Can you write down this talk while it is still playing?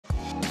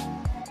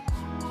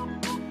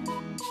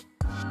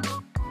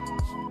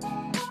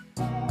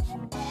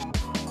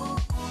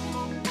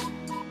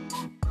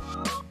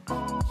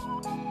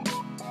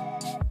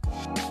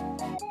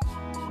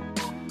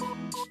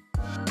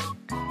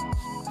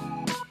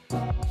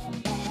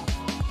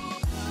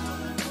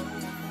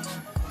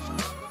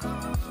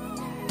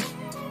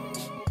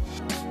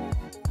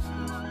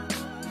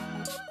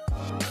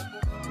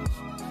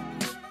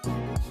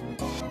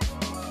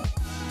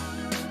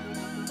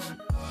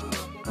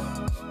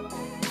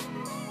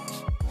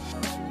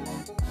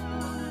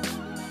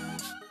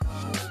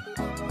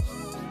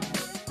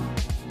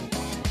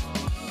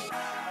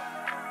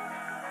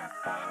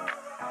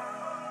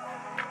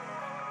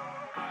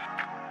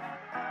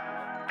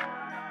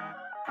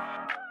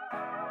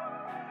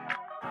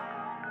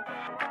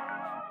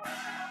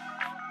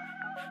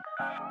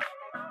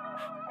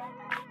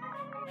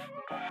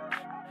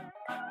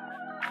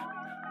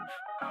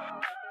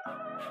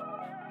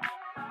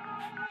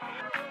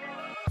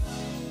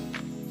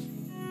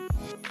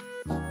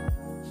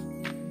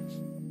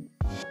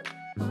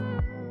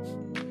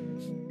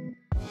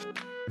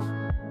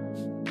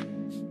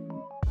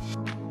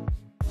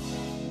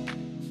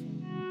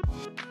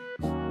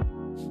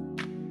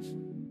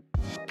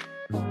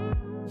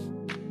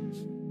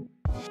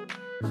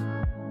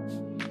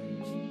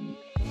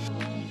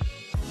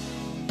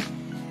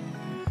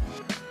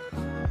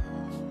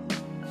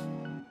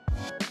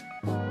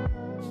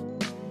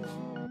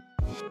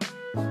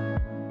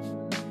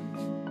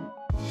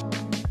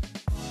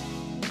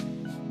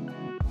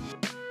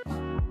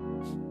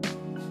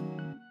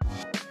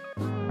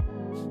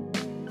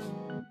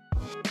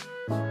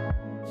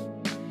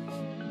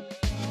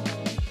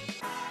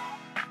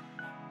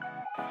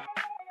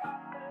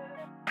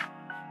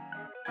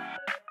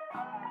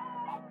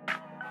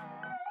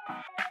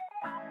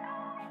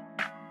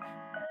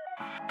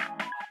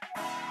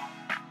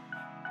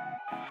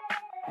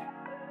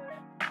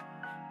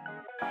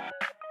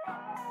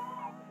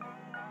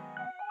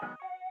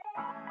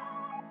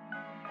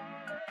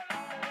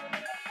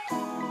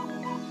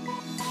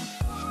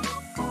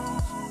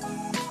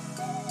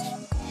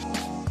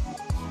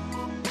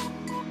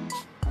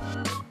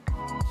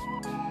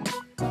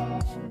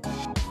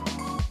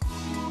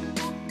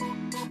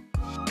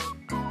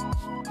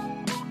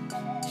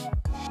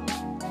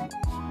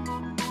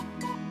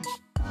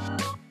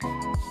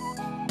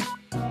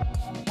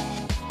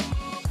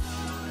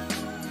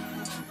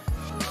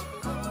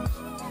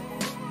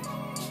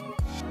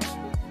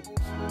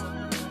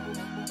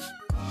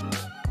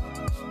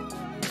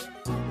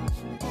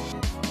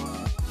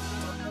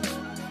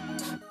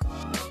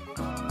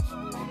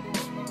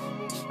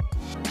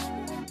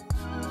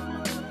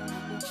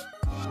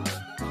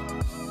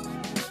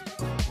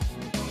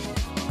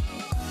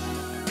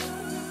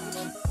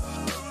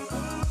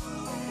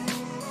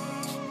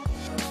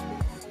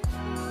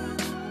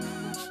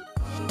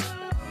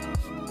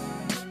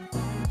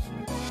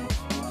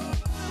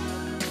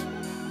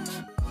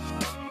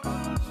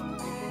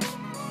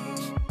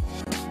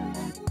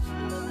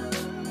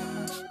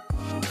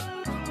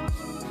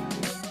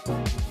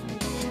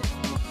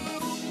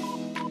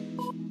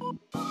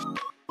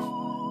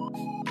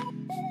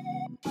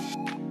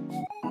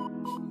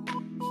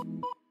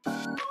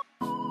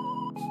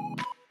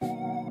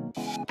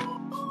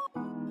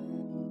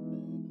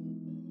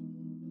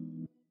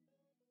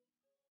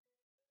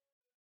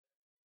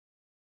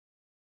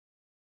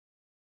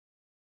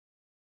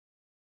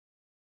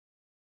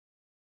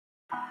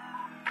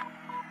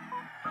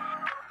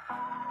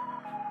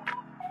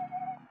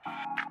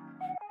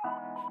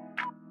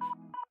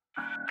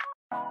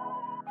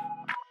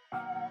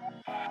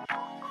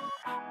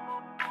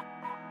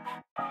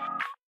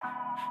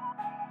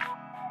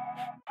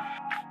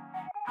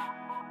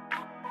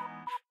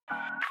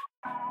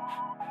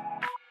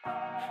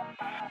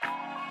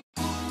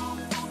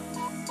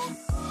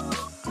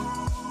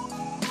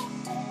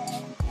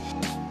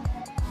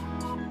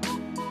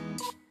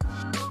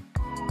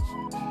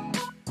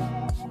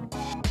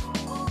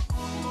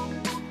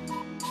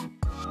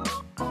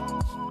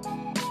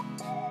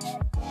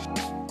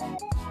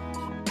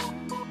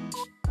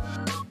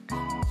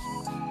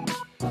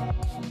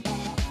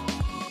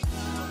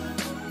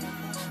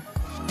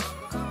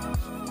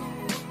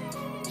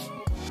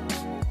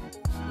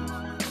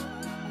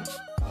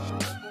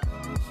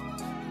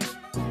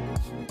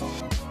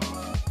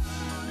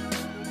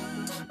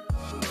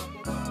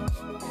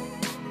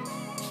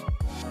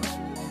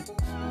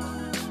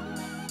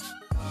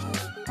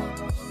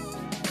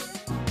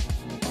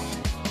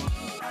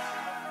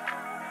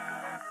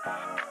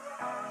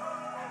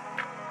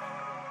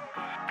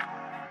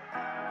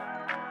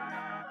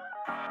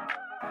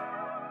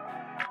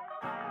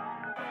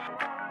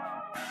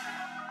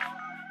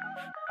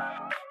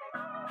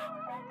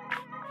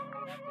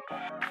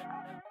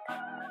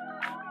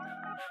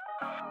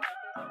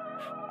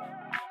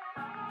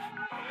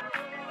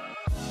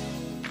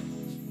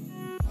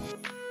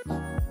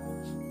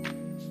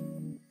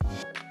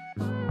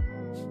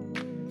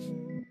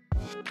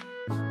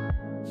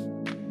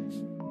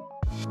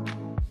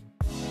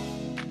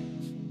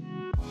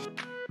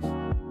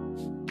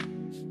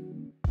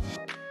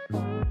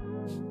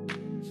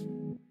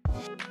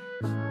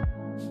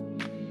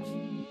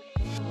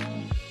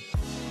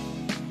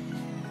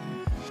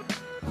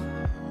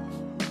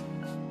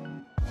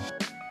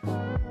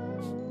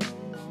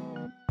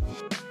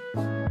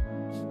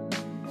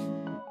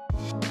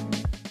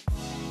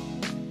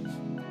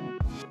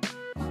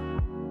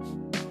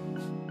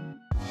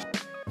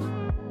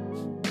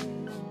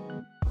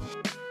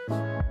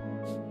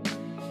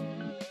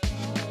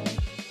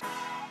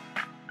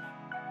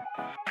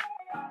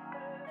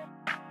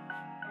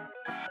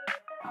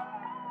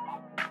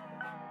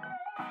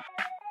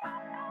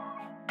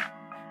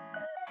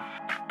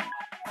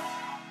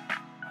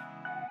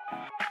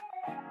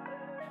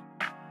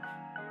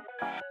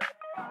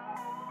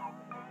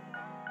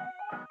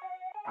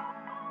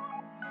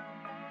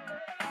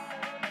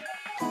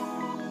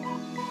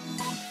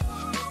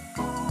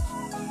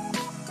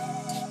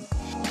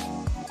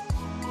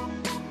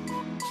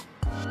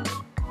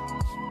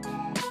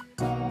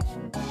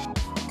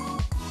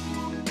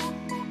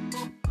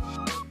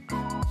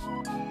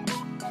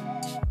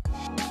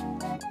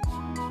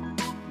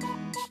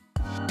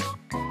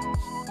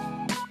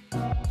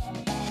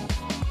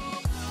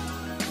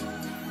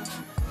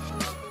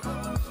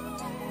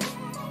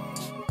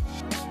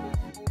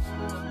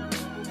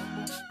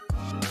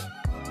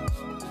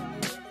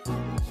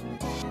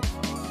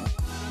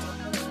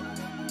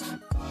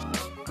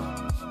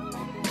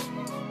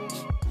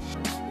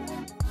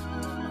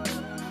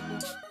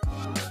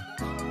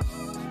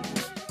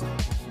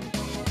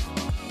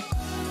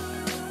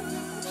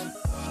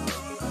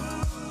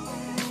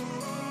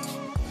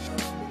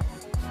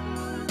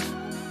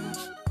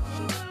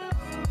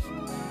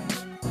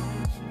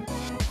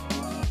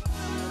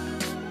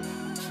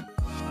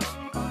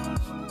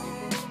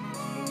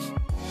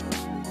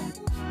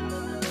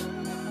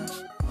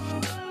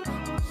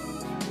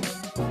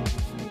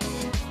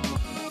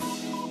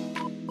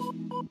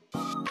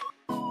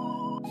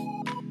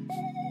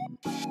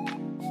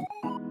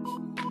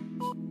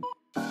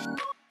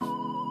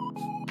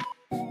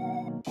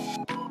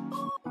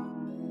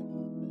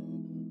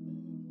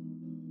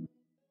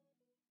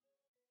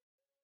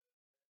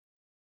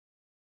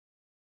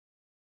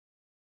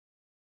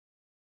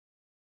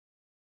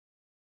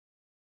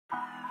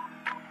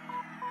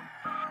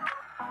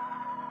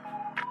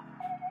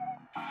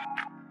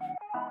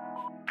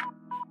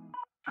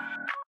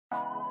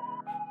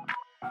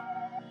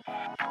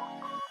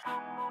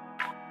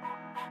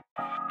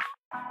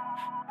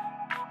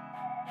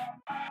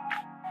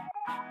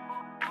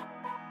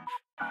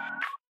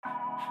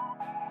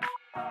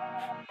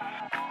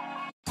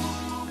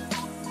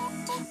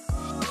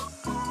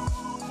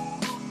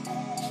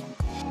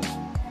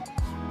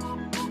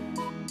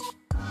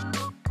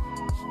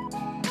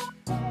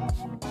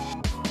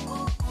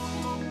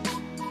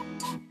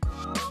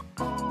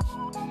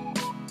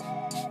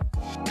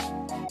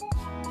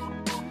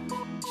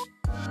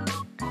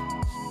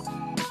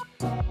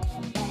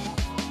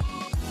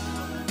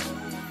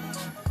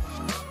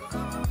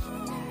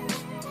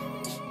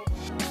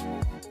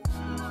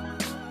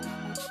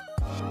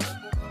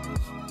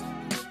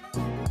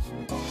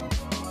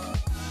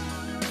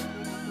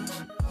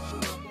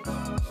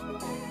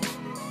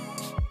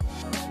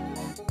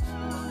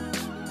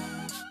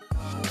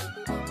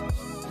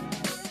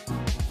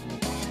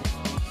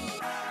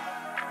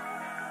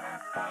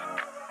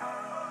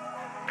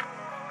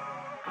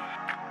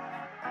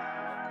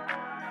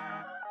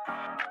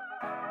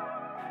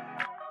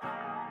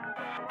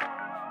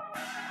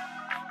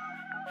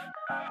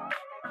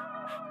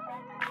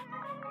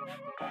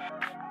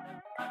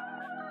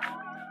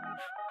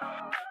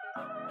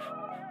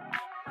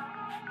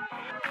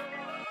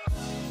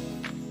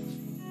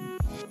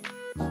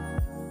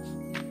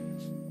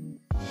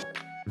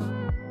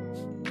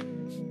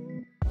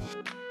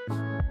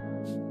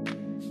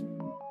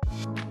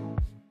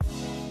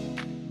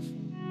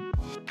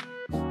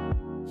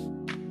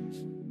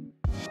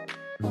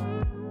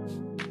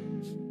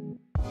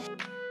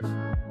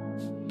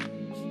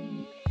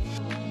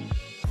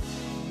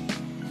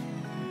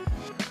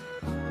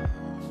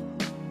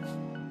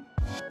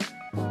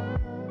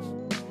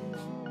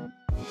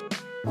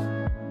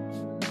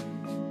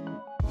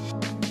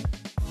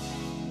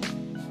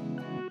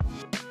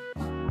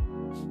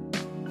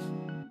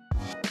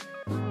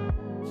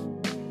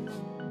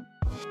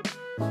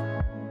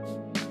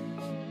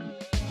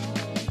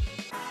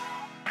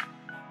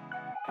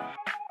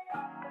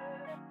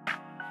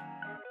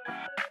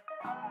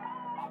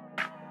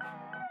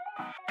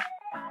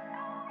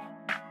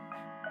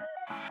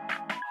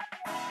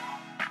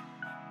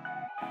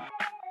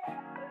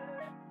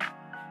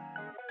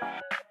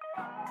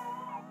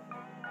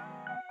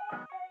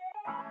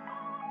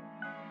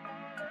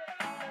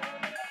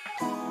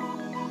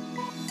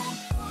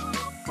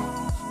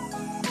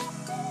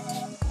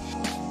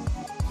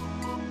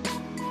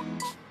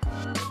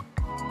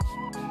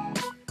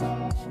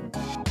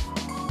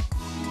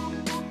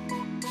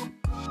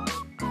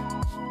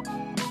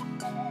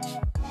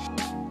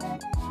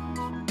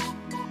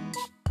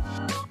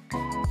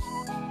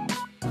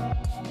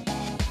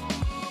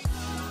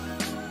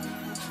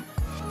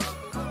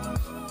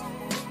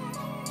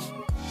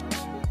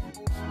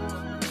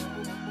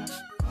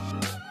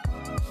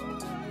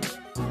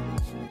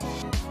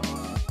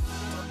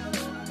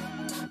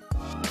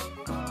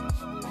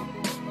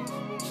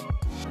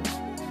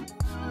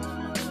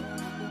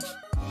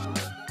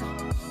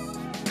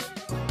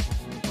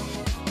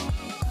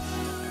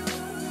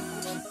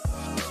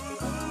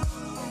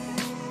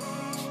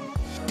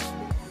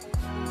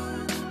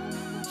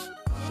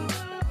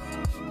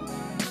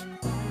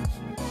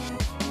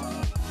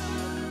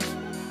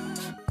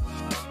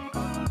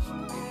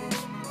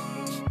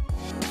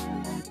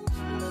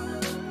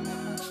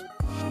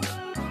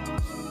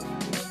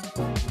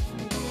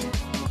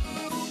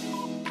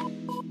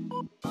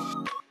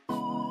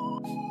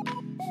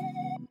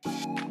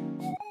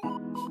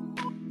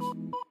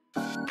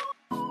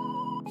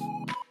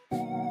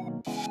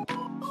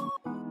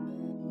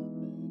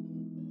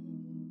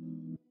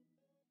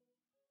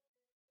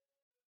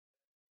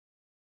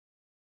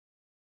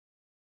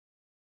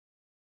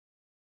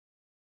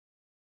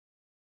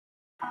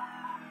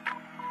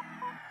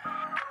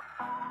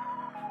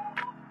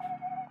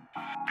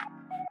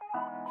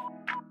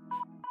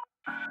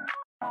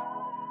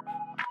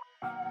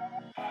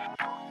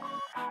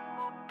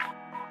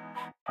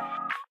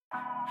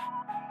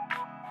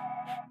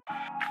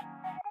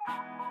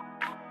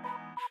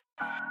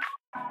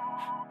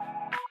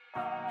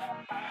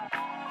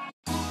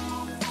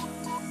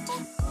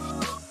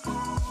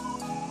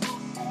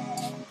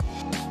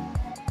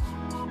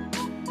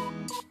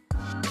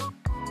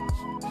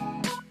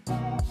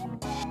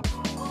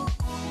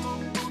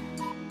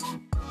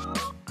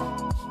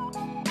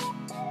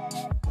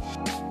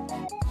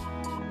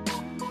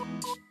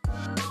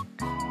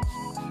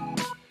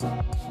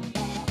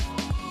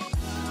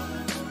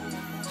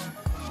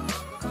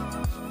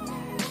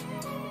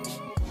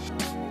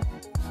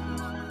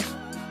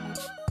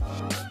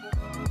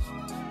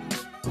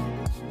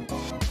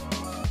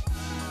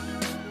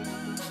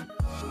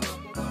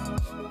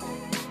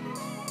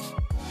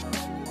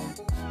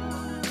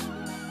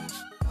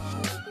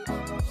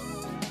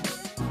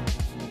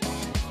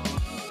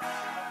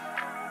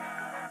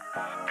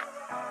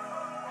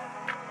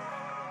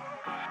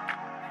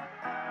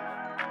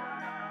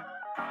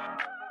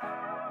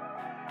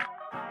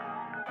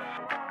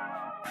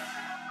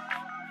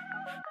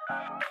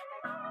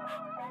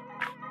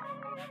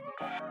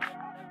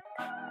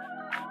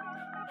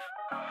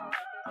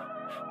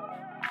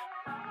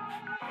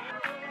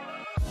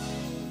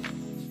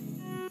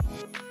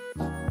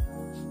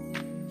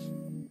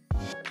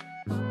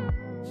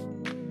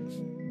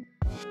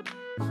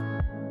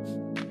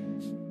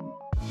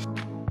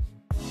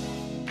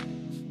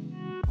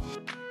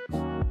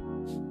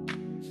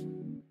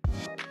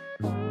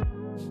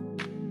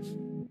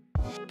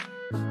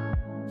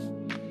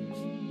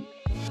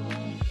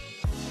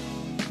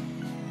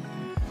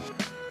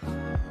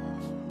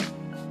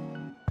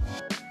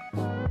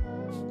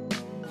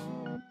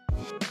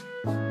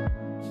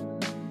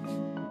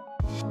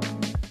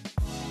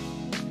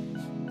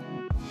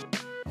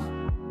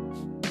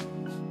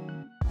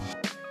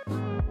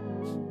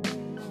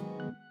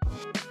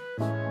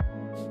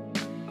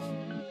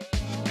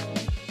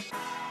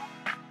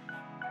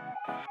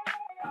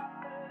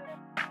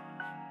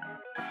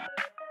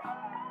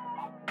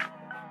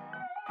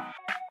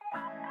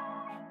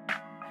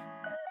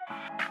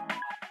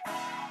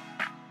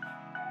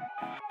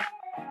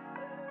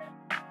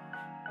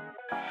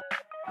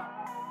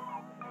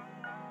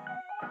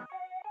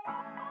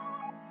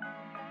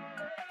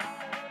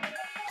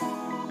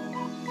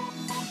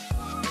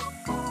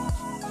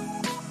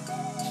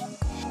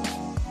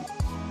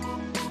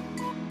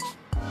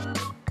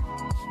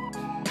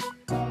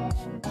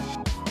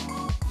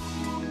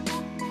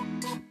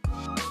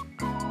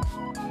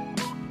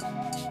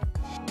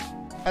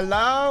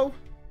Hello?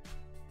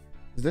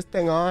 Is this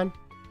thing on?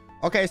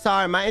 Okay,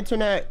 sorry, my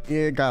internet,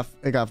 it got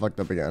fucked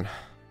up again.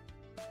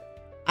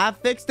 I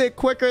fixed it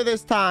quicker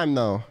this time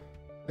though.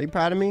 Are you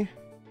proud of me?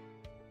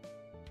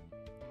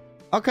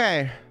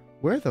 Okay,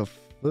 where the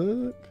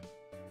fuck?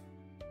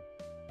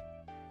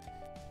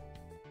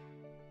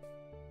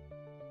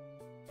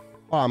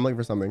 Oh, I'm looking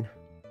for something.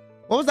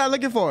 What was I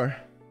looking for?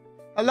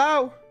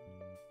 Hello?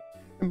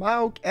 Am I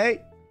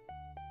okay?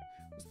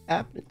 What's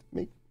happening to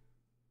me?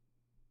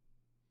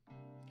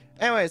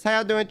 Anyways, how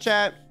y'all doing,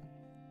 chat?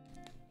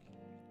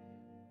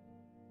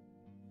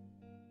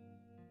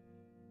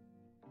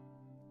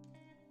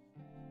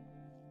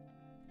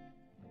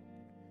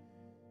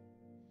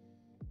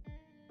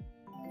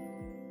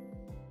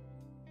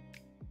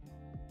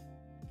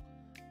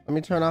 Let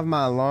me turn off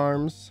my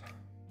alarms.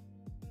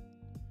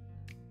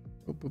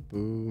 Boo, boo,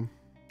 boo.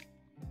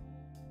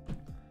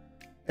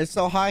 It's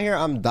so hot here,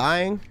 I'm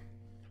dying.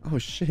 Oh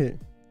shit.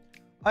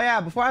 Oh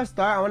yeah, before I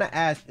start, I want to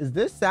ask, is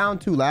this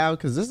sound too loud?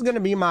 Because this is gonna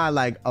be my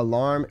like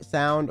alarm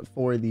sound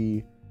for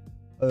the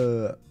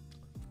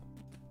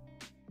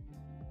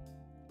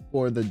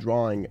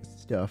drawing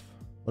stuff.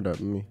 Hold up,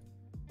 I'm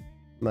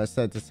gonna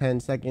set to 10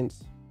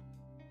 seconds.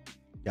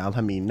 Y'all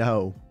let me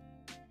know.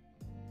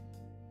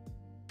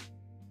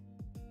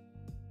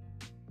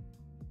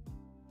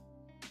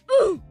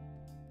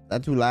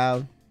 That too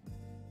loud?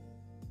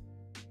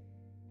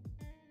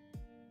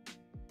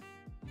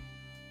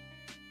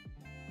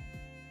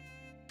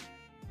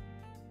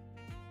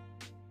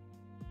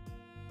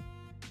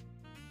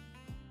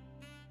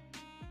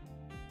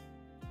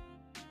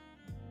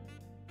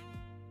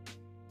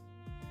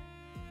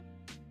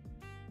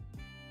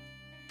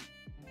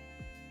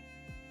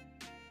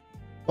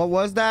 What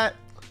was that?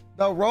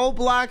 The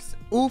Roblox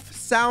oof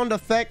sound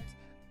effect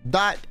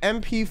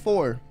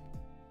 .mp4.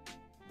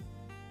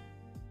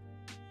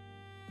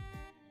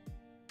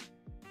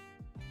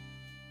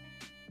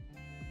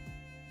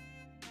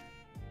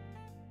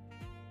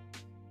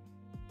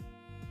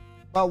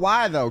 But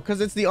why though? Because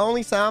it's the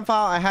only sound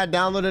file I had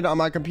downloaded on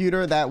my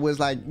computer that was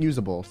like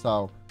usable.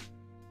 So,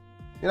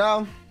 you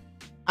know,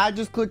 I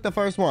just clicked the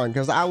first one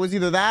because I was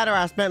either that or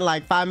I spent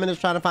like 5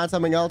 minutes trying to find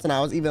something else and I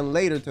was even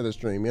later to the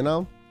stream, you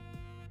know?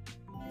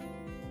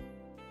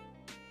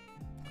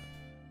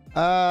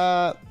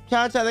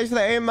 Chat, thanks for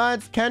the 8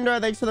 months. Kendra,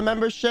 thanks for the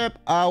membership.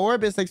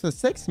 Orbis, thanks for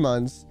 6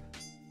 months.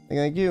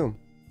 Thank you.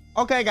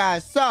 Okay,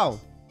 guys. So,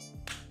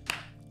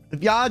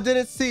 if y'all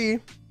didn't see,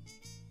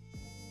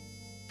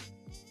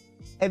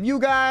 if you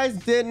guys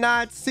did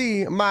not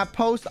see my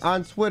post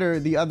on Twitter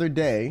the other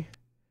day,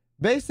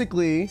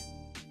 basically,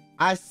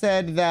 I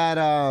said that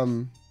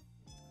I'm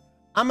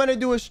gonna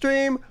do a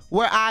stream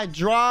where I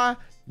draw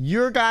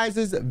your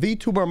guys'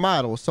 VTuber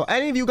model. So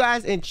any of you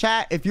guys in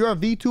chat, if you're a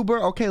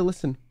VTuber, okay,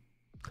 listen,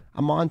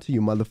 I'm on to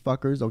you,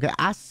 motherfuckers. Okay,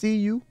 I see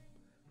you.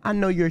 I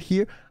know you're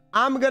here.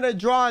 I'm gonna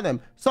draw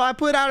them. So I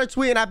put out a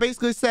tweet and I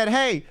basically said,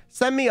 hey,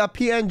 send me a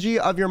PNG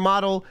of your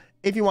model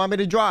if you want me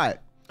to draw it.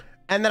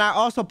 And then I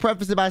also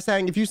preface it by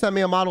saying, if you send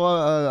me a model,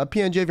 a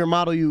PNG of your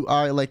model, you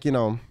are like, you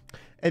know,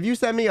 if you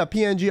send me a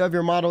PNG of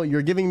your model,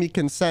 you're giving me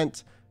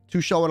consent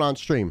to show it on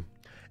stream.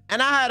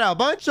 And I had a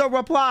bunch of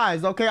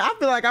replies, okay? I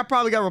feel like I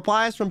probably got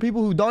replies from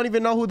people who don't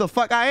even know who the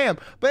fuck I am.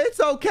 But it's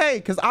okay,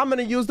 because I'm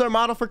going to use their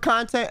model for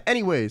content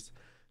anyways.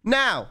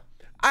 Now,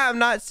 I have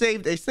not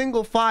saved a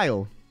single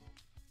file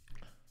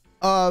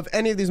of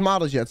any of these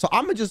models yet. So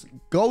I'm going to just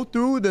go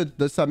through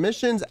the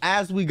submissions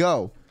as we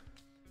go.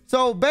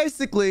 So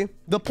basically,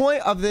 the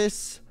point of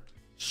this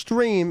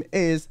stream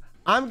is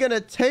I'm going to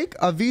take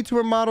a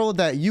VTuber model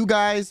that you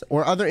guys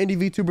or other indie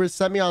VTubers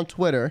sent me on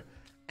Twitter,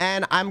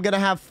 and I'm going to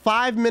have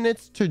 5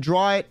 minutes to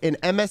draw it in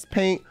MS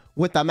Paint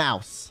with a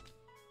mouse.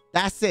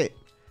 That's it.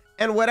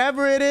 And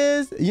whatever it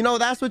is, you know,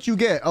 that's what you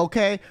get,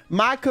 okay?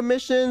 My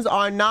commissions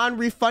are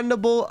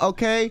non-refundable,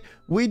 okay?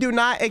 We do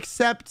not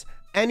accept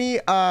any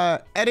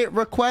edit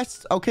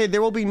requests, okay?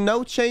 There will be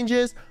no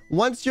changes.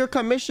 Once your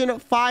commission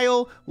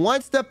file,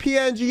 once the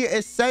PNG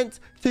is sent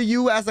to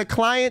you as a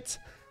client,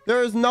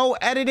 there is no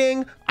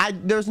editing.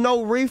 There's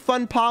no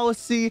refund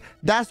policy.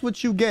 That's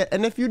what you get.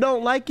 And if you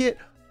don't like it,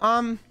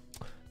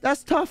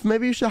 that's tough.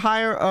 Maybe you should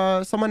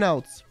hire someone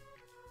else.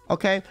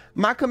 Okay,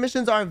 my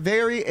commissions are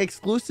very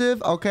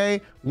exclusive.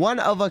 Okay, one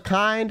of a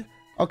kind.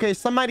 Okay,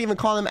 some might even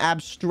call them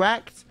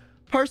abstract.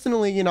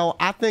 Personally, you know,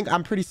 I think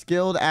I'm pretty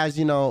skilled as,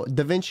 you know,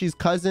 Da Vinci's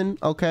cousin.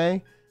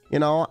 Okay, you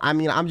know, I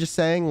mean, I'm just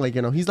saying, like,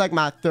 you know, he's like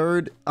my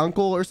third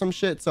uncle or some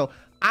shit. So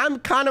I'm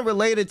kind of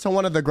related to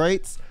one of the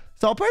greats.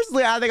 So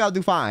personally, I think I'll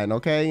do fine.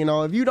 Okay, you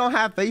know, if you don't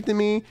have faith in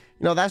me, you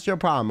know, that's your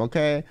problem.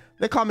 Okay,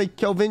 they call me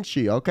Kyo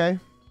Vinci. Okay,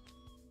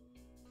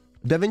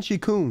 Da Vinci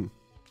Kun.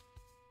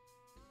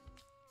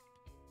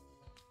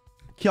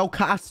 Kyo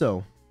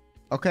Kaso,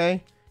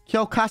 okay?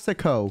 Kyo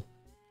Kaseko, all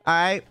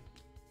right?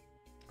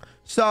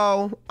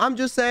 So, I'm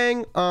just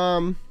saying,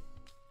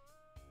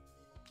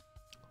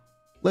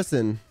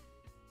 listen,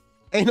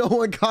 ain't no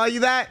one call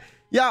you that?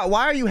 Yeah,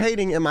 why are you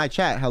hating in my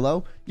chat?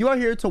 Hello? You are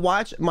here to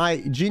watch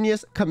my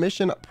genius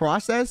commission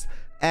process,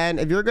 And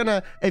if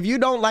you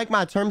don't like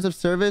my terms of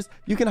service,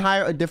 you can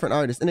hire a different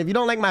artist. And if you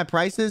don't like my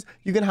prices,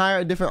 you can hire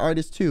a different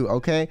artist too,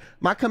 okay?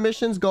 My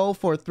commissions go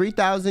for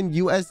 3,000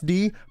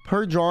 USD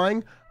per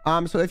drawing.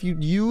 So if you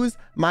use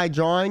my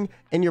drawing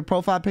in your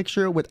profile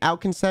picture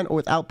without consent or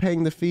without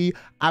paying the fee,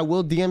 I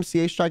will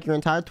DMCA strike your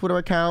entire Twitter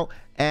account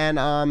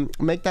and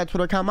make that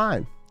Twitter account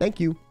mine. Thank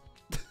you.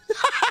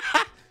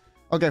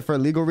 Okay, for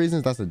legal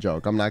reasons, that's a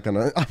joke. I'm not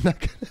gonna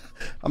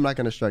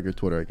strike your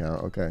Twitter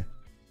account. Okay,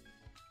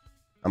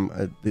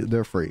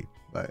 they're free,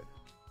 but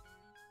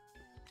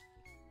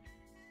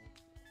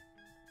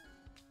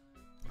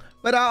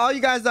all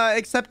you guys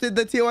accepted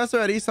the TOS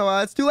already, so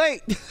it's too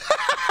late.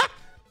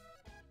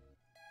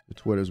 The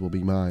Twitters will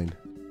be mine.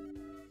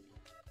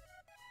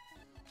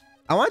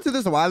 I wanted to do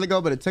this a while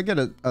ago, but it took it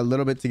a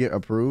little bit to get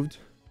approved.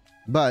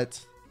 But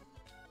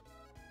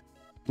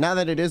now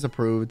that it is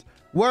approved,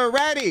 we're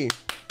ready.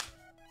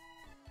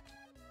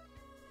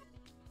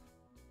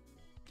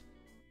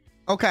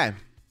 Okay.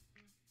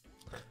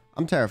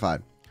 I'm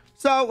terrified.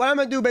 So what I'm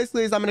gonna do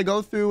basically is I'm gonna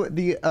go through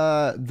the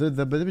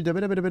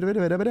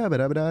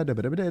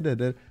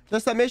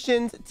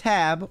submissions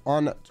tab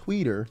on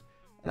Twitter.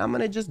 And I'm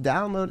gonna just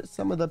download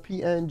some of the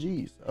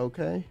PNGs,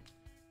 okay?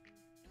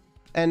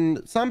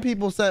 And some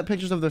people sent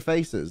pictures of their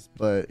faces,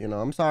 but you know,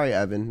 I'm sorry,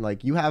 Evan.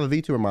 Like, you have a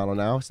VTuber model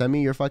now. Send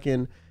me your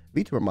fucking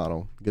VTuber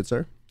model, good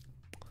sir.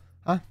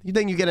 Huh? You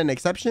think you get an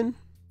exception?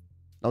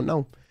 Oh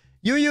no.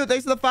 You,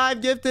 thanks for the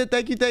 5 gifted.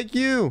 Thank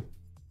you.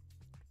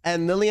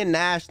 And Lillian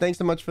Nash, thanks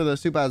so much for the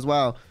super as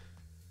well.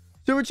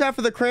 Super chat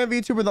for the crayon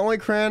VTuber, the only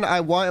crayon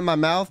I want in my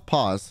mouth.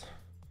 Pause.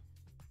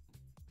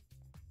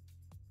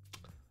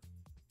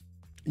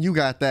 You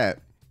got that.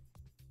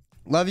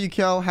 Love you,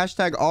 Kyo.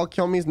 Hashtag all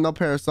kill me's no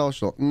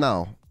parasocial.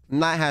 No,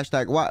 not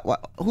hashtag. Why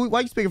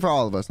are you speaking for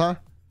all of us, huh?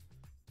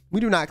 We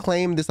do not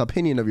claim this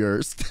opinion of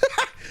yours.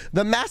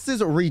 The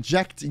masses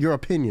reject your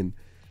opinion.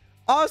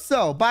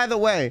 Also, by the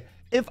way,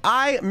 if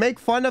I make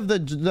fun of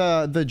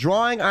the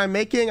drawing I'm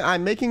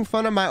making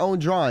fun of my own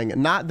drawing,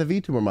 not the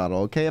VTuber model,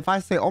 okay? If I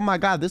say, oh my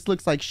God, this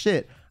looks like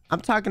shit,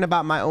 I'm talking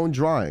about my own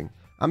drawing.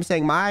 I'm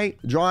saying my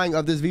drawing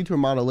of this VTuber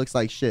model looks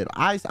like shit.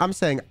 I'm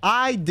saying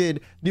I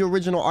did the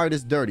original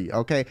artist dirty,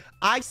 okay?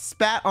 I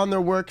spat on their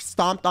work,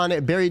 stomped on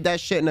it, buried that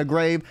shit in a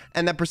grave,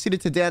 and then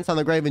proceeded to dance on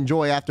the grave in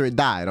joy after it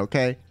died,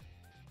 okay?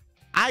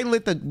 I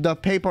lit the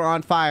paper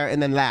on fire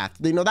and then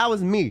laughed. You know, that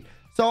was me.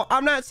 So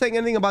I'm not saying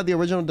anything about the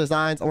original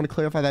designs. I want to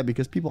clarify that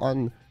because people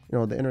on, you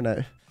know, the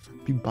internet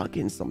be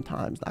bugging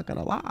sometimes. Not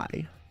gonna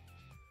lie.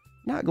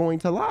 Not going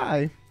to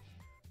lie.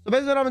 So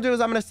basically what I'm gonna do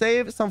is I'm gonna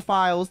save some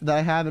files that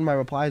I have in my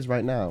replies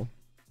right now.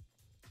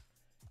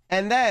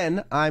 And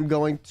then I'm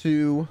going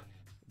to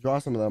draw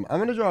some of them. I'm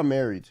gonna draw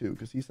Mary too,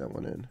 because he sent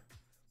one in.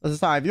 Listen,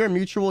 sorry, if you're a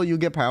mutual, you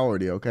get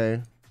priority,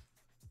 okay?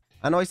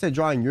 I know I said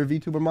drawing your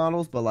VTuber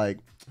models, but like,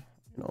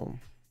 you know,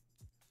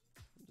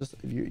 just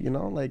if you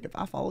know, like if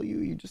I follow you,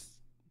 you just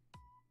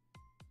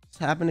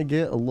happen to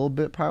get a little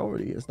bit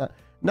priority. It's not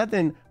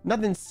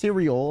nothing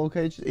serial,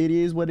 okay? It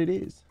is what it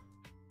is.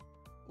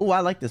 Oh,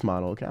 I like this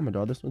model. Okay, I'm gonna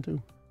draw this one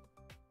too.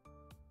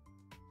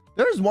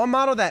 There's one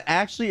model that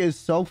actually is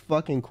so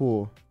fucking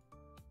cool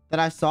that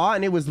I saw,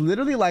 and it was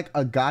literally like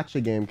a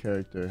gacha game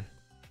character.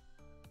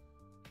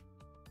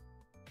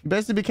 He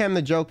basically became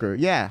the Joker.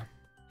 Yeah.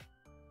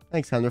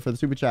 Thanks, Kendra, for the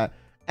super chat.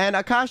 And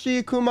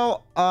Akashi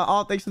Kumo,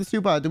 all thanks for the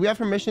super. Do we have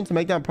permission to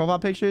make down profile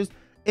pictures?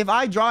 If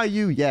I draw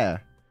you, yeah.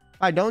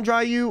 If I don't draw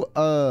you,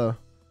 I'm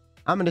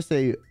gonna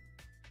say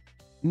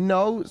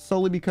no,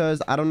 solely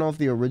because I don't know if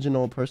the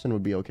original person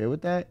would be okay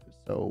with that.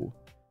 So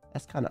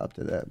that's kind of up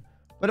to them.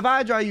 But if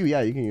I draw you,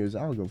 yeah, you can use it.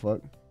 I don't give a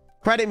fuck.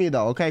 Credit me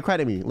though, okay?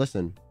 Credit me.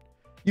 Listen,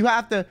 you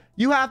have to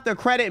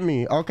credit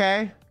me,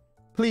 okay?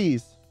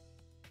 Please.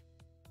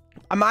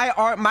 My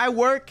art, my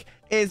work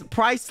is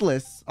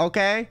priceless,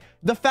 okay?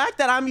 The fact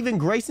that I'm even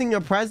gracing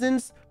your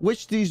presence,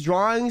 which these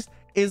drawings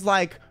is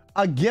like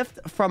a gift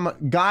from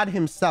God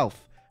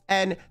himself.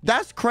 And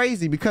that's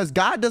crazy because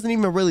God doesn't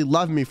even really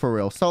love me for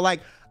real. So like,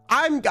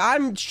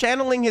 I'm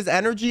channeling his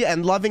energy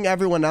and loving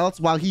everyone else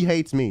while he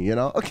hates me, you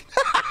know? Okay.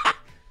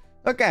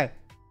 Okay.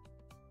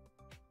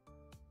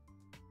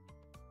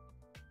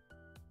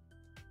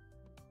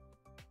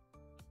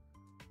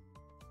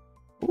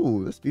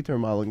 Ooh, this VTuber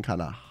model looking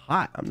kind of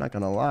hot. I'm not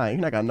gonna lie. You're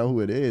not gonna know who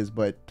it is,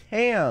 but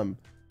damn.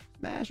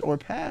 Smash or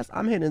pass.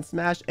 I'm hitting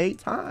smash 8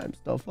 times.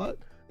 The fuck?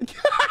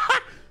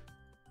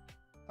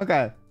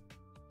 Okay.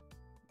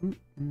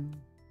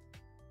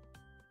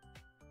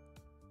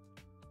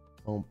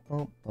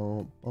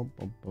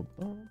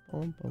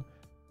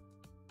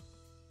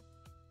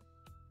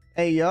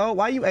 Hey yo,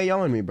 why you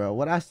ayoing me, bro?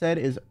 What I said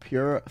is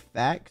pure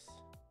facts.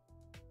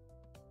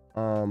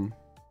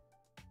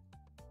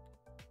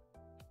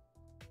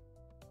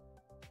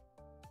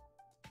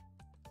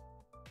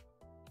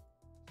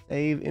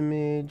 Save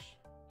image.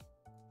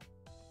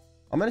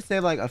 I'm gonna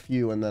save like a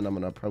few and then I'm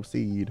gonna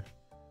proceed.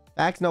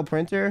 Facts, no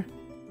printer.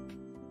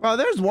 Bro,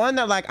 there's one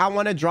that like I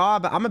want to draw,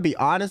 but I'm gonna be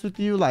honest with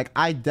you. Like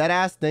I dead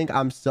ass think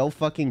I'm so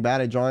fucking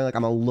bad at drawing. Like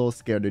I'm a little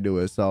scared to do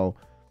it. So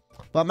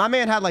But my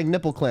man had like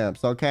nipple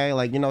clamps, okay?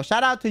 Like, you know,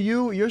 shout out to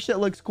you. Your shit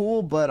looks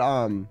cool, but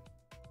I don't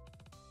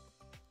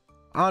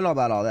know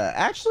about all that.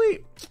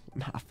 Actually,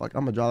 nah, fuck,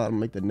 I'm gonna draw that and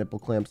make the nipple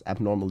clamps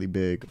abnormally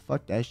big.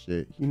 Fuck that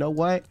shit. You know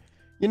what?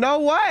 You know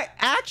what?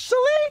 Actually?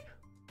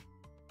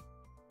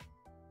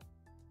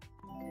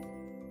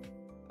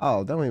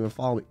 Oh, they don't even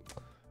follow me.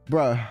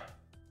 Bruh. How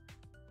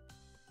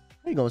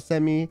you gonna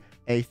send me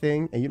a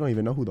thing and you don't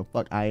even know who the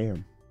fuck I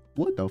am?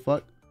 What the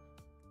fuck?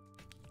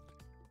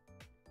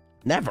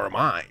 Never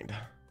mind.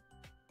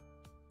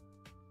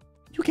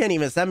 You can't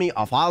even send me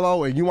a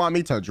follow and you want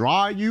me to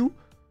draw you?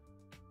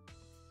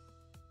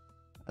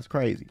 That's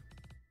crazy.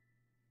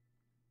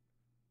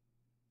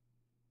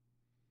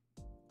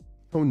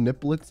 No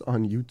niplets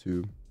on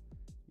YouTube.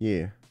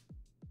 Yeah.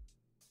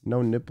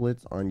 No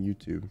niplets on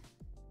YouTube.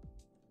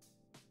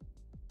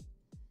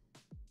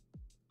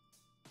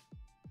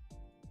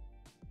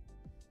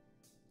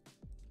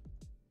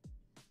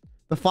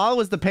 The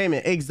follow is the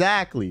payment.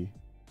 Exactly.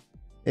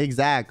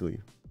 Exactly.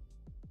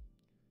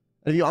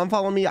 If you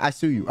unfollow me, I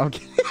sue you.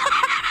 Okay.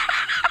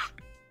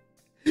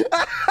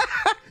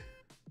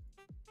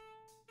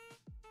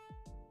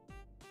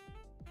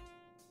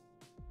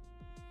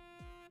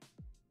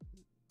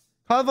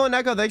 Kyo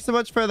Kaneko, thanks so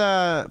much for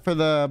the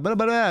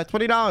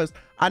 $20.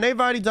 I know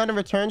you've already done a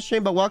return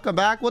stream, but welcome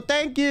back. Well,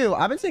 thank you.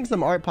 I've been seeing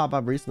some art pop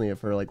up recently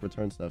for like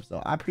return stuff,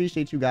 so I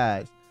appreciate you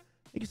guys.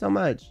 Thank you so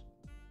much.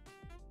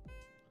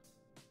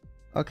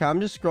 Okay,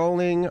 I'm just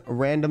scrolling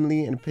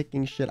randomly and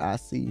picking shit I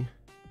see.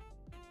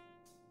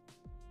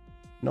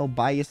 No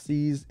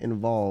biases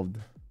involved.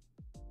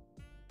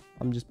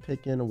 I'm just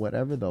picking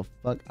whatever the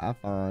fuck I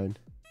find.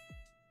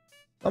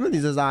 Some of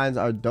these designs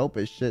are dope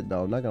as shit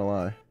though, I'm not gonna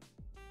lie.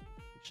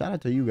 Shout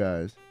out to you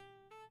guys.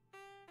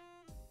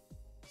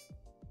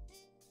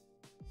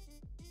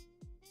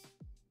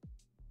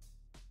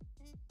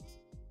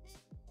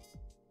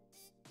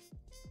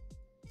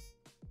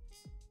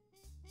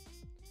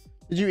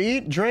 Did you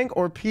eat, drink,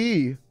 or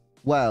pee?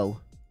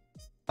 Well,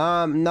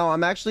 no,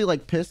 I'm actually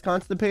like pissed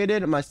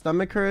constipated. My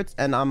stomach hurts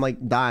and I'm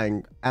like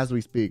dying as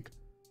we speak.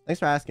 Thanks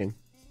for asking.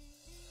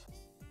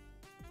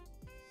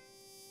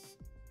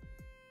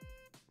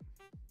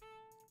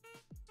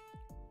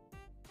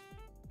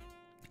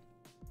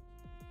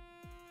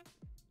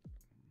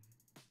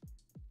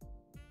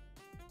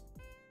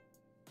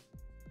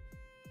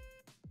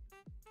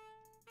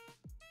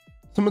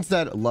 Someone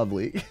said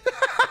lovely.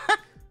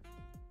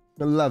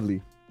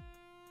 Lovely.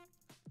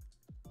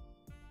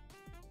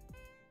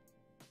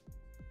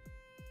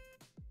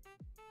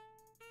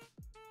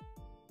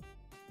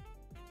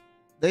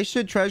 They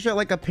should treasure it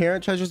like a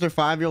parent treasures their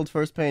 5-year-old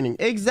first painting.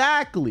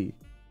 Exactly.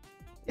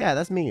 Yeah,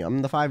 that's me. I'm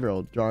the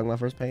 5-year-old drawing my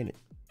first painting.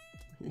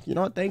 You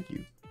know what? Thank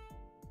you.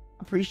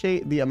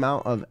 Appreciate the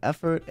amount of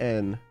effort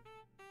and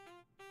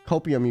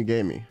copium you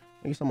gave me.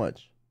 Thank you so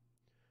much.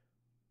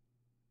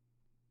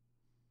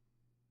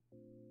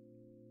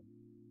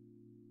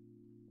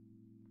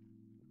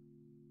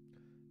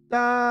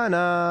 Da,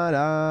 na,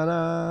 da,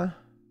 na.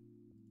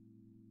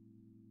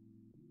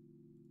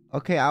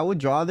 Okay, I would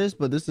draw this,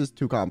 but this is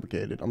too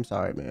complicated. I'm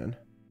sorry, man.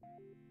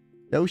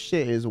 No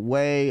shit is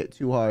way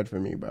too hard for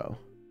me, bro.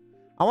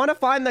 I want to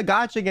find the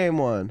gacha game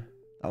one.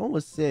 That one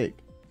was sick.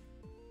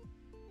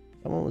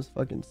 That one was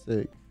fucking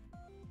sick.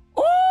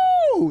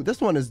 Oh, this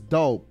one is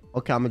dope.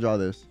 Okay, I'm gonna draw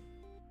this.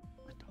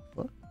 What the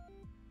fuck?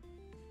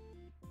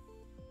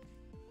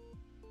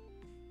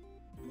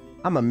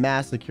 I'm gonna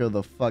massacre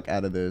the fuck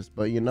out of this,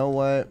 but you know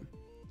what?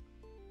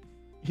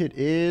 It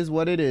is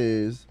what it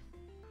is.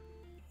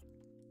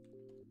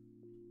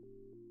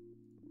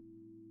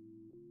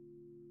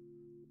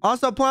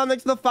 Also, Plum,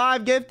 thanks to the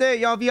 5 gifted.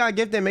 Yo, if you got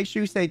gifted, make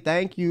sure you say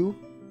thank you.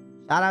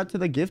 Shout out to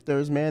the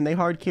gifters, man. They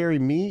hard carry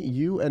me,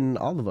 you, and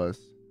all of us.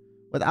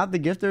 Without the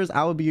gifters,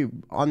 I would be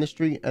on the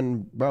street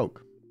and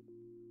broke.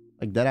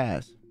 Like, dead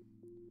ass.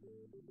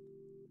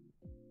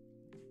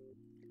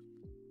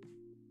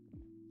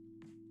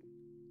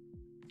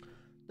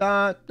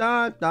 Da,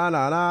 da, da,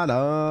 da, da,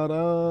 da,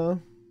 da.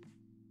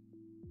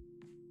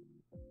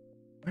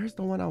 Where's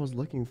the one I was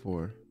looking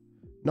for?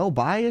 No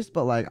bias,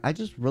 but like I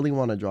just really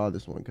want to draw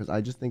this one because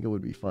I just think it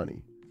would be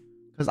funny.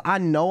 Because I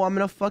know I'm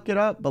gonna fuck it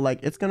up, but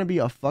like it's gonna be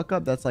a fuck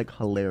up that's like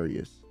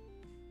hilarious.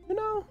 You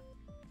know?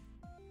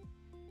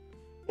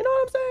 You know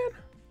what I'm saying?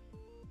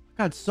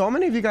 God, so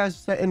many of you guys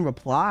sent in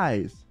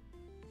replies.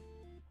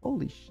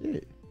 Holy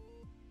shit.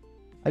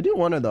 I do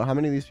wonder though, how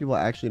many of these people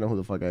actually know who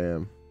the fuck I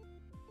am?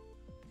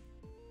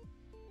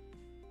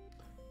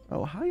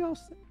 Oh, how y'all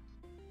say?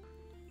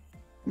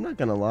 I'm not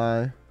gonna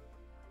lie.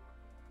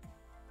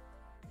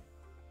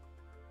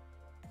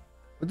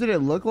 What did it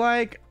look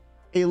like?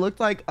 It looked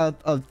like a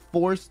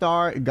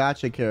 4-star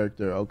gacha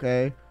character,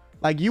 okay?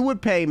 Like, you would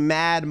pay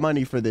mad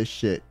money for this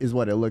shit, is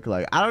what it looked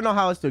like. I don't know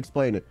how else to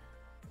explain it.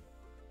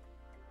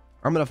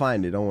 I'm gonna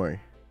find it, don't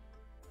worry.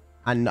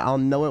 I'll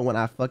know it when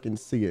I fucking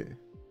see it.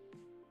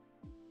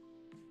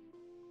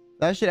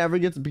 That shit ever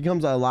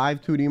becomes a live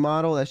 2D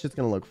model, that shit's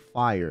gonna look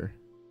fire.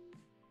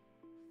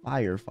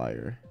 Fire,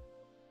 fire.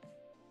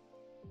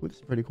 Ooh, this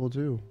is pretty cool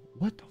too.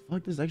 What the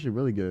fuck? This is actually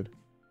really good.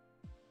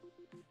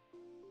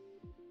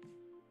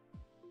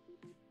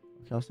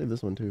 Okay, I'll save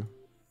this one too.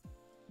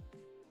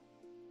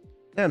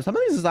 Damn, some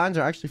of these designs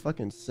are actually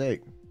fucking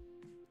sick.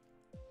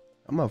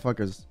 That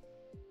motherfuckers.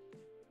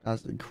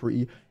 That's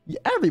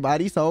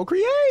everybody's so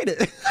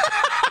creative.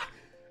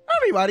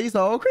 Everybody's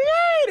so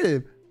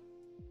creative.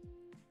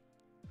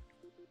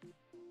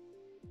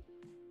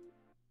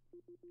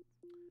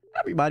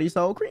 Everybody's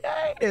so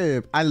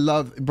creative. I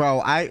love,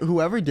 bro.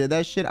 Whoever did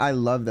that shit, I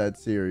love that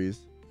series.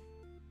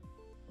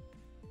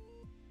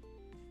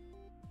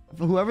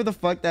 Whoever the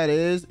fuck that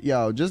is,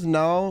 yo, just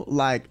know,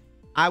 like,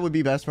 I would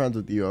be best friends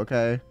with you,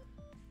 okay?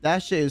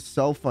 That shit is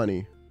so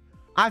funny.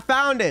 I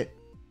found it.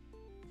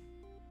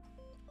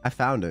 I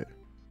found it.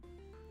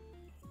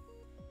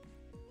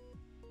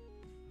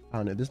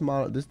 Found it.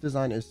 This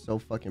design is so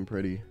fucking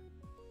pretty.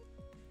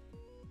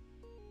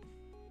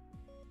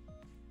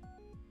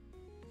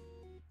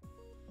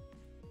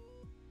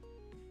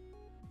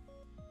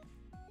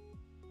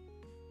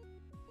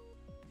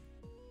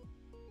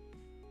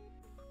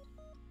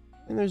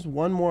 And there's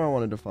one more I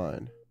wanted to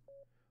find.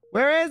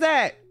 Where is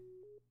it?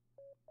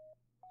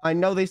 I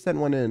know they sent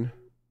one in.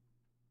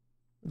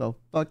 Where the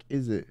fuck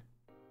is it?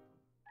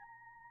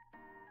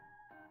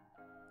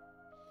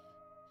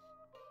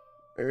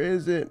 Where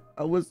is it?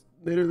 I was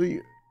literally...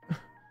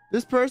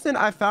 This person,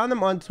 I found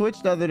them on Twitch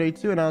the other day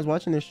too, and I was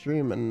watching their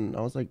stream, and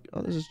I was like,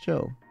 oh, this is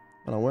chill.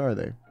 Hold on, where are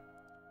they?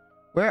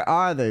 Where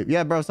are they?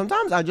 Yeah, bro,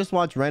 sometimes I just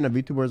watch random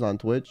VTubers on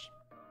Twitch.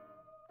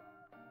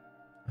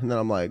 And then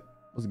I'm like,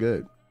 what's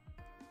good?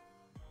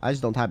 I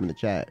just don't type in the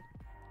chat.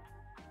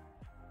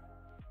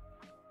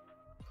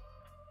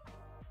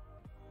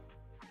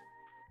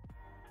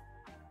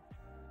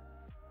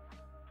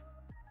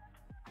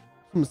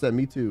 Someone said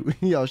me too.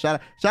 Yo, shout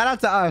out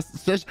to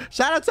us.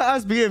 Shout out to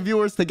us being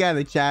viewers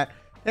together, chat.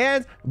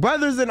 And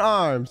brothers in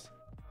arms.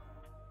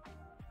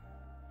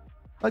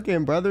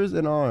 Fucking brothers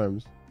in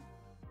arms.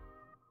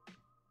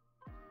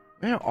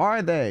 Where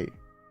are they?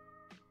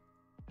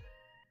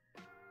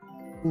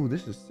 Ooh,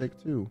 this is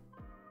sick too.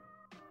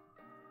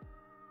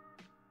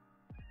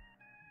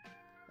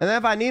 And then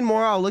if I need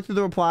more, I'll look through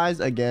the replies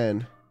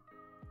again.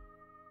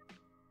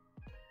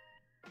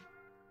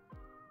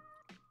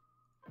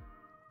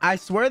 I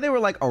swear they were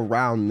like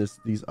around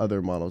these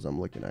other models I'm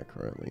looking at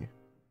currently.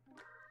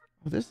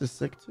 Oh, this is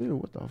sick too.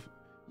 What the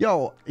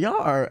yo,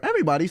 y'all are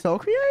everybody's so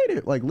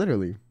creative. Like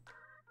literally.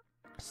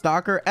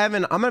 Stalker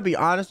Evan, I'm gonna be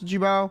honest with you,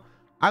 bro.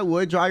 I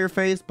would draw your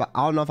face, but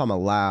I don't know if I'm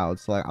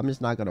allowed. So like I'm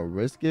just not gonna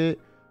risk it.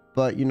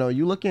 But you know,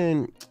 you look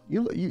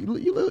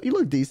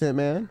decent,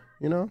 man.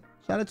 You know?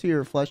 Shout out to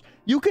your flesh.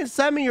 You can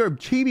send me your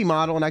chibi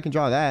model and I can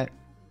draw that.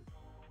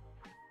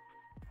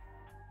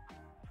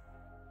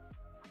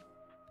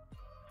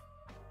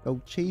 Oh,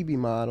 chibi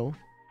model.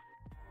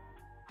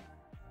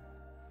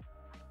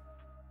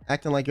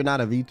 Acting like you're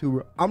not a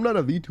VTuber. I'm not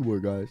a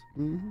VTuber, guys.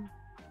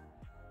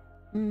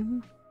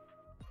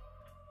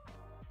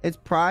 It's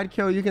pride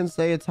kill. You can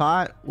say it's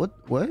hot. What?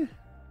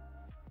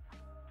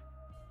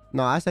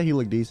 No, I said he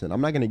looked decent.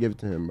 I'm not gonna give it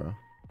to him, bro.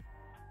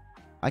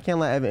 I can't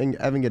let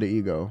Evan get an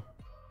ego.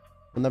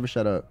 He'll never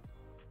shut up.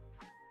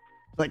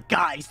 Like,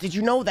 guys, did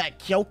you know that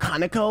Kyo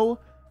Kaneko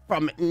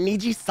from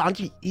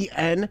NIJISANJI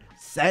EN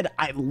said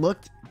I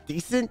looked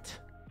decent?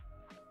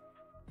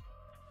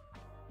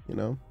 You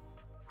know?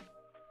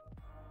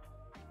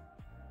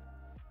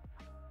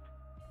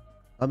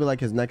 I'll be like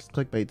his next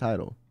clickbait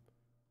title.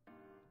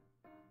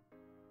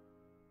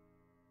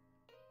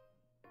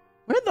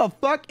 Where the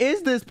fuck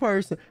is this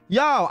person?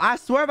 Yo, I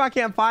swear if I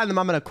can't find them,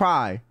 I'm gonna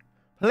cry.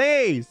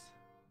 Please.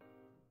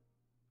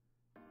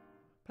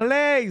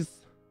 Please.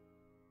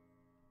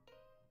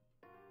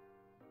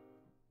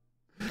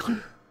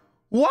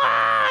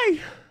 Why?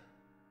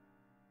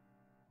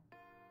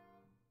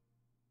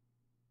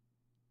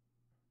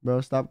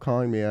 Bro, stop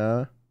calling me,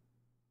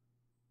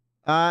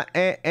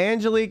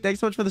 Angelique, thanks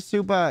so much for the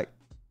supa.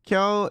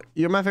 Kyo,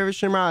 you're my favorite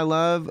streamer. I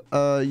love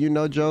you,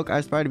 no joke. I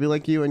aspire to be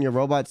like you and your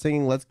robot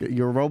singing. Let's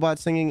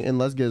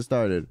get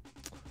started.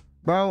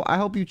 Bro, I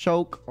hope you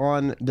choke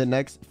on the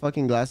next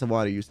fucking glass of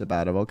water you sip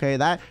out of, okay?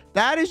 That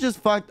is just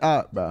fucked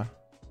up, bro.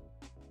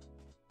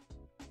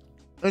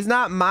 It's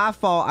not my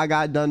fault I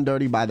got done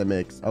dirty by the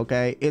mix,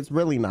 okay? It's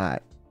really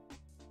not.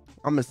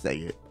 I'm gonna say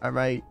it, all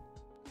right?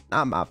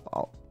 Not my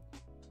fault.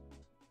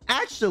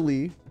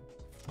 Actually,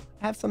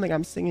 I have something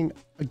I'm singing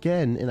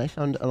again, and I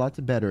sound a lot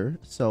better,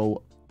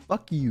 so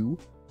fuck you.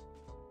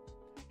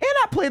 And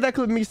I played that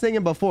clip of me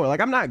singing before.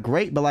 Like, I'm not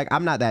great, but like,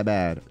 I'm not that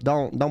bad.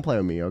 Don't play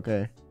with me,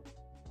 okay?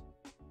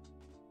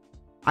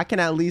 I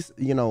can at least,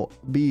 you know,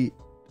 be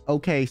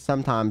okay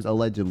sometimes,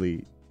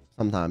 allegedly.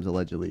 Sometimes.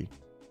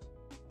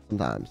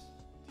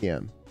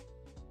 TM.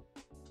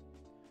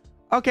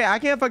 Okay, I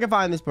can't fucking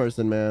find this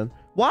person, man.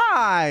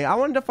 Why? I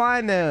wanted to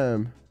find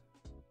them.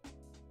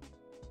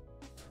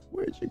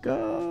 Where'd you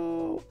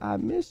go? I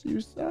miss you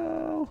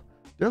so.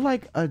 They're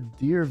like a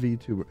deer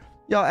VTuber.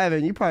 Yo,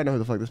 Evan, you probably know who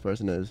the fuck this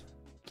person is.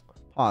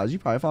 Pause. You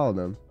probably follow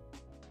them.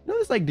 You know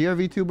this like deer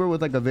VTuber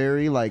with like a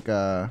very like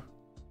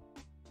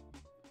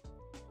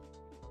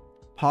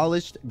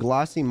polished,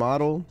 glossy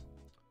model.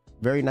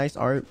 Very nice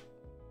art.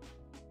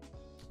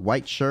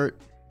 White shirt.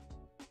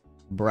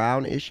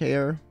 brownish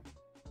hair.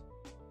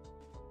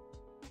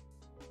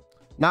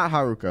 Not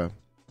Haruka.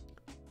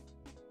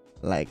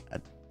 Like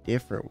a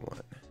different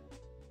one.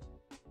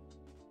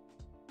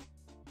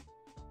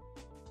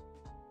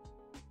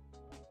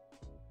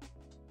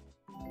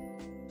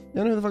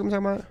 You know who the fuck I'm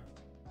talking about?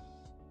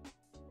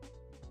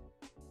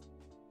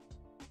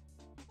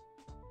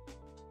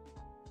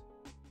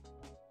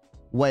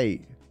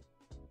 Wait.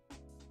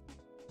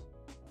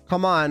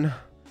 Come on.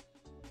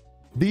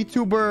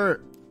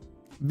 VTuber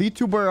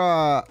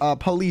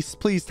police,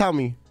 please tell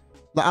me.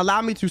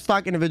 Allow me to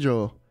stalk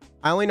individual.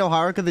 I only know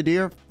Haruka the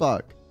deer.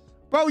 Fuck.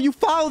 Bro, you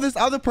follow this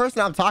other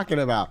person I'm talking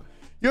about.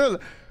 You're...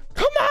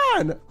 Come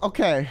on.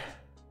 Okay.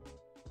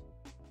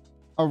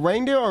 A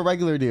reindeer or a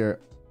regular deer?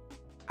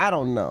 I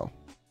don't know.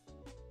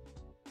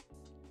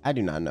 I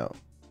do not know.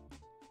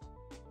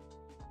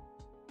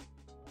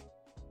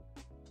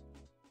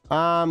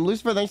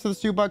 Lucifer, thanks to the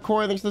supa.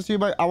 Corey, thanks to the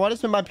supa. I want to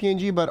submit my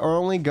PNG, but it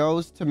only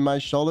goes to my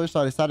shoulder,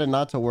 so I decided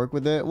not to work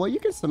with it. Well, you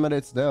can submit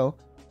it still.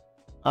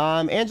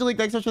 Angelique,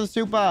 thanks so much for the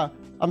supa.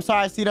 I'm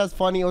sorry, I see that's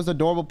funny. It was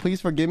adorable. Please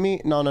forgive me.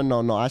 No.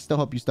 I still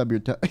hope you stub your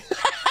toe.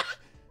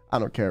 I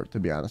don't care, to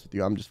be honest with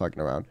you. I'm just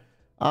fucking around.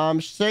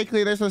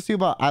 Shakely, thanks for the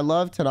supa. I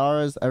love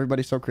Tanara's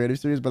Everybody's So Creative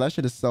series, but that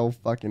shit is so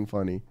fucking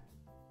funny.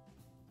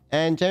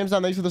 And James,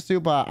 thanks for the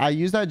supa. I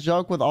used that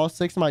joke with all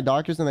 6 of my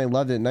doctors and they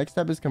loved it. Next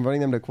step is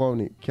converting them to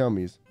kill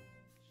me's.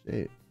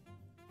 Shit.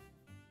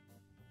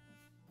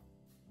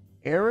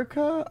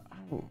 Erica?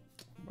 I'm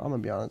gonna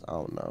be honest, I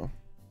don't know.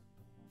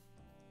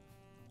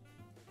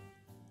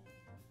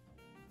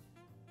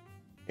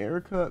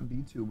 Erica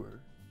VTuber.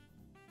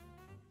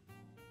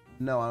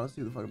 No, I don't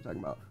see what the fuck I'm talking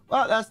about.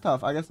 Well, that's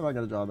tough. I guess I'm not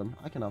gonna draw them.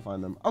 I cannot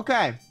find them.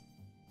 Okay.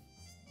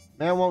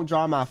 Man won't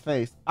draw my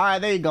face. All right,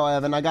 there you go,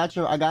 Evan. I got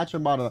your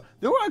bottle.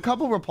 There were a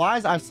couple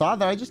replies I saw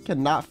that I just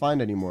cannot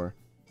find anymore.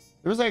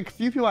 There was like a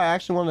few people I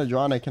actually wanted to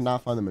draw and I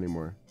cannot find them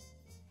anymore.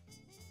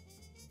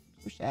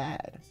 So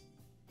sad.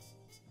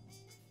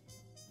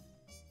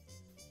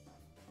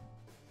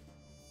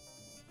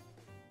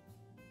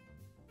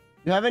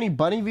 You have any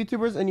bunny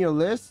VTubers in your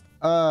list?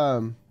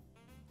 I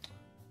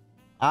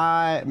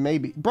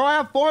maybe. Bro, I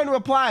have 400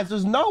 replies.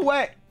 There's no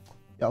way.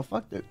 Yo,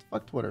 fuck this.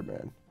 Fuck Twitter,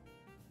 man.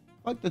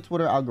 Fuck the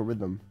Twitter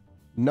algorithm.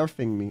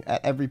 Nerfing me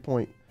at every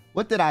point.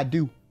 What did I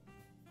do?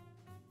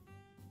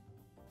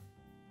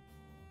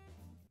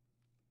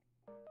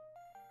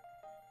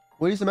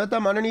 Will you submit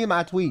them underneath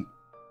my tweet?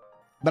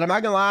 But I'm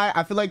not gonna lie,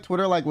 I feel like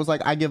Twitter was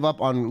like, I give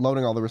up on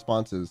loading all the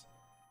responses.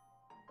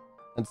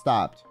 And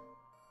stopped.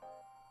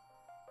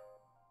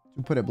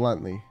 To put it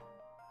bluntly.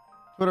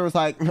 Twitter was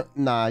like,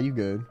 nah, you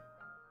good.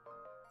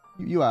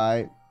 You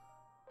alright.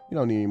 You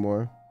don't need any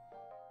more.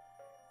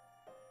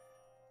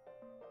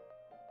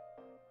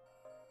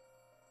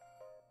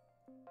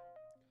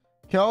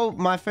 Yo,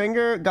 my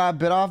finger got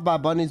bit off by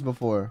bunnies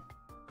before.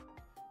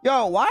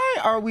 Yo, why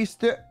are we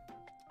still...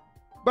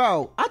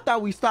 Bro, I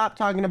thought we stopped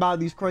talking about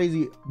these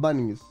crazy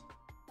bunnies.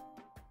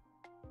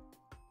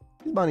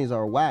 These bunnies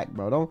are whack,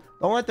 bro.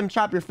 Don't let them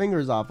chop your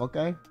fingers off,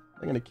 okay?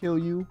 They're gonna kill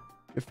you,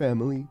 your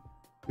family,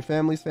 your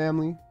family's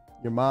family,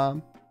 your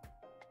mom.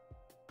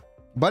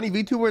 Bunny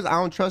VTubers, I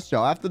don't trust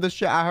y'all. After the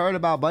shit I heard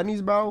about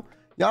bunnies, bro,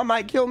 y'all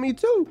might kill me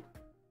too.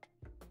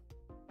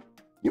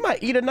 You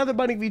might eat another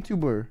bunny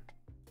VTuber.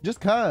 Just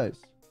cuz.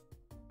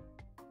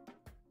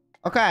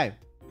 Okay.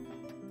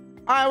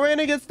 All right, we're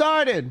gonna get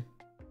started.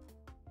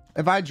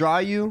 If I draw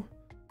you,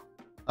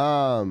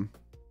 I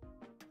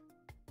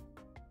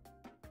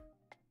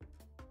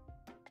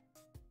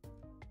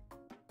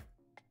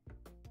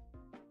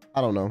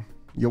don't know.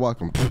 You're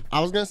welcome.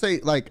 I was gonna say,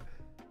 like,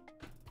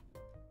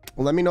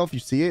 well, let me know if you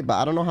see it, but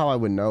I don't know how I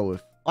would know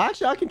if... Well,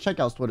 actually, I can check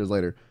out Twitters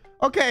later.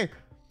 Okay.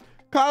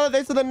 Carla,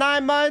 thanks for the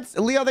 9 months.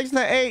 Leo, thanks for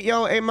the 8.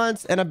 Yo, 8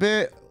 months and a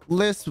bit.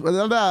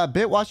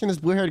 Bit watching this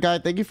blue-haired guy.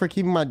 Thank you for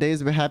keeping my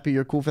days a bit happy.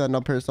 You're cool for that. No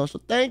parasocial.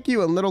 Thank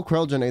you. And little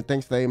Krillgen,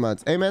 thanks for the 8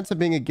 months. Amen to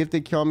being a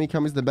gifted kill me.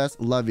 Cummy's the best.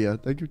 Love you.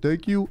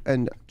 Thank you.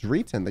 And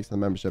Dreeton, thanks for the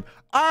membership.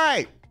 All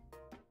right.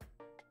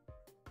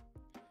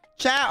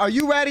 Chat, are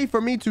you ready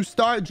for me to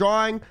start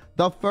drawing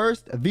the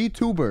first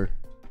VTuber?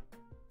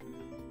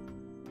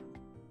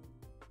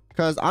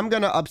 Because I'm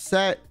going to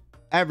upset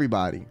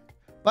everybody.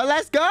 But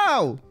let's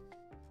go.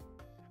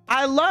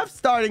 I love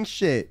starting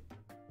shit.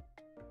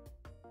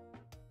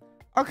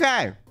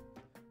 Okay.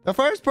 The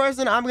first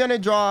person I'm going to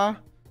draw,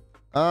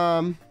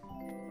 VTuber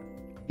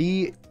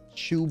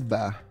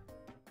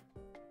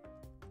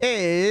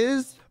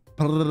is,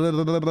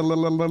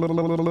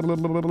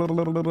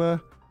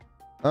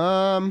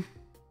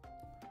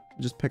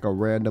 just pick a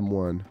random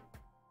one.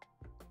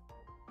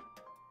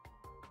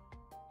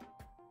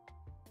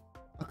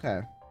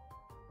 Okay.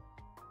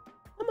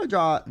 I'm gonna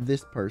draw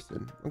this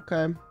person.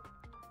 Okay.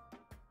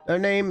 Their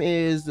name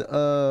is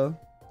oh,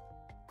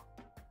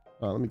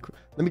 let me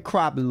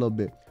crop it a little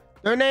bit.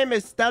 Their name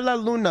is Stella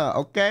Luna.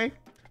 Okay.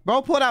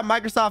 Bro, pull out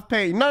Microsoft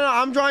Paint. No,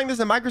 I'm drawing this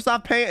in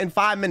Microsoft Paint in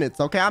 5 minutes.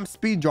 Okay, I'm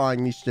speed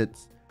drawing these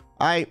shits.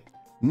 All right.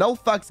 No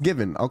fucks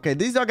given. Okay,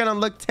 these are gonna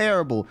look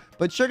terrible,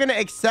 but you're gonna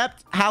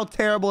accept how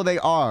terrible they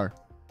are.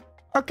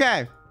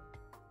 Okay.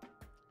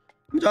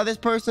 Let me draw this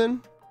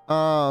person.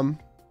 Now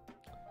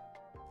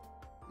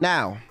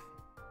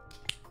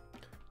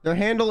their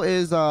handle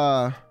is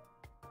at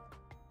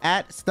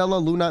Stella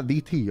Luna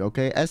VT.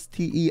 Okay,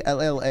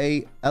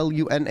 STELLALUNA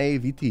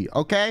VT.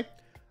 Okay,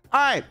 all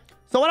right.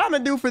 So what I'm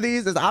gonna do for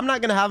these is I'm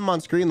not gonna have them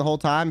on screen the whole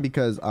time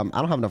because I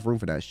don't have enough room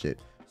for that shit.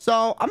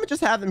 So I'm gonna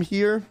just have them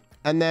here,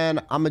 and then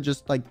I'm gonna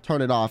just like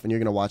turn it off, and you're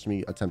gonna watch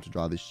me attempt to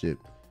draw this shit.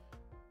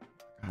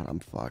 God, I'm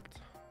fucked.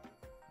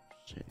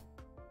 Shit,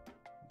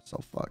 I'm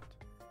so fucked.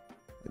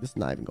 This is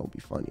not even gonna be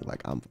funny.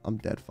 Like I'm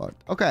dead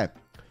fucked. Okay,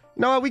 you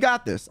know what? We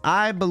got this.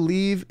 I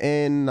believe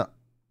in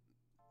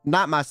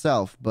not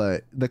myself,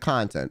 but the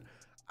content.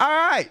 All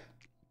right.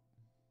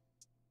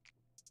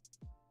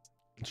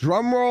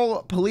 Drum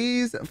roll,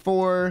 please,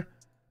 for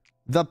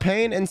the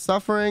pain and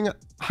suffering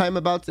I'm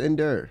about to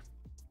endure.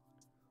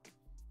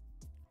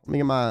 Let me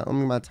get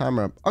my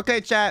timer up. Okay,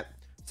 chat.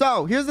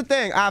 So here's the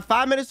thing. I have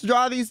 5 minutes to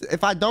draw these.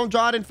 If I don't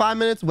draw it in 5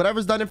 minutes,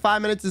 whatever's done in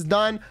 5 minutes is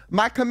done.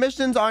 My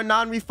commissions are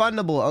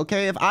non-refundable.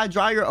 Okay, if I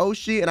draw your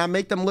Oshi and I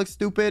make them look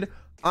stupid,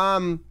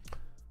 tough.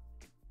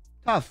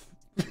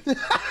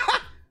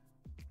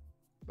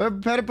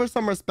 Better put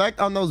some respect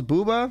on those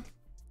booba.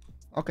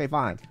 Okay,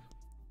 fine.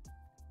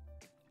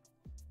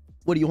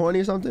 What are you, horny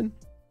or something?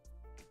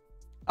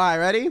 All right,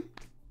 ready?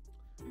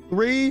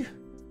 3,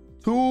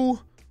 2,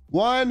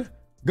 1,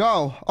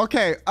 go.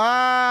 Okay. Okay,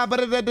 I'm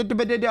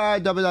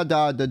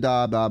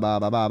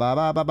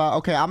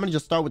gonna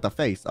just start with the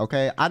face.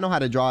 Okay, I know how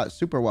to draw it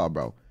super well,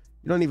 bro.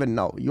 You don't even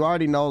know. You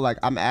already know, like,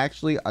 I'm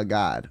actually a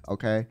god.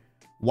 Okay,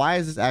 why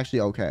is this actually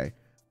okay?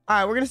 All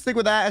right, we're gonna stick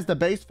with that as the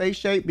base face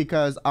shape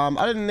because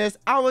other than this,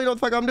 I don't really know what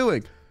the fuck I'm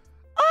doing.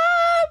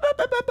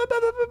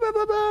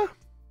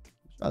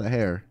 Draw the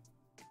hair.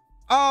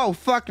 Oh,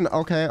 fucking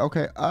okay.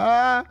 Okay,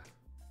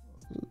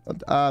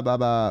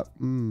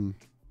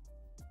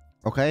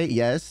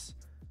 yes.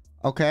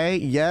 Okay,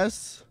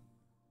 yes.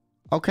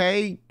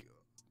 Okay,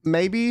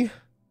 maybe.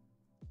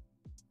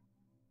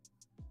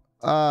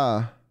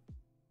 Okay,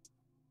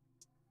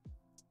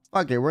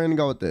 we're gonna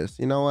go with this.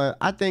 You know what?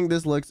 I think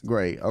this looks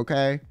great.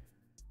 Okay,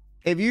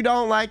 if you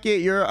don't like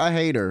it, you're a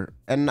hater,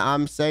 and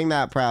I'm saying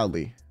that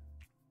proudly.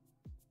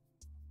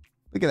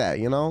 Look at that.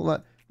 You know,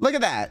 look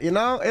at that. You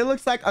know, it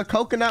looks like a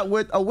coconut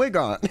with a wig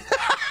on.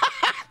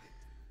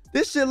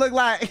 This shit look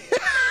like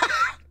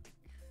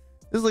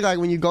this look like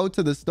when you go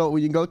to the store,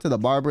 when you go to the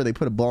barber, they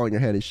put a ball on your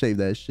head and shave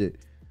that shit.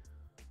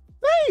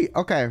 Hey,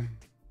 okay, I'm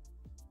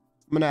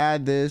gonna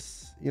add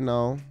this, you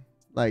know,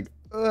 like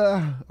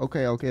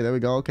okay, there we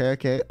go. Okay,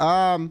 3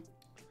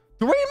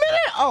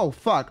 minutes. Oh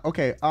fuck.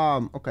 Okay,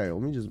 okay,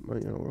 let me just,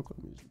 you know, real quick.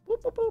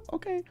 Boop, boop, boop.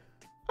 Okay,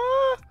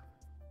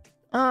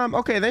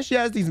 okay, then she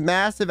has these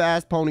massive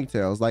ass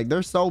ponytails. Like,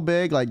 they're so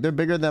big, like they're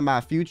bigger than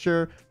my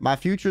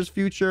future's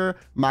future,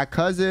 my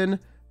cousin,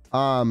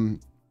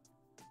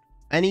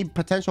 any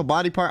potential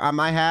body part I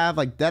might have,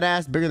 like dead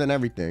ass bigger than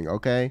everything.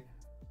 Okay,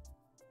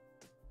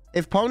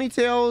 if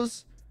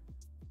ponytails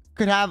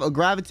could have a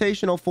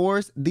gravitational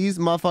force, these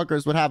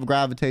motherfuckers would have a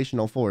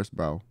gravitational force,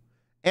 bro.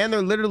 And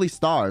they're literally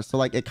stars, so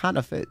like it kind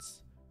of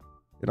fits,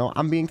 you know.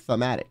 I'm being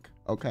thematic.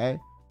 Okay,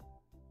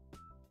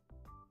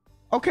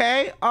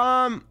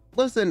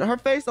 listen, her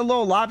face a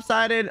little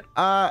lopsided,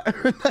 her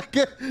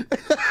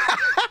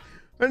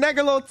neck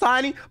a little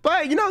tiny,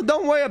 but you know,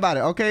 don't worry about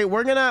it. Okay,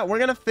 we're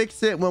gonna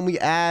fix it when we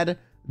add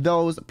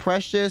those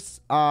precious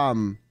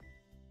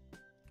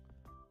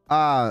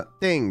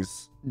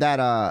things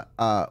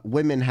that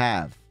women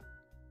have.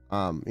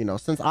 You know,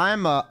 since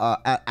I'm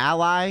a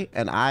ally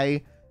and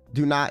I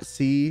do not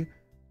see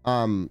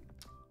you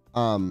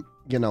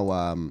know,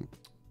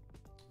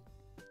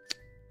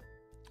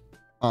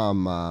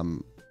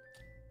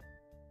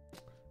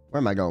 where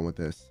am I going with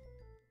this?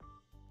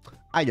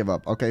 I give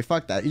up. Okay,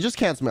 fuck that. You just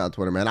cancel me on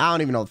Twitter, man. I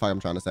don't even know what the fuck I'm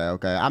trying to say.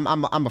 Okay, I'm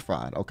a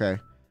fraud. Okay,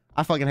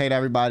 I fucking hate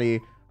everybody.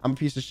 I'm a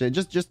piece of shit.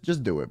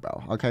 Just do it,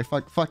 bro. Okay,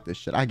 fuck this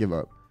shit. I give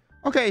up.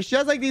 Okay, she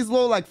has like these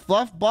little like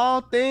fluff ball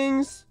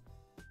things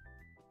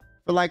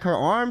for like her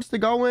arms to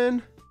go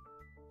in.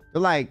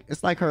 They're like,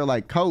 it's like her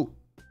like coat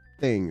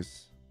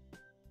things,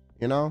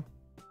 you know.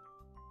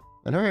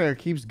 And her hair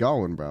keeps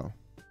going, bro.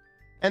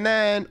 And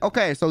then,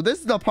 okay, so this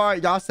is the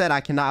part y'all said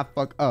I cannot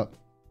fuck up.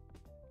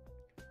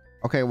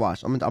 Okay,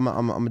 watch. I'm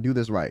gonna do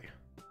this right.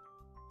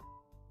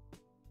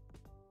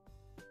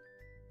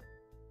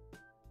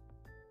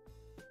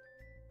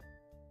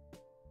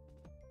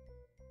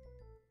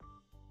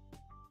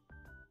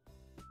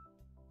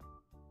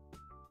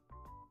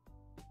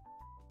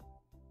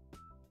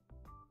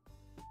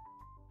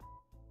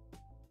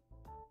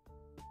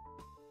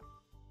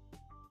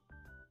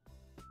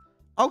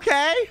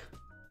 Okay.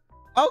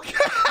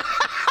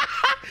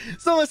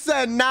 Someone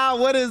said, nah,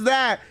 what is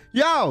that?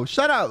 Yo,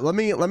 shut up. Let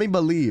me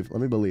believe.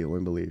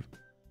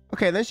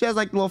 Okay, then she has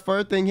like a little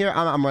fur thing here.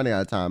 I'm running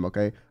out of time.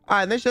 Okay, all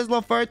right, then she has a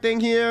little fur thing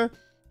here,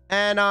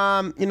 and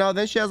you know,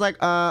 then she has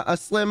like a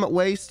slim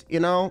waist, you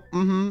know.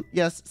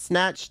 Yes,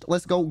 snatched.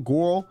 Let's go,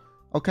 girl.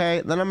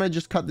 Okay, then I'm gonna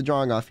just cut the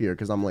drawing off here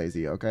because I'm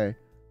lazy. Okay,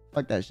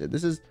 Fuck that shit.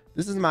 This is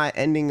my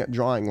ending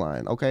drawing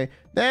line. Okay.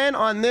 Then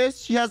on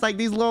this, she has like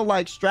these little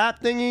like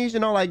strap thingies, you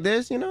know, like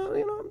this, you know what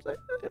I'm saying?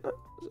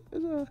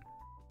 You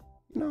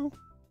know.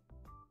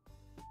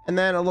 And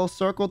then a little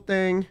circle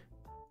thing.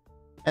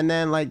 And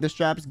then like the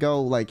straps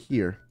go like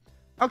here.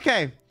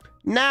 Okay.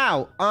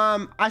 Now,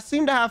 I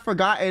seem to have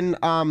forgotten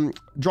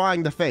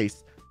drawing the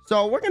face.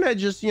 So we're gonna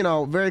just, you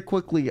know, very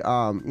quickly, you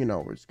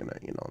know, we're just gonna,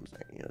 you know what I'm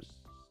saying, just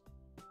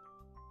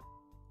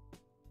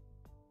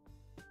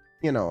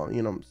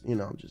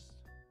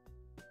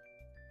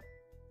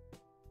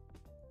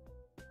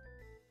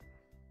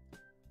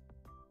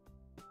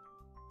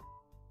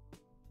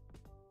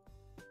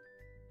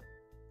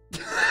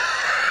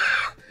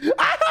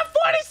I have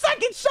 40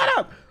 seconds. Shut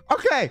up.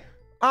 Okay.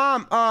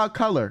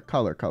 Color.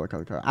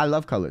 I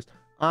love colors.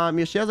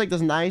 Yeah, she has like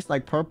this nice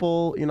like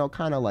purple, you know,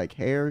 kind of like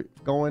hair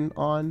going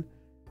on.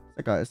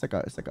 It's like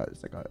a,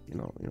 you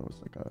know, it's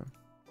like a.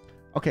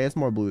 Okay, it's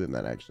more blue than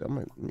that actually. I'm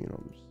gonna, you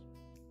know.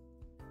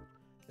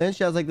 Then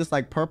she has like this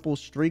like purple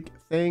streak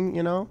thing,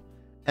 you know,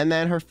 and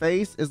then her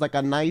face is like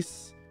a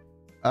nice.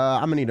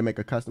 I'm gonna need to make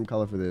a custom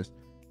color for this.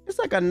 It's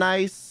like a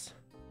nice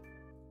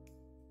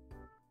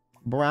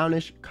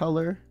brownish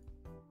color.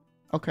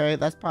 Okay,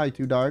 that's probably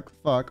too dark.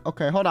 Fuck.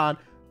 Okay, hold on.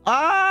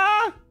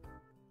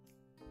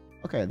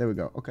 Okay, there we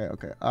go. Okay.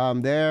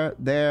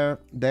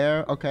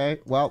 There. Okay.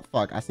 Well,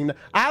 fuck. I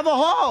have a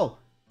hole.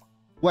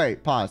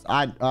 Wait, pause.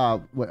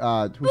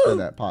 Who said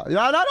that? Pause.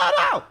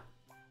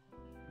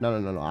 No.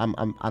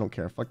 I don't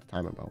care. Fuck the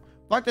timer, bro.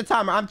 Fuck the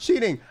timer. I'm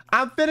cheating.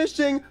 I'm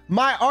finishing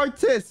my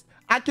artist.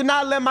 I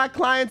cannot let my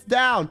clients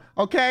down.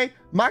 Okay?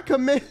 My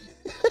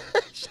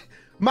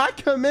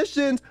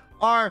commissions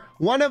are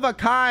one of a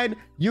kind,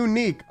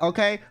 unique.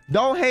 Okay?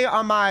 Don't hate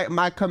on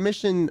my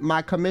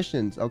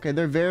commissions. Okay?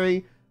 They're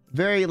very,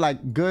 very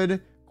like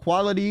good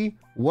quality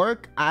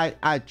work.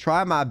 I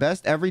try my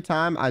best every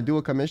time I do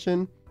a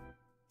commission.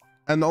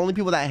 And the only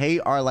people that hate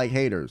are like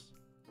haters.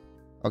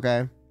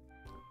 Okay?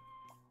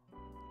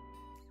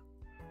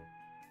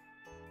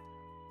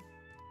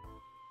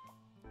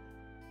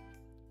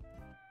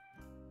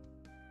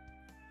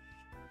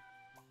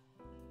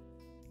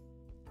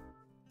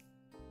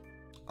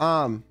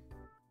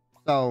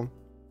 So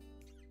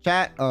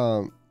chat,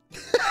 how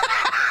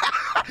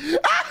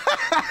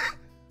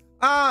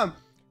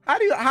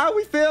are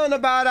we feeling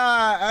about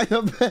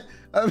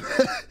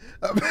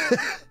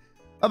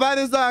about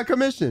his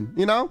commission?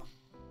 You know,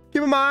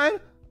 keep in mind,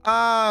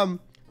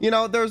 you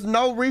know, there's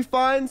no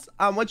refunds.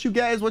 What you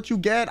get is what you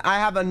get. I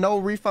have a no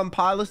refund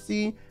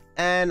policy.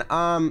 And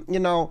you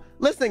know,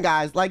 listen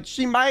guys, like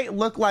she might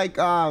look like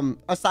a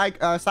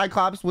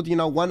cyclops with, you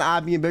know, one eye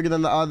being bigger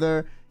than the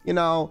other, you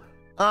know,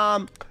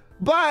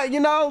 but you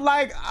know,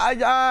 like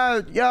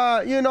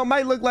you know,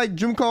 might look like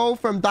Junko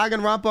from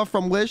Danganronpa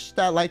from Wish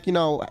that, like, you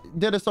know,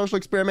 did a social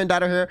experiment,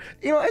 dyed her hair.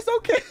 You know, it's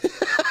okay.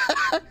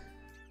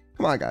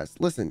 Come on guys,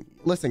 listen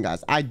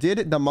guys, I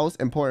did the most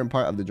important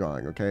part of the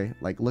drawing. Okay,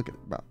 like look at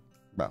it, bro,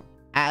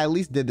 I at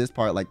least did this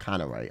part like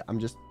kind of right. I'm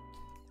just,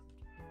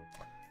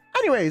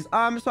 anyways,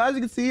 so as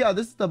you can see,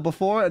 this is the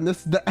before and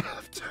this is the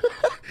after.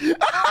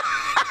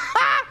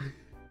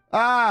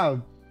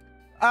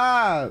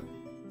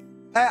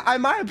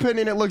 In my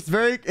opinion, it looks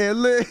very it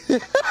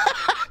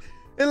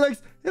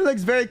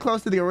looks very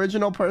close to the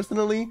original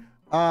personally.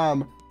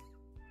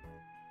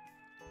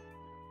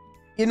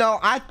 You know,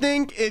 I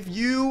think if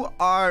you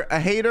are a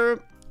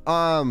hater,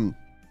 I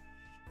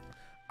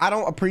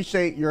don't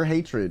appreciate your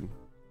hatred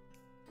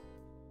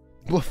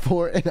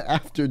before and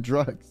after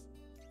drugs.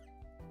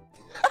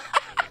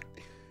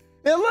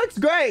 It looks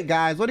great,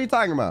 guys. What are you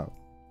talking about?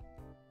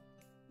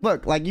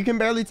 Look, like you can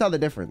barely tell the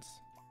difference.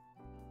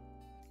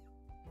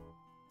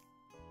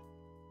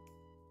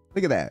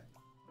 Look at that.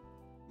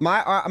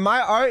 My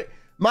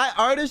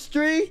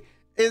artistry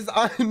is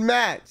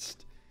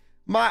unmatched.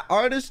 My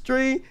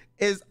artistry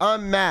is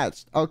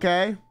unmatched.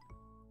 Okay.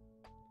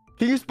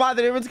 Can you spot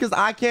the difference? Because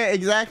I can't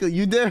exactly.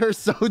 You did her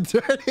so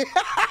dirty.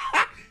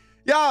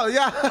 yo,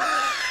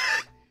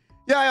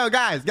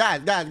 guys.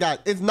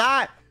 It's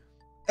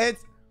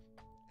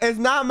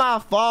not my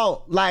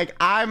fault. Like,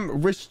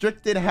 I'm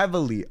restricted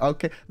heavily,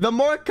 okay? The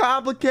more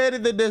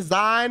complicated the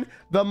design,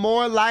 the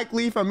more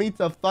likely for me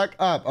to fuck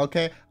up,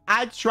 okay?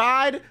 I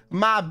tried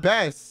my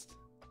best.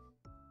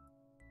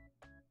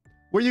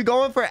 Were you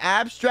going for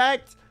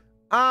abstract?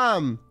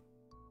 I'm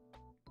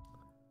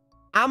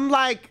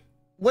like,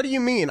 what do you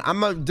mean?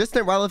 I'm a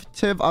distant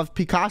relative of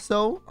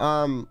Picasso.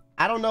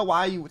 I don't know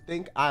why you would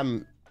think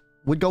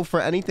would go for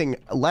anything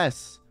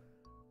less.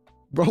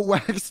 Bro,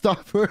 waxed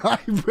off her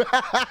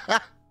eyebrow.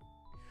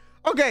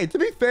 Okay, to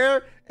be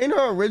fair, in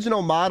her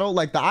original model,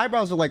 like the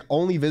eyebrows are like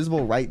only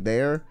visible right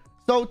there.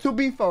 So to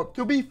be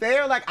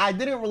fair, like I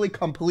didn't really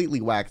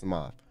completely wax them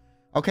off.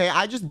 Okay,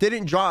 I just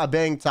didn't draw a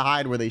bang to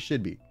hide where they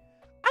should be.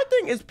 I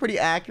think it's pretty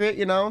accurate,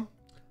 you know.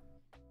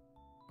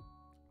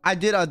 I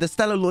did the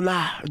Stella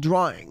Luna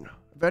drawing,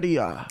 very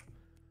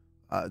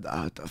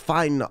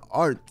fine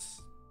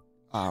arts.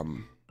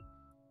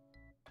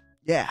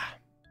 Yeah.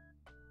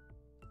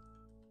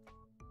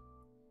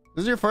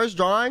 This is your first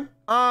drawing?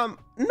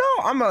 No,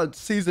 I'm a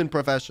seasoned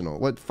professional.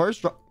 What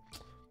first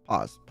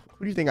pause.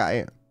 Who do you think I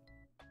am?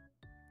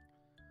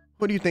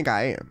 Who do you think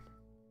I am?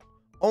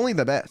 Only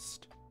the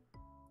best.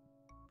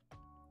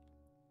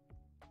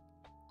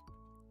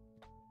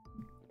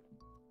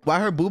 Why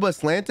her booba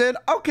slanted?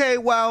 Okay,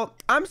 well,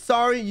 I'm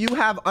sorry you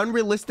have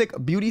unrealistic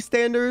beauty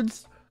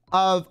standards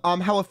of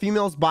how a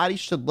female's body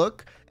should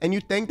look, and you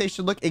think they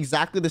should look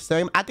exactly the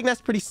same. I think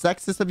that's pretty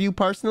sexist of you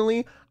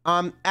personally.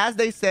 As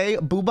they say,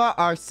 booba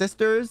are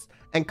sisters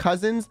and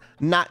cousins,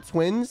 not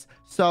twins.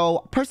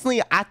 So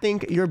personally, I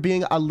think you're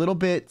being a little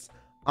bit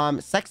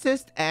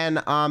sexist,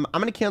 and I'm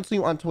gonna cancel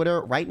you on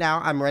Twitter right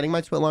now. I'm writing my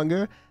tweet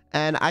longer,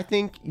 and I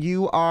think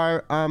you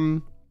are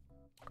an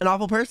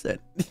awful person.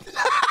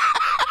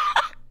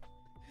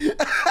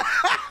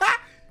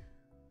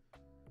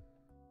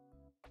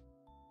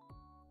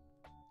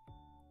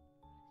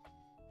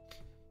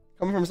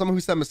 Coming from someone who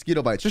said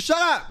mosquito bites. Just shut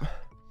up.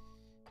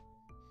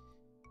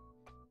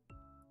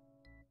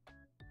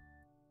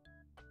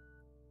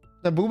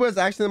 The booba is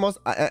actually the most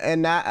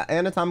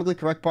anatomically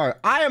correct part.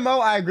 IMO,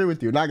 I agree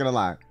with you, not gonna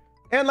lie.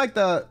 And like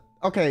the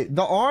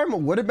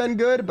arm would have been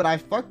good, but I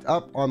fucked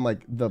up on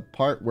like the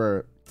part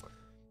where,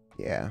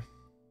 yeah.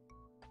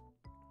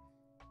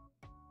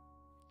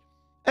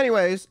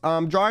 Anyways,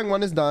 drawing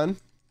one is done.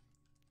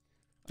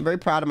 I'm very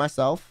proud of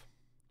myself.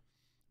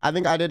 I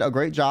think I did a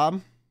great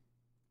job.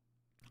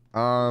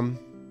 So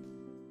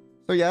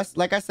yes,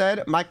 like I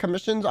said, my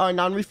commissions are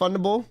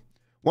non-refundable.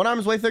 One arm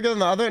is way thicker than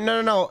the other.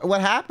 No.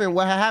 What happened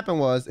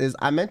was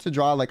I meant to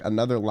draw like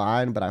another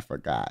line, but I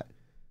forgot.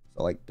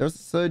 So like there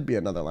should be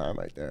another line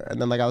right there.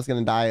 And then like I was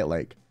gonna dye it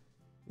like,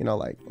 you know,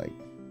 like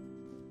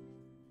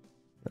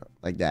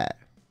that.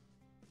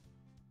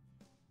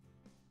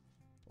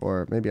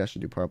 Or maybe I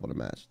should do purple to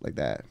match like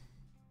that.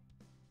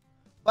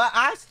 But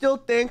I still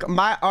think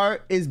my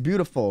art is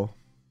beautiful.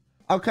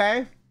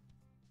 Okay?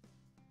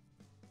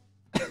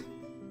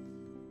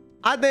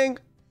 I think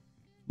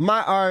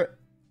my art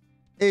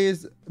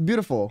is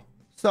beautiful.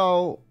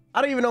 So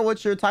I don't even know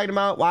what you're talking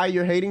about, why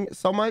you're hating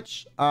so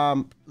much.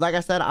 Like I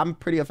said, I'm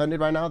pretty offended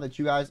right now that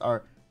you guys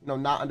are, you know,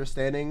 not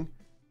understanding.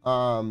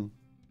 Not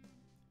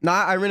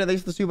Irina,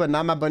 thanks for the soup, but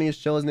not my bunny is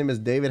chill. His name is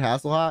David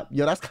Hasselhoff.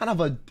 Yo, that's kind of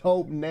a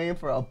dope name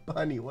for a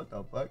bunny. What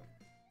the fuck?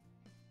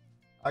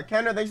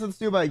 Kendra, thanks for the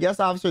soup, but yes,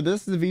 officer,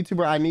 this is the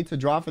VTuber I need to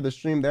draw for the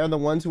stream. They're the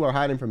ones who are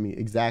hiding from me.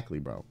 Exactly,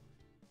 bro.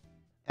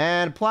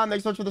 And Plum,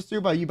 thanks so much for the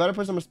soup, but you better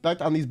put some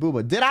respect on these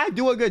booba. Did I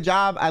do a good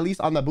job, at least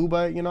on the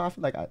booba? You know, I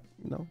feel like I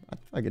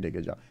did a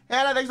good job.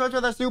 Hannah, thanks so much for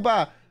the soup.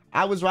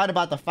 I was right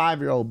about the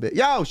 5-year-old bit.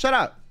 Yo, shut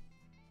up.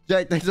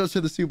 Jake, thanks so much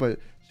for the soup.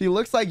 She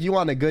looks like you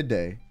on a good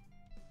day.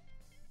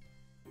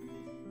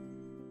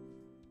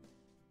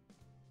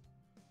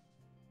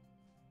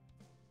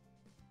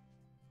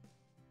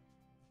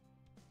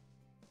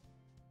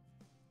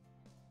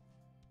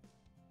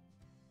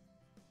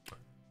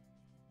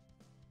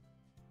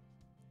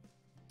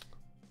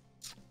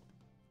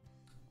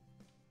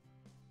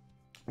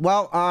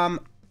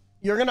 Well,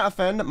 you're gonna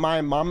offend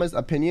my mama's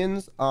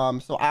opinions.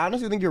 So I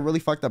honestly think you're a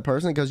really fucked up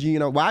person, because you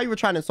know, while you were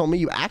trying to insult me,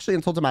 you actually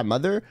insulted my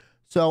mother.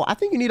 So I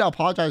think you need to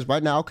apologize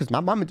right now, because my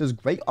mama does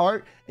great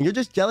art, and you're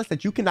just jealous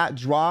that you cannot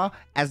draw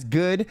as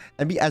good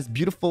and be as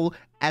beautiful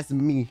as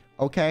me.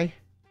 Okay.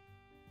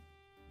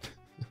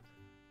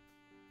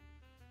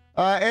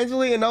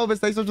 Angelie and Novus,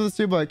 thanks so much for the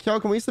super. Kyo,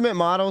 can we submit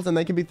models and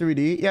they can be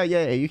 3D? Yeah,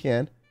 you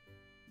can.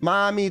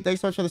 Mommy,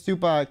 thanks so much for the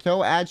super.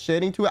 Kyo, add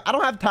shading to it. I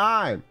don't have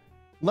time.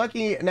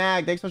 Lucky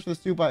Nag, thanks so much for the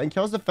super. In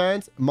Kyo's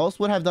defense, most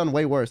would have done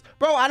way worse.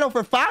 Bro, I know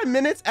for 5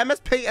 minutes, MS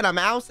Paint and a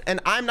mouse,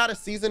 and I'm not a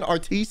seasoned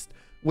artiste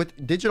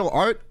with digital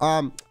art.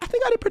 I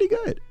think I did pretty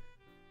good.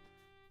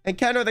 And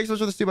Kendra, thanks so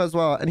much for the super as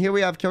well. And here we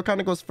have Kyo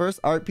Kaneko's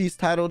first art piece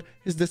titled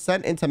His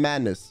Descent into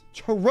Madness.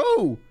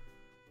 True.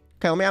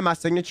 Okay, let me add my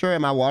signature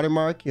and my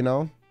watermark, you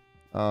know.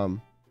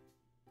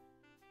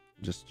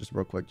 Just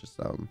real quick, just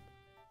you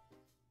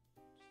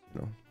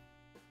know.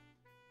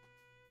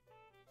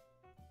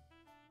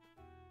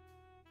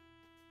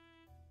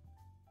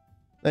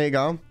 There you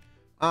go.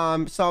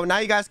 So now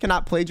you guys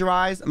cannot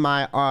plagiarize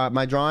my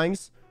my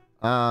drawings.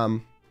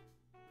 Thank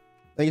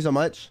you so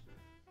much.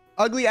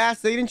 Ugly ass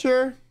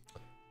signature.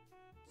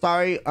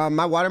 Sorry,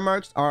 my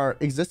watermarks are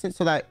existent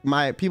so that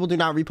my people do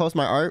not repost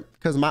my art,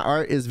 because my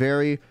art is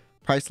very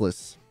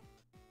priceless.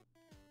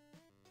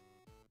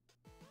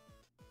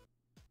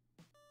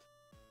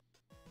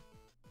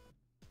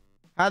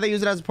 How do they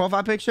use it as a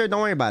profile picture?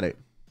 Don't worry about it.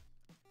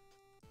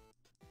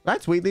 Did I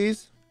tweet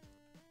these?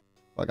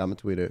 Fuck, I'm gonna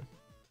tweet it.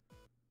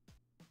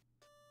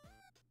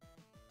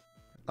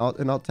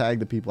 I'll tag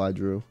the people I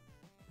drew.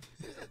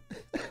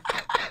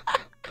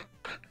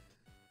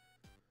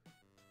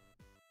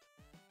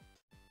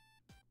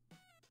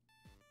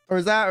 Or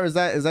is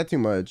that too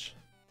much?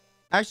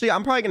 Actually,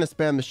 I'm probably gonna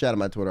spam the shit out of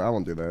my Twitter. I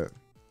won't do that.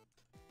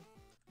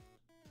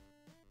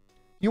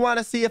 You want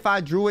to see if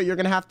I drew it? You're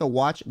gonna have to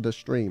watch the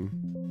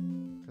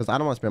stream, because I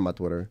don't want to spam my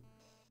Twitter.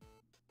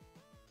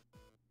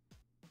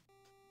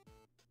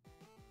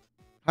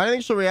 How do you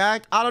think she'll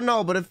react? I don't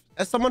know, but if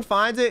someone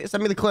finds it,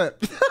 send me the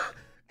clip.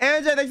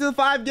 Anja, thanks for the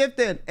 5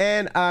 gifted.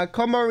 And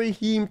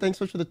Komarihim, thanks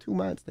so much for the 2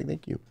 months.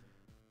 Thank you.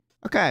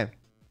 Okay.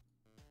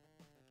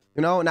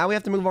 You know, now we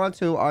have to move on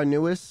to our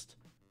newest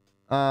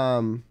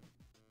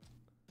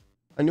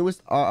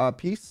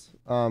piece.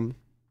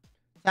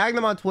 Tag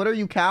them on Twitter,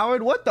 you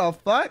coward. What the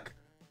fuck?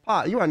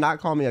 Pa, you are not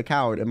calling me a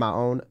coward in my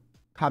own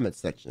comment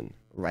section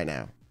right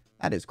now.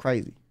 That is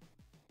crazy.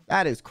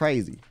 That is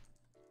crazy.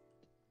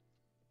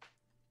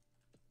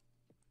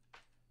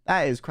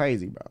 That is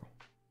crazy, bro.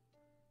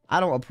 I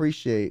don't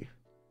appreciate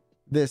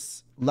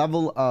this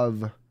level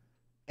of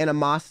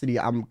animosity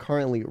I'm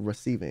currently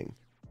receiving.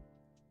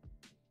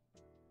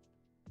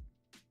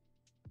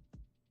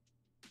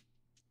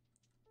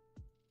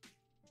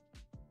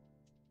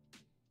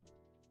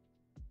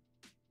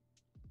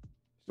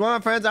 One of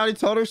my friends already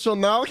told her she'll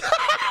know. All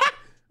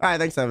right,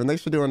 thanks, Evan.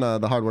 Thanks for doing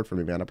the hard work for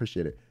me, man. I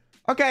appreciate it.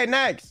 Okay,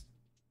 next.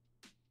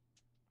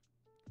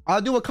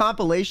 I'll do a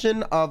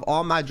compilation of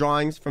all my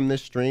drawings from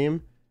this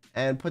stream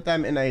and put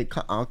them in a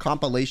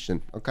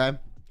compilation, okay?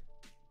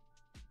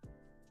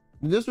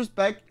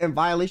 Disrespect and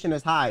violation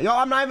is high. Yo,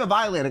 I'm not even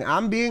violating.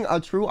 I'm being a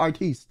true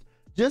artiste.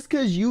 Just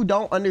because you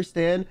don't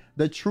understand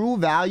the true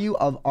value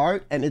of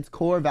art and its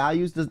core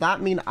values does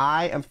not mean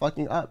I am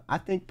fucking up. I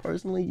think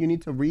personally you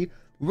need to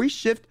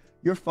reshift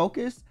your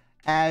focus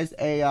as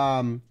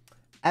a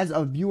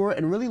viewer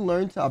and really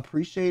learn to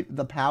appreciate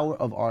the power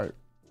of art.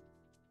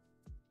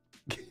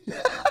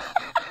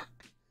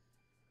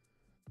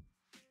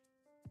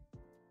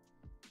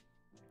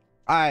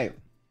 All right.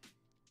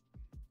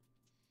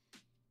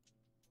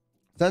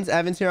 Since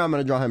Evan's here, I'm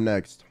gonna draw him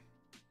next.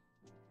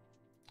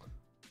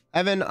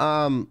 Evan,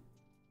 I'm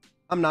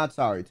not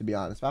sorry, to be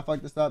honest. If I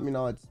fuck this up, you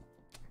know, it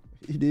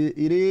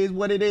is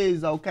what it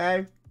is,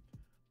 okay?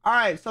 All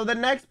right, so the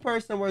next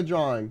person we're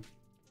drawing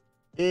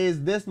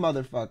is this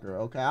motherfucker,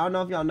 okay? I don't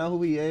know if y'all know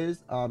who he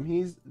is.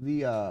 He's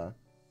the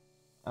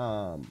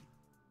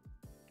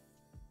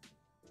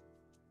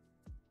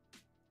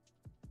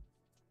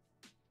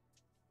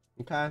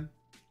okay,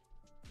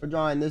 we're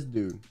drawing this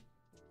dude.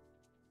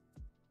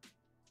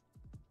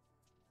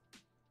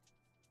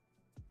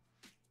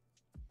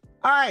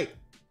 All right,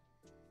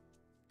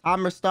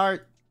 timer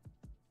start.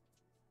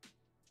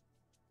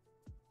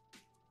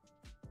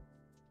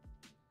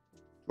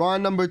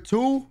 Drawing number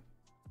 2.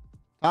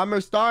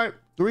 Timer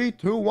start. 3,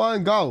 2,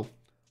 1, go.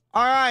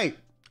 All right.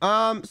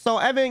 So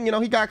Evan, you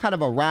know, he got kind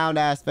of a round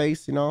ass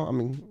face, you know. I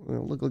mean,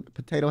 look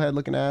potato head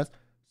looking ass.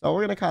 So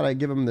we're gonna kind of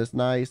give him this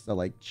nice,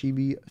 like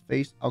chibi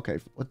face. Okay,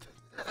 what the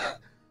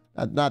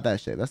not that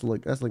shape. That's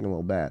looking a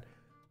little bad.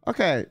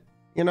 Okay,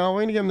 you know,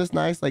 we're gonna give him this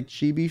nice, like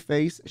chibi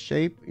face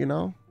shape, you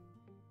know.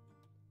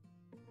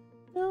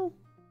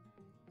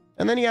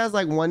 And then he has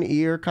like one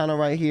ear kind of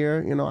right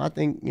here, you know, I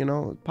think, you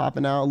know,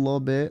 popping out a little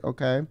bit.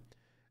 Okay.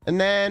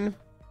 And then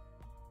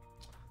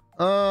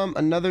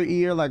another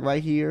ear like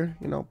right here,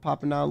 you know,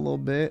 popping out a little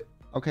bit.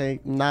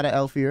 Okay, not an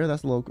elf ear.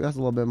 That's a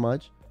little bit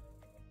much.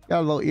 Got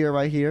a little ear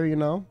right here, you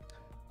know.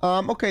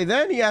 Okay,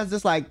 then he has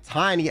this like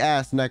tiny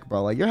ass neck,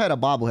 bro. Like your head a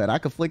bobblehead. I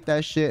could flick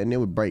that shit and it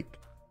would break.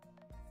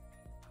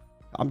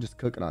 I'm just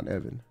cooking on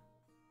Evan.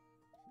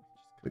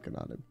 Just cooking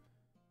on him.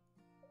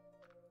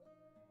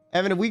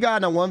 Evan, if we got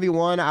in a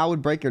 1v1, I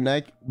would break your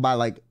neck by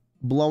like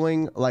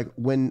blowing like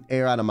wind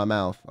air out of my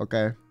mouth,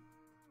 okay?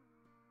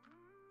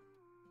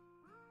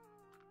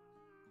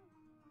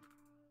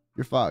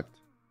 You're fucked.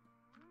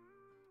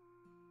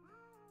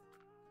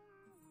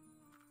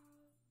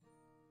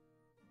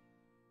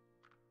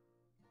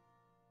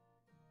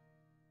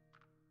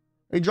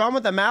 Are you drawing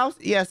with a mouse?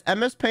 Yes,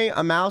 MS Paint,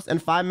 a mouse, and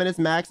 5 minutes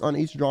max on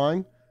each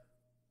drawing.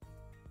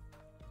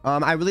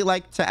 I really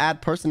like to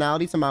add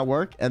personality to my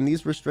work, and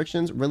these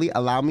restrictions really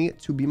allow me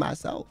to be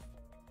myself.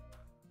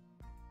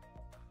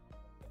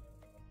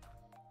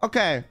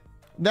 Okay,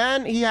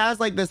 then he has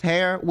like this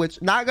hair,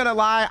 which, not gonna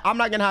lie, I'm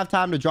not gonna have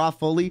time to draw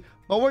fully,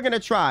 but we're gonna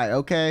try,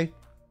 okay?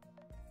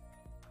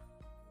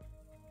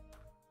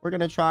 We're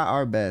gonna try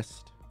our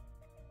best.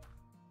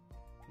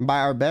 By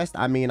our best,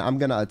 I mean I'm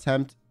gonna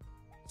attempt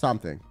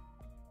something.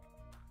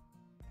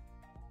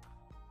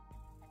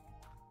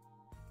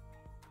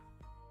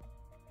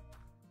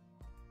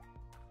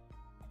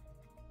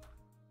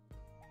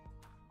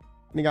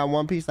 And you got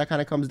one piece that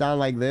kind of comes down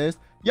like this.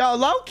 Yo,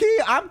 low-key,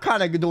 I'm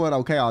kind of doing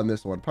okay on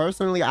this one.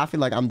 Personally, I feel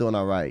like I'm doing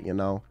all right, you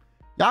know?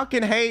 Y'all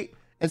can hate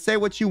and say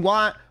what you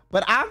want,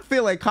 but I'm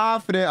feeling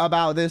confident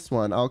about this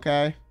one,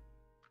 okay?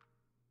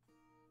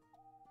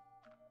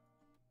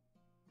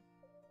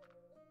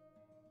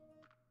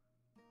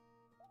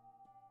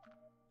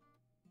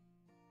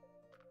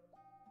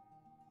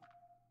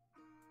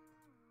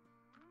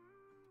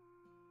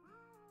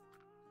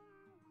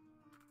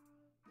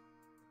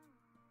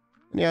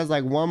 And he has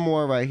like one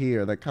more right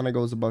here that kind of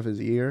goes above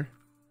his ear.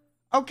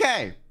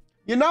 Okay.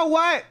 You know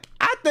what?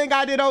 I think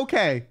I did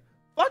okay.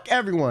 Fuck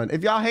everyone.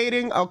 If y'all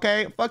hating,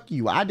 okay, fuck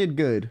you. I did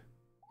good.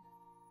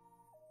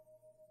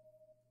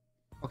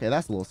 Okay,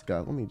 that's a little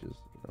scuff. Let me just,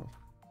 you know.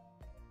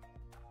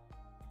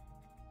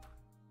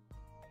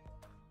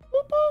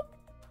 Boop, boop.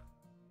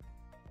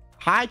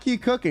 High key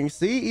cooking.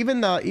 See,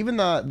 even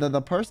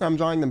the person I'm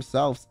drawing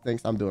themselves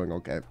thinks I'm doing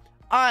okay.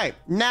 All right,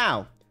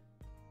 now,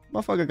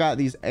 motherfucker got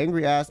these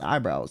angry ass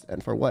eyebrows,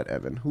 and for what,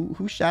 Evan?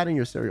 Who shat in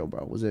your cereal,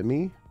 bro? Was it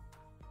me?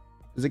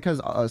 Is it because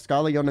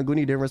Scarlett Yonaguni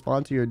didn't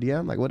respond to your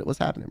DM? Like, what's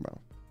happening, bro?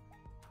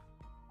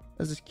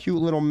 That's this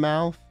cute little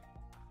mouth,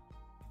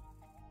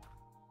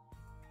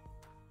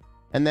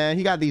 and then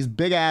he got these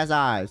big ass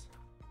eyes.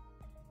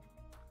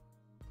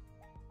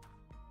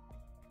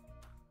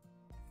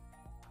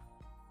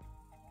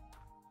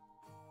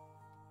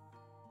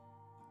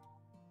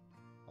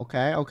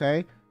 Okay,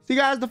 okay. See,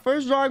 guys, the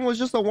first drawing was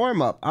just a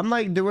warm-up. I'm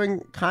like doing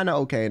kind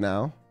of okay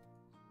now.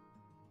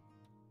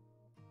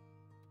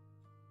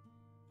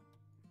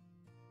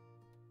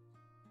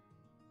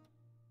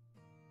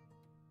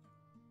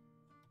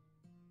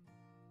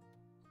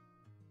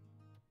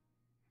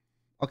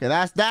 Okay,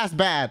 that's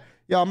bad.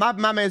 Yo, my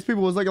man's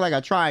people was looking like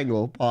a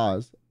triangle.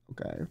 Pause.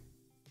 Okay.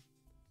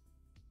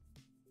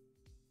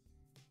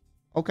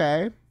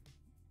 Okay.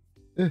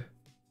 Ugh.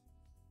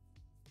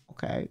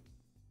 Okay.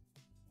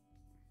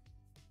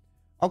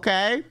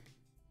 Okay.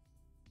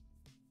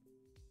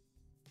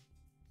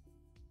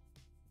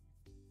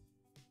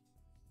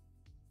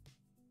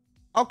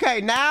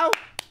 Okay, now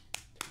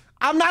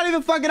I'm not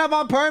even fucking up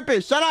on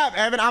purpose. Shut up,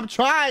 Evan. I'm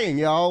trying,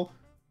 yo.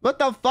 What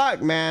the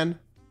fuck, man?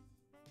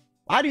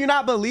 Why do you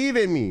not believe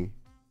in me?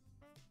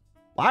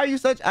 Why are you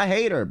such a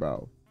hater,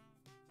 bro?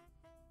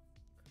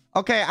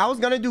 Okay, I was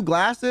gonna do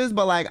glasses,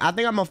 but like, I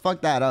think I'm gonna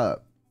fuck that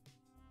up.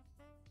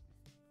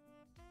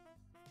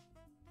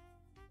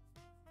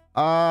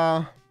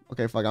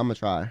 Okay, fuck, I'm gonna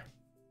try.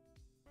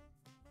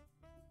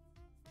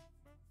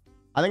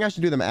 I think I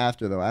should do them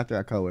after, though, after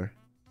I color.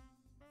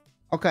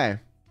 Okay.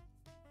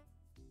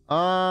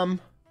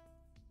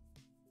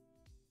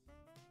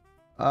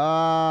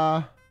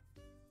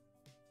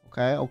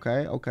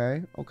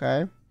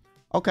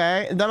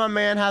 Okay. And then my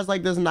man has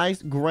like this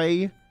nice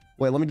gray.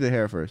 Wait, let me do the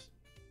hair first.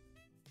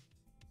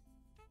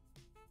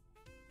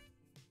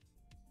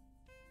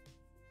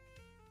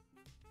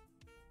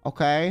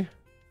 Okay.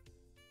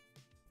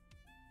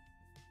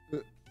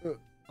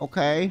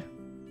 Okay.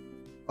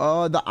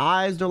 The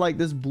eyes, they're like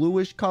this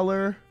bluish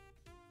color.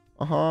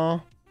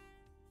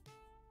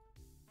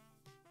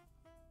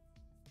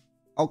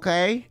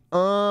 Okay.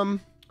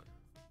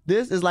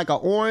 This is like an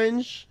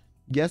orange.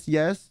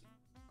 Yes.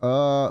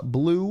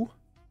 Blue.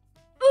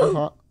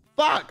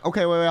 Fuck.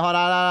 Okay, wait, hold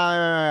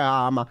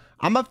on.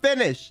 I'm gonna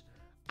finish.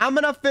 I'm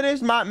gonna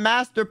finish my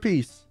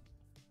masterpiece.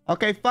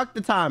 Okay, fuck the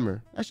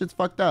timer. That shit's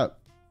fucked up.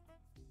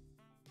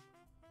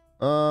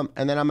 And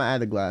then I'm gonna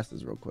add the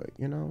glasses real quick,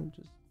 you know,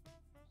 just.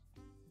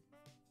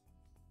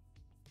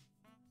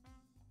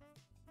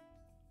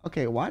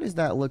 Okay, why does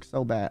that look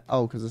so bad?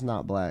 Oh, because it's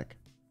not black.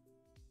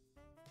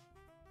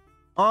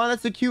 Oh,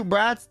 that's a cute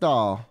Bratz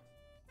doll.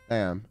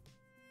 Damn.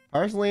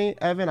 Personally,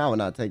 Evan, I would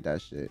not take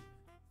that shit.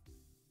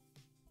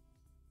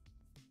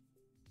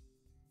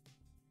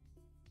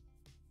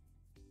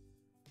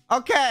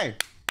 Okay.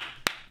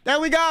 There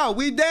we go.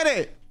 We did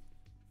it.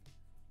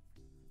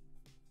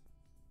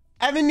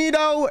 Evan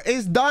Nito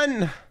is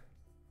done.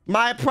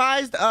 My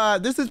prized,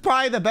 this is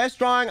probably the best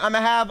drawing I'm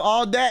gonna have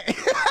all day.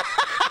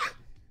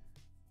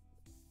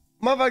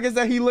 Motherfucker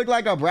said he looked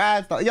like a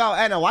Bratz doll. Yo,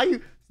 Anna, why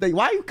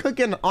you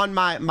cooking on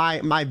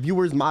my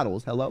viewers'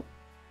 models? Hello?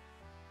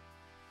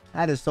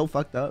 That is so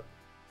fucked up.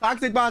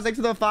 Toxic Boss, thanks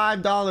for the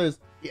 $5.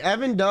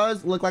 Evan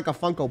does look like a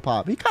Funko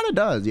Pop. He kind of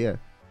does, yeah.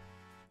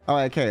 All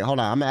right, okay, hold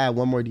on. I'm gonna add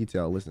one more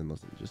detail. Listen.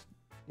 Just,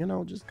 you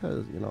know, just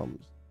cause, you know.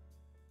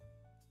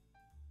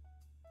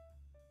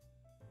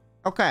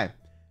 Okay,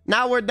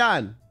 now we're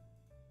done.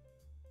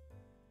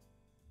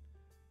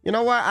 You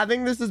know what? I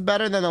think this is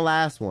better than the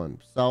last one.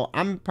 So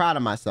I'm proud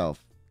of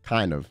myself,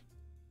 kind of.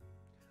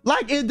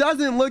 Like, it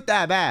doesn't look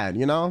that bad,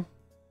 you know?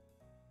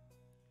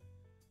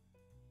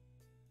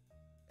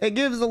 It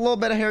gives a little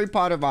bit of Harry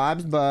Potter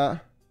vibes, but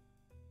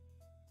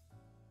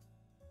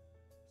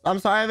I'm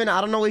sorry, Evan. I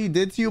don't know what he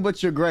did to you,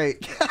 but you're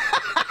great.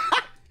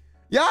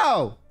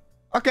 Yo.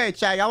 Okay,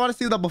 chat. Y'all want to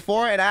see the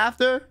before and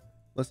after?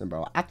 Listen,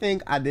 bro. I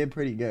think I did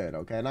pretty good.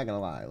 Okay, not gonna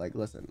lie. Like,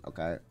 listen.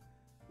 Okay,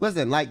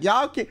 listen. Like,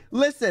 y'all can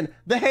listen.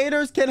 The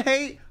haters can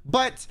hate,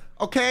 but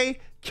okay.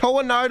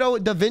 Leonardo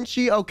da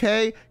Vinci.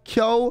 Okay.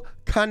 Kyo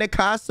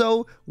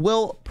Kaneko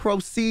will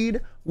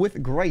proceed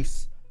with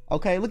grace.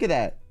 Okay, look at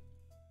that.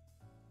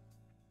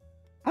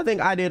 I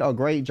think I did a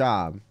great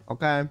job.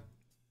 Okay.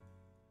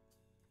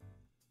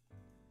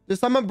 Did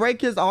someone break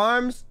his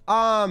arms?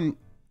 Yeah,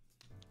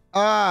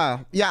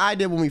 I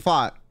did when we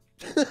fought.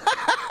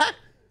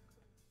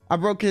 I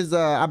broke his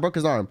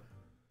arm.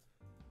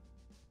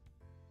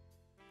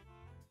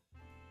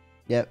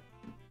 Yep.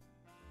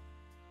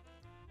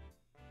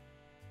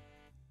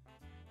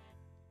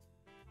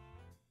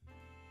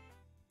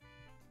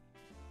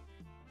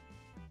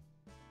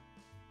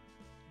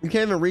 You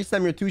can't even reach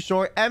them, you're too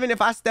short. Evan,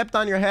 if I stepped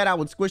on your head, I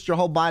would squish your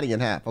whole body in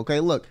half. Okay,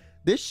 look.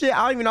 This shit,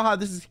 I don't even know how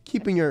this is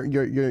keeping your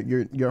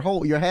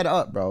head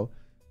up, bro.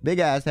 Big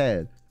ass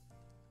head.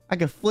 I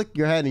could flick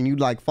your head and you'd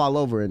like fall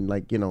over and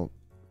like, you know,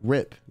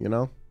 rip, you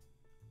know?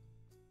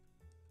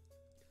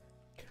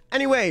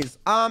 Anyways,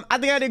 I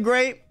think I did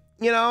great.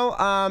 You know,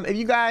 if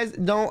you guys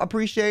don't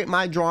appreciate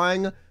my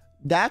drawing,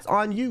 that's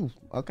on you.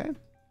 Okay.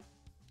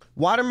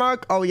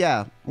 Watermark. Oh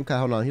yeah. Okay,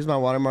 hold on. Here's my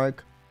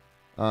watermark.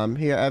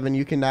 Here, Evan,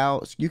 you can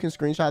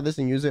screenshot this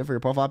and use it for your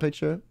profile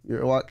picture.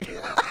 You're welcome.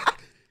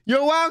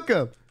 You're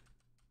welcome.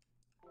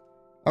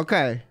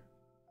 Okay.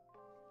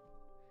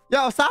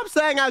 Yo, stop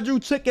saying I drew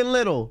Chicken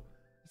Little.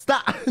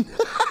 Stop.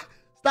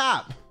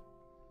 Stop.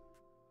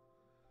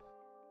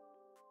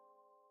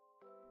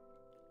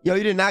 Yo,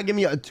 you did not give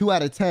me a 2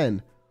 out of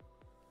 10.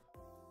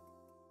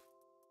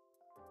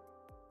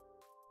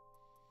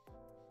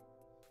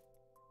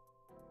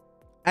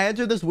 I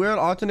entered this weird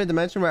alternate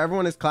dimension where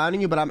everyone is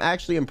clowning you, but I'm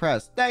actually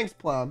impressed. Thanks,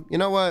 Plum. You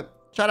know what?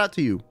 Shout out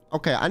to you.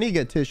 Okay, I need to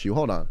get tissue.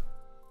 Hold on.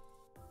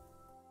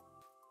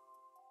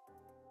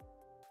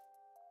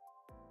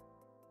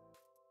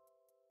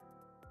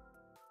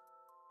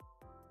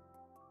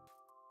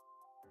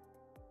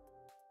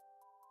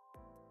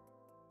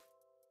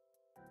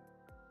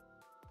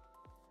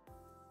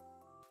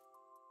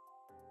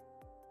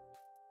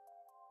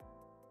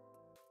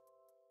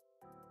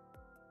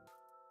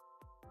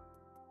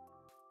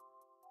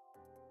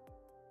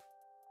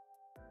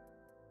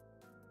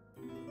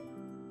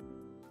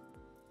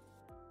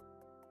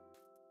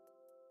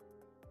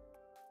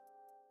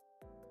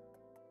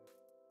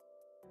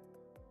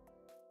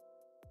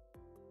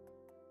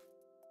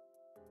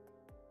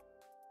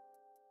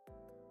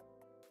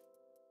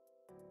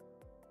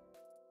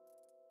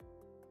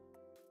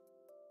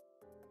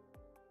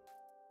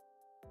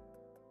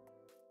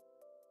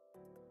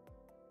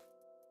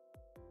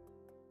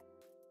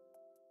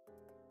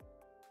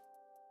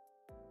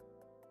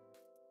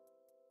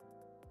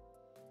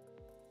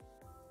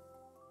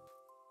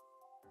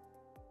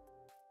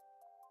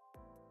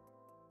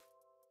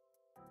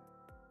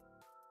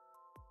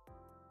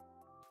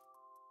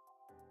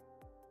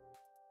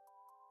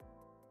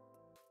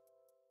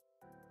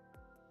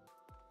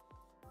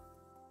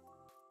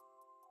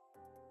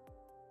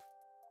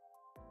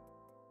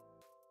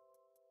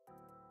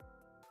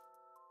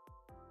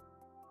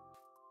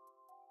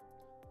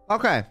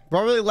 Okay,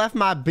 bro really left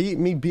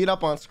me beat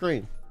up on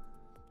screen.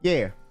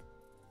 Yeah,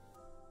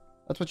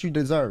 that's what you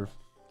deserve.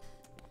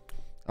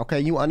 Okay,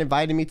 you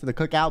uninvited me to the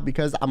cookout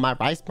because of my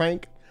rice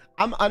prank.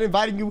 I'm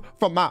uninviting you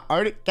from my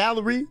art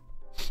gallery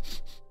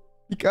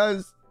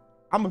because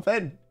I'm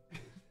offended.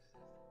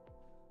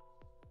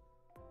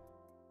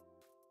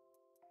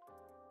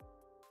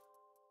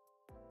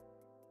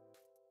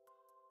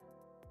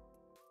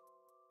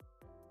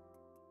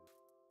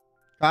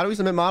 How do we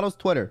submit models?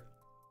 Twitter.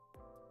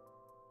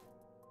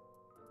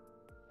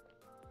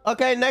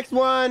 Okay, next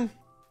one.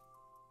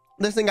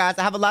 Listen, guys,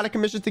 I have a lot of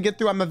commissions to get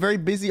through. I'm a very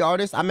busy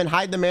artist. I'm in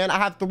high demand. I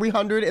have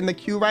 300 in the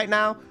queue right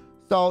now.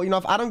 So, you know,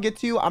 if I don't get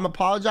to you, I'm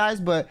apologize,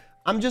 but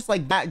I'm just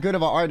like that good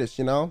of an artist,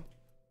 you know?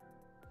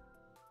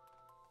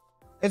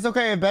 It's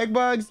okay if bed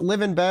bugs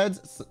live in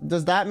beds.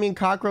 Does that mean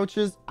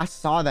cockroaches? I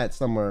saw that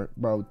somewhere,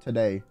 bro,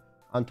 today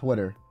on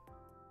Twitter.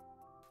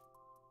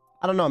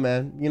 I don't know,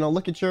 man. You know,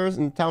 look at yours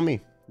and tell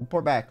me.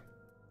 Report back.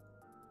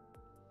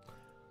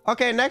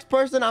 Okay, next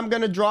person I'm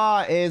gonna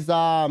draw is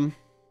I'm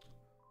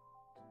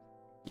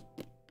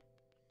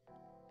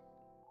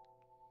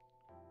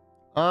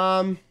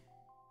gonna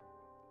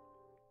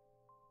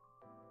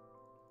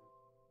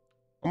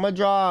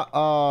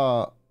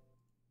draw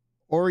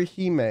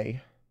Orihime.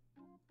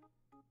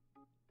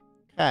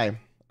 Okay, I'm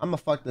gonna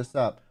fuck this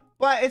up,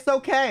 but it's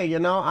okay, you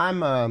know.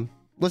 I'm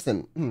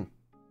listen,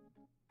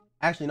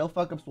 actually no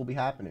fuck ups will be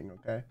happening.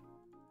 Okay,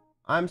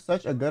 I'm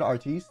such a good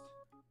artiste.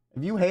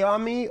 If you hate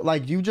on me,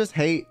 like, you just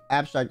hate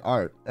abstract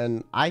art.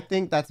 And I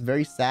think that's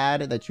very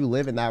sad that you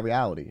live in that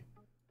reality.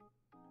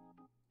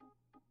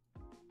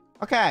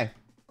 Okay.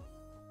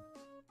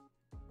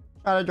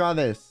 Try to draw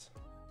this.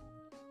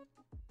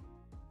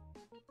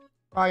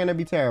 Probably gonna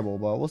be terrible,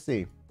 but we'll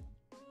see.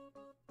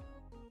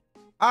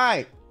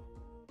 Alright.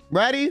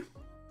 Ready?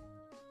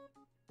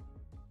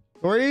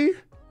 3,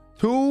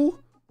 2,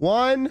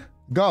 1,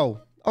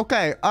 go.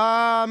 Okay.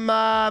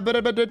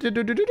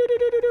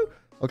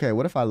 Okay,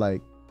 what if I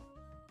like...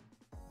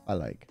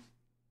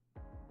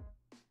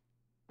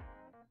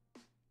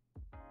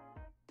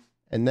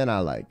 and then I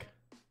like,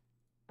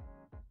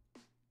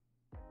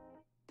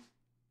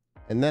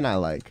 and then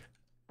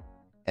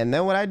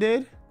what I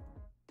did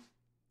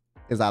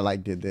is I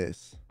like did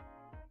this,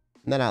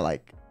 and then I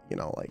like, you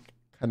know, like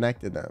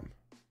connected them.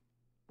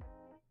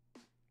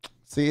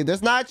 See,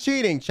 that's not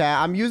cheating, chat.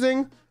 I'm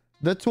using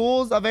the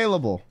tools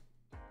available.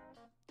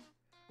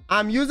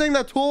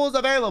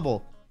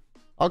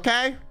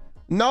 Okay.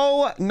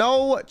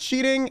 No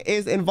cheating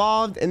is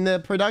involved in the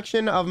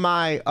production of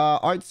my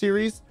art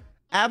series.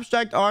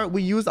 Abstract art,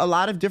 we use a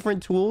lot of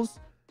different tools.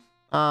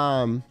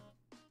 You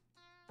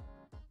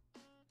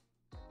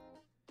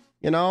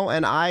know,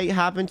 and I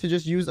happen to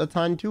just use a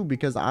ton too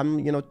because I'm,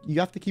 you know,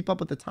 you have to keep up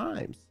with the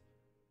times.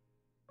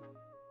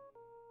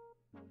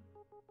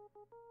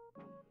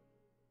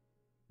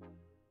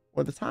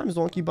 Or the times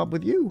won't keep up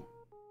with you.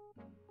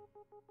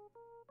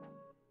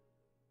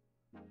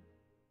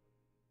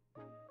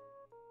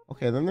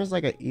 Okay, then there's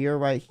like an ear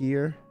right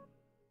here.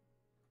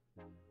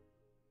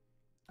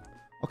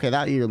 Okay,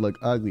 that ear look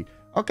ugly.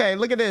 Okay,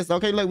 look at this.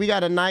 Okay, look, we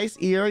got a nice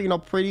ear, you know,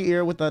 pretty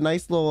ear with a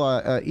nice little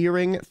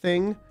earring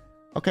thing.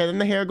 Okay, then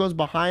the hair goes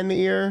behind the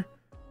ear.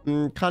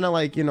 Kind of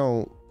like, you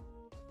know,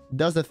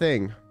 does a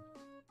thing.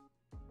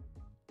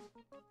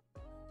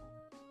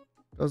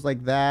 Goes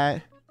like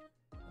that.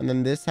 And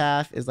then this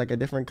half is like a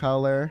different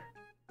color.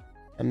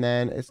 And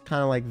then it's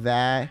kind of like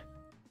that.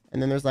 And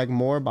then there's like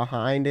more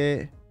behind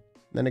it.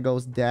 Then it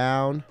goes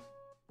down.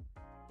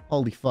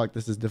 Holy fuck,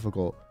 this is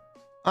difficult.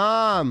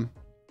 And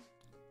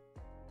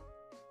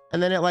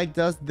then it like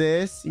does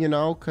this, you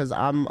know, because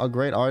I'm a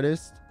great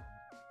artist.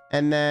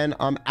 And then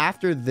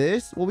after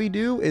this, what we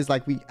do is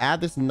like we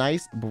add this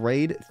nice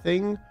braid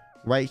thing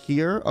right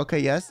here. Okay,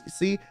 yes.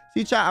 See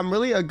chat, I'm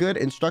really a good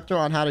instructor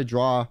on how to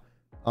draw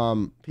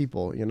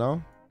people, you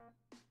know.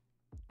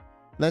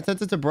 And then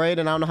since it's a braid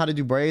and I don't know how to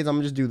do braids, I'm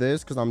gonna just do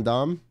this because I'm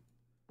dumb.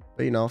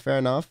 But you know, fair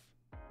enough.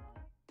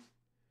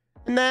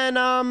 And then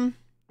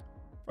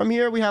from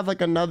here we have like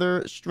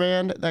another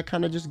strand that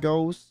kind of just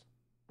goes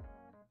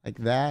like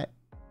that.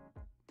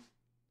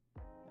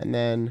 And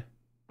then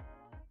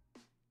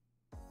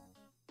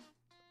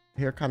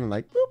here kind of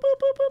like boop, boop,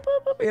 boop, boop,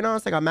 boop, boop, you know,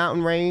 it's like a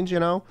mountain range, you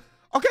know.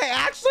 Okay,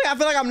 actually I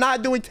feel like I'm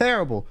not doing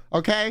terrible.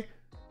 Okay,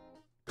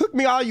 cook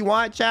me all you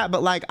want, chat,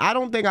 but like I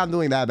don't think I'm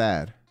doing that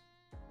bad.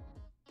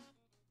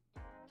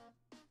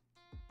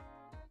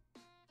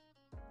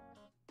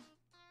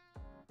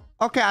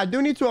 Okay, I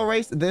do need to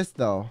erase this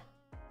though.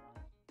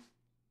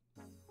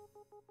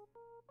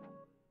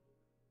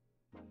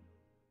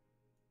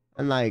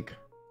 And like,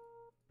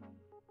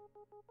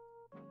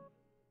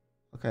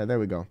 okay, there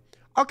we go.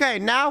 Okay,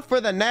 now for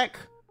the neck.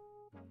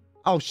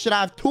 Oh shit,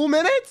 I have 2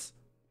 minutes?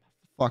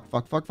 Fuck.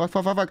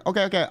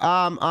 Okay.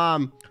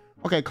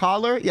 Okay,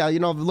 collar. Yeah, you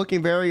know,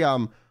 looking very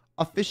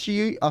official.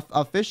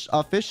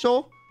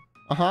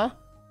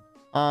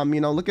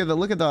 You know, look at the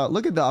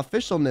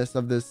officialness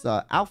of this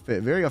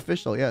outfit. Very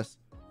official, yes.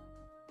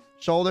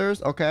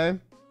 Shoulders, okay.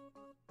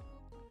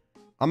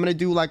 I'm gonna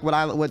do like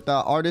what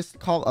the artists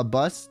call a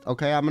bust.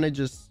 Okay, I'm gonna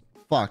just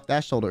fuck,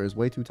 that shoulder is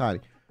way too tiny.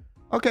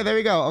 Okay, there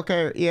we go.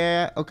 Okay,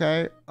 yeah,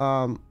 okay.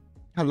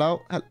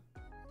 Hello,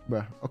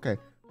 bruh. Okay,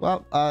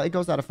 well, it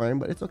goes out of frame,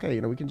 but it's okay. You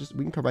know, we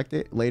can correct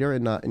it later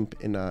in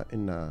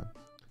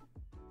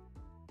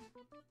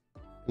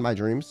my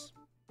dreams.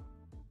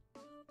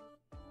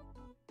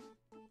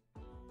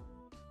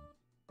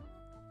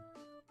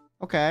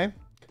 Okay,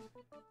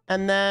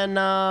 and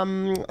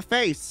then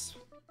face.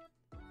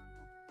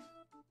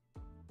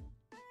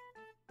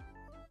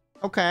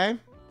 Okay,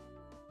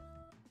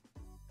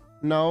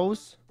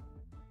 nose.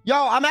 Yo,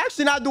 I'm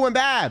actually not doing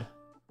bad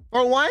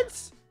for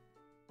once.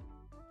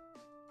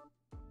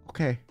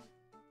 Okay,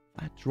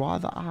 I draw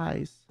the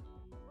eyes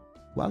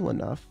well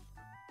enough.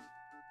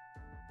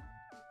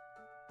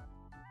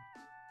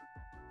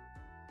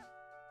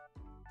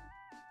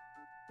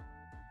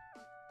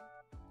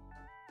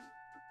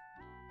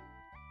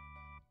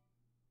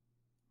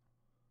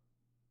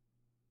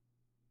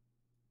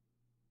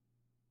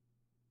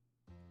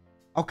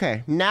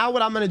 Okay, now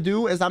what I'm gonna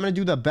do is I'm gonna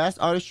do the best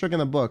artist trick in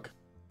the book.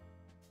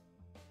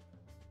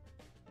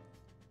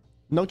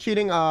 No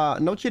cheating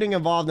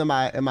involved in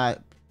my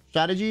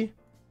strategy.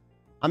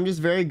 I'm just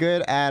very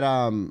good at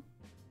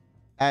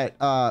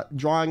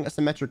drawing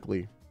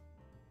symmetrically.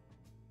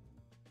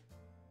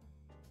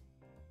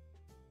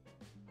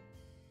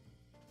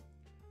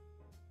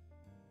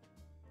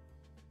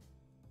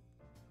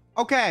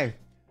 Okay.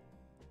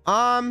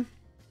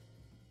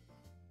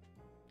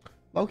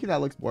 Loki,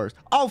 that looks worse.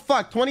 Oh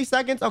fuck, 20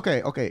 seconds.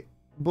 Okay,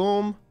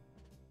 boom,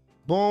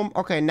 boom.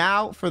 Okay,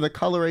 now for the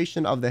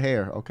coloration of the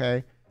hair.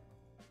 Okay,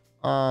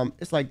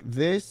 it's like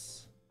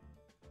this.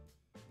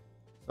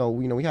 So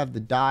you know we have the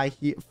dye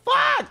here.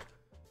 Fuck.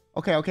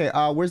 Okay.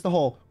 Where's the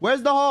hole?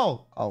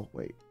 Oh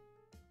wait,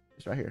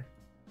 it's right here.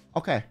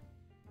 Okay,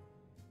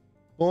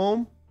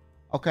 boom.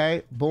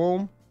 Okay,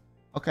 boom.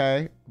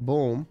 Okay,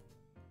 boom.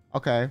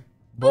 Okay,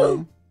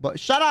 boom. But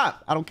shut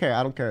up. I don't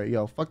care.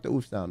 Yo, fuck the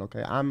oof sound.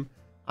 Okay, I'm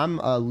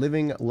a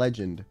living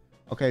legend.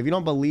 Okay, if you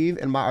don't believe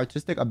in my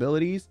artistic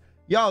abilities,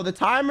 yo, the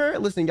timer,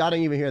 listen, y'all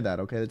didn't even hear that.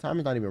 Okay, the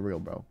timer's not even real,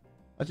 bro.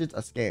 That's just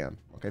a scam.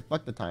 Okay,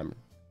 fuck the timer.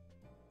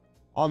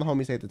 All the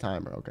homies hate the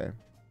timer.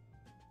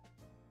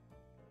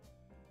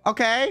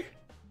 Okay,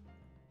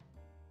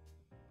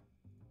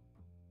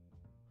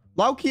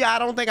 low-key, I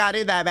don't think I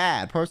did that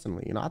bad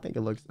personally. You know, I think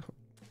it looks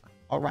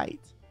all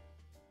right.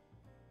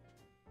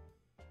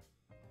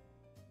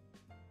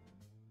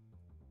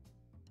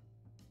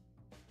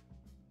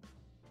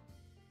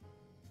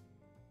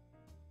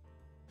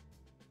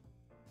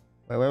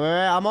 Wait,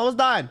 I'm almost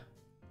done.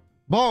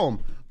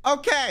 Boom.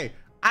 Okay,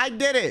 I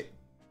did it.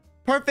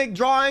 Perfect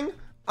drawing.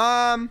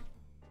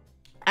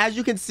 As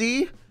you can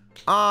see,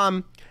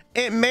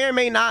 it may or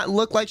may not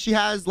look like she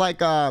has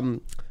like a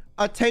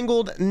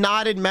tangled,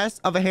 knotted mess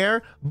of a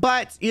hair,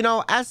 but you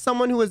know, as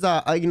someone who is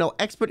a you know,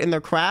 expert in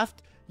their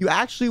craft, you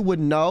actually would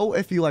know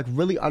if you like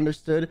really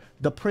understood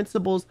the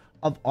principles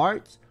of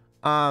art,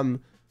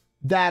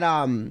 that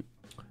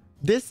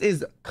this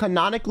is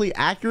canonically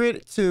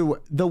accurate to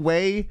the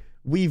way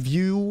we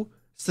view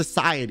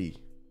society.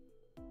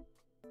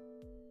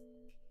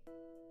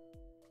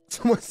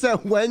 Someone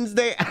said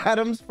Wednesday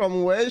Addams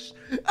from Wish.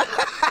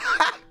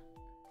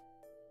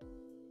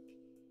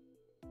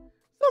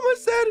 Someone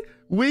said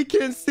we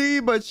can see,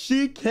 but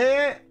she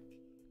can't.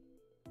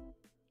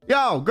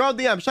 Yo, girl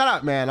DM, shut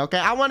up, man. Okay,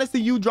 I want to see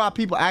you drop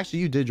people. Actually,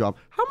 you did drop.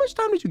 How much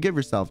time did you give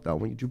yourself though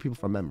when you drew people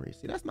from memory?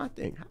 See, that's my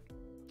thing.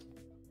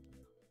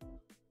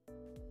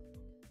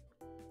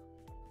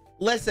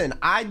 Listen,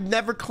 I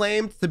never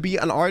claimed to be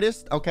an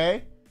artist.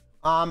 Okay,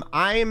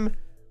 I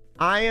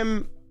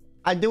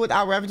do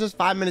without references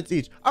 5 minutes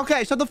each.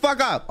 Okay, shut the fuck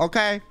up.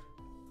 Okay,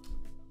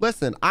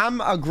 listen,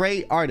 I'm a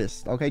great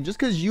artist. Okay, just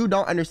because you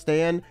don't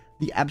understand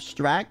the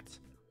abstractness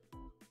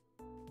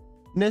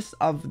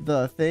of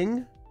the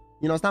thing,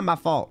 you know, it's not my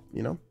fault,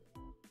 you know.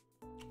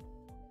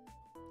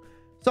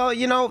 So,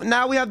 you know,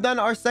 now we have done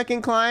our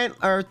second client,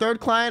 our third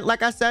client.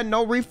 Like I said,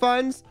 no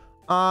refunds.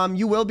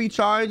 You will be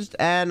charged.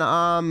 And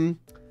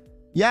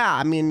yeah,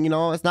 I mean, you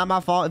know, it's not my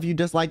fault if you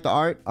dislike the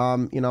art.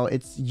 You know,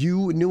 it's,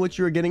 you knew what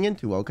you were getting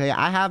into. Okay,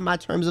 I have my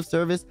terms of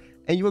service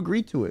and you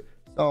agreed to it.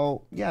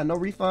 So yeah, no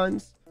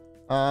refunds.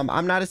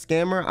 I'm not a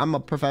scammer, I'm a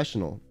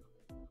professional.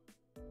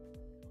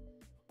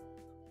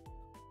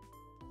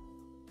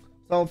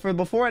 So for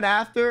before and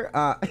after,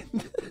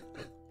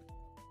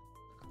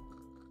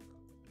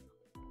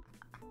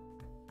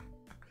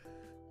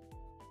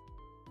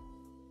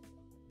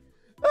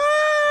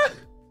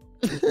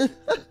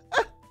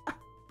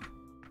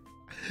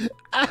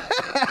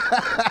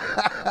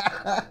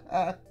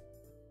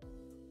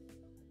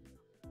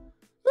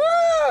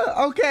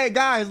 okay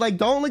guys, like,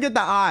 don't look at the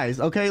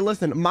eyes. Okay,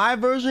 listen, my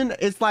version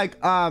is like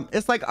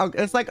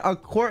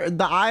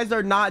the eyes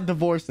are not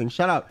divorcing.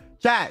 Shut up,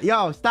 chat.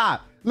 Yo,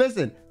 stop.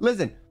 Listen,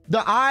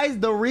 the eyes,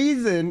 the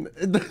reason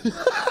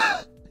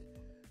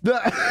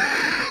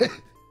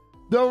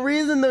the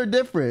reason they're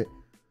different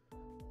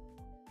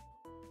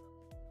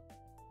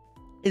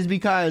is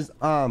because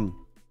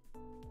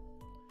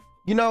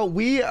you know,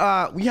 we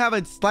have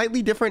a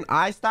slightly different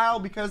eye style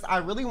because I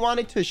really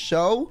wanted to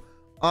show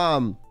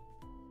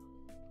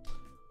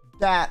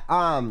that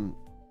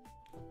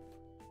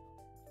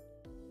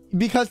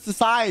because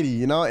society,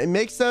 you know, it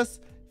makes us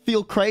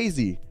feel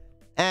crazy.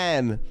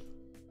 And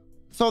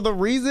so the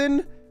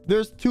reason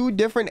there's two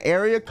different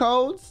area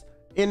codes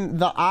in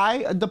the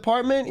eye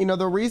department, you know,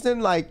 the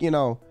reason, like, you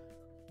know,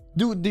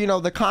 do you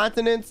know the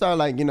continents are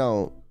like, you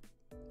know,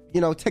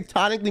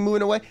 tectonically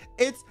moving away,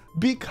 it's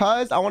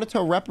because I wanted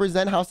to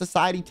represent how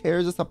society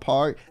tears us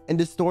apart and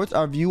distorts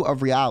our view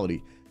of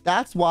reality.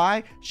 That's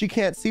why she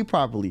can't see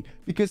properly,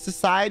 because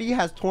society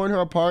has torn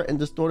her apart and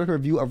distorted her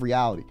view of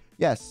reality.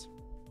 Yes,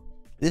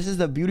 this is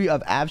the beauty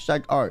of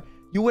abstract art.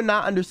 You would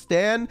not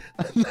understand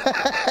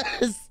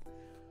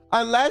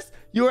unless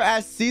you're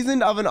as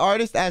seasoned of an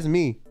artist as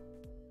me.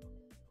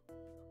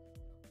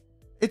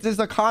 It is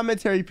a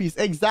commentary piece.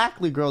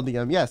 Exactly, girl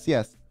DM.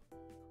 Yes.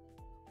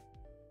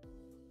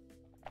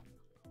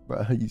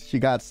 Bro, she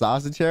got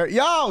sausage hair.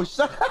 Yo,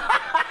 shut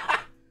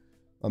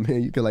I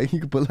mean, you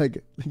could put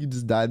like, you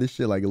just dye this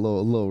shit like a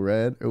little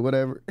red or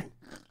whatever.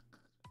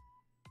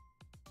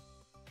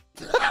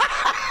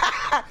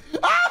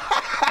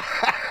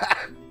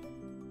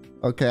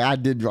 Okay, I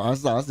did draw a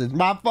sausage.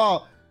 My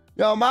fault.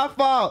 Yo, my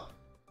fault.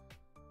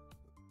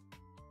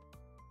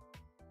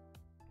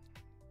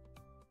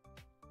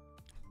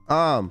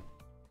 Nothing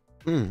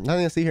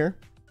to see here.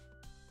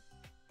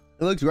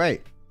 It looks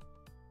great.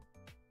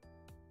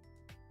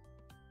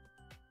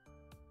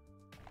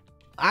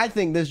 I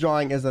think this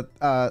drawing is a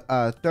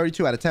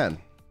 32 out of 10.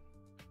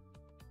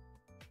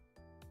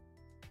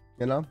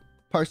 You know,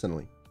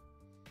 personally.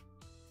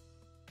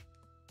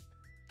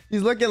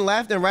 He's looking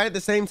left and right at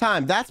the same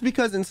time. That's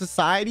because in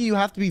society, you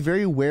have to be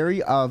very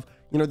wary of,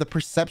 you know, the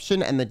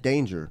perception and the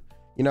danger.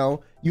 You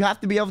know, you have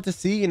to be able to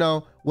see, you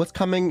know, what's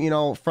coming, you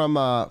know, from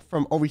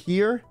over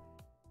here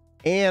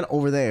and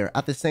over there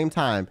at the same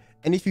time.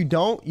 And if you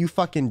don't, you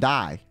fucking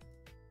die,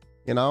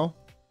 you know?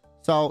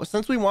 So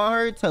since we want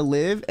her to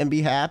live and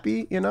be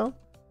happy, you know,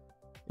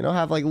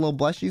 have like little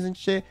blushies and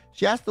shit,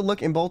 she has to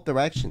look in both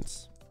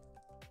directions.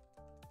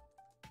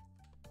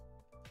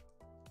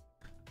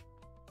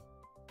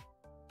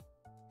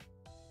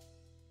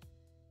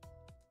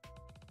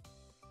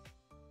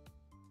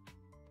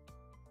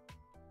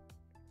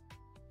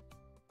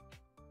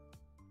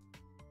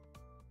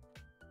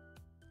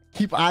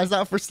 Keep eyes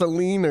out for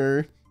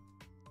Selena.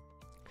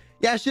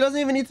 Yeah, she doesn't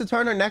even need to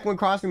turn her neck when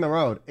crossing the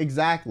road.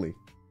 Exactly.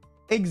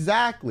 Yeah,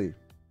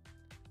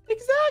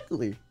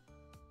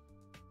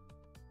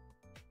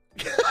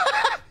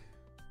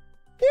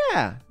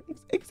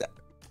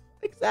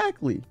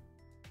 exactly.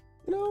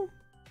 You know,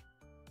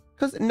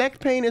 because neck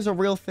pain is a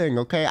real thing.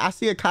 Okay, I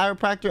see a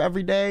chiropractor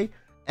every day,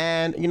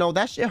 and you know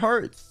that shit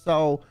hurts.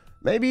 So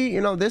maybe,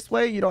 you know, this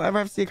way you don't ever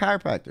have to see a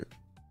chiropractor.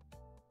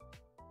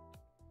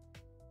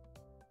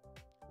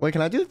 Wait,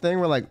 can I do the thing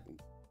where like,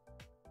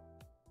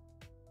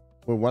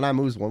 where one eye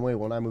moves one way,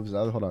 one eye moves the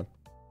other? Hold on.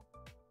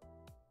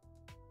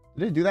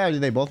 Did they do that, or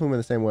did they both move in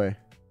the same way?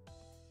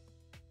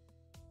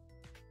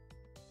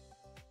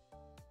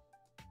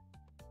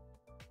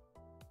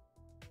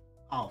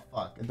 Oh,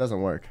 fuck. It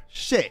doesn't work.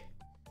 Shit.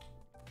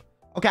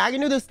 Okay, I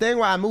can do this thing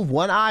where I move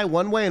one eye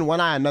one way and one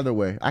eye another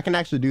way. I can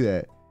actually do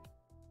that.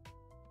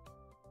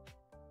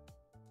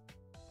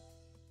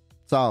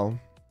 So,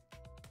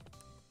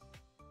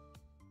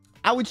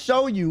 I would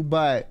show you,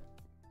 but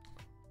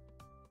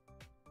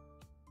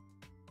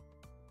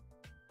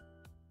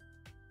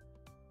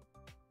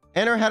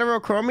enter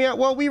heterochromia.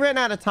 Well, we ran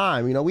out of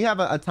time. You know, we have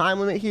a time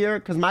limit here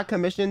because my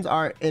commissions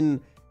are in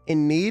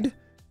need.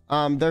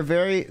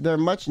 They're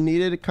much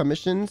needed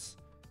commissions.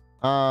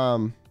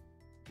 You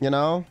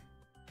know.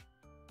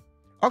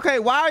 Okay,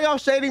 why are y'all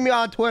shading me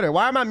on Twitter?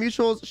 Why are my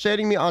mutuals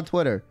shading me on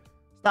Twitter?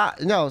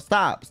 Stop. No,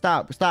 stop.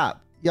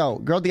 Yo,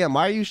 girl DM,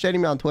 why are you shading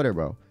me on Twitter,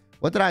 bro?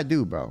 What did I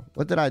do, bro?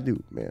 What did I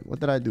do, man?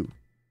 What did I do?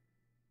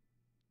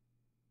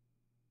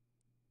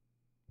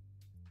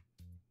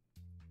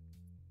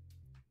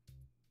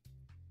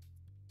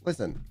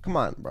 Listen, come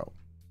on, bro.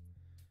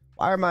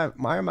 Why are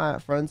my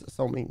friends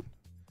so mean?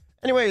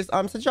 Anyways,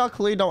 since y'all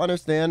clearly don't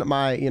understand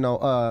my, you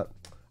know,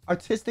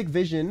 artistic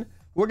vision,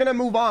 we're gonna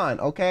move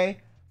on, okay?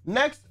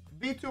 Next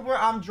VTuber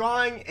I'm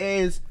drawing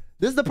is,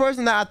 this is the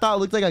person that I thought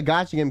looked like a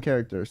gacha game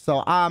character.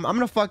 So I'm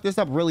gonna fuck this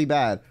up really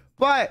bad.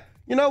 But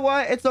you know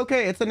what? It's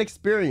okay. It's an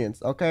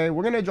experience, okay?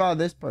 We're gonna draw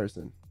this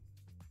person.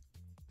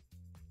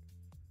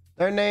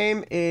 Their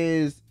name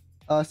is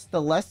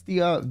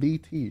Celestia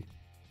VT.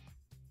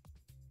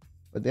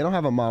 But they don't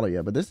have a model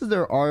yet. But this is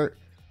their art.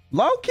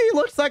 Low-key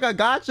looks like a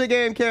gacha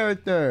game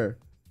character.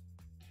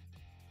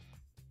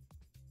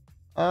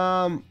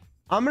 I'm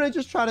gonna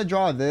just try to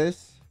draw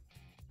this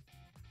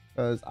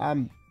because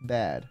I'm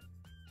bad.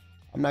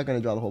 I'm not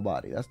gonna draw the whole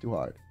body. That's too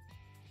hard.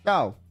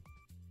 So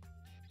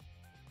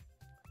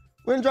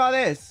we're gonna draw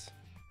this.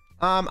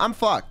 I'm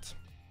fucked.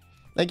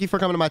 Thank you for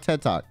coming to my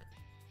TED Talk.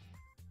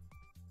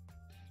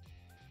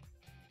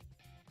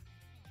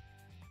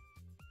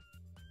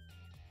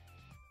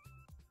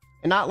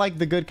 And not like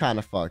the good kind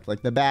of fucked,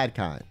 like the bad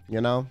kind, you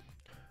know?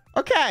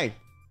 Okay.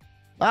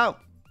 Well.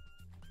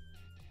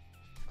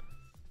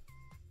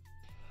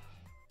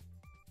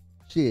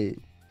 Shit.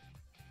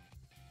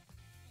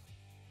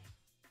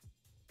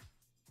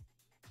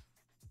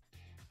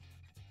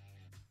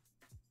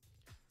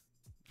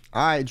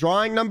 All right,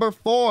 drawing number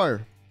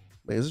 4.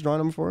 Wait, is this drawing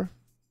number 4?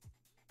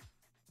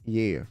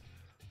 Yeah.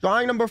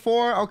 Drawing number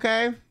 4,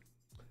 okay.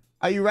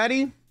 Are you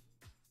ready?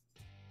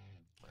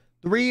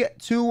 3,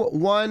 2,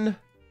 1,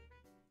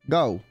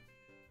 go.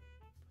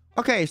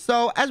 Okay,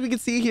 so as we can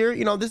see here,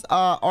 you know, this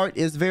art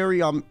is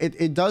very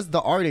it does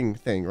the arting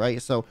thing,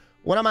 right? So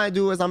what I'm gonna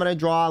do is I'm gonna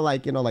draw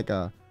like, you know, like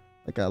a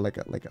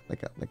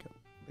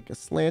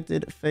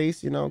slanted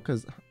face, you know,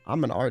 because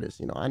I'm an artist,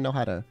 you know, I know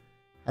how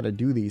to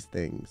do these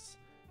things.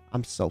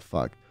 I'm so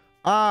fucked.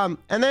 And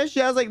then she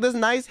has like this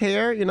nice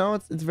hair, you know,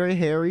 it's very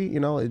hairy, you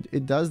know,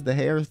 it does the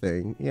hair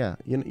thing. Yeah,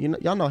 you know,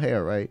 y'all know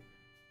hair, right?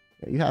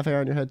 Yeah, you have hair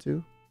on your head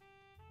too?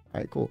 All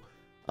right, cool.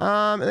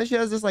 And then she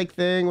has this like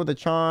thing with a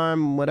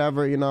charm,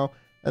 whatever, you know,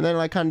 and then it,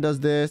 like kind of does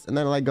this, and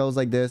then it like goes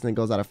like this, and it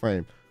goes out of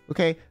frame.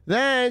 Okay,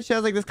 then she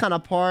has like this kind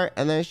of part,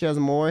 and then she has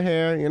more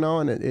hair, you know,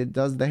 and it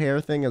does the hair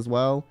thing as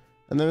well.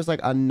 And there's like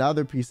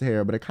another piece of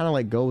hair, but it kind of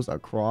like goes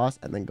across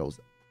and then goes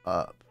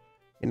up.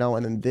 You know,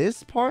 and then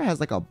this part has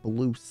like a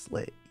blue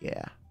slit.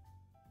 Yeah.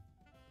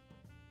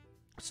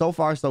 So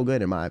far, so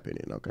good in my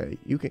opinion. Okay.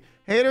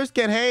 Haters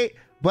can hate,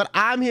 but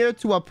I'm here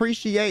to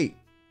appreciate.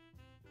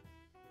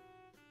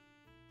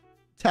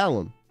 Tell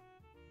them.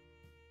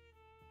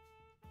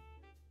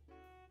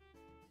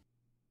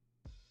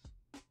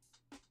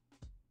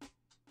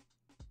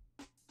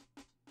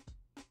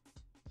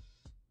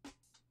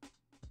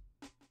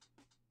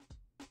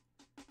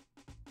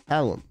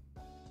 Tell them.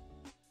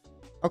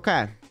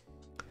 Okay.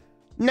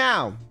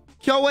 Now,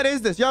 Kyo, what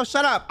is this? Yo,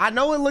 shut up. I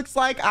know it looks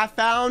like I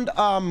found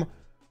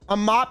a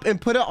mop and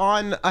put it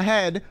on a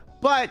head,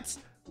 but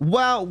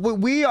well,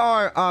 we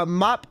are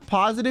mop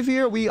positive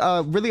here. We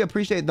really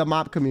appreciate the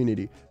mop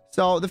community.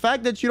 So the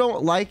fact that you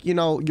don't like, you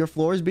know, your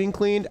floors being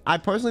cleaned, I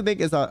personally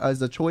think is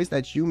a choice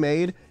that you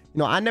made. You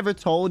know, I never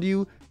told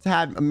you to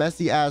have a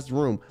messy ass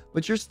room,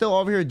 but you're still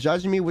over here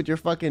judging me with your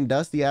fucking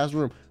dusty ass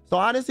room. So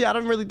honestly, I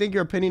don't really think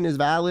your opinion is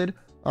valid.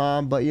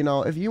 But you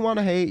know, if you want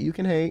to hate, you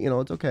can hate, you know,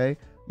 it's okay.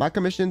 My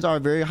commissions are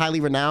very highly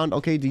renowned.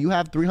 Okay, do you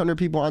have 300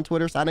 people on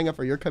Twitter signing up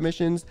for your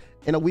commissions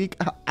in a week?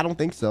 I don't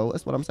think so.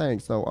 That's what I'm saying.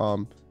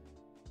 So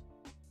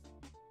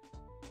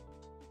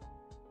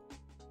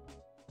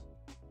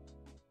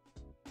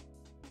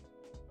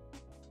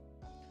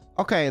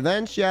okay,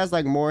 then she has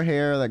like more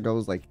hair that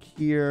goes like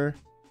here,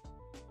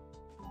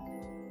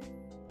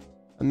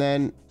 and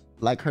then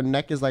like her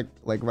neck is like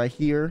right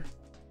here,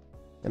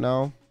 you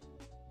know,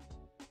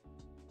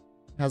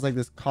 has like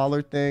this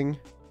collar thing.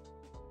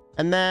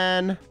 And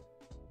then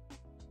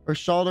her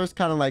shoulders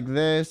kind of like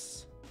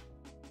this.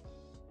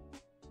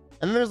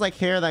 And then there's like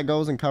hair that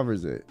goes and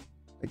covers it.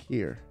 Like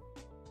here.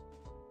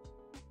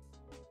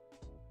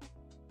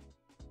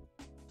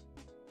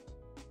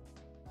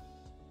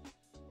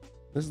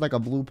 This is like a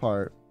blue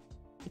part.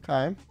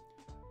 Okay.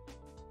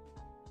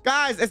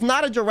 Guys, it's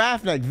not a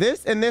giraffe neck.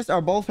 This and this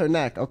are both her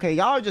neck. Okay,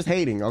 y'all are just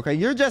hating. Okay,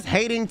 you're just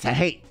hating to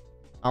hate.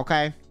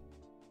 Okay,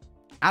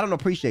 I don't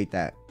appreciate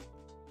that.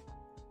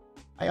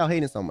 Why y'all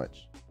hating so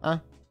much? Huh?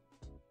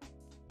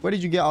 Where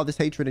did you get all this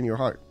hatred in your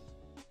heart?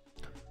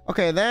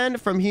 Okay, then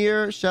from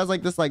here, she has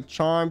like this like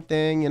charm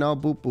thing, you know,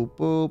 boop, boop,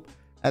 boop.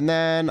 And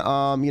then,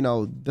 you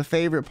know, the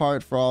favorite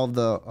part for all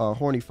the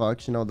horny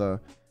fucks, you know,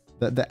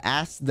 the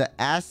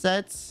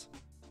assets.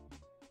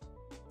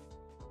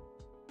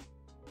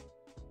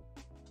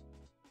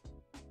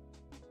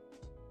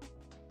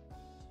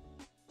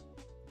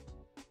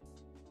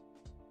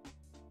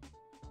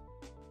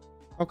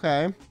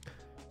 Okay.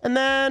 And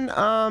then,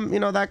 you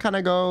know, that kind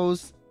of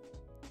goes.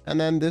 And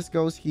then this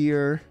goes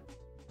here.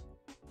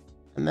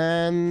 And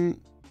then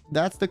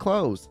that's the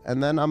close.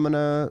 And then I'm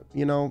gonna,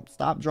 you know,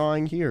 stop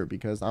drawing here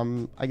because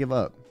I give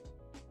up.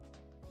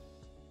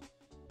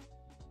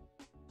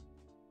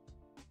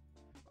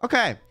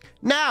 Okay,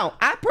 now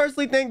I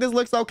personally think this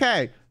looks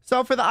okay.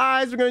 So for the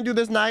eyes, we're gonna do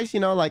this nice, you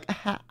know, like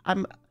I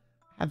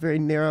have very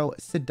narrow,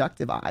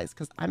 seductive eyes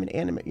because I'm an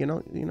anime, you know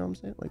what I'm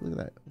saying? Like, look at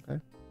that.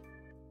 Okay.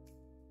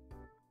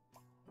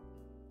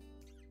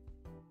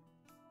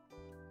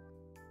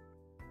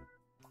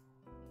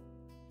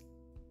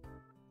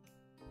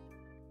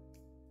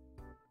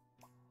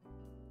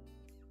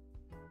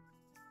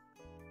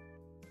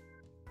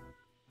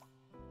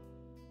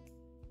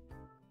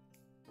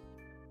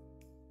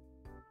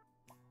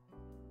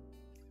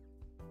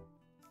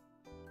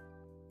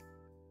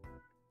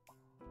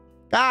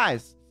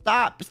 Guys,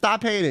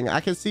 stop hating.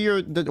 I can see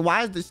your,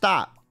 why is this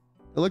stop?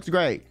 It looks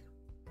great.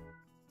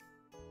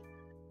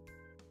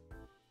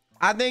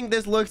 I think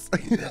this looks,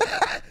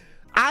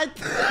 I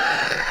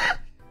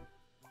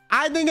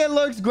think it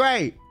looks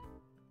great.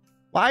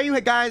 Why are you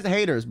guys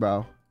haters,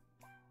 bro?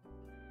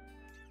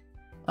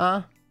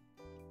 Huh?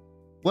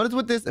 What is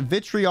with this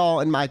vitriol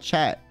in my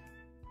chat?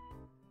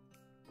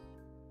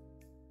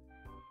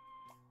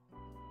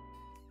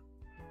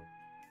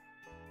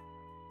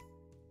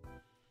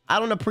 I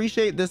don't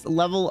appreciate this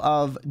level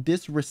of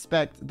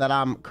disrespect that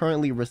I'm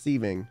currently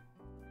receiving.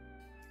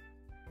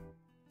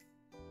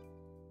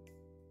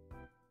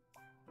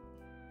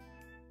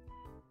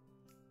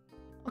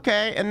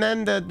 Okay, and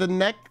then the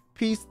neck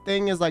piece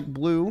thing is like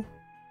blue.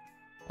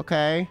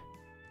 Okay.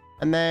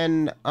 And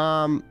then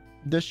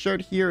the shirt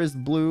here is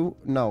blue.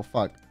 No,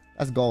 fuck.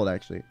 That's gold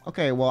actually.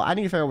 Okay, well, I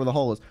need to figure out where the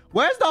hole is.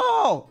 Where's the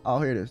hole? Oh,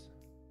 here it is.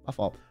 My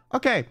fault.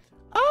 Okay.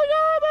 Oh no!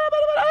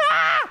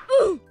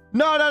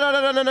 No, no, no,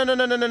 no, no, no, no,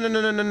 no, no, no,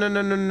 no, no, no,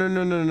 no, no, no,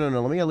 no, no, no,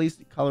 no. Let me at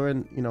least color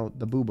in, you know,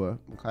 the booba.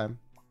 Okay.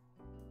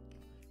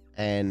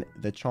 And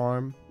the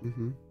charm.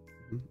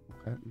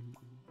 Okay.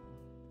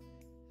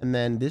 And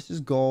then this is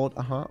gold.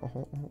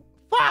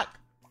 Fuck!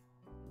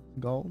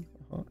 Gold.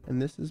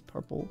 And this is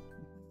purple.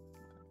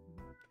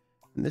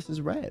 And this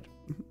is red.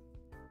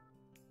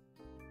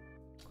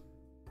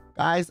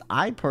 Guys,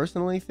 I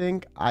personally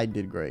think I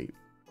did great.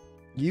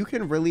 You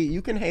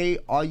can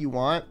hate all you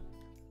want,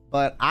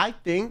 but I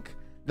think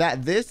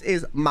that this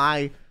is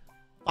my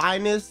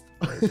finest.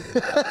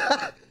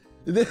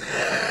 This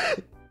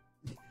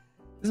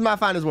is my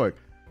finest work.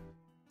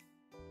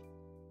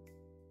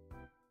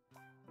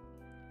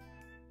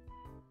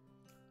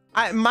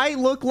 I might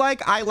look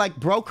like I like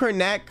broke her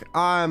neck,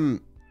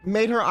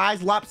 made her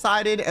eyes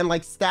lopsided and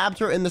like stabbed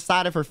her in the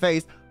side of her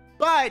face,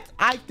 but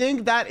I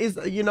think that is,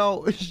 you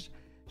know,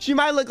 she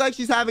might look like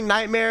she's having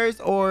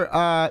nightmares or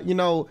you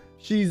know,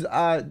 she's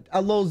a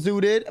little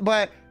zooted,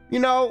 but you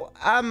know,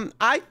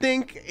 I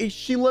think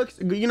she looks,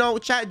 you know,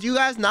 chat, do you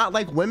guys not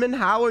like women?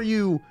 How are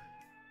you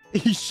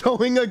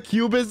showing a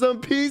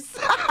cubism piece?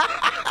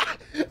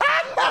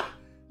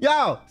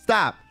 Yo,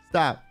 stop.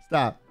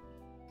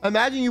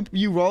 Imagine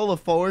you roll a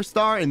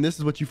 4-star and this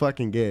is what you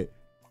fucking get.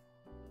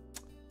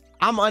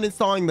 I'm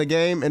uninstalling the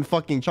game and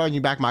fucking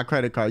charging back my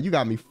credit card. You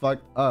got me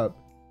fucked up.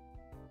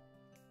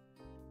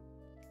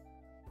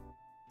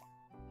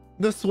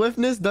 The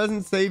swiftness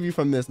doesn't save you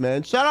from this,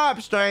 man. Shut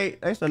up,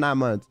 straight. Thanks for 9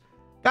 months.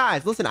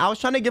 Guys, listen, I was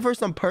trying to give her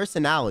some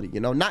personality,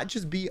 you know, not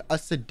just be a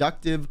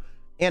seductive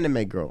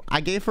anime girl. I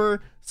gave her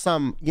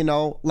some, you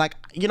know, like,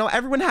 you know,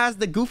 everyone has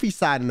the goofy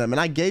side in them, and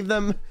I gave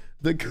them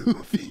the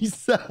goofy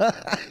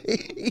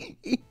side.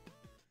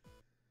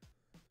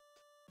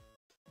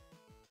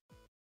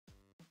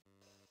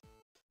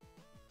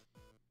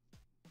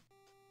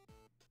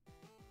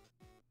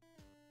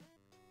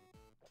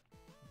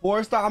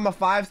 Four-star, I'm a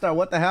 5-star.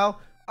 What the hell?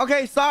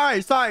 Okay,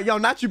 sorry. Yo,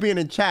 not you being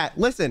in chat.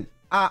 Listen,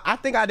 I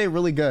think I did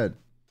really good.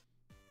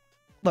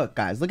 Look,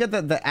 guys, look at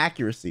the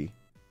accuracy.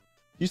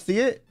 You see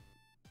it?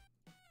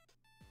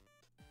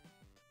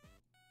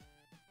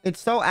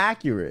 It's so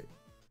accurate.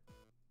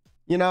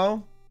 You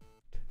know?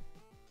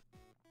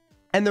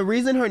 And the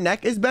reason her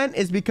neck is bent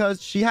is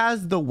because she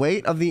has the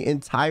weight of the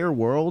entire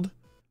world.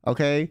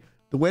 Okay?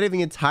 The weight of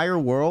the entire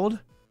world,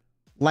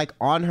 like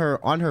on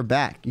her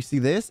back. You see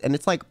this? And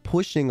it's like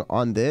pushing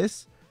on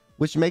this,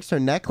 which makes her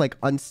neck like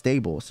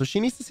unstable. So she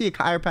needs to see a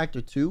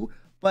chiropractor too.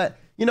 But,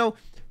 you know,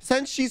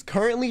 since she's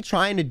currently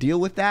trying to deal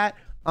with that,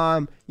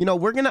 You know,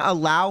 we're gonna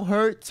allow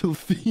her to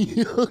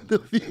feel the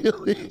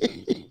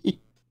feeling.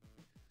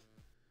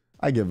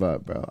 I give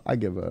up, bro. I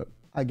give up.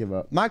 I give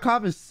up. My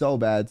cough is so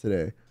bad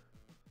today.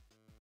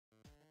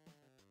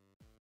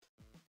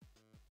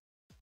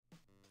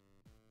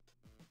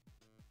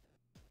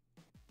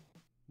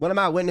 What am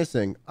I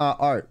witnessing?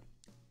 Art.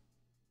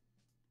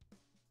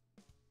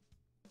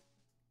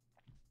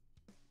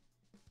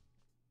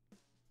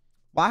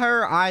 Why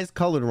are her eyes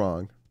colored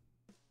wrong?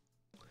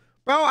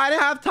 Bro, I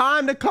didn't have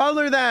time to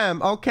color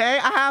them, okay?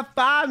 I have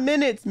 5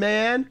 minutes,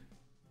 man.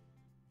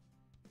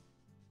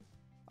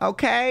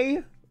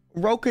 Okay?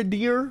 Roka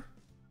dear.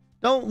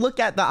 Don't look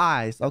at the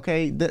eyes,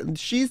 okay?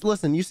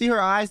 Listen, you see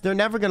her eyes? They're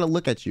never gonna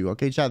look at you,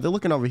 okay, Chad? They're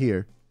looking over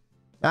here.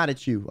 Not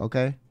at you,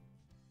 okay?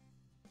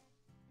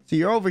 So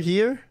you're over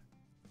here,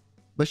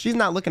 but she's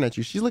not looking at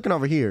you. She's looking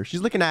over here.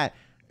 She's looking at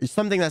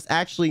something that's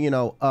actually, you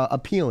know,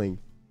 appealing.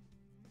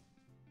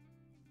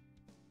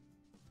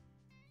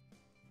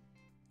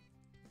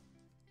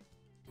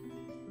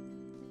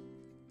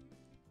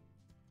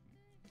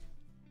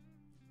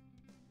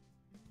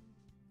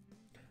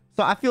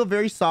 So I feel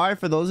very sorry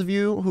for those of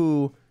you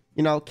who,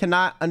 you know,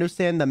 cannot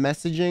understand the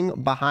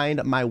messaging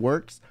behind my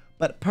works.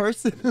 But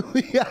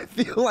personally, I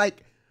feel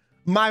like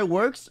my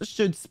works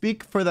should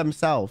speak for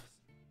themselves.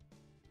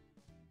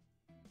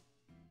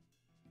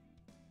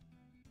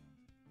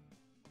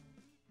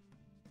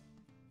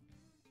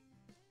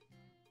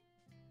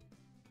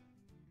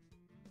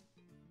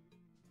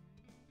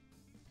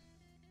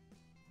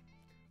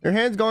 Your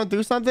hands going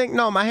through something?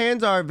 No, my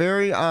hands are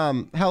very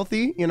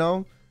healthy, you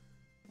know.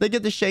 They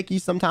get the shaky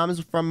sometimes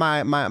from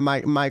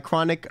my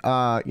chronic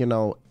you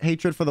know,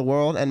 hatred for the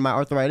world and my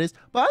arthritis.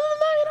 But other than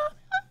that, you know,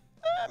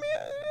 I mean,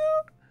 you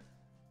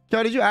know.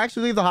 Yo, did you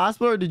actually leave the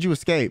hospital or did you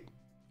escape?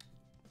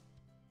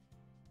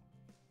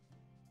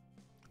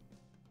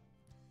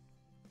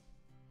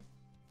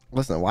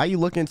 Listen, why are you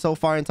looking so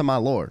far into my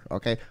lore?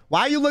 Okay,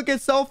 why are you looking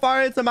so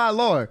far into my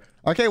lore?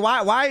 Okay,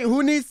 why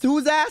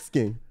who's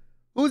asking?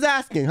 Who's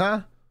asking,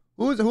 huh?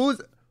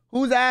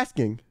 Who's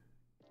asking?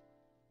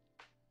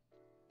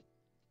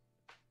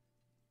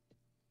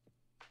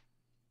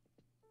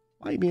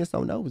 Why are you being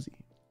so nosy?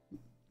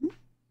 All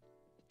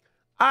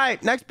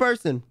right, next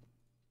person.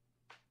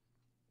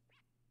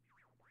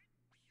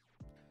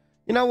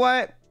 You know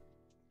what?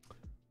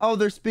 Oh,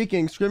 they're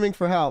speaking, screaming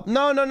for help.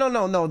 No.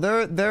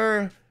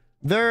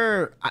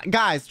 They're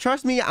guys,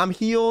 trust me, I'm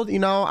healed. You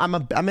know,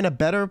 I'm in a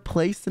better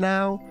place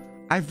now.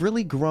 I've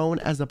really grown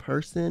as a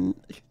person.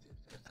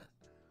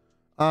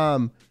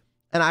 And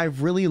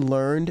I've really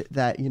learned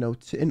that, you know,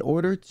 in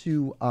order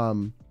to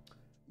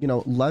you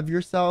know, love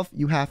yourself,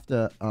 you have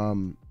to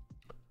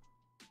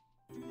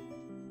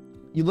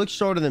you look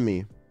shorter than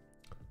me.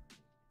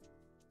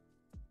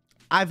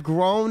 I've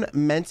grown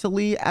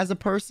mentally as a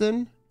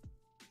person.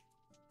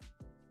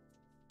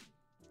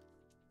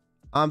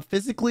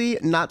 Physically,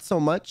 not so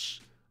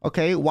much.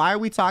 Okay, why are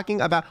we talking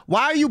about...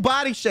 Why are you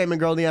body shaming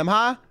Girl DM,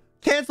 huh?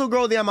 Cancel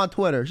Girl DM on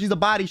Twitter. She's a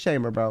body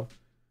shamer, bro.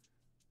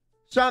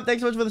 Sean,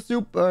 thanks so much for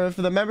the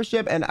for the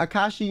membership. And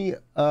Akashi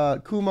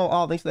Kumo,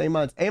 all thanks for the 8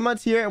 months. 8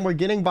 months here, and we're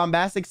getting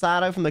bombastic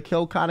side-eye from the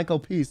Kyo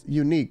Kaneko piece.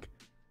 Unique.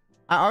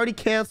 I already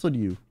canceled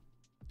you.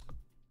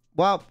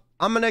 Well,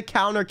 I'm gonna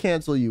counter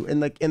cancel you in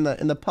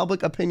the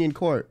public opinion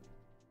court.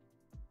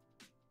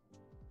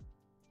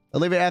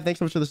 Olivia F, thanks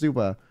so much for the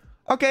super.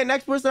 Okay,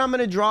 next person I'm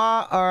gonna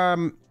draw.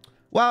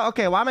 Well,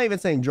 okay, why am I even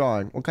saying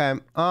drawing? Okay.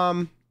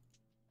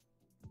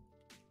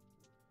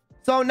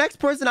 So next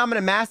person I'm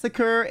gonna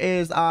massacre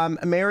is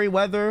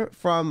Merriweather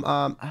from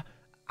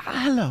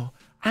hello,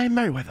 I'm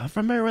Merriweather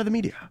from Merriweather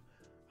Media.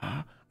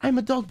 I'm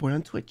a dog boy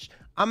on Twitch.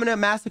 I'm gonna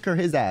massacre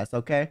his ass,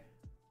 okay?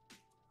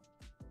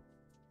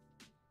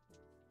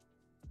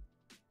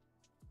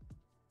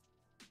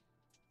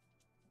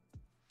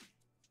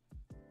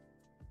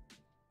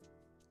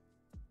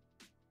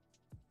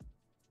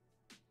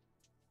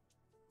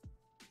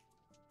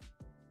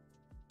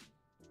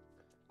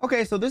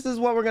 Okay, so this is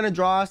what we're gonna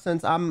draw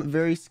since I'm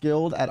very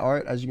skilled at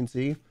art, as you can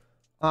see.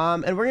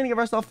 And we're gonna give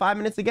ourselves 5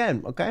 minutes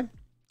again, okay?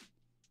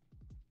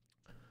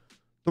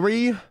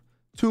 3,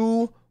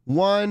 2,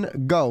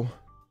 1, go.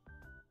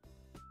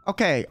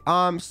 Okay,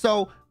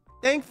 so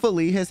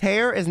thankfully his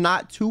hair is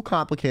not too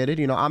complicated.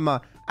 You know, I'm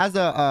as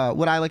a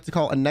what I like to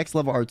call a next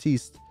level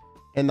artiste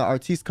in the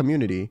artiste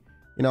community.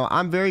 You know,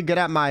 I'm very good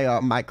at my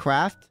my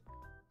craft.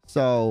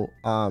 So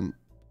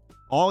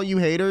all you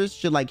haters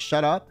should like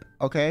shut up,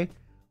 okay?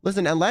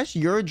 Listen, unless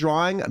you're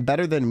drawing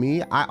better than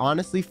me, I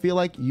honestly feel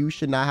like you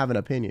should not have an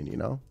opinion, you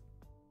know?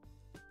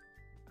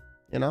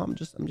 You know, I'm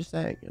just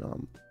saying, you know.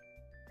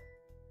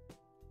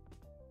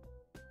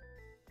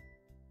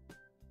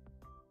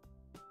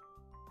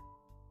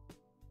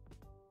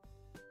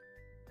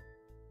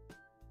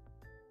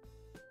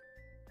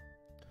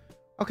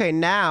 Okay,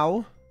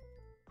 now.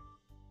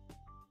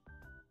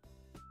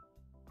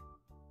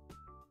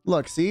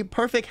 Look, see?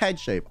 Perfect head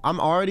shape.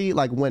 I'm already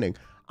like winning.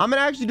 I'm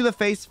gonna actually do the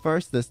face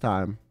first this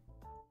time.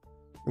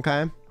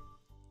 Okay.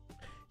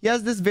 He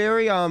has this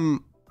very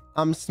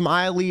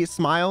smiley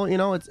smile, you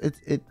know,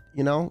 it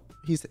you know,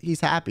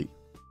 he's happy.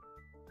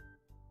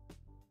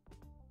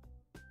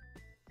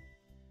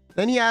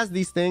 Then he has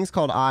these things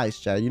called eyes,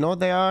 Chad. You know what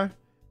they are?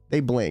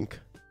 They blink.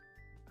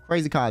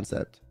 Crazy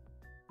concept.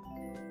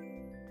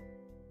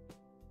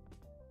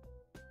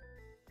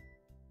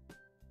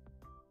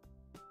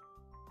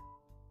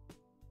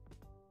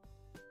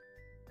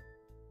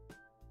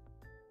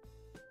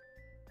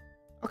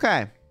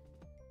 Okay.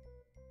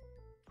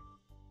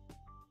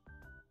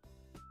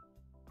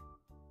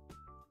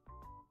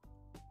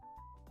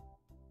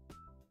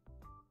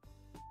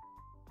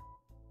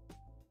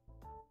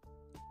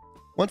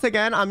 Once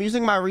again, I'm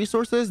using my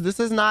resources. This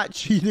is not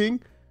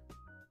cheating.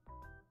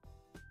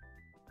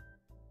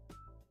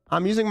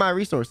 I'm using my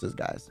resources,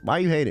 guys. Why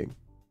are you hating?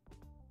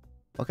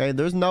 Okay,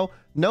 there's no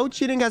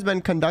cheating has been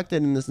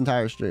conducted in this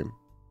entire stream.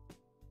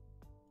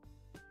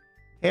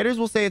 Haters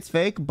will say it's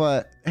fake,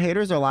 but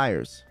haters are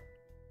liars.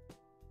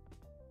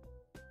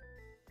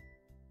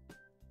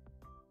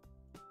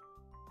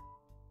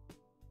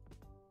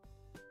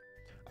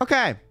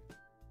 Okay.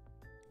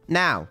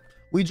 Now,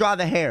 we draw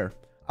the hair,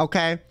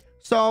 okay?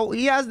 So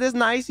he has this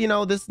nice, you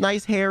know, this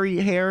nice hairy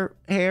hair,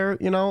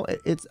 you know,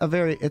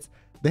 the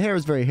hair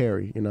is very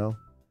hairy, you know.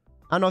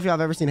 I don't know if y'all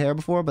have ever seen hair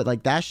before, but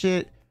like that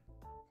shit,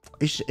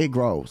 it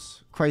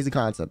grows. Crazy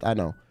concept, I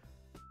know.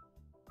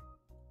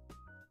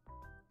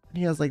 And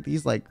he has like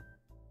these like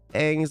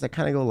bangs that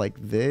kind of go like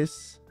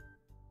this.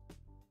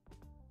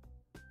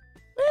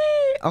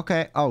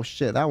 Okay, oh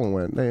shit, that one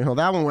went, you know,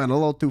 that one went a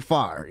little too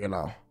far, you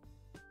know.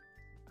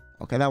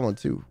 Okay, that one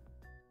too.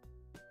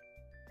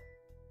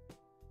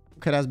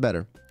 Okay, that's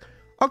better.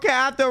 Okay,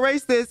 I have to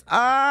erase this.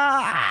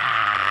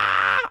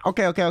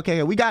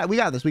 Okay. We got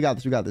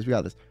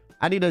this.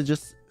 I need to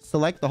just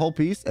select the whole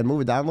piece and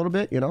move it down a little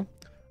bit, you know?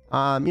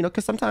 You know,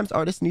 because sometimes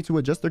artists need to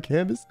adjust their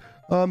canvas.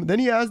 Then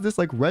he has this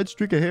like red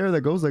streak of hair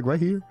that goes like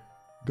right here.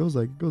 Goes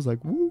like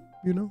woo,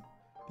 you know?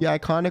 The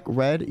iconic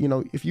red, you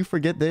know, if you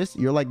forget this,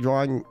 you're like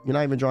you're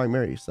not even drawing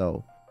Mary.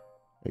 So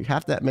you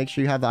have to make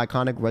sure you have the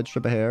iconic red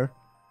strip of hair.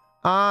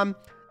 And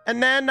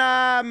then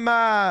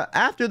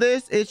after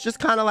this, it's just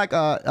kind of like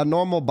a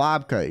normal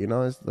bob cut, you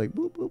know? It's like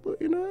boop, boop, boop,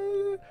 you know?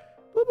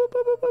 Boop, boop,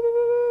 boop, boop, boop,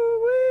 boop,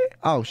 boop.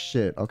 Oh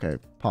shit. Okay,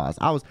 pause.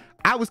 I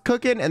was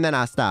cooking and then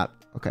I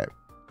stopped. Okay.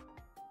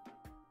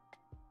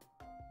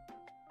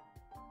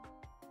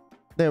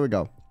 There we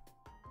go.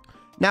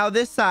 Now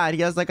this side,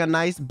 he has like a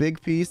nice big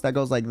piece that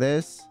goes like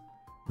this.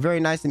 Very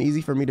nice and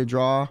easy for me to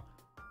draw.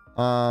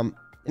 And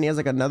he has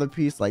like another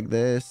piece like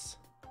this.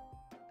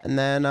 And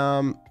then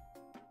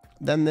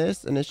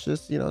this, and it's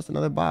just, you know, it's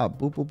another bob.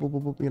 Boop, boop, boop,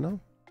 boop, boop, you know?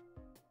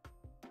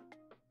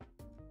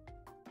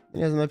 And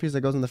he has another piece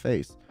that goes in the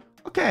face.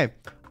 Okay,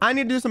 I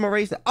need to do some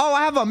erasing. Oh,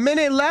 I have a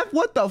minute left?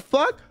 What the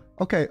fuck?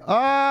 Okay,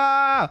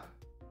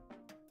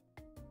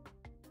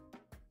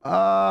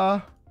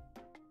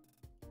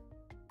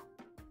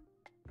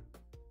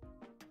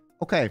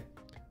 okay.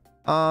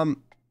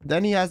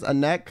 Then he has a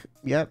neck,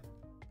 yep.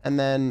 And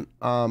then,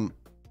 a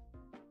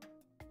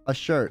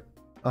shirt,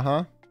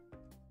 uh-huh.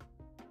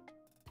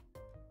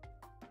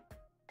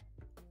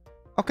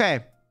 Okay.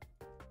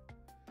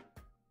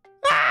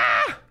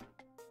 Ah!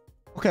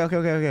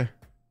 Okay.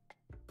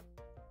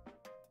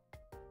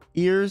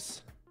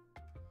 Ears.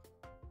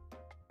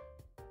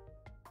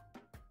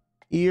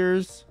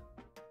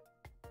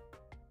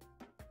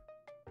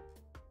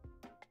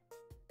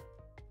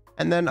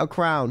 And then a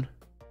crown.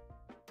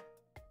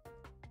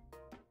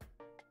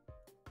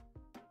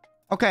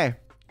 Okay,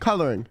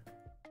 coloring.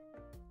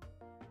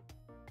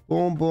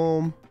 Boom,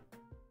 boom.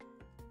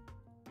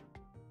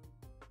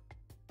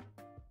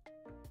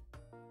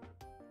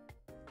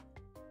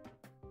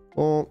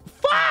 Oh,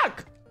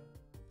 fuck!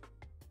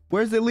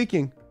 Where's it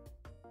leaking?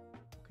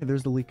 Okay,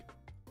 there's the leak.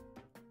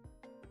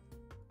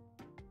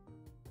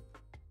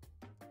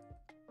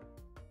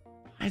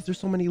 Why is there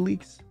so many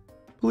leaks?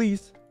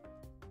 Please.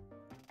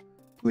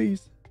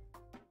 Please.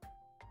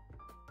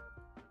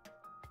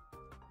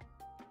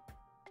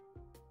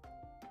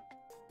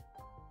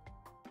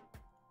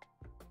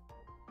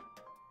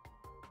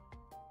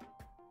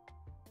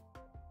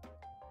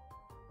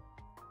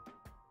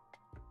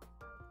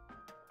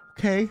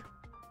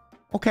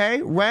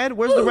 Okay, red.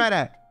 Where's the red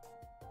at?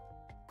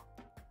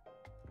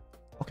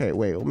 Okay,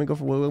 wait. Let me go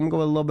with a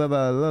little bit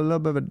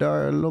of a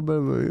dark, a little bit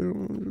of a.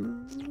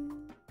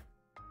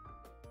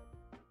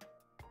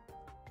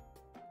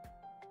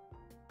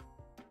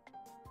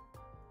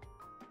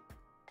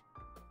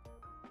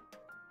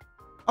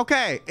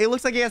 Okay, it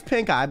looks like he has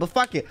pink eye, but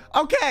fuck it.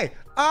 Okay,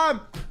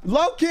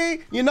 low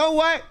key, you know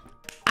what?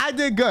 I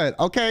did good,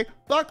 okay?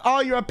 Fuck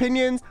all your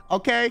opinions,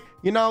 okay?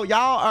 You know,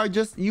 y'all are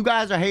just, you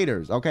guys are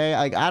haters, okay?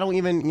 Like, I don't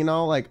even, you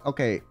know, like,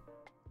 okay.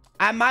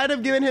 I might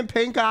have given him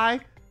pink eye,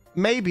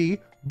 maybe,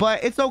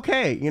 but it's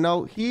okay. You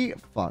know, he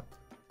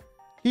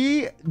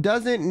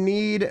doesn't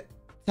need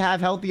to have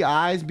healthy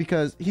eyes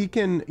because he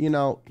can, you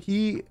know,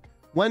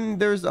 when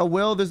there's a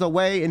will, there's a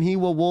way, and he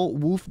will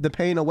woof the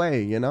pain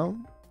away, you know?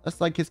 That's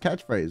like his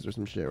catchphrase or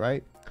some shit,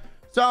 right?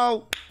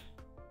 So,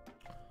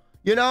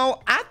 you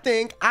know, I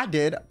think I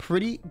did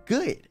pretty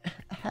good.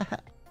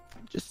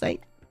 Just saying.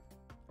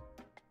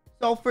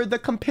 So for the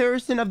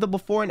comparison of the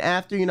before and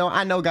after, you know,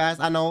 I know guys,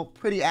 I know,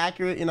 pretty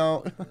accurate, you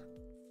know.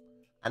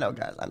 I know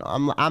guys, I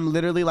know. I'm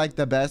literally like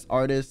the best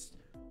artist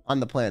on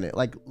the planet.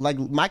 Like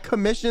my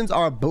commissions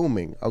are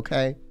booming,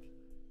 okay?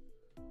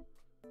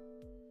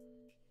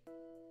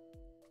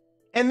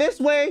 And this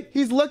way,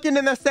 he's looking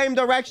in the same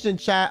direction,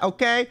 chat,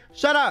 okay?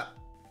 Shut up.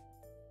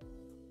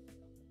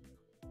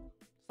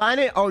 Sign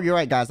it. Oh, you're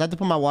right, guys. I have to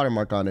put my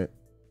watermark on it.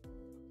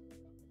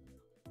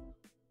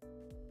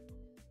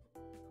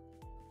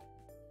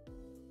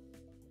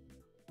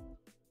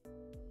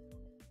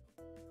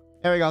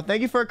 There we go.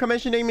 Thank you for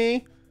commissioning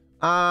me.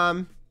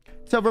 To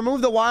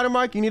remove the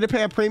watermark, you need to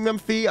pay a premium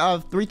fee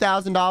of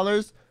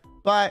 $3,000.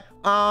 But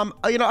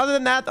you know, other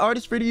than that, the art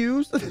is free to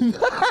use.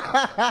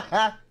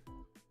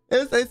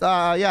 It's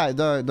yeah,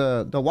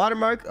 the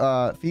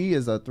watermark fee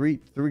is a three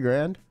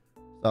grand.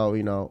 So,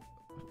 you know,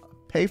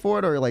 pay for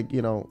it or like,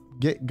 you know,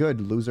 get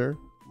good, loser.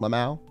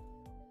 Lamau.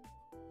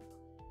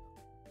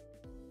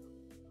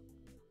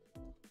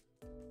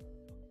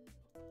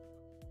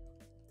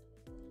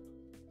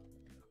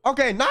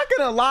 Okay, not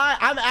gonna lie,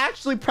 I'm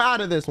actually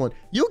proud of this one.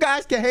 You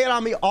guys can hate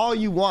on me all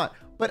you want,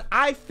 but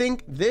I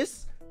think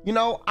this, you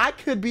know, I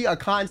could be a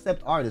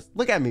concept artist.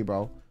 Look at me,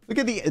 bro. Look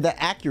at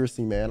the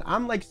accuracy, man.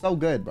 I'm like so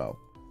good, bro.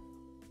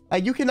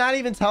 Like you cannot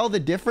even tell the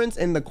difference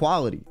in the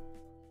quality.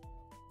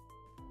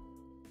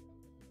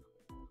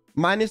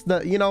 Minus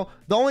the, you know,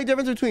 the only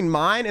difference between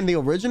mine and the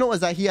original is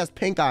that he has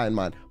pink eye in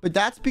mine, but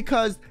that's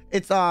because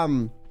it's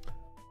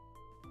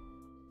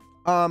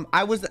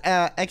I was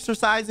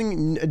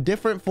exercising a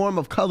different form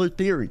of color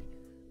theory.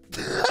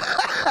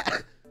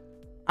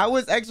 I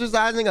was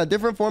exercising a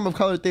different form of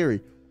color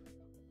theory.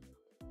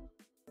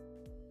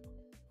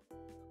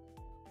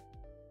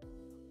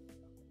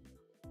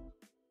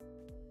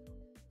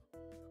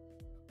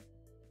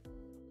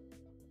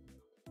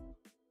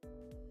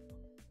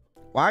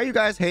 Why are you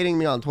guys hating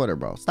me on Twitter,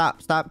 bro?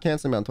 Stop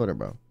canceling me on Twitter,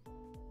 bro.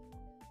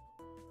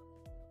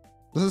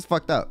 This is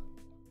fucked up.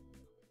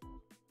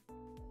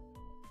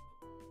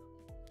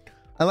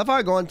 I love how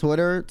I go on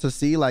Twitter to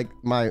see like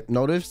my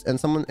notice and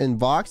someone in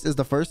Vox is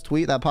the first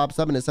tweet that pops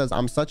up and it says,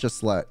 I'm such a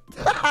slut.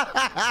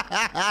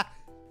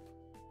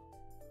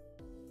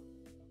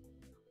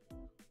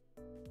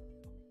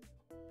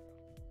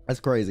 That's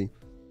crazy.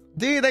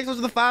 D, thanks for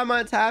the 5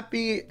 months.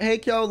 Happy. Hey,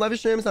 Kyo, love your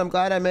streams. I'm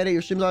glad I made it.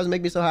 Your streams always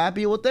make me so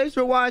happy. Well, thanks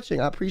for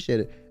watching. I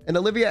appreciate it. And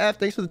Olivia F,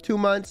 thanks for the 2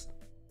 months.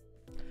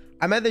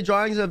 I made the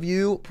drawings of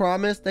you.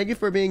 Promise. Thank you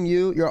for being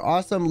you. You're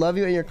awesome. Love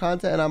you and your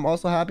content. And I'm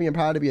also happy and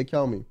proud to be a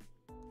Kyomi.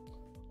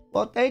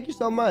 Well, thank you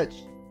so much.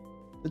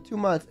 The 2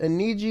 months. And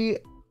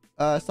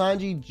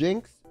NIJISANJI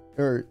Jinx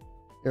or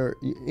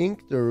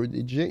inked or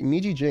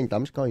Niji Jinked.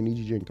 I'm just calling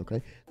Niji Jinked,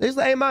 okay? Thanks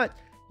for 8 months.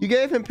 You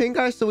gave him pink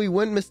eye so he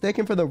wouldn't mistake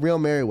him for the real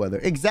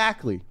Merryweather.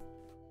 Exactly.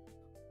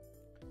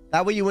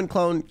 That way you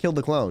wouldn't kill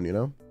the clone, you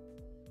know?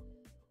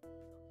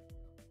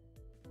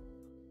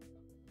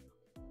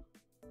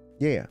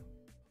 Yeah.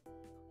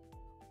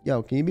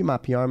 Yo, can you be my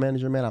PR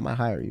manager, man? I might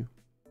hire you.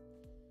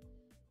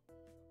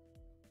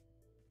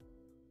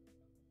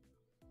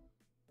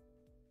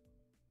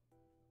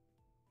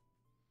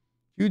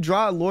 You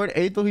draw Lord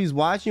Aethel, he's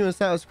watching you and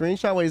sent a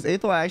screenshot. Wait, is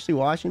Aethel actually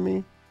watching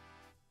me?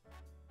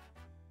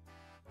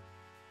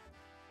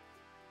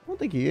 I don't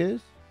think he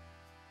is.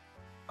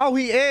 Oh,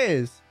 he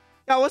is.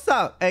 Yo, what's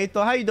up,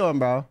 Aethel? How you doing,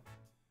 bro?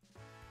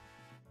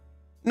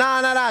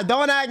 Nah.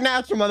 Don't act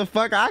natural,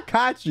 motherfucker. I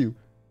caught you.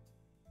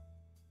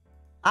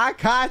 I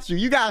caught you.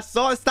 You got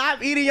sauce.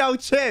 Stop eating your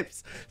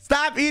chips.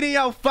 Stop eating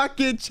your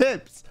fucking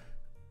chips.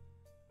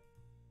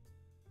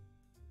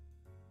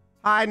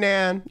 Hi,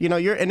 Nan. You know,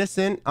 you're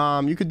innocent.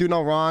 You could do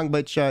no wrong,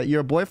 but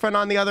your boyfriend,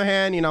 on the other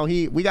hand, you know,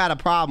 we got a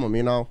problem,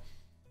 you know.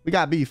 We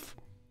got beef.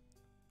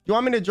 You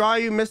want me to draw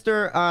you,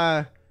 Mr.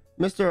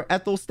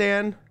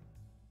 Ethelstan?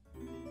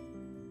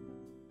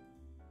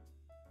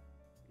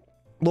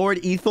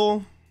 Lord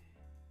Ethel?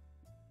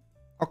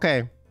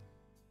 Okay.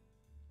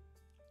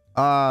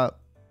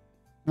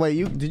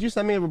 Wait, did you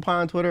send me a reply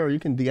on Twitter, or you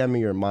can DM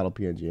me your model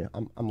PNG?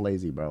 I'm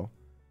lazy, bro.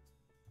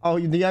 Oh,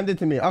 you DM'd it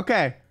to me.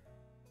 Okay.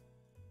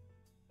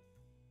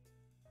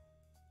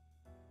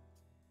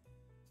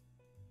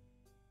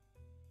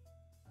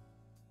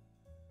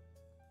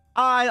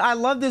 I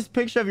love this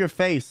picture of your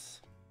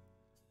face.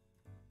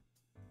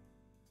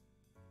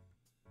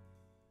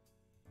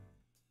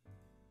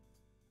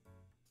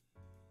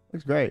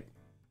 Looks great.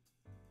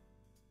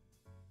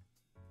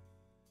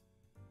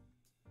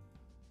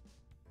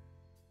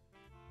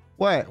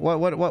 What?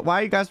 Why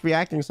are you guys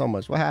reacting so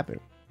much? What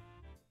happened?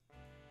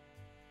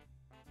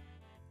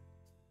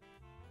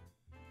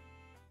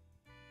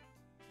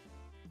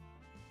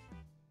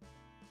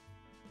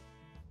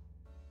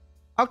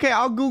 Okay,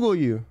 I'll Google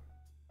you.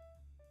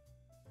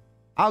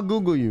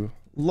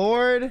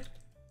 Lord.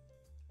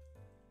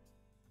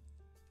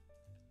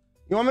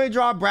 You want me to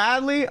draw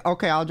Bradley?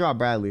 Okay, I'll draw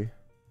Bradley.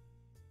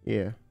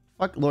 Yeah.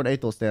 Fuck Lord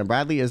Aethelstan.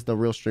 Bradley is the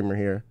real streamer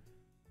here.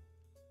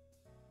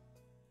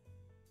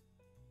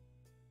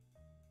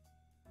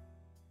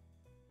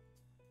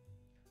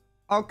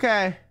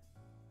 Okay.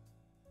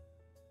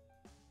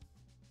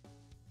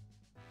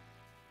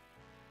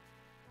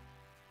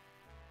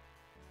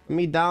 Let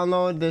me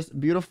download this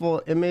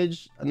beautiful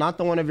image. Not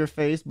the one of your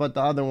face, but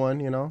the other one,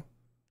 you know.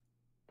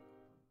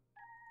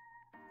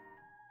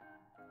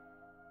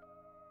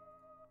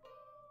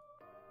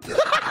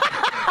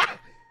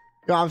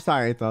 Yo, I'm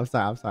sorry, though.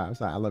 I'm sorry.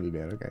 I love you,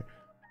 man. Okay.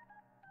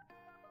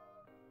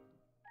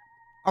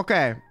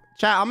 Okay.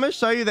 Chat, I'm gonna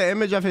show you the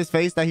image of his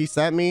face that he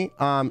sent me.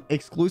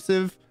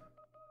 Exclusive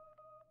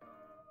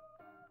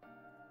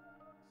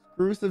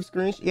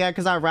screen. Yeah,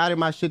 because I routed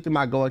my shit through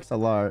my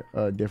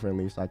GoXLR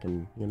differently, so I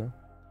can, you know.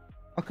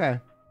 Okay.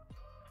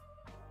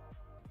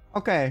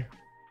 Okay.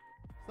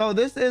 So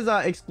this is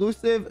an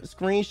exclusive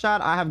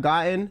screenshot I have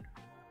gotten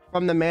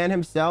from the man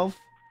himself.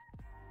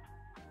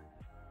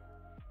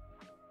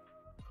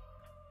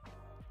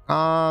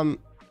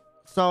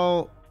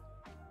 So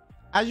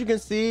as you can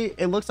see,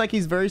 it looks like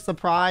he's very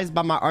surprised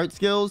by my art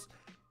skills.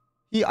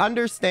 He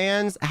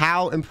understands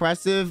how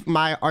impressive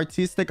my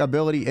artistic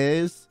ability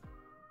is.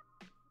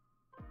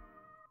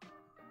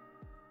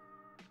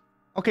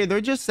 Okay,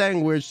 they're just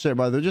saying weird shit,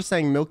 bro. They're just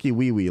saying milky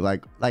wee wee.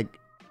 Like.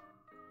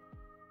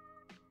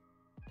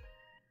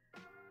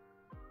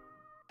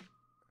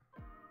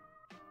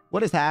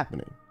 What is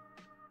happening?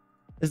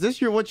 Is this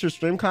what your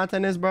stream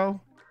content is, bro?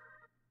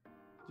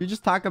 You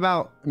just talk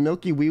about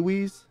milky wee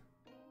wees?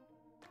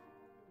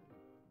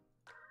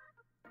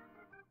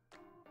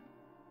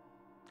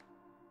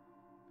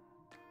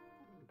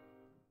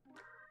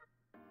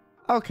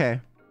 Okay.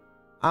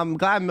 I'm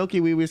glad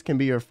milky wee wees can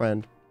be your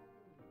friend.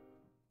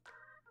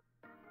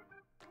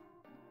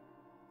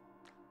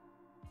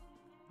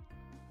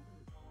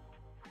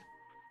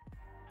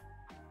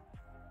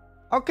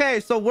 Okay,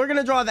 so we're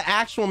gonna draw the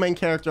actual main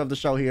character of the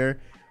show here.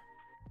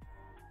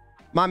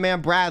 My man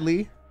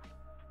Bradley.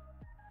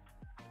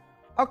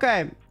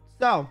 Okay,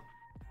 so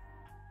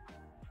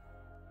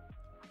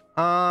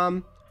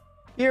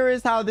here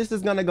is how this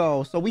is gonna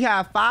go. So we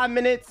have 5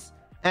 minutes,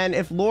 and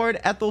if Lord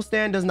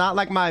Ethelstan does not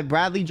like my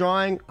Bradley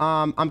drawing,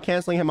 I'm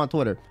canceling him on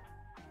Twitter.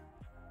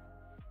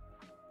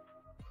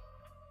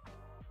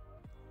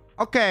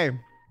 Okay.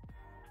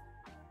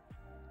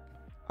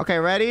 Okay,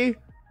 ready?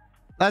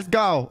 Let's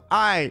go. All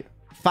right.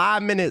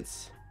 5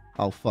 minutes.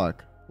 Oh,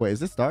 fuck. Wait, is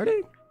this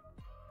starting?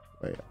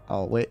 Wait.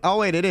 Oh, wait. Oh,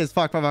 wait, it is.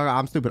 Fuck.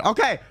 I'm stupid.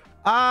 Okay.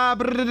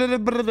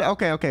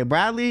 Okay.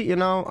 Bradley, you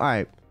know, all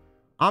right.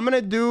 I'm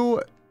going to do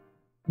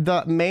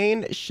the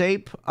main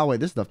shape. Oh, wait,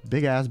 this is the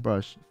big ass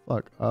brush.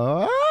 Fuck.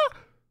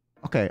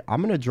 Okay.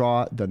 I'm going to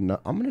draw the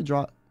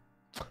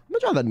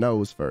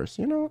nose first.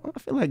 You know, I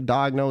feel like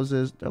dog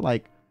noses, they're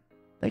like,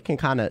 they can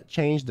kind of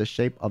change the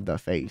shape of the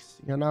face,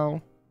 you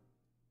know?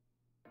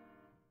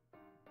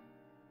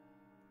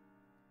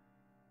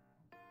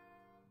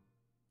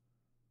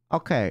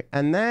 Okay,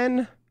 and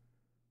then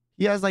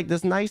he has like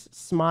this nice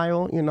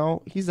smile, you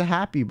know. He's a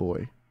happy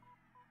boy.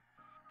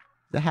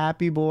 The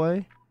happy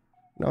boy.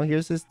 You know,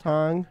 here's his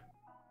tongue.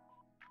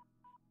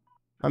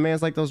 My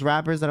man's like those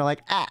rappers that are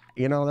like, ah,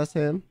 you know, that's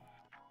him.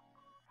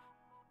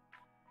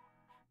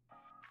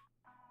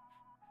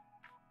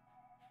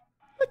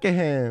 Look at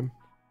him.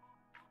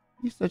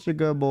 He's such a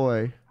good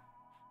boy.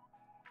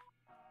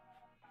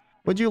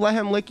 Would you let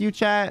him lick you,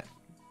 chat?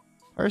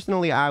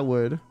 Personally, I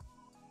would.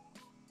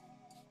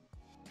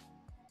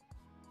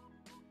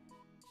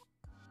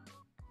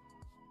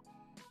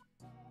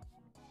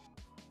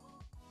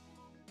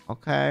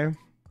 Okay.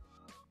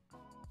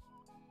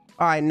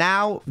 All right,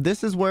 now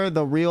this is where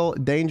the real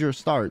danger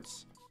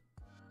starts.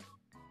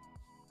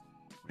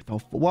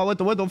 What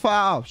the fuck?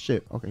 Oh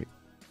shit. Okay.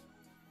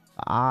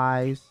 The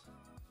eyes.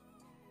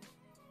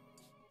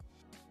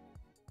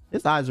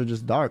 His eyes are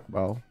just dark,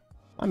 bro.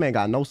 My man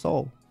got no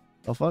soul.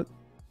 The fuck?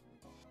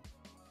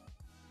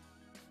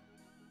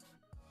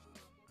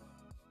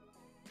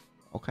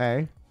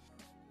 Okay.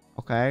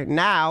 Okay.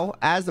 Now,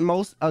 as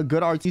most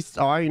good artists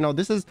are, you know,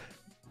 this is.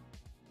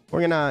 We're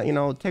gonna, you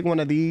know, take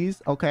one of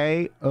these.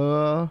 Okay.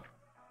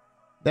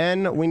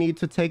 Then we need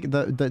to take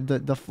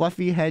the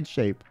fluffy head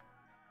shape.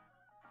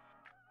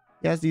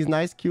 He has these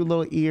nice, cute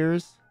little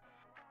ears.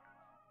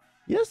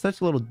 He has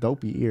such little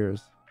dopey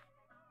ears.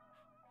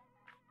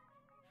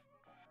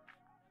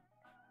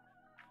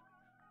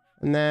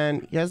 And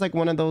then he has like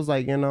one of those,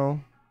 like, you know,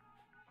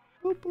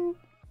 boop, boop.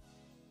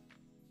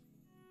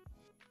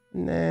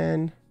 And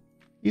then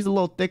he's a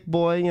little thick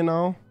boy, you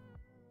know.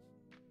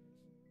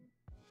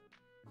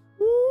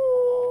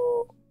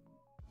 Woo.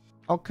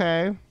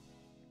 Okay.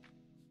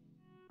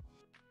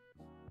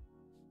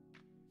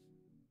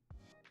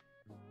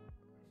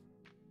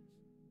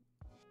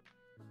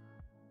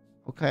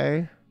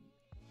 Okay.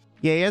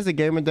 Yeah, he has a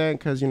gamer dent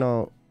because, you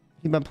know,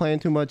 he's been playing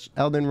too much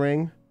Elden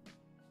Ring.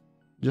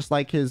 Just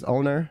like his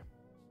owner.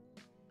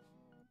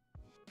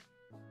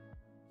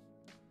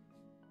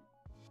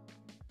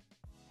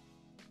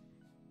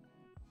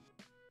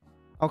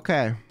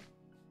 Okay.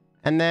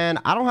 And then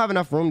I don't have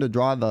enough room to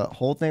draw the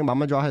whole thing, but I'm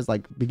gonna draw his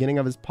like beginning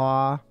of his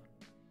paw.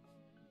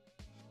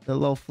 The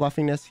little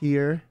fluffiness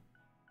here.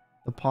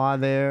 The paw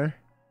there.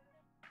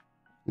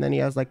 And then he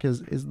has like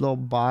his little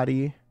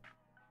body.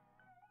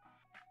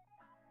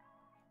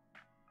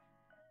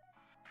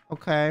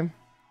 Okay. I'm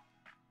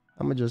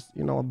gonna just,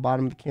 you know,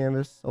 bottom the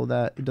canvas so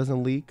that it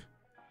doesn't leak.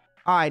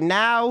 All right,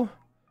 now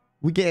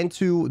we get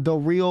into the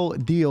real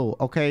deal.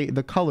 Okay,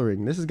 the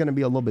coloring. This is gonna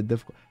be a little bit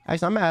difficult.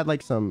 Actually, I'm gonna add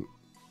like some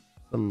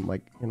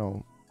like, you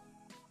know,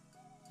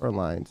 fur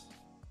lines.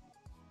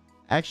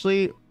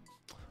 Actually,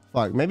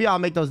 fuck, maybe I'll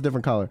make those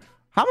different color.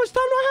 How much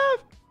time do I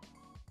have?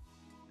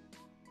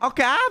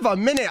 Okay, I have a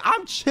minute.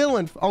 I'm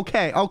chilling.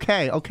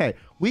 Okay.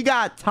 We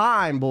got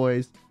time,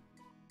 boys.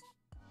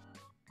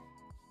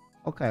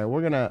 Okay,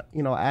 we're gonna,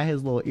 you know, add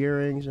his little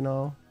earrings, you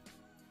know.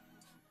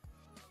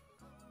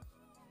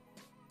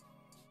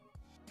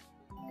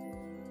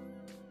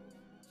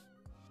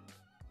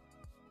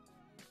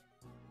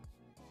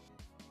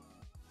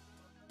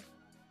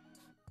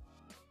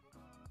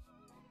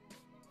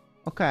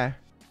 Okay.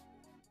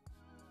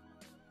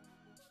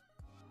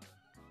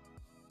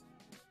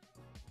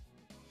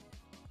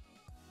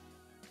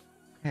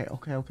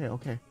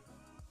 Okay.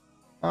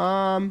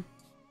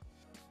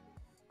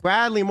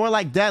 Bradley, more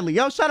like deadly.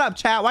 Yo, shut up,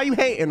 chat. Why you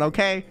hating,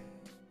 okay?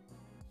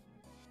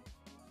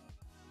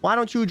 Why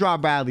don't you draw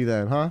Bradley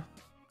then, huh?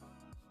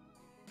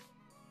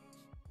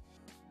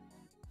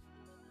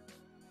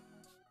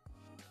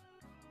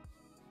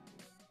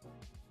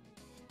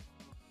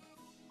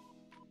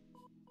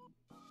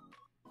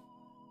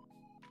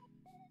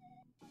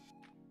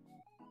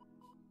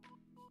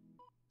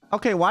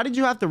 Okay, why did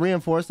you have to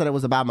reinforce that it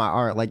was about my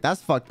art? Like, that's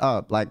fucked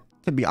up. Like,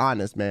 to be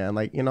honest, man.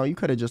 Like, you know, you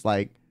could have just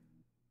like...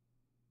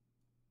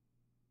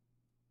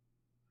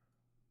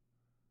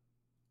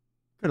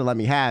 could have let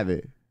me have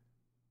it.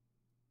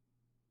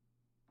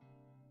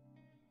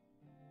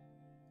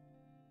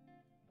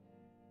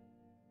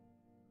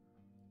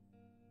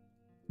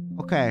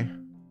 Okay.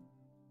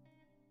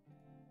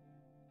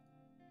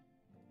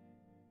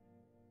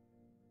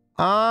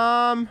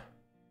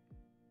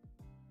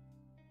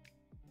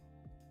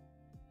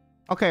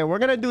 Okay, we're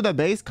gonna do the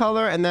base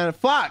color and then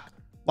fuck.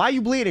 Why are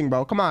you bleeding,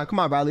 bro? Come on,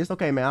 Bradley. It's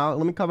okay, man.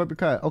 Let me cover up your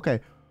cut.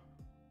 Okay.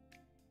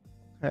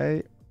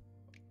 Okay.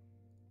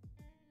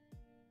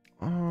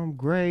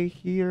 Gray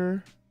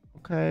here.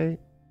 Okay.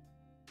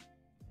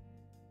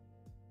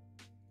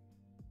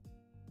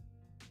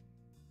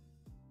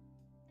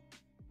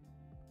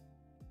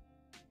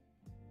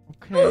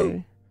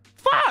 Okay.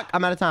 Fuck!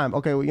 I'm out of time.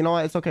 Okay, well, you know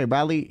what? It's okay.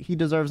 Bradley, he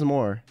deserves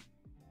more.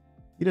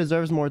 He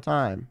deserves more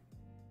time.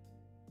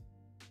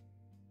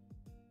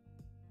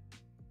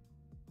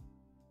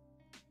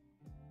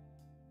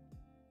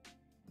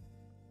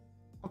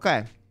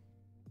 Okay.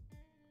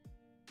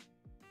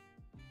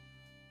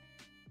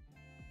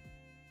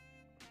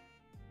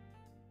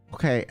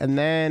 Okay, and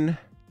then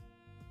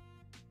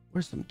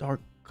where's some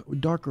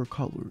darker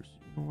colors?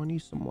 You know, I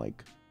need some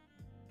like...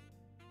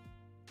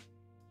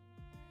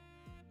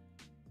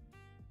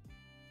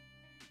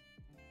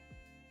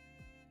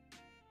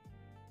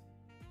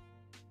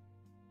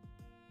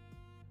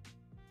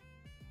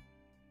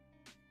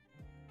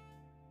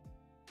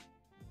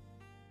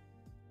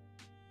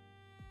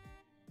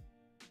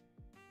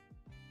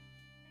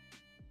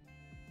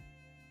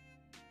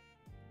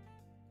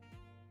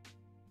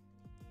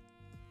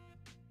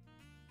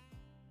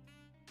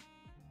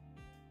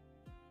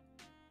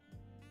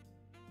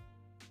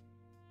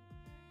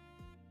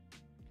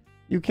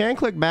 You can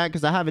click back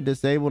because I have it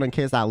disabled in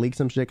case I leak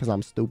some shit because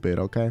I'm stupid,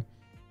 okay?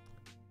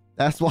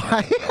 That's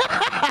why.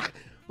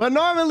 But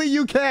normally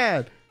you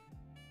can.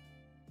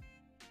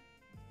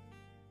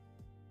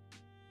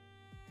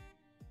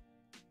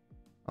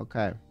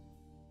 Okay.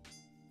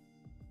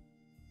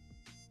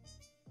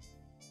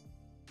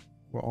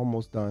 We're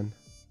almost done.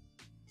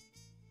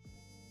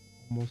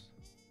 Almost.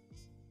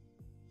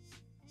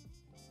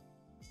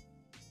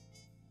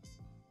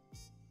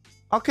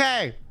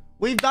 Okay.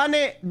 We've done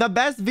it. The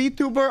best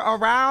VTuber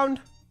around.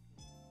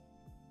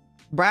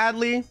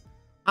 Bradley.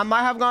 I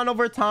might have gone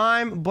over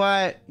time,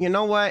 but you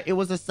know what? It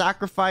was a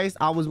sacrifice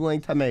I was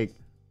willing to make.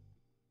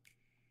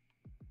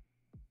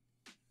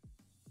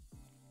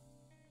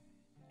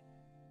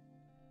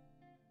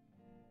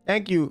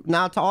 Thank you.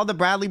 Now to all the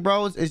Bradley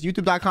bros, it's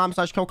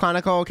youtube.com/Kyo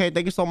Kaneko. Okay,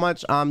 thank you so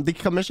much. The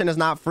commission is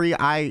not free.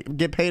 I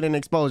get paid in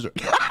exposure.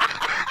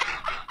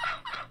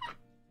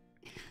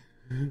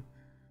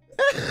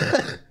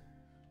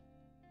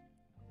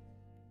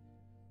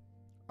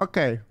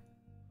 Okay.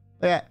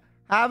 Yeah.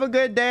 Have a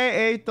good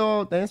day,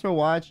 Eito. Thanks for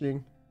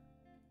watching.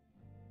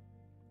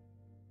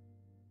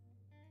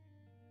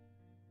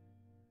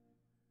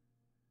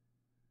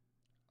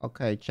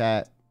 Okay,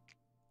 chat.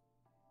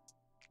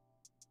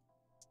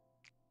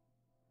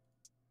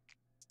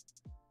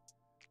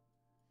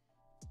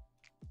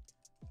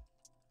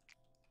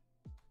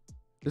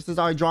 This is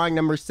our drawing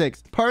number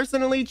 6.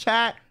 Personally,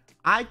 chat,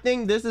 I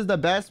think this is the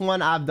best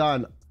one I've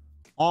done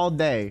all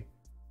day.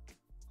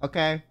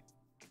 Okay.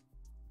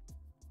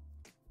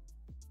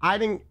 I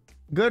think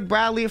good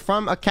Bradley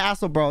from a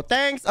castle, bro.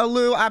 Thanks,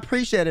 Alu. I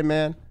appreciate it,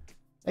 man.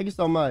 Thank you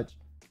so much.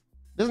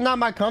 This is not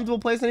my comfortable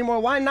place anymore.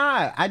 Why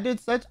not?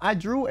 I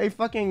drew a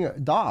fucking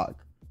dog.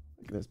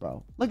 Look at this,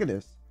 bro. Look at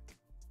this.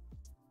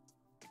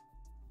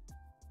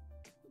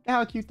 at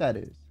how cute that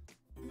is.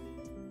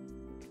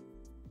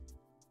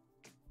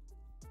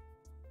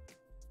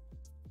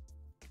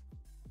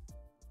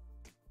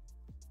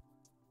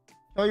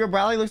 Oh, your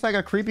Bradley looks like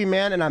a creepy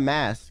man in a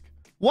mask.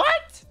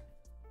 What?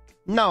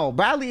 No,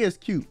 Bradley is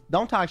cute.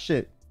 Don't talk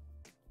shit.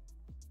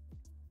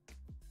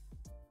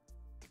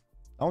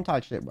 Don't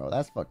talk shit, bro.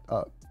 That's fucked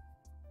up.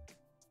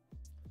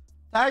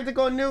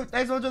 Tactical Newt,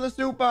 thanks so much for the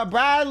super.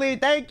 Bradley,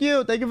 thank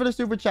you. Thank you for the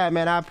super chat,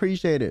 man. I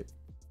appreciate it.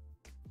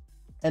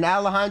 And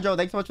Alejandro,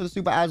 thanks so much for the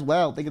super as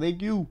well.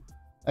 Thank you.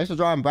 Thanks for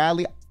drawing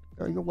Bradley.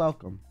 You're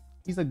welcome.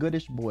 He's a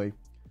goodish boy.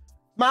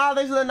 Smile,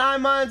 thanks for the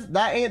 9 months.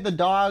 That ain't the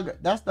dog.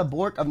 That's the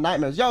Bork of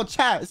Nightmares. Yo,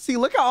 chat. See,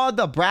 look at all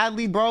the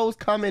Bradley bros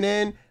coming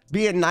in,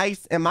 being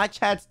nice, and my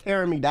chat's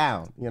tearing me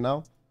down, you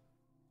know?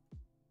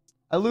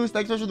 Alus,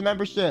 thanks so much for the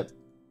membership.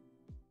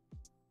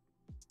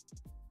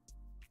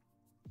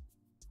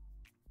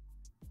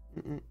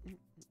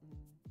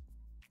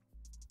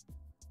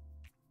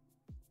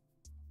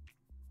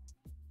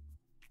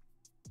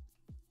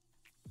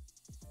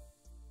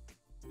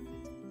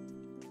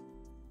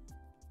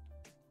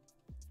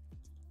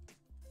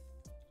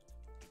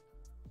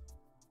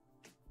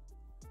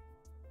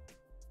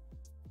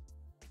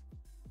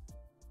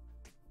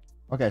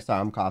 Okay,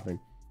 sorry, I'm coughing.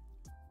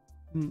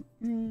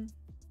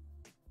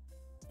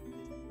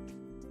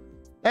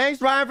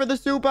 Thanks, Ryan, for the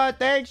super.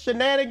 Thanks,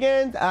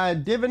 Shenanigans.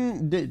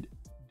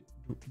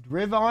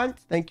 Drivant,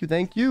 thank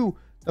you.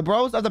 The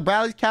bros of the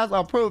Bradley's Castle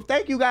approved.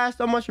 Thank you guys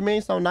so much for being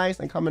so nice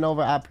and coming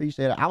over. I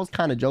appreciate it. I was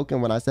kind of joking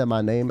when I said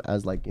my name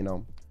as like, you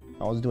know,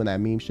 I was doing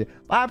that meme shit.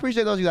 But I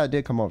appreciate those of you that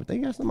did come over.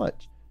 Thank you guys so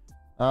much.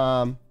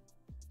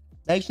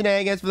 Thanks,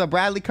 Shenanigans, for the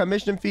Bradley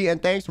commission fee.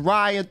 And thanks,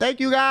 Ryan. Thank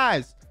you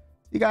guys.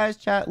 You guys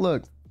chat.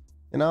 Look,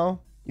 you know,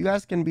 you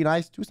guys can be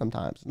nice too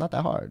sometimes. It's not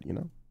that hard, you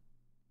know.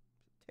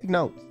 Take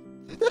notes.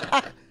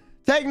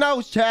 Take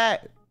notes,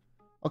 chat.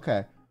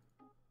 Okay.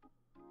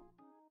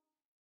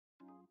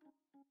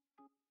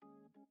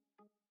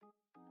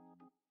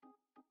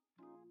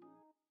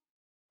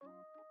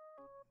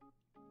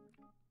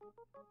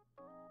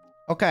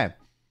 Okay,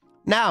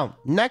 now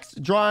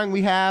next drawing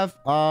we have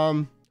who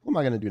am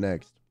I gonna do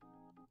next?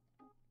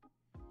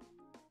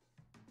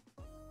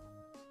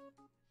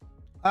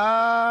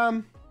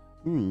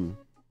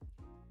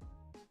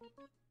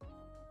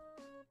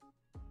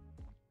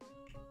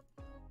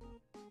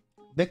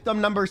 Victim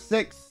number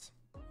 6.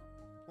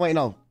 Wait,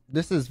 no,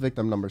 this is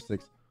victim number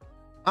 6.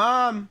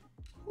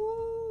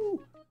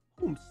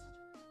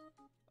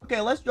 Okay,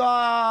 let's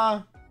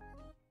draw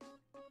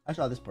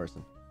this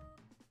person.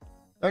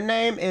 Their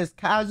name is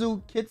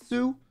Kazu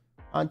Kitsu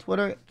on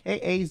Twitter.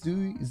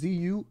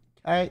 KAZUKITSU.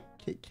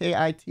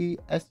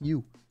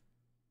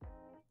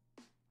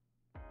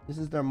 This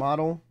is their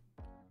model.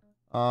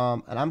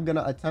 And I'm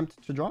gonna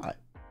attempt to draw it.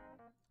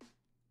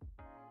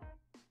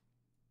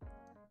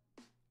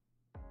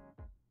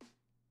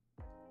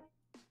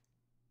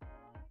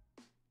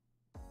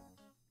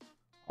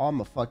 Oh, I'm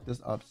gonna fuck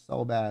this up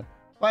so bad.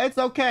 But it's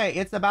okay.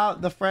 It's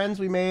about the friends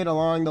we made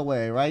along the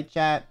way, right,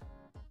 chat?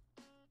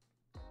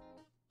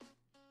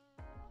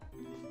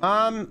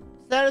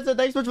 Senator,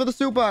 thanks so much for the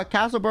super.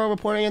 Castleboro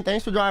reporting in.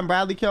 Thanks for drawing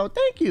Bradley Kyo.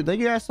 Thank you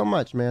guys so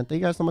much, man. Thank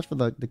you guys so much for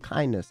the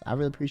kindness. I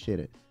really appreciate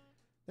it.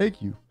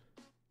 Thank you.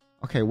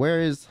 Okay, where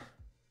is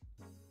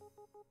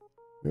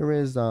this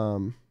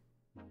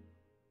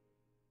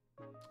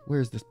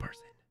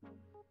person?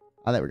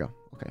 Oh, there we go.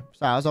 Okay,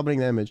 sorry, I was opening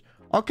the image.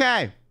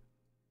 Okay,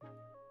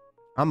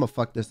 I'm gonna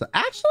fuck this up.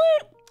 Actually,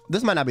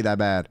 this might not be that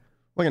bad.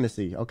 We're gonna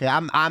see. Okay,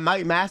 I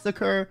might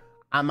massacre,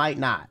 I might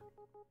not.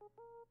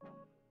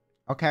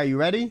 Okay, are you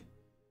ready?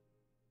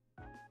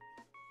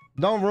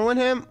 Don't ruin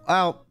him.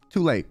 Oh,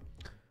 too late.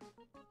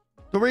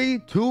 3,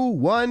 2,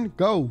 1,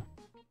 go.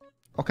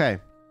 Okay.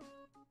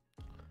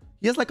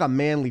 He has like a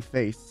manly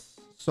face.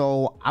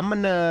 So I'm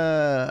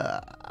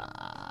gonna...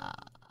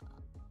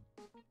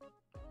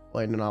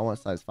 Wait, no, I want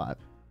size 5.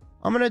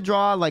 I'm gonna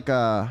draw like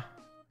a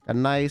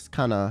nice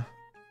kind of...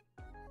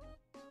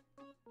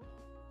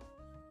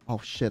 Oh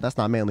shit, that's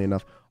not manly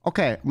enough.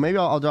 Okay, maybe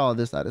I'll draw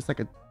this side. It's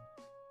like a...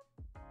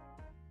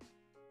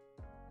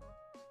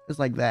 It's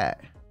like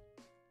that.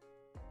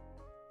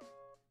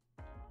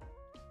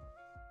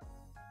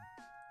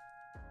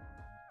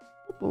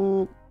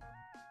 Boop.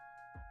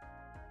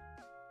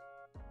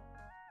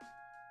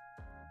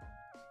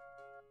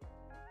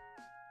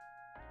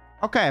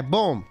 Okay,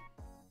 boom.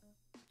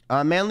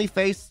 Manly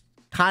face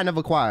kind of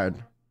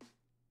acquired.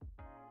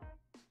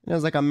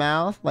 There's like a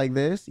mouth like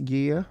this.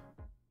 Yeah.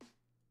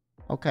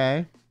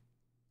 Okay.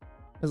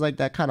 There's like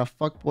that kind of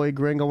fuckboy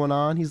grin going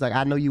on. He's like,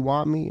 I know you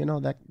want me. You know,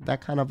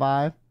 that kind of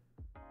vibe.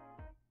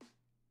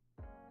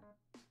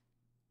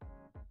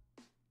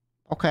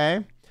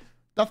 Okay.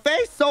 The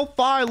face so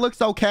far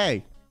looks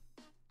okay.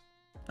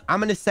 I'm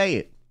going to say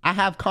it. I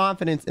have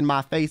confidence in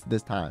my face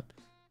this time.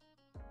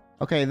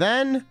 Okay,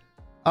 then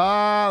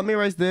let me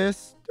erase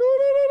this.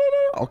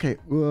 Okay.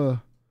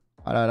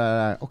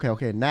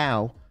 Okay.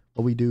 Now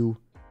what we do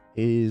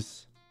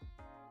is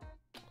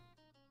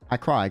I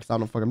cry because I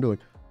don't know what the fuck I'm doing.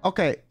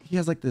 Okay, he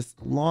has like this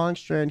long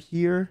strand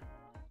here.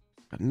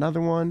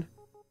 Another one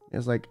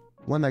There's like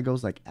one that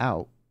goes like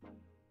out.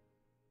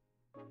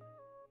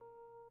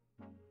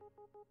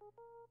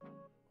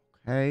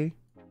 Okay.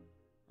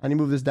 I need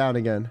to move this down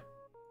again.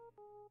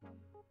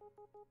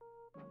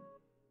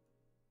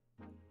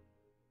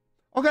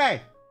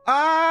 Okay.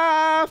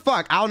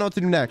 Fuck. I don't know what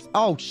to do next.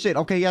 Oh shit.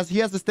 Okay, he has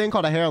this thing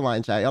called a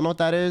hairline, chat. Y'all know what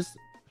that is?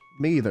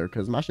 Me either,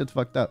 because my shit's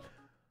fucked up.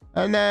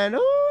 And then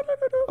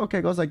okay,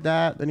 it goes like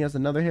that. Then he has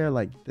another hair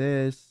like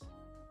this.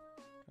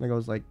 And it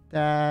goes like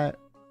that.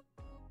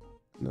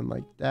 And then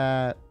like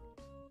that.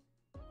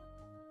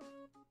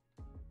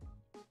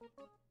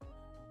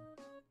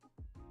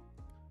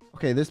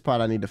 Okay, this part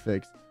I need to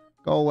fix.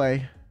 Go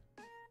away.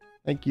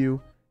 Thank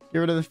you. Get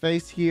rid of the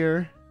face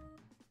here.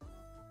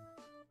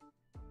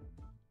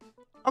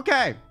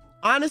 Okay.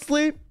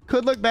 Honestly,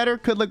 could look better,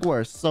 could look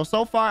worse. So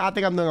far, I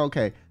think I'm doing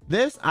okay.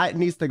 This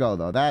needs to go,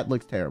 though. That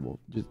looks terrible.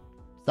 Just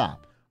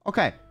stop.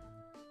 Okay.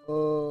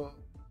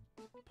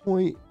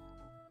 Point.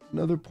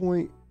 Another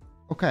point.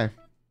 Okay.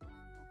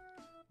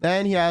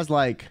 Then he has,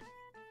 like,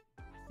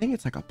 I think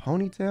it's like a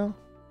ponytail.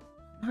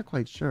 I'm not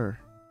quite sure.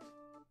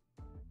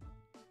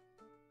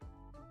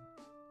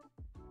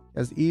 He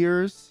has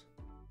ears.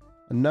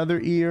 Another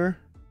ear.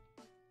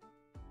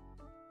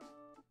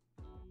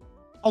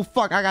 Oh,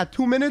 fuck. I got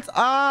 2 minutes.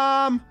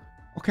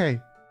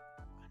 Okay.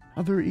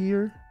 Another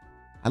ear.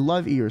 I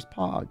love ears.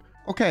 Pog.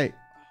 Okay.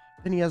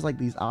 Then he has like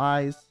these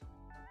eyes.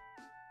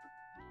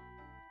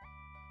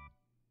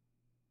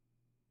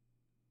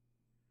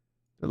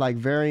 They're like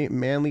very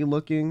manly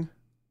looking.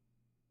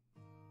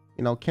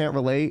 You know, can't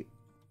relate.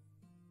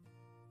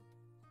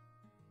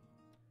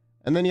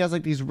 And then he has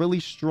like these really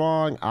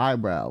strong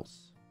eyebrows.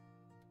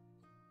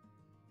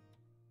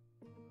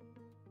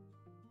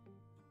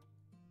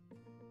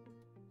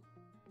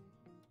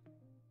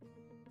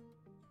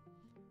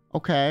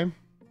 Okay.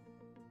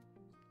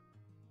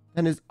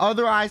 And his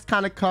other eye's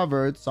kind of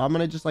covered, so I'm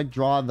gonna just like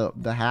draw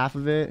the half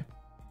of it.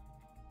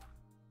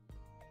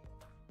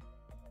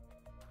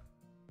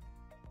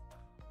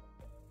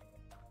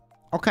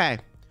 Okay.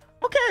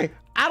 Okay.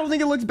 I don't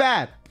think it looks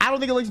bad. I don't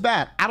think it looks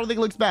bad. I don't think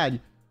it looks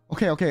bad.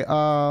 Okay, okay.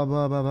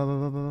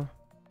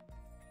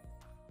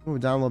 Move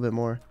it down a little bit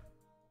more.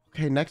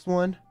 Okay, next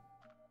one.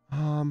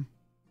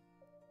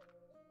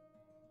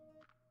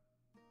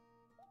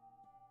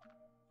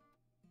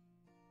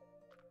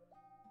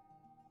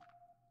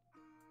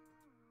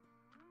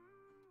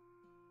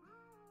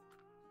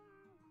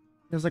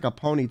 There's like a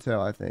ponytail,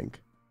 I think.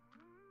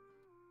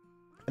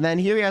 And then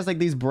here he has like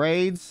these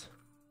braids.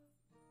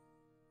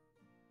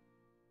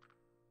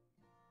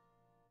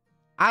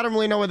 I don't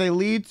really know where they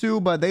lead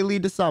to, but they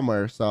lead to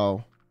somewhere.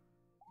 So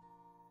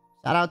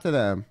shout out to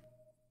them.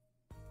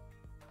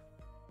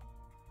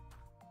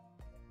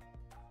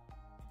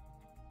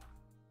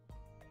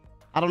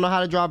 I don't know how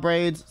to draw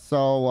braids,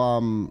 so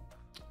I'm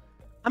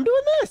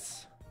doing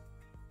this.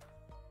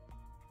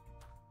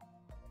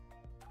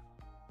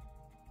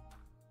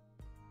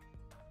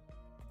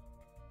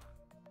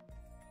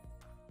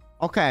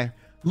 Okay.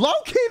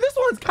 Low-key, this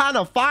one's kind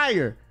of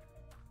fire.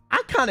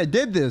 I kind of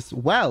did this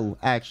well,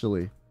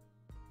 actually.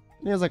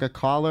 And he has like a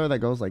collar that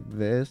goes like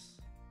this.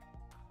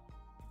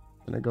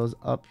 And it goes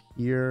up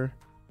here.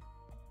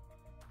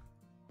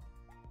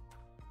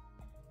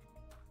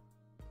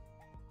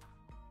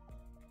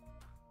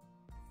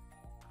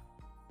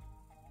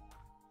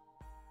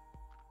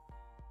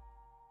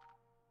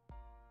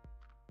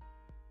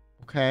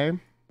 Okay.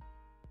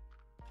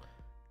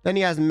 Then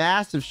he has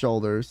massive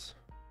shoulders.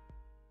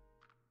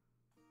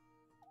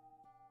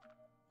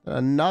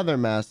 Another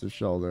massive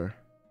shoulder.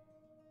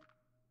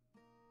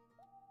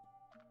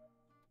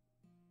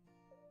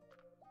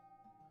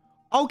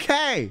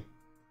 Okay.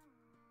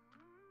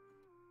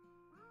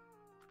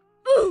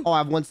 Oh, I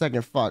have 1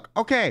 second. Fuck.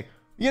 Okay.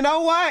 You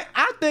know what?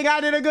 I think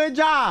I did a good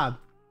job.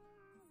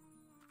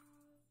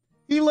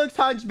 He looks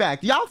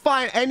hunchbacked. Y'all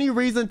find any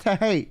reason to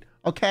hate,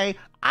 okay?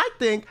 I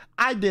think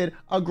I did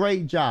a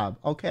great job,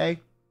 okay?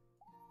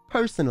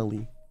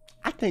 Personally,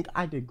 I think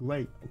I did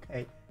great,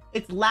 okay?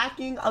 It's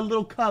lacking a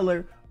little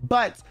color,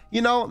 but,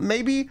 you know,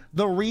 maybe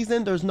the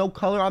reason there's no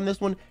color on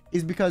this one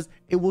is because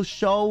it will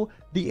show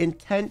the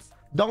intense.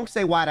 Don't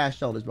say wide ass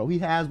shoulders, bro. He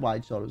has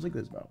wide shoulders. Look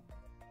at this, bro.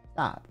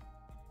 Stop.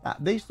 Stop.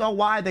 They so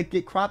wide that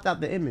get cropped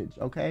out the image,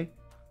 okay?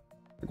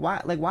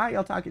 Like why are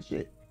y'all talking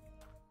shit?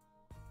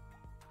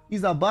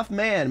 He's a buff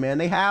man.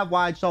 They have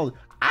wide shoulders.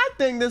 I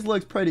think this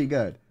looks pretty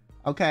good,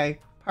 okay?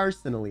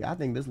 Personally, I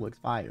think this looks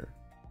fire.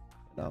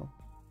 You know?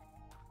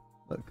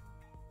 Look.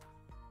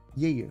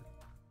 Yeah.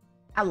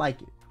 I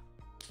like it.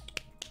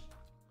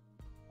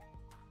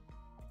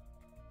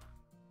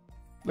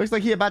 Looks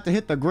like he about to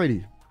hit the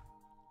gritty.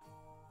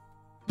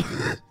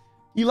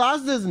 He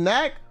lost his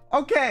neck.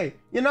 Okay,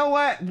 you know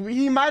what?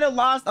 He might have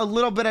lost a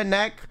little bit of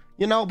neck,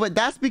 you know, but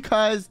that's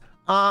because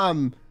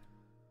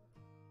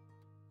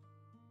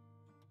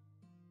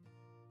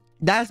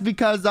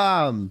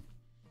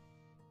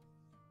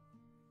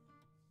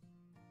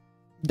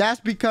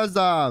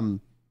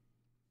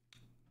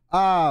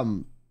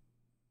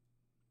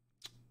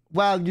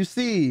well, you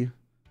see,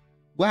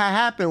 what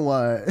happened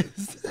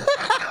was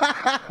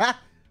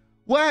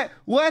what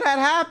had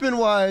happened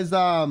was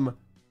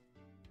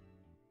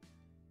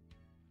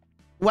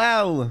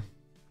well,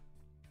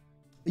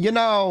 you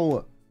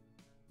know,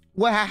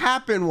 what had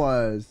happened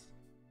was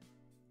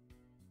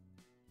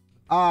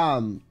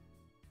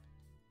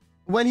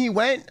when he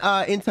went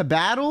into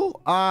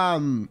battle,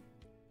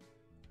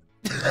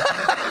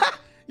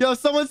 yo,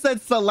 someone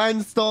said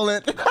Selene stole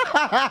it.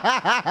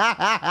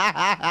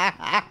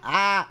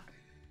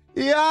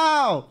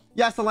 Yo,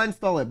 yeah, Selene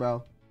stole it,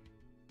 bro.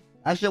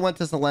 That shit went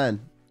to Selene.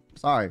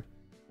 Sorry.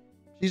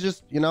 She's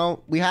just, you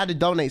know, we had to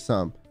donate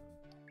some.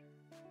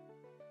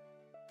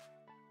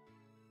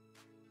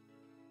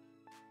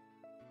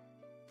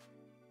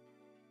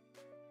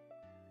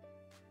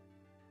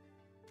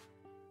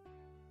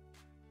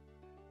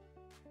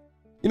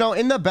 You know,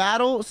 in the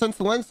battle, since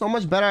Selene's so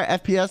much better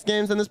at FPS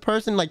games than this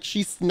person, like,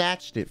 she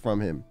snatched it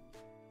from him.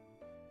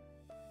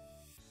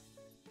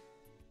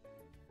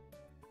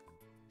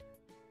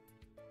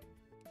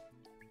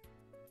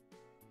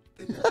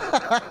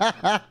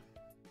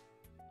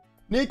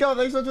 Nico,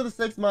 thanks so much for the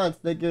 6 months.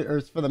 Thank you, or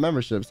for the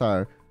membership,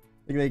 sorry.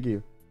 Thank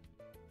you.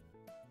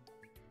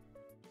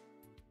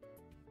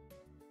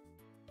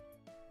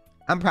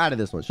 I'm proud of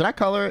this one. Should I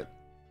color it?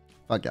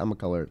 Fuck it, I'm gonna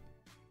color it.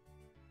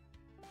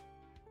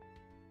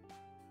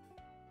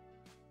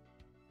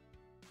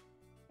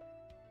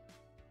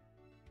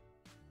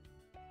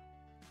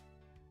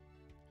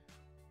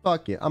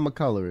 Fuck it, I'm gonna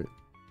color it.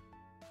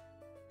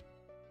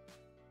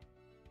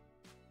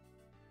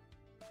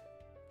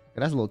 Okay,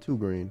 that's a little too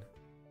green.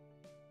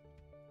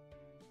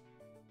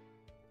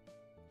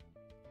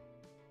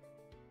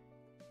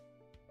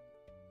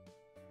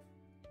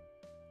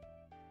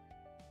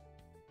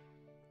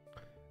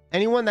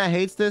 Anyone that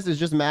hates this is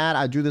just mad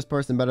I drew this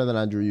person better than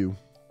I drew you.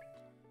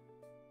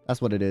 That's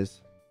what it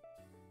is.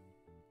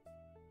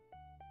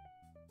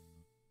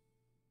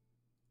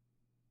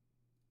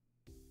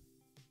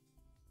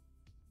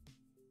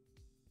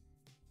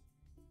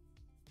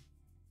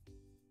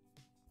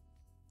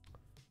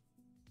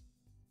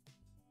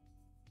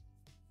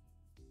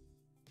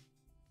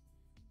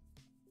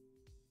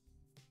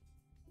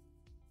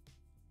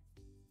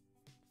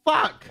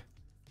 Fuck.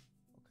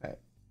 Okay.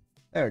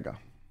 There we go.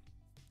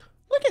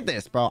 Look at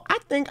this, bro. I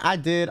think I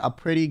did a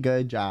pretty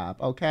good job,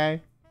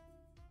 okay?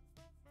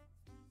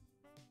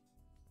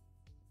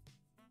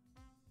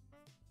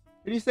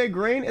 Did you say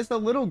green? It's a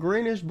little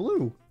greenish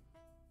blue.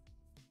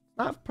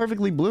 Not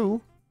perfectly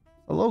blue.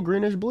 A little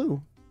greenish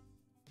blue.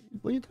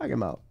 What are you talking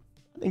about?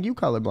 I think you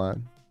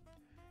colorblind.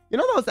 You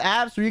know those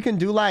apps where you can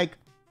do like,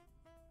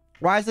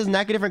 why is his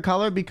neck a different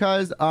color?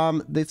 Because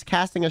it's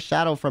casting a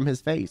shadow from his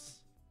face.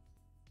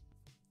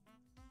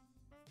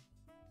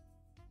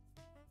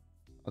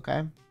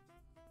 Okay.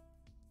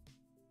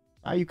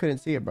 Oh, you couldn't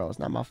see it, bro. It's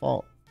not my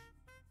fault.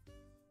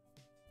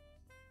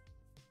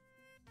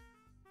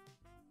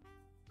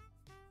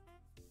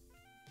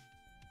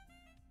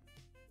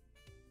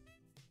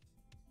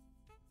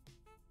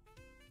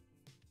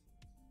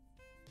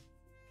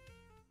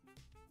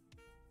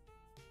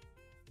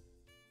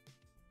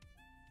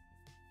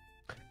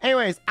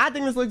 Anyways, I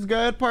think this looks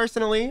good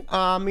personally.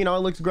 You know,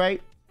 it looks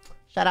great.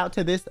 Shout out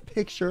to this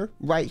picture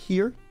right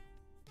here.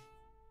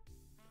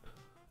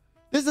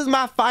 This is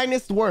my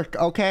finest work,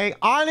 okay?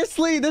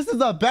 Honestly, this is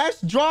the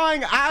best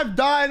drawing I've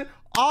done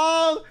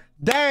all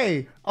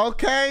day,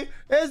 okay?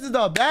 This is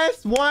the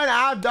best one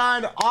I've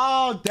done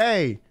all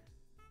day.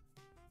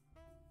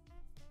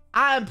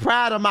 I'm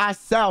proud of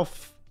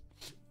myself,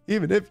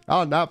 even if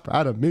y'all not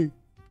proud of me.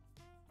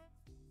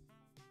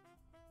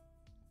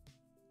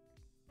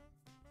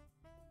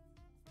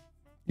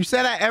 You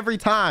say that every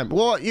time.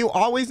 Well, you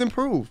always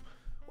improve.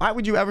 Why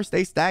would you ever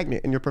stay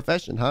stagnant in your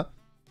profession, huh?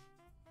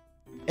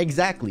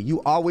 Exactly.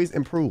 You always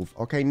improve.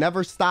 Okay.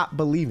 Never stop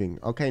believing.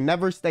 Okay.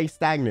 Never stay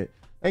stagnant.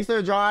 Thanks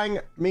for drawing,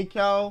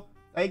 Mikyo.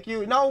 Thank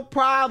you. No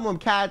problem,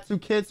 Katsu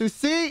Kitsu.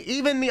 See,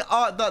 even the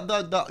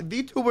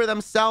VTuber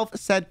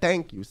themselves said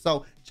thank you.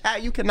 So,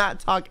 chat, you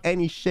cannot talk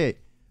any shit.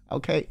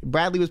 Okay.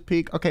 Bradley was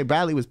peak. Okay.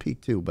 Bradley was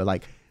peak too. But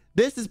like,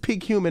 this is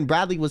peak human.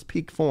 Bradley was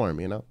peak form,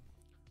 you know?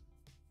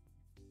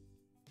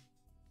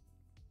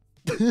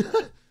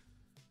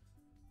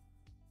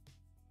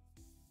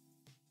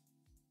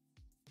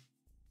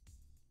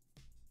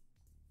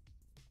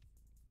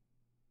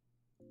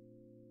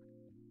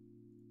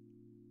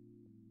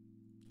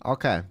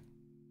 Okay.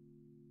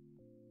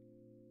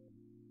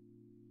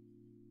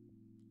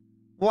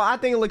 Well, I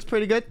think it looks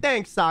pretty good.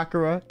 Thanks,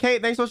 Sakura.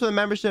 Kate, thanks so much for the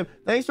membership.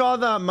 Thanks for all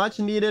the much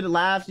needed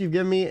laughs you've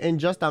given me in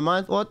just a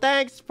month. Well,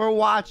 thanks for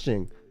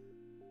watching.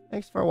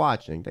 Thanks for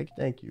watching.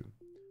 Thank you.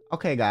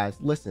 Okay, guys,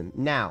 listen.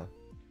 Now,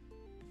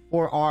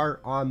 for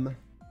our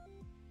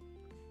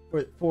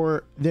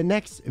for the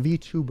next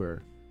VTuber.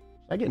 Should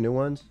I get new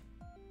ones?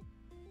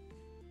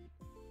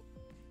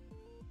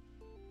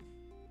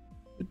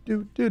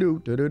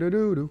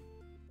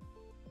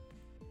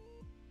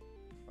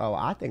 Oh,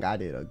 I think I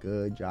did a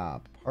good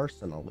job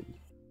personally.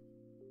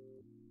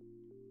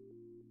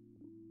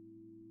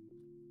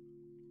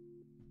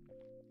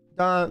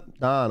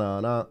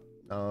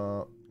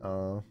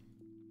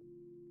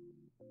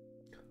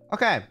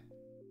 Okay.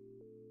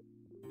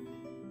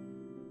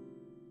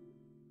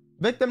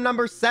 Victim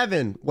number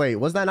 7. Wait,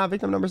 was that not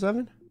victim number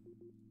 7?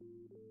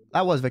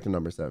 That was victim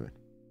number 7.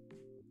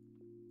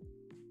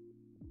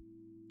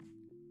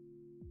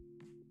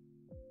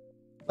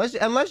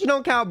 Unless you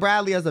don't count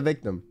Bradley as a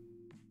victim.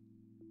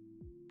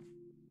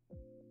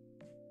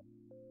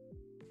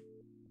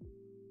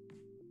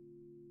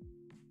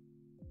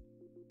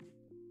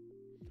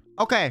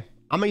 Okay,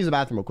 I'm gonna use the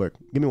bathroom real quick.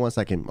 Give me 1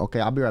 second.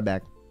 Okay, I'll be right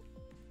back.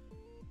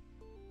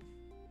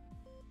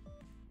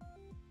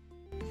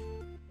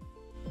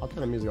 I'll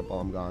turn the music up while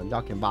I'm gone.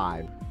 Y'all can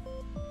vibe.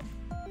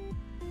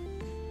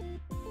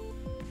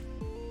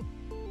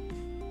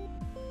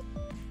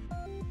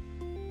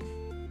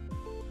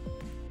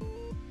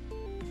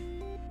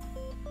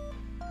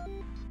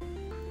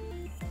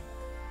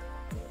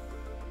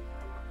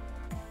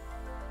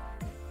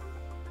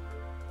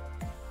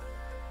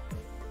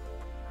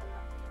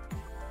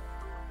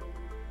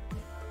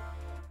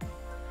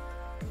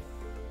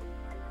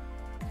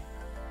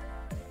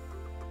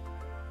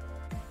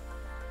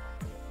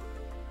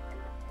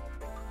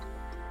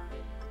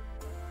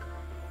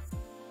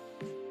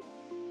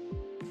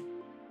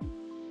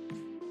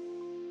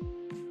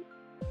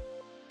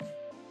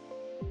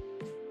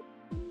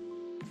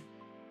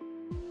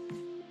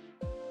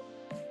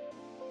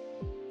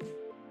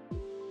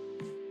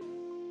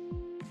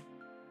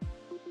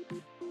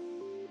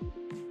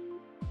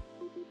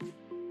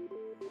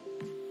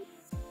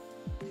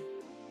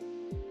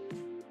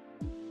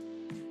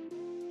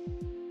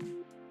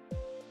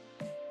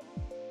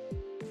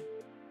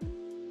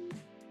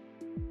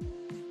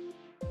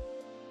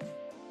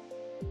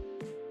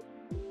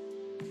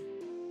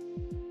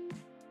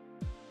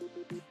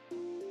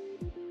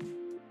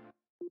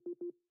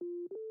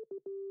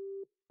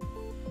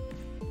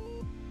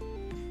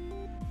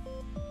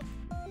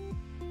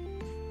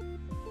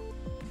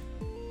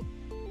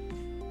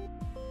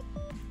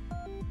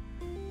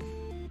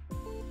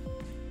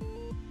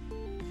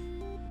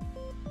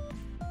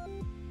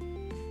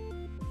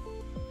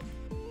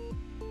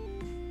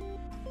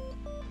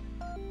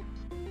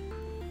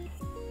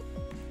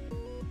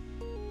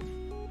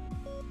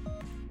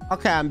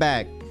 Okay, I'm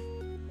back.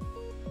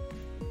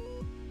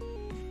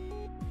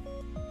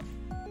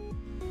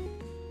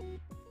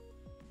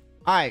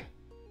 All right,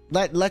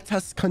 let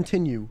us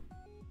continue.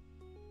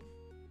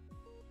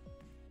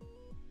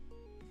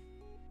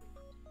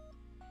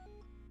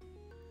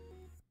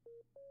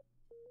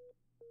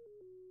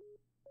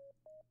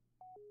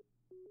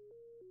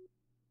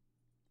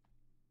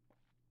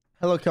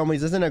 Hello,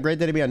 Kilmies. Isn't it a great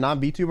day to be a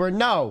non-VTuber?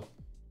 No.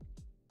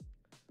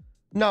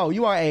 No,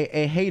 you are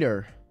a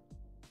hater.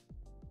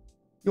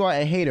 You are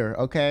a hater,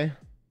 okay?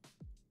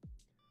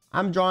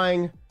 I'm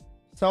drawing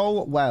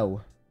so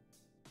well.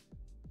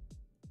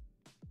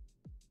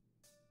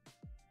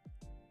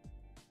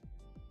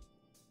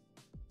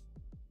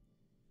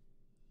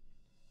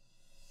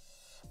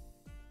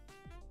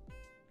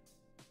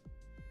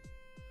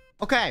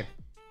 Okay.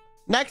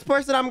 Next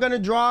person I'm gonna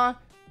draw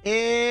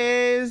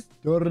is...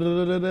 Where,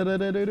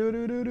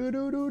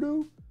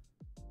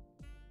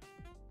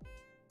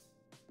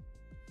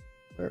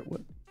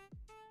 what?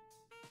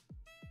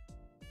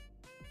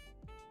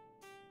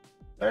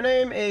 Their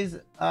name is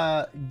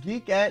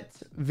Geekette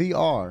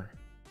VR.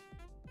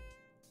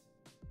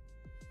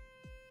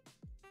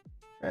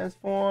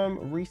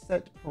 Transform,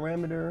 reset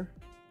parameter.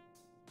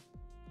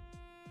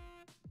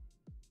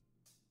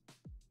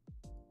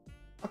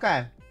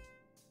 Okay.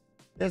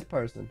 This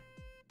person.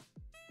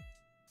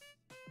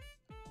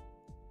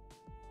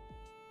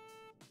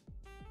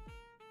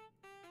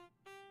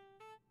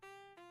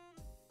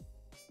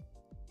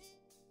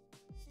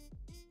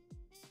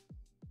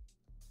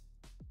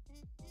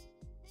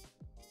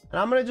 And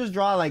I'm gonna just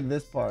draw like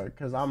this part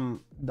because I'm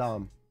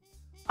dumb.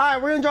 All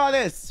right, we're gonna draw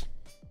this.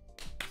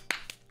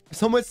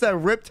 Someone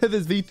said rip to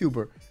this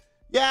VTuber.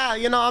 Yeah,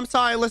 you know, I'm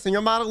sorry. Listen,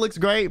 your model looks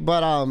great,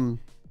 but I'm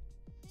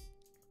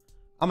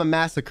a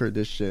massacre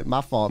this shit. My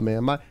fault,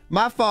 man.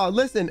 My fault.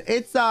 Listen,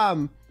 it's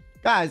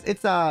guys,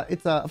 it's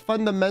a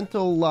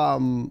fundamental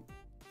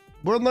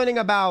we're learning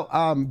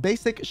about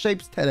basic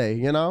shapes today,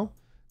 you know?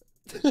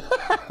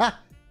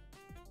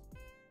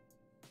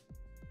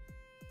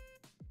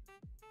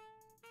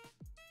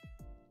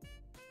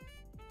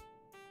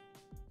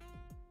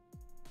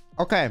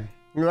 Okay,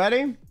 you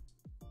ready?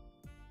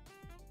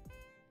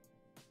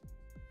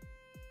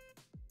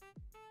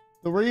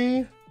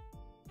 3,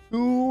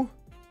 2,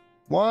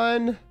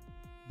 1,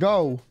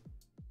 go.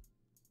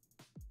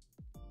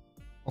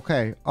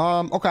 Okay,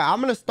 okay,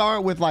 I'm gonna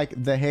start with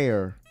like the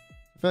hair.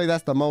 I feel like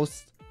that's the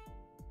most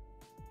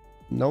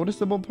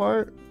noticeable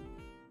part.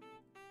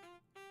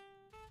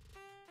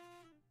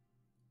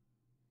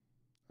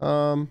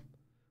 Well, I'm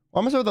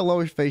gonna start with the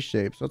lower face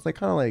shape, so it's like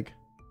kind of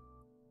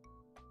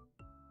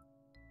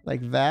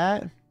like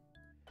that,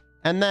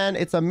 and then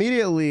it's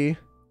immediately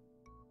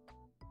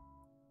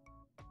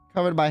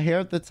covered by hair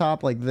at the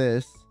top like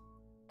this,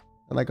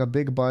 and like a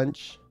big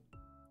bunch,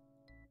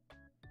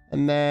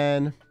 and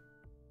then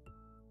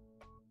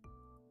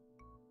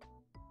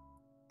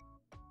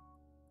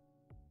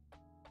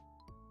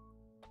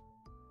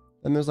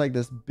there's like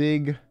this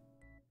big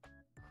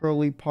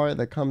curly part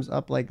that comes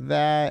up like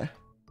that.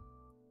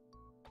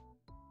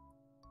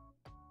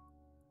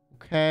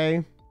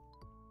 Okay.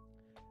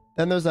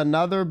 Then there's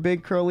another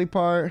big curly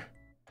part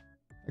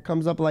that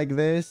comes up like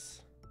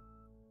this.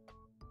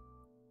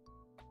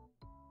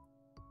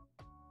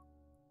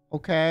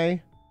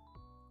 Okay.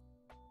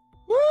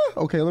 Woo!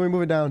 Okay, let me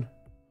move it down.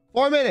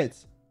 4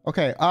 minutes.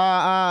 Okay.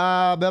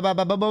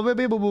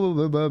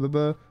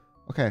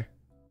 Okay.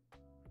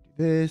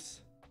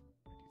 This.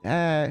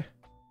 That.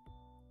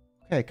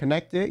 Okay,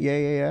 connect it.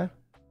 Yeah.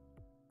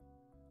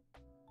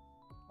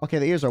 Okay,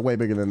 the ears are way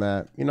bigger than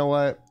that. You know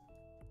what?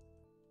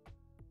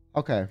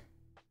 Okay.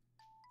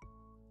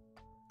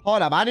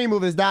 Hold up. I need to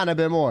move this down a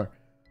bit more.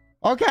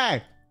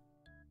 Okay.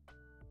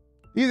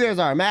 These ears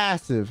are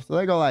massive. So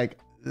they go like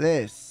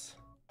this.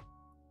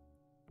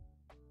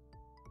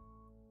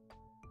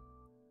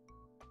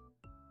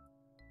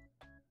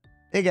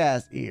 Big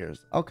ass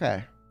ears.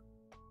 Okay.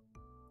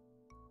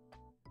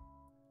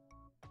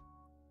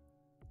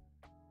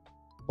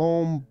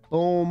 Boom,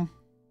 boom.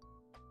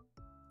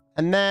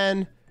 And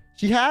then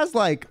she has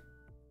like,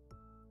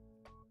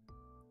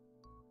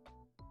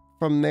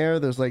 from there,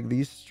 there's like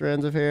these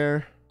strands of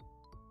hair.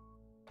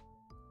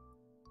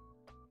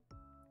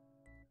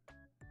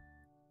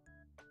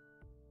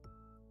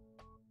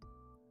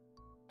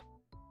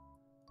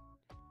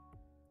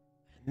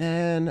 And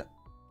then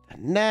the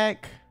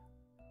neck.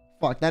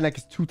 Fuck, that neck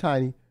is too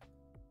tiny.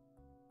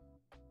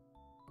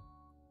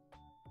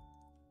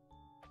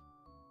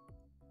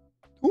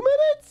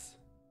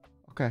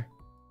 Okay.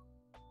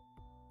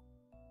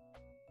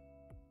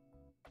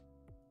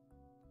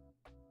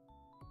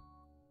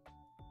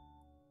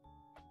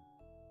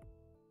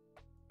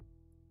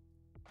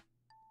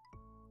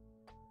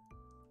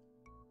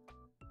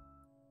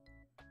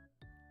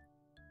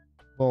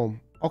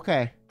 Boom.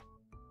 Okay.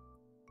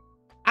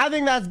 I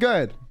think that's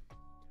good.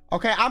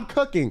 Okay, I'm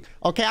cooking.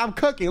 Okay, I'm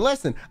cooking.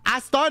 Listen, I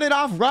started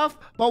off rough,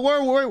 but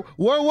we're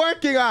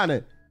working on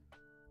it.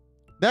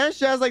 Then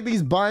she has like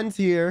these buns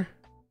here.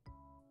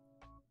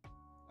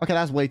 Okay,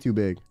 that's way too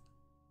big.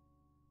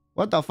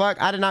 What the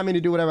fuck? I did not mean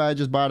to do whatever I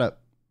just brought up.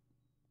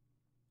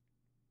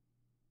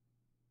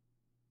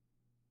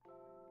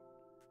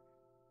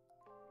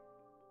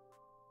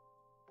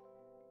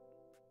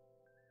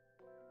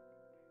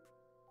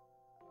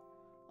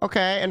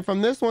 Okay, and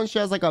from this one, she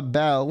has like a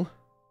bell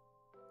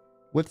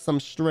with some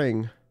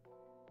string.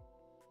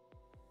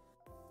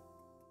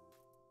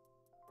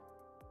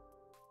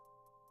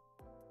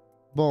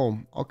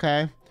 Boom.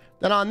 Okay.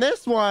 Then on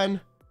this one,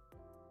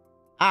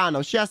 I don't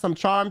know. She has some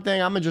charm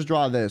thing. I'm gonna just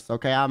draw this.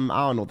 Okay. I don't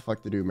know what the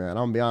fuck to do, man. I'm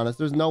gonna be honest.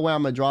 There's no way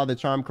I'm gonna draw the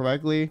charm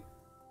correctly.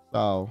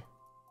 So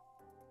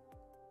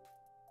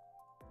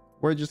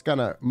we're just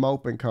gonna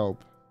mope and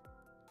cope.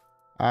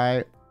 All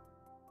right.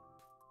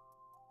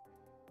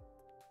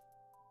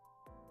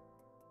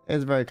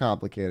 It's very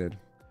complicated.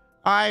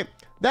 All right.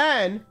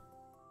 Then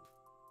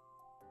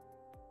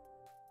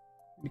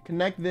you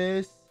connect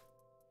this.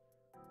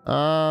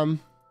 What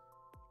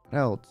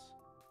else?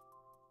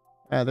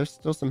 Yeah, there's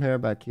still some hair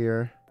back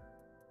here.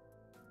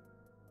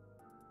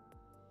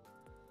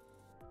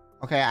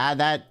 Okay,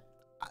 that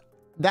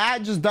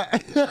just I'm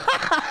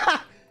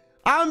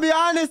gonna be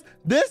honest,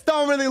 this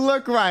don't really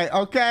look right,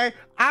 okay?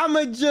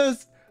 I'ma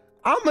just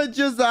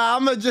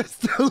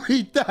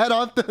delete that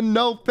off the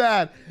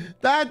notepad.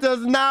 That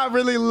does not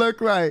really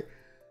look right.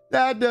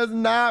 That does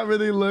not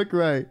really look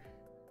right.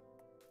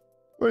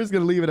 We're just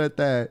gonna leave it at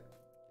that.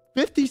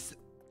 50.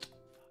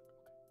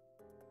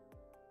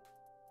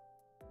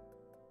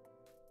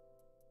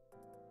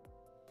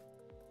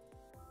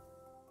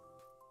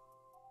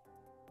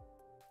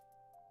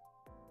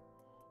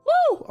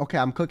 Woo! Okay,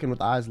 I'm cooking with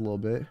the eyes a little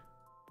bit.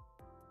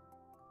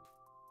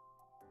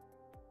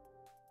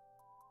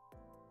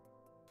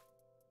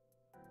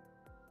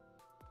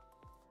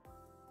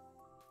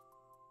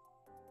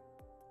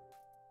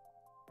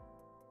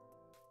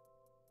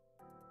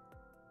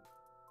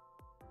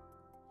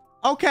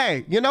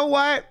 Okay, you know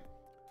what?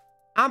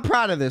 I'm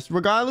proud of this.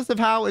 Regardless of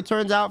how it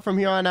turns out from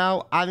here on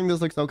out, I think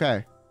this looks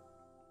okay.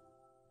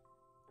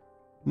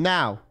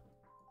 Now.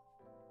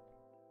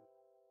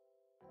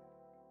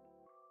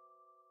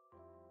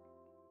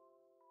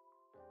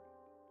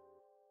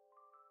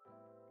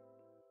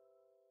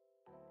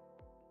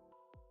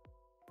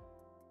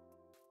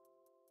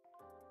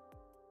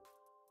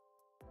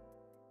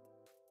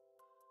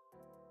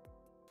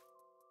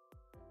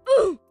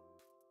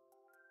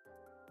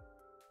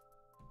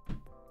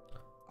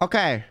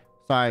 Okay.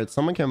 Sorry,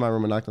 someone came in my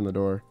room and knocked on the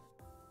door.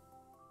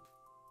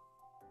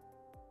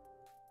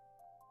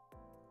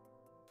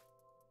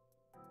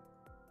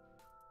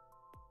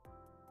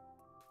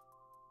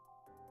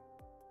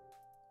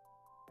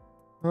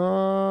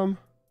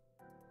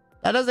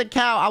 That doesn't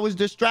count. I was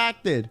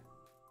distracted.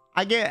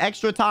 I get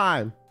extra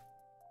time.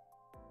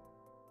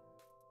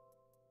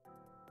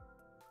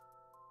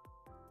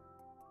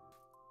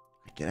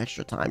 I get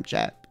extra time,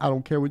 chat. I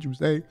don't care what you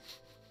say.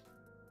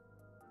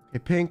 Okay,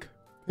 pink.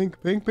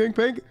 Pink, pink, pink,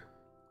 pink.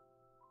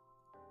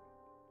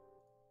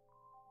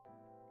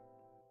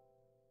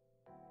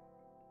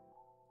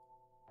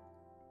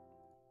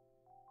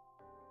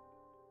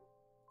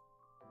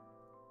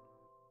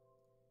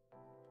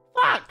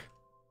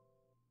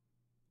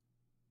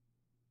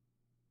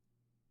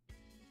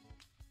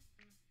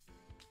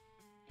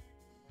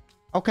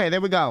 Okay,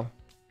 there we go.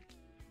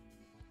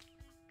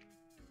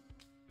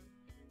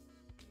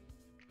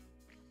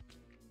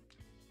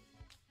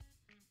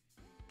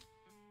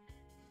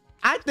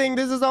 I think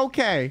this is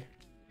okay.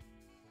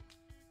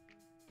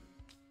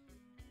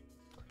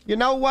 You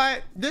know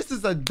what? This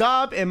is a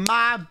dub in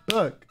my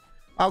book.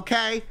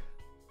 Okay?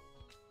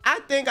 I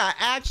think I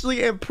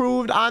actually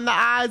improved on the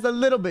eyes a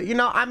little bit. You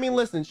know, I mean,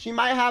 listen, she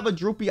might have a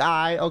droopy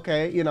eye,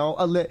 okay, you know,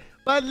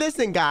 but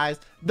listen, guys,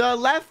 the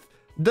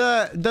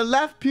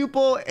left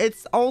pupil,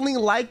 it's only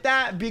like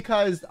that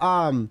because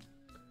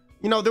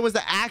you know, there was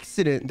an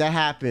accident that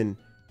happened.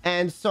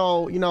 And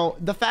so, you know,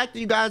 the fact that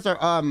you guys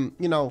are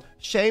you know,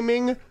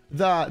 shaming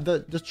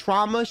the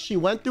trauma she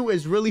went through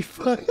is really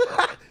fun.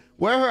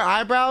 Where are her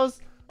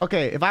eyebrows?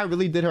 Okay, if I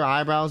really did her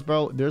eyebrows,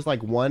 bro, there's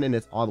like one and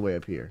it's all the way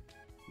up here.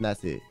 And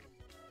that's it.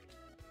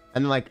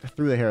 And then like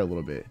through the hair a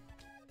little bit.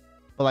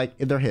 But like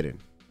they're hidden.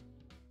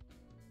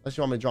 Unless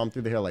you want me to draw them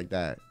through the hair like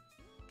that.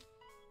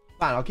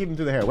 Fine, I'll keep them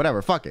through the hair.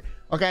 Whatever, fuck it.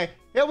 Okay,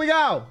 here we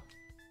go.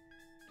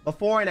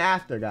 Before and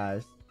after,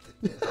 guys.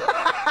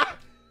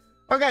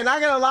 Okay, not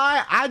gonna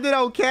lie, I did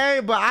okay,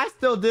 but I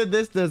still did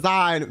this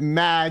design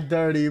mad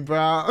dirty,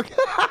 bro.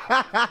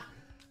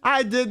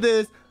 I did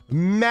this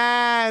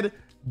mad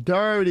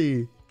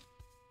dirty.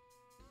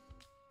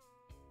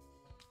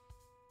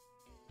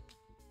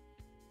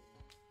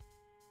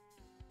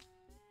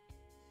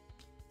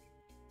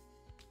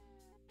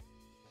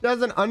 She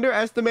has an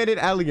underestimated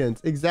elegance.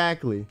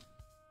 Exactly.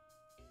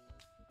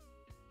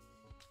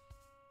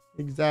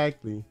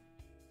 Exactly.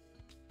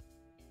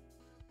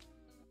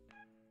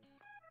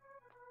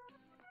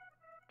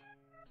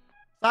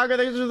 Saga,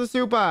 thanks for the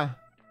supa.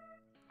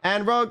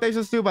 And Rogue, thanks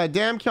for the supa.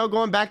 Damn, Kyo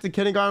going back to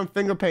kindergarten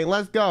finger paint.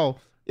 Let's go.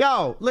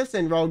 Yo,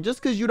 listen, Rogue,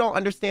 just because you don't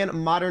understand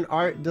modern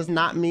art does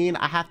not mean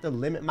I have to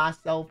limit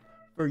myself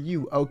for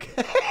you,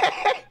 okay?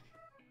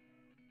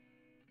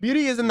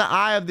 Beauty is in the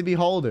eye of the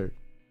beholder.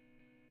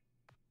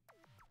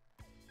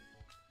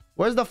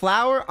 Where's the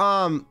flower?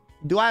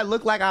 Do I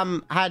look like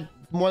had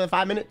more than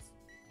 5 minutes?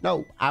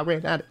 No, I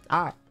ran out of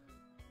time.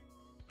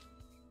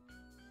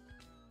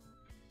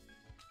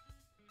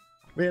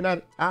 Ran out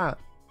of time.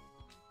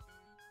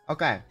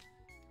 Okay.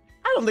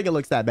 I don't think it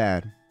looks that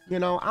bad. You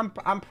know,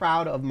 I'm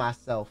proud of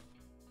myself.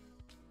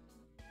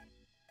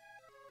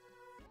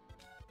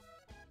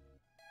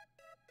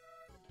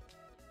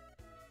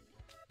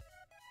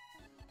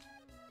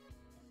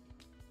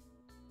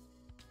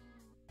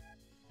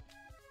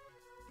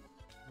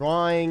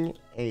 Drawing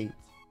 8.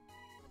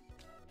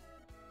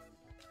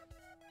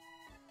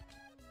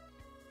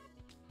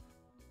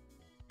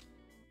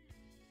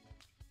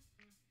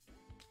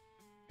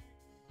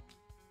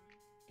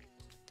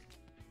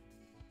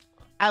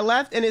 I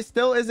left and it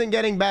still isn't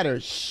getting better.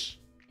 Shh.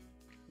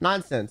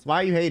 Nonsense. Why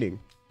are you hating?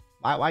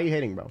 Why are you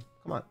hating, bro?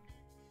 Come on.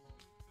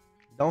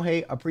 Don't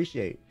hate,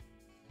 appreciate.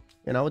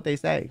 You know what they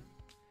say.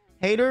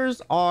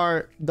 Haters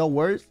are the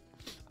worst.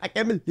 I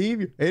can't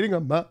believe you're hating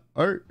on my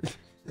art.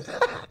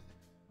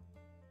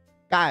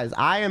 Guys,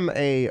 I am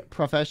a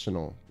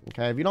professional.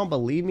 Okay, if you don't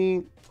believe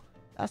me,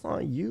 that's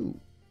on you.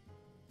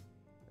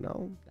 You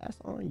know, that's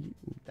on you.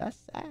 That's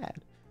sad.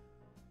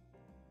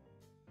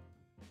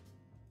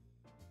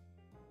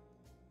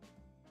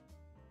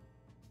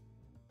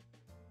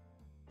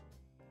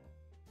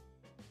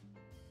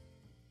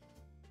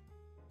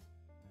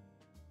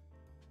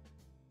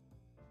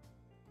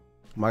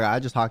 My God, I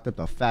just hocked up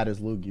the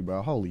fattest loogie,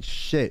 bro. Holy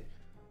shit.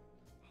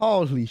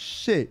 Holy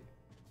shit.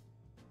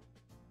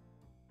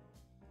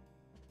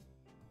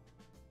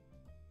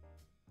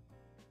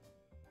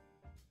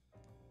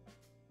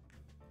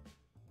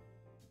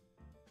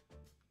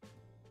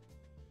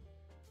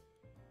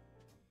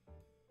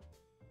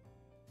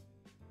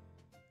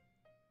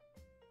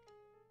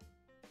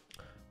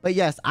 But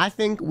yes, I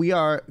think we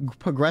are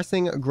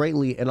progressing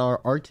greatly in our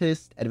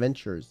artist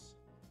adventures.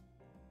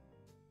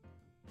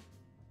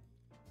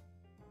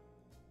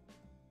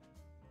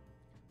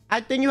 I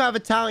think you have a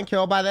talent,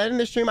 Kyo. By the end of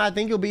the stream, I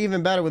think you'll be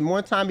even better. With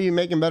more time, you'll be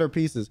making better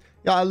pieces.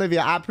 Yo,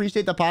 Olivia, I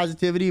appreciate the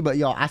positivity, but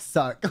yo, I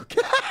suck.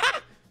 Okay.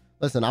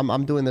 Listen,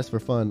 I'm doing this for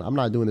fun. I'm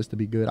not doing this to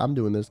be good. I'm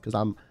doing this because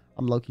I'm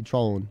low-key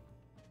trolling.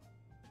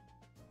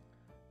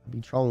 I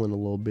be trolling a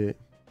little bit.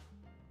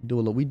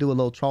 We do a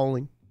little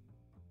trolling.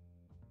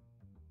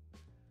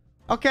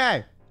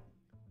 Okay.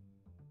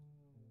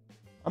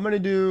 I'm gonna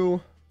do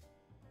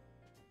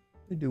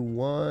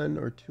 1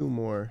 or 2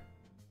 more.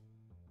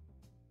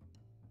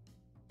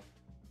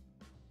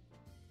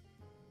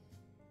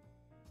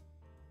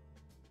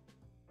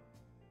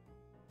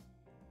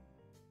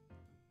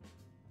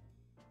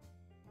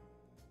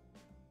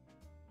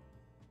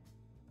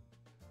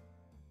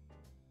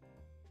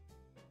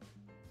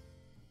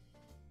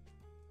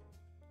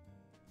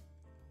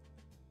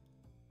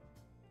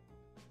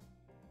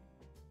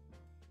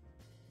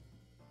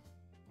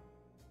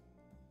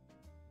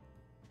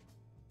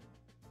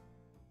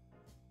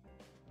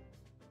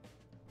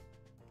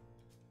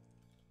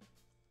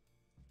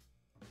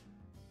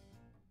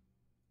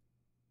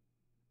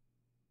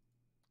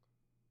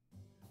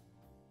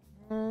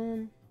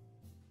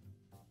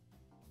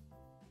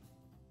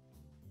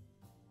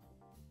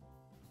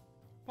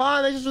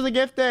 Oh, they just was a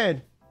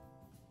gifted.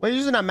 Wait,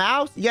 using a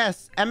mouse?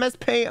 Yes. MS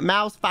Paint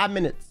mouse, 5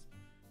 minutes.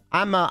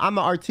 I'm an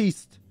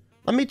artiste.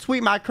 Let me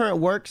tweet my current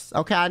works.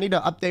 Okay, I need to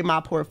update my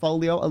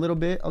portfolio a little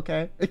bit.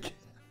 Okay.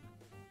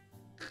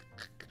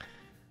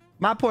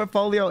 My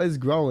portfolio is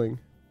growing.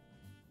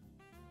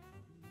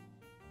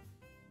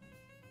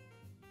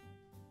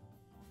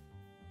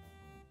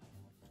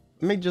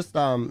 Let me just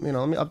let me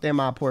update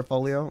my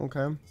portfolio.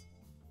 Okay.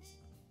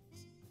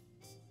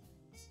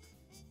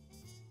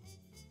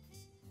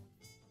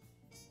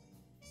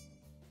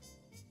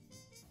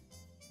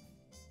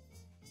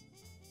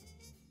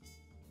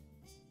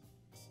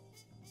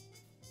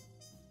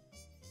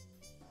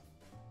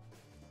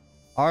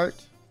 Art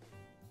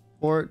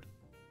portfolio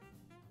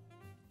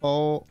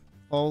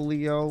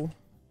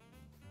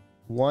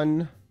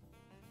 1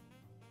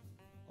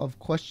 of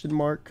question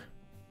mark.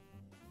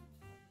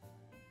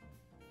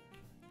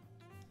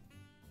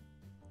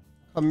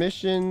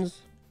 Commissions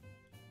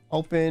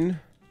open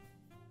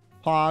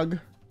pog.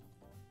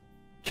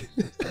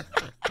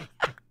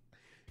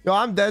 Yo,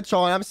 I'm dead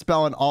trolling. I'm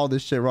spelling all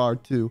this shit wrong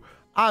too.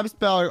 I'm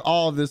spelling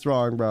all of this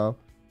wrong, bro.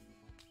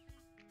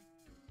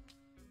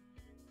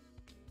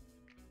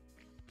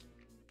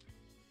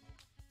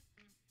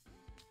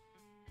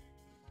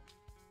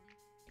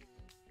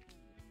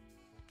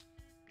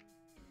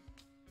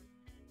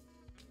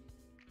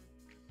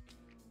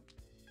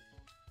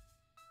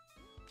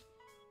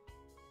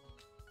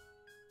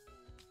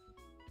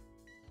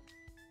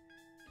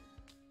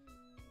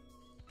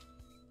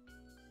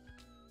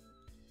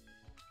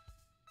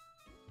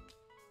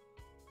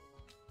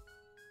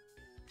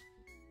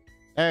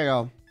 There you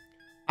go.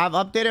 I've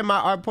updated my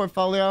art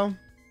portfolio.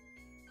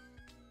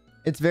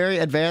 It's very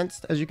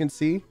advanced, as you can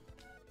see.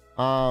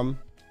 I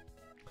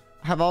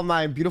have all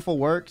my beautiful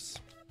works.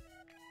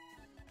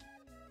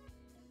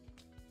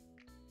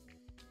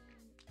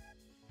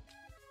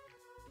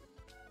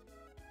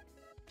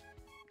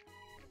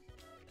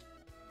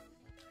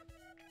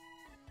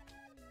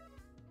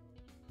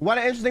 What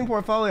an interesting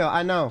portfolio.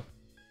 I know.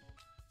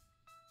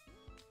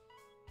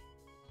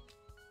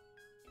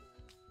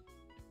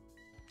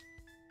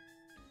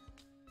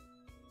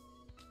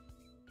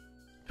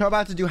 We're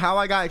about to do how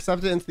I got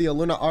accepted into the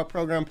ILUNA art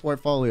program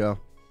portfolio.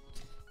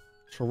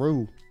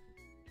 True.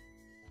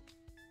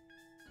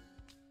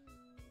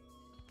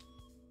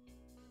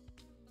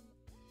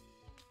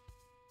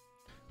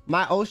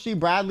 My Oshi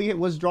Bradley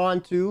was drawn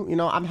too. You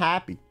know, I'm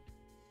happy.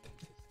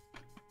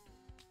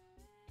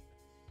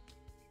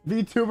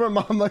 VTuber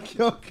mama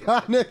Kyo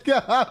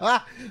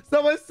Kaneko.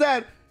 Someone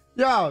said,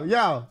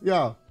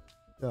 yo.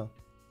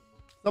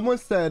 Someone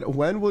said,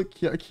 when will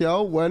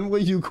Kyo, when will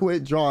you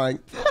quit drawing?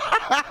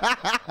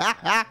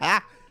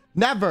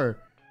 Never.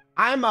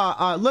 I'm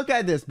look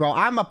at this, bro.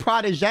 I'm a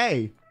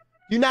protege.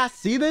 You not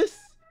see this?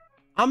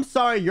 I'm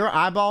sorry your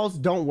eyeballs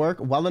don't work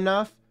well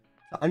enough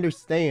to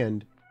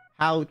understand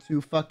how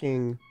to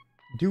fucking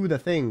do the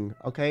thing,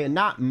 okay? And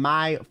not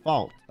my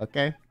fault,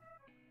 okay?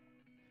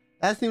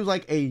 That seems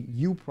like a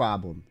you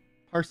problem,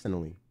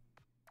 personally.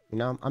 You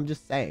know, I'm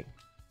just saying.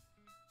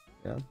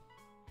 Yeah.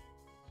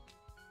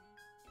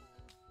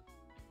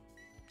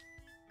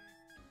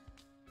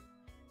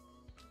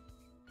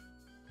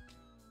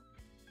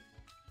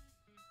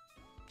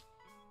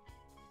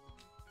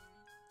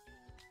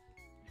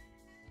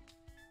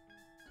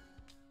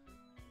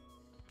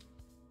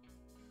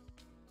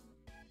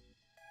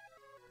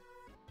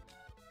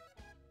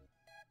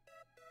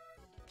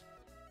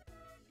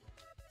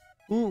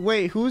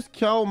 Wait, who's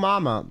Kyo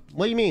Mama?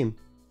 What do you mean?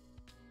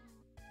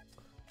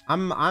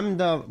 I'm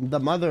the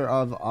mother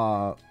of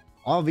all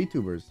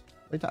VTubers.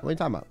 What are you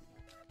talking about?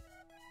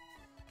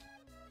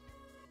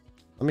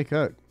 Let me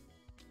cook.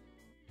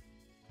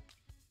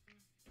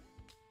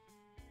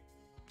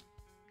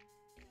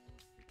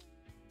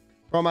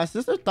 Bro, my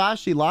sister thought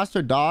she lost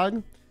her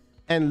dog,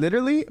 and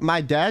literally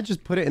my dad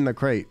just put it in the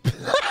crate.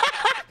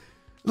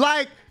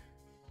 Like,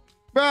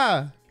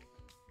 bruh.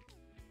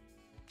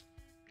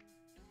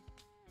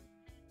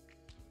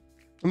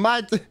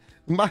 My dad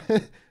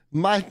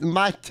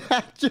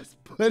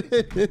just put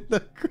it in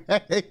the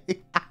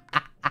crate.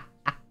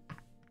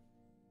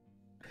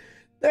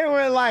 They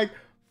were like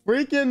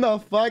freaking the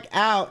fuck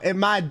out, and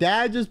my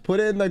dad just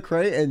put it in the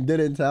crate and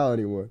didn't tell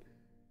anyone.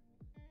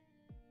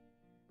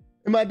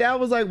 And my dad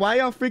was like, why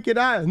y'all freaking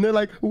out? And they're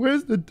like,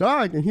 where's the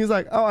dog? And he's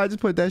like, oh, I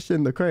just put that shit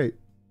in the crate.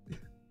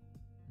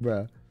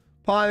 Bruh.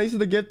 Paul, thanks to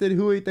the gifted.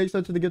 Hui, thanks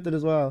so to the gifted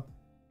as well.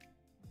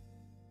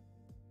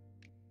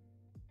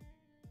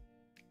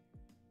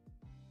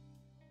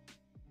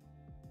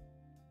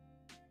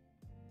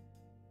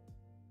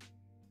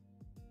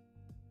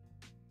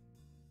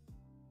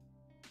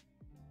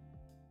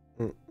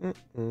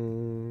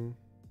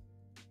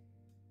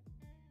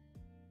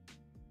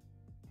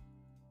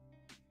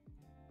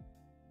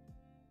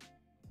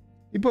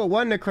 You put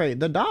what in the crate?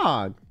 The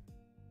dog.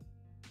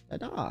 The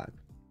dog.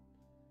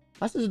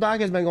 My sister's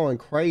dog has been going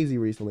crazy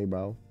recently,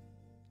 bro.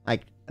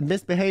 Like,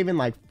 misbehaving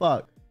like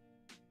fuck.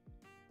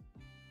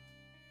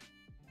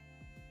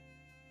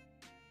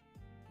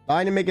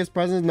 Trying to make his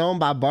presence known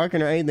by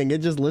barking or anything.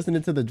 It's just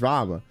listening to the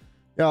drama.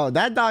 Yo,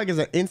 that dog is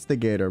an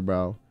instigator,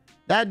 bro.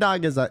 That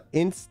dog is an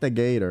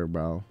instigator,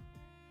 bro.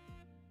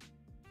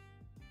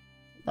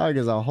 Dog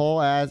is a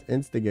whole ass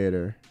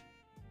instigator.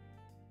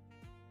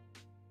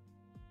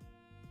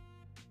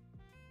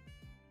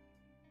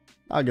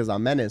 Dog is a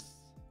menace.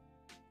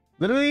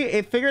 Literally,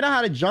 it figured out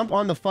how to jump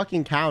on the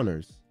fucking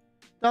counters.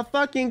 The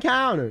fucking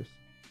counters.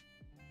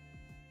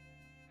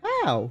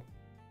 How?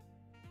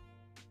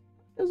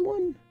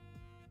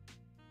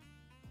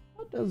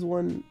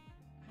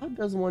 How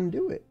does one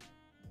do it?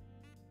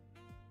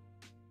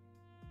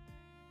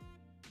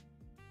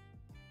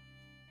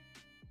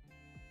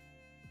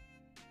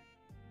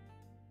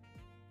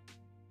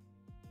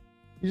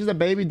 You're just a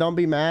baby, don't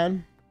be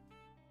mad.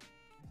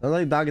 Sounds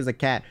like dog is a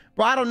cat.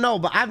 Bro, I don't know,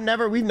 but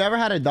we've never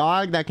had a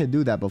dog that can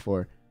do that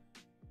before.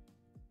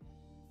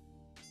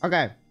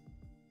 Okay.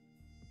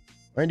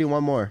 We're gonna do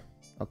one more.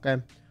 Okay.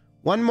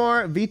 One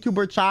more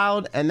VTuber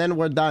child, and then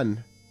we're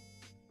done.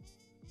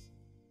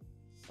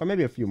 Or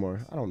maybe a few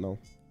more. I don't know.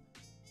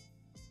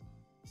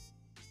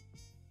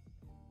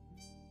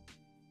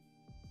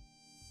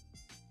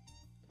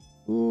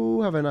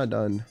 Who have I not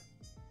done?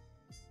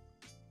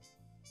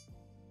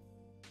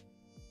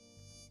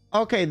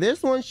 Okay,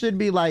 this one should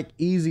be like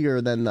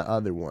easier than the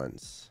other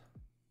ones.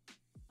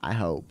 I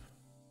hope.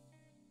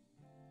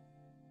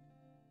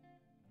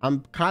 I'm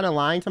kind of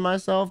lying to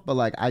myself, but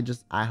like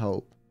I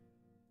hope.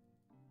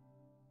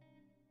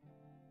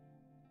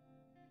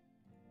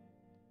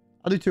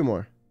 I'll do two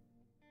more.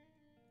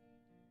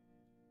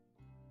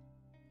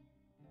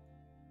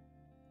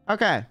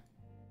 Okay.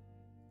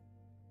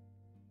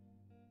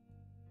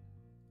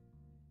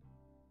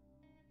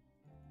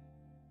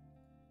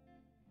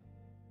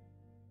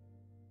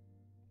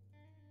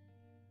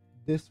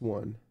 This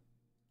one.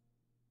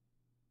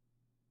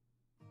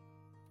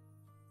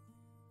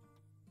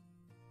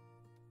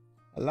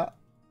 Hello?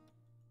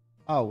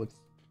 Oh,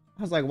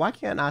 I was like, why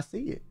can't I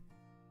see it?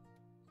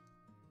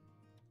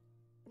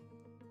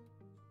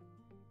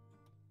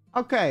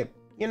 Okay,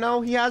 you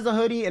know, he has a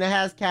hoodie and it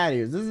has cat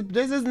ears.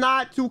 This is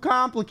not too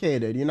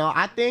complicated, you know.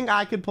 I think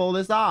I could pull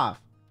this off.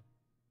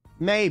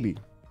 Maybe.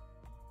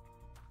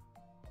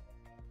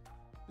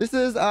 This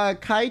is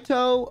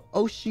Kaito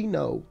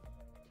Oshino.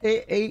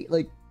 K8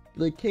 like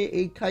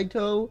K8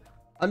 Kaito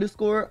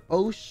 _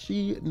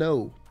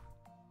 Oshino.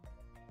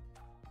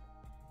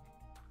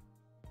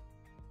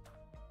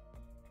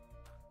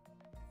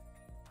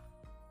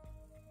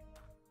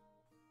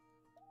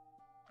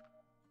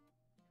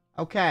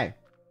 Okay.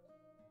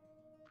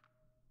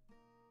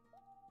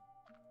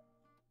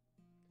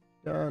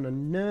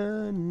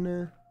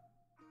 Da-na-na-na.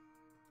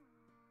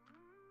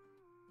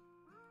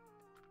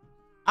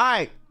 All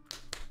right,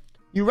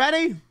 you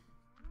ready?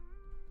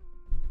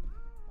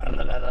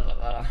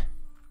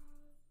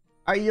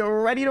 Are you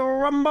ready to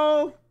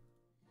rumble?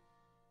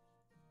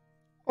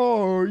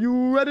 Are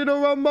you ready to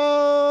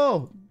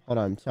rumble? Hold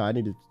on, sorry, I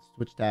need to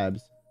switch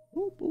tabs.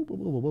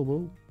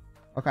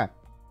 Okay.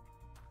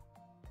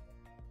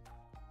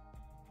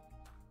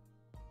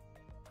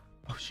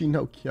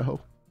 Oshino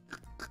Kyo.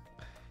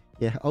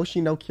 Yeah,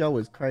 Oshino Kyo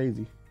is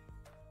crazy.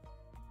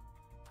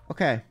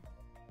 Okay.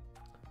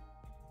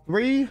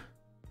 3,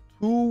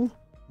 2,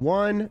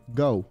 1,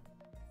 go.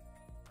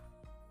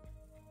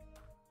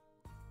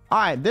 All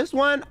right, this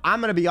one, I'm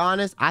gonna be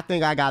honest, I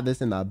think I got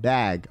this in the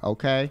bag.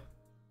 Okay,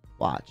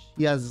 watch.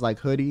 He has this like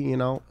hoodie, you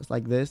know, it's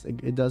like this.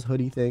 It does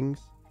hoodie things.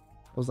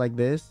 It was like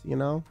this, you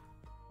know.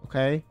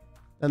 Okay,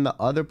 then the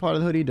other part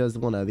of the hoodie does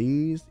one of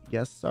these.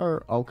 Yes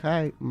sir.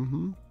 Okay.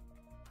 And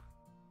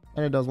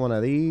it does one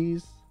of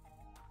these.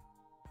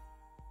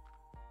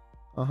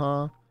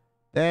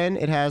 Then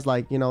it has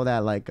like, you know,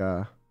 that like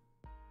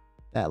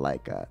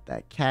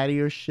that cat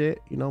ear shit,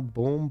 you know.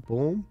 Boom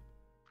boom.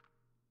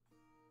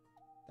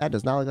 That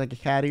does not look like a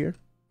cat ear.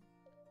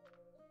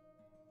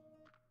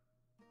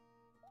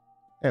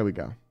 There we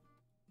go.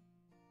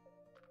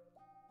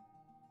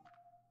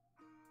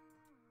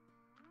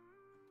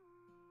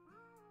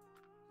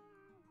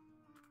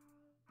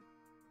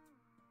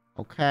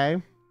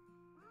 Okay.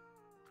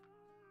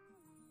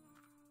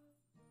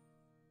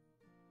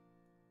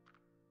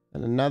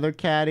 And another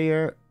cat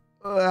ear.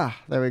 Ugh,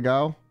 there we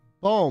go.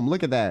 Boom,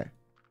 look at that.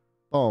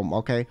 Boom,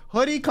 okay.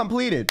 Hoodie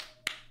completed.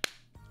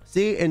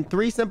 See, in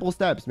 3 simple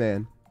steps,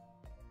 man.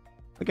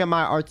 Look at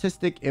my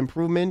artistic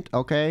improvement,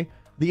 okay?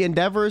 The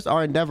endeavors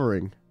are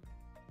endeavoring.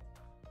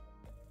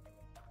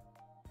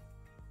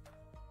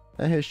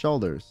 And his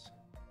shoulders.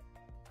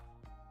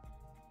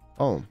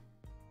 Boom.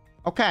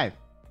 Okay.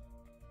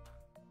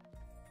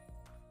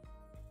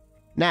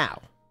 Now,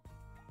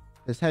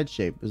 this head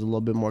shape is a little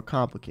bit more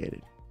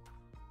complicated.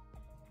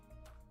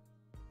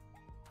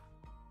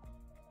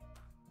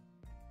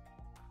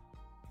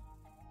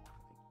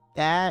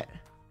 That.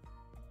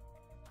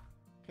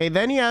 Okay,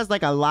 then he has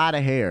like a lot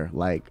of hair,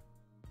 like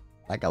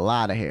a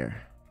lot of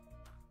hair.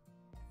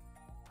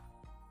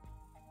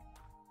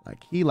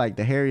 Like he like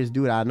the hairiest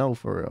dude I know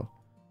for real.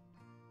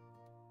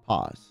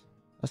 Pause.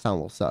 That sounds a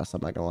little sus,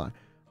 I'm not gonna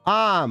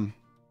lie.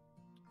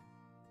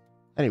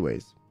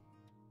 Anyways,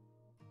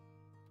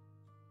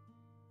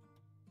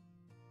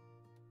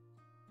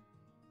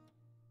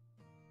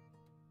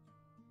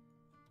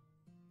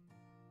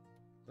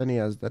 Then he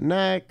has the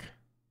neck.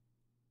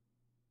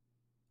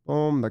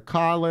 Boom, the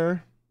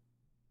collar.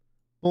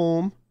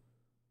 Boom.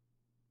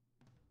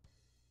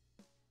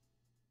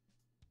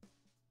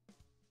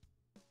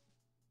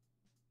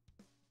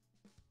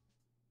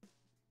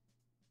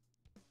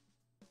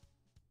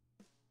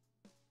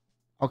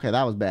 Okay,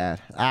 that was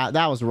bad.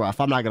 That was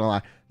rough. I'm not gonna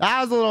lie.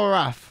 That was a little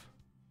rough.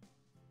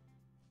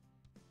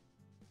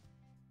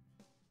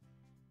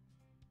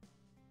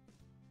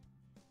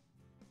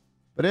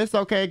 But it's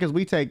okay because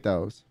we take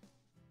those.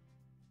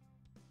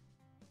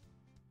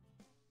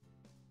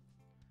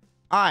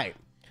 All right.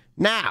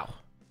 Now.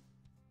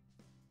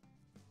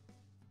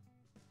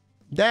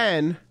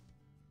 Then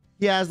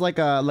he has like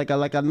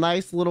a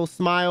nice little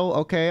smile,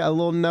 okay? A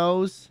little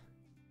nose.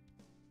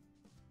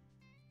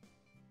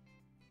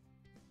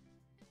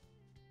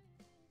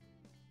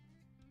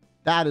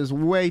 That is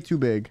way too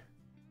big.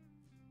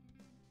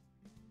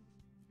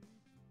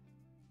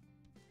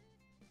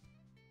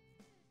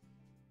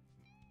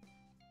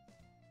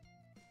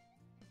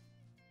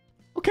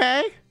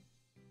 Okay.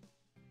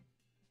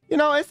 You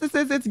know,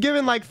 it's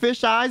giving like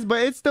fish eyes,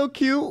 but it's still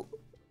cute.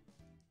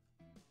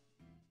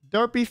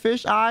 Derpy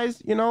fish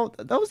eyes, you know,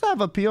 those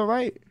have appeal,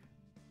 right?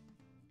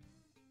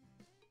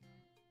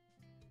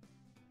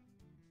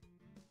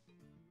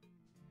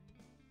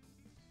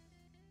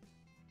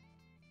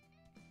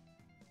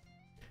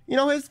 You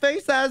know, his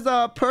face has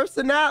a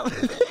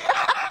personality.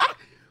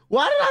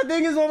 Why did I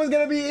think this one was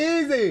gonna be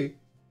easy?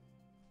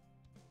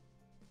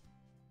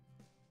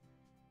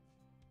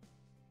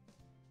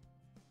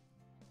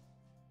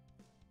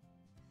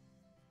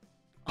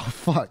 Oh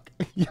fuck.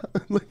 Yo,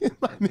 look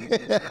at my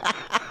man.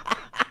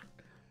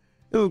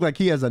 It looks like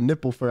he has a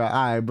nipple for an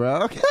eye,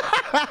 bro. Okay.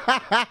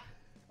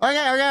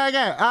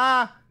 Okay.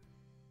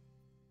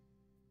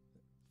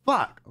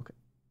 Fuck. Okay.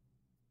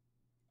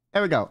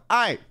 There we go. All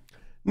right.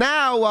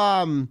 Now,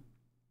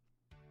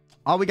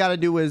 all we gotta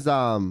do is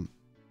do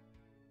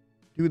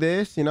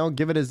this, you know,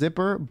 give it a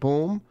zipper.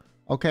 Boom.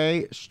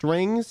 Okay.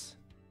 Strings.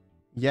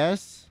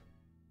 Yes.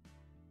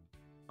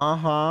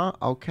 Uh-huh.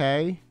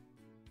 Okay.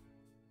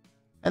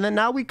 And then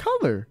now we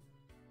color.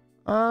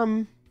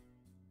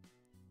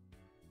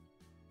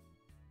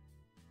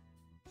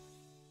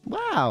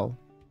 Wow.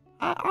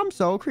 I'm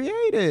so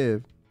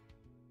creative.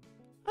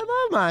 I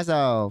love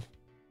myself.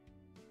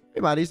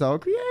 Everybody's so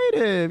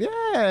creative.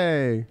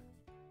 Yay.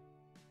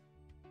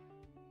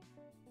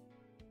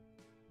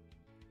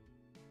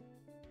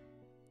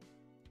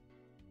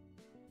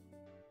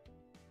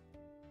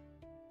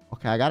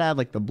 Okay, I gotta add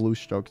like the blue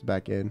strokes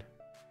back in.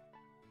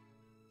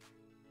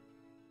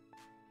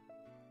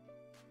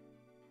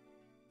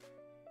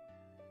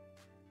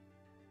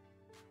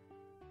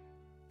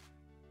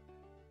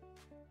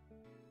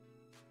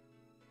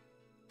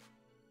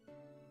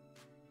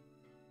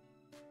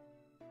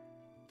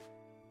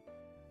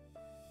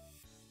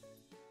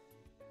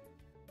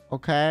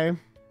 Okay.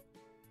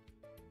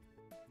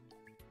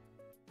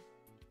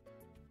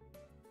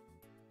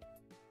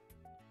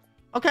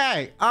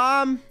 Okay.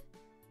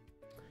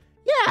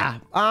 Yeah.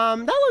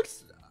 That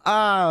looks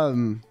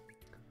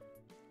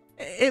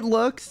it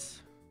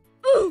looks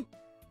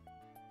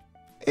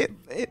it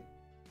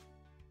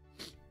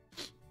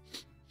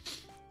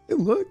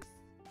looks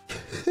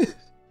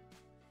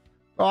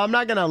Oh, I'm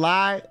not gonna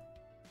lie,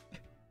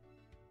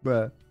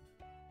 bruh.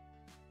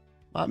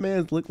 My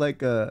man's look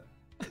like a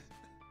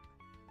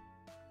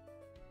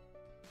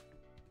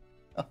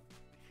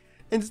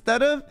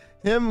instead of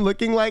him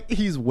looking like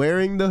he's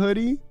wearing the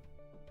hoodie,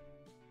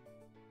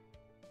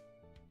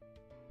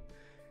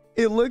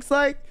 it looks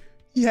like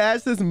he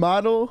has his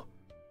model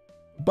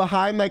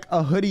behind like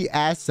a hoodie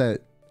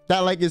asset that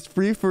like is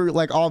free for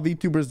like all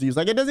VTubers to use.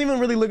 Like it doesn't even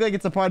really look like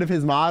it's a part of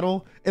his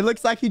model. It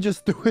looks like he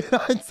just threw it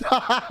on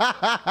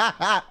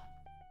top.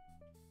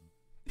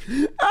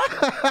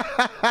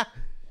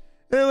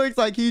 It looks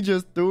like he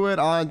just threw it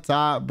on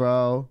top,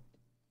 bro.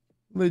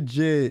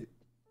 Legit.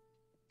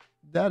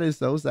 That is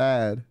so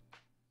sad.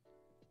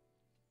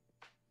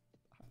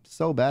 I'm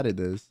so bad at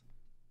this.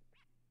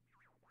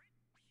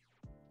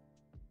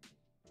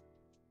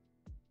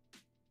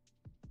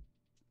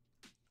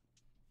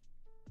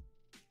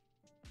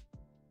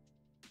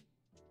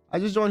 I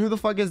just joined. Who the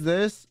fuck is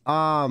this?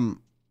 Someone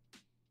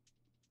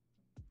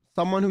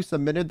who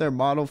submitted their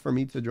model for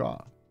me to draw.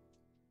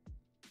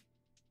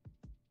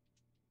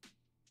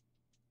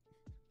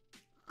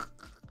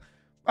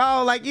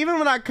 Bro, like even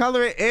when I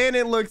color it in,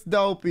 it looks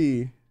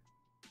dopey.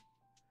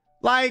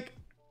 Like,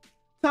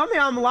 tell me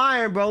I'm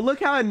lying, bro. Look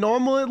how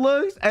normal it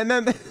looks. And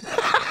then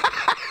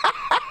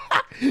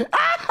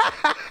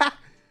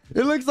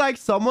it looks like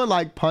someone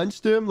like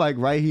punched him like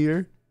right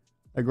here.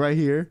 Like right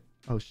here.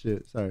 Oh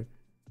shit, sorry.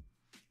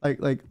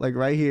 Like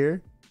right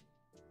here.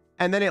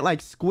 And then it like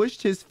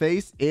squished his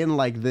face in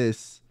like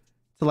this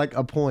to like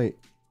a point.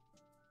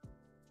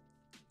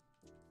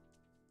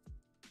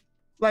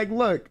 Like,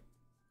 look.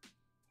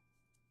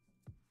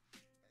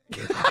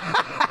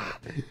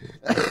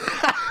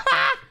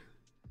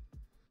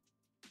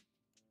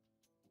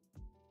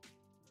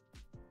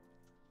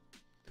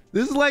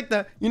 This is like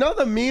the, you know,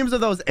 the memes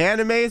of those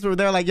animes where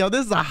they're like, yo,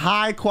 this is a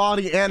high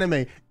quality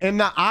anime. And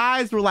the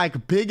eyes were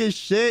like big as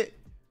shit.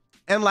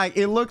 And like,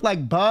 it looked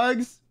like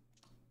bugs.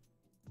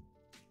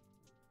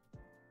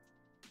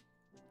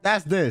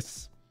 That's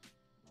this.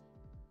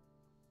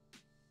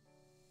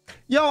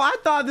 Yo, I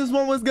thought this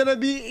one was gonna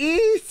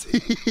be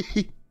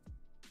easy.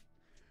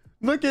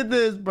 Look at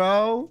this,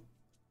 bro.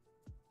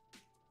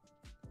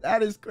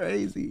 That is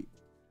crazy.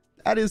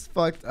 That is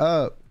fucked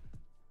up.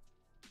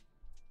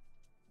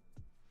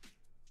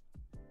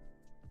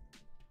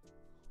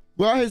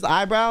 Where are his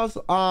eyebrows?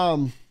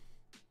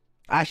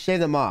 I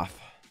shaved them off.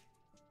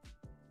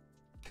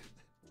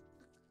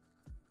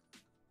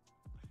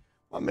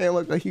 My man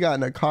looked like he got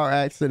in a car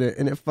accident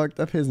and it fucked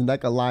up his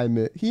neck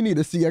alignment. He need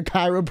to see a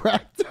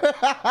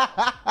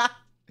chiropractor.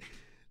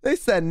 They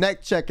said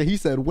neck check and he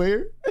said,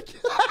 where?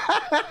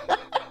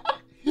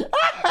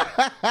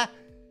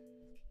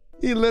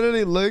 He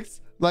literally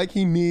looks like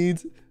he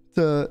needs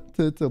to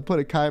put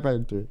a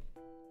chiropractor.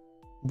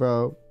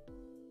 Bro.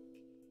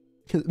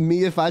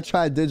 Me if I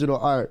try digital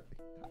art.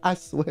 I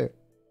swear.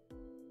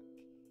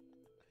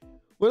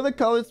 Where did the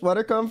colored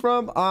sweater come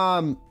from?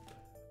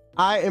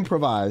 I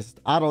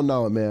improvised. I don't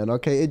know, man.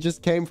 Okay, it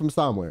just came from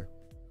somewhere.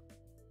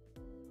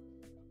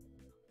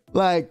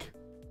 Like,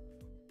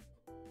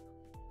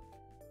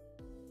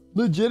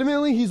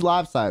 legitimately, he's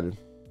lopsided.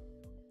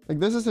 Like,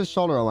 this is his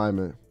shoulder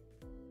alignment.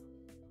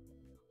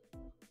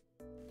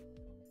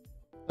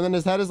 And then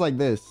his head is like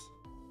this.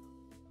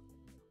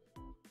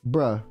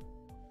 Bruh.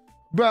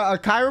 Bruh, a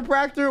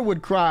chiropractor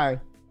would cry.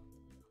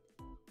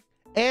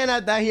 And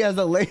at that, he has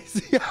a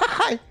lazy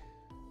eye.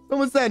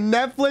 Someone said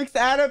Netflix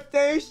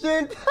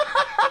adaptation.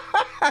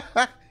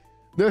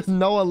 There's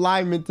no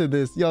alignment to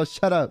this. Yo,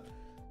 shut up.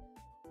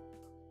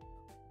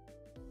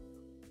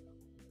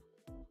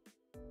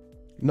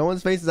 No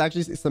one's face is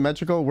actually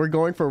symmetrical. We're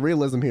going for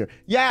realism here.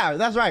 Yeah,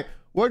 that's right.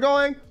 We're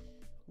going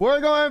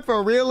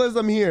for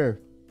realism here.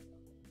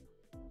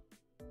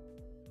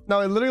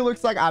 No, it literally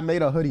looks like I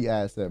made a hoodie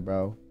asset,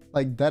 bro.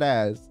 Like dead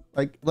ass.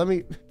 Like, let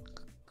me.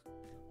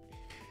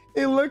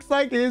 It looks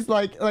like it's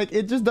like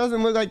it just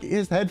doesn't look like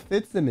his head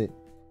fits in it.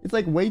 It's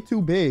like way too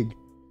big.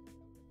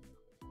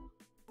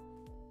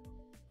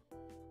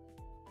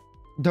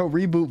 The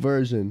reboot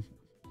version.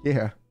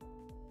 Yeah.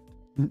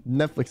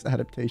 Netflix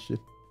adaptation.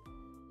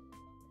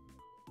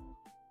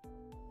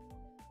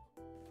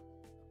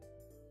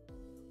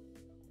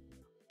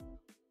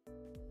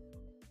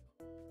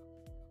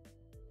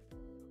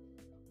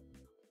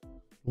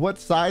 What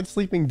side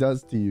sleeping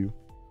does to you.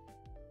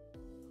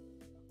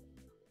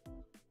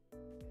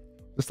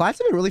 Does side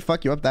sleeping really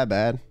fuck you up that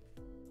bad?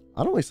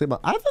 I don't really sleep on,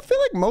 I feel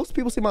like most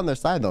people sleep on their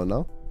side though,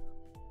 no?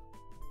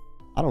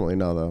 I don't really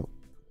know though.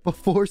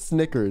 Before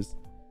Snickers.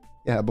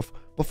 Yeah,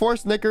 before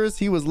Snickers,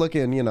 he was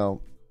looking, you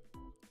know.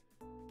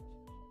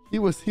 He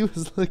was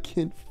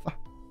looking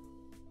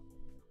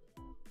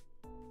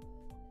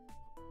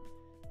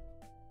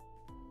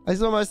I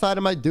sleep on my side.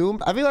 Am I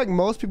doomed? I feel like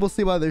most people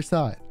sleep on their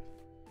side.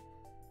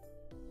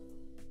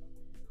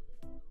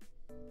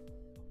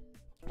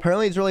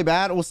 Apparently it's really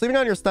bad. Well, sleeping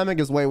on your stomach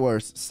is way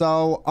worse.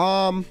 So,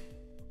 I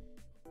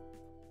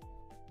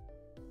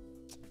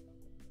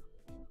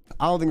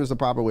don't think there's a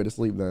proper way to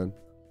sleep then.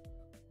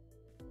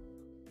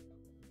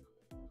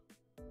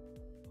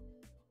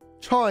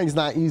 Drawing's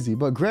not easy,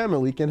 but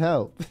Grammarly can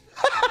help.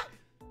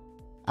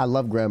 I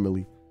love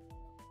Grammarly.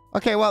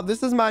 Okay, well,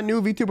 this is my new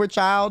VTuber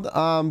child,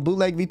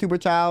 bootleg VTuber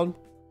child.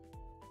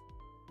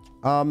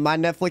 My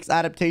Netflix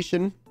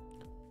adaptation.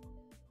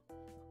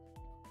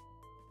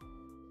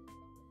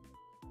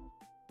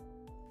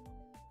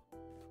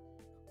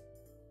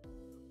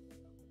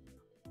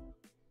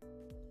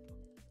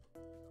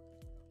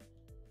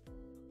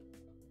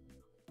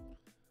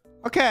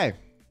 Okay.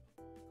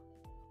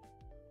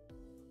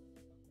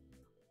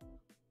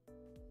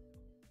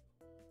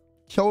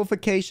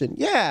 Kyoification.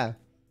 Yeah.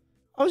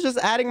 I was just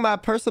adding my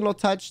personal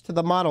touch to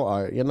the model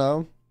art, you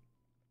know?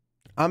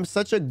 I'm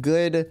such a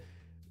good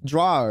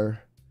drawer.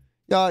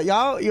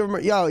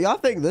 Y'all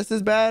think this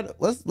is bad?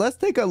 Let's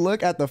take a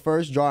look at the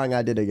first drawing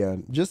I did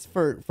again, just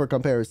for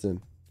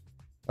comparison.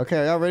 Okay,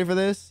 are y'all ready for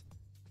this?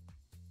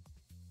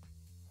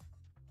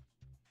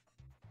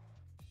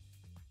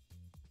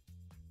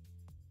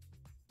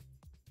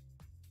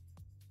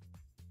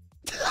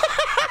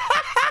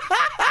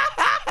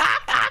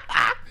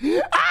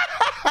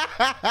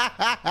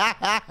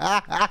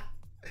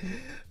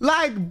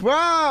 Like,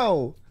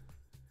 bro,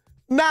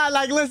 nah,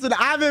 like, listen,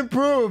 I've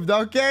improved,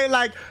 okay?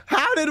 Like,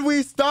 how did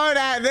we start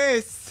at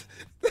this?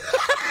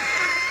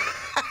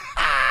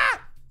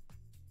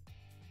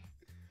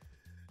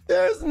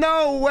 There's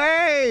no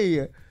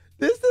way.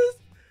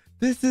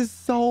 This is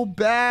so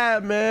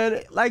bad,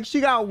 man. Like, she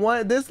got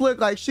one, this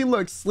looked like she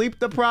looked sleep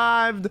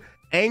deprived,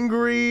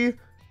 angry,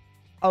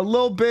 a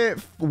little bit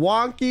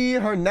wonky,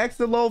 her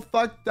neck's a little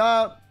fucked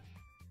up.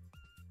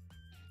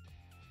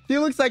 She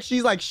looks like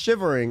she's like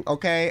shivering,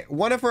 okay?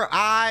 One of her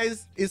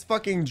eyes is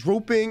fucking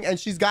drooping and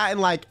she's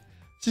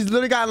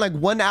literally gotten like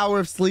 1 hour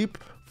of sleep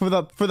for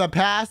the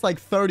past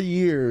like 30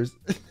 years.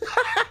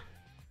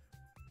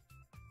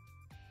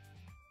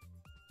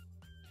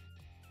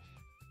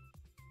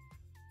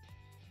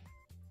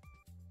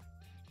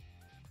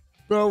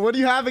 Bro, what do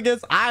you have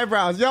against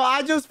eyebrows? Yo,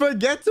 I just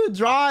forget to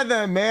draw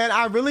them, man.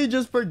 I really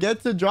just forget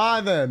to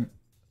draw them.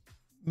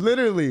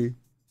 Literally.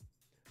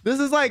 This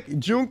is like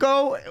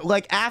Junko,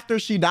 like after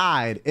she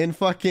died in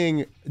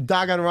fucking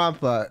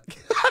Danganronpa.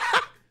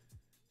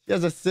 She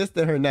has a cyst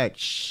in her neck.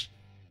 Shh.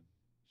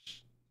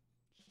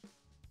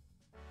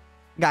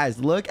 Guys,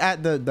 look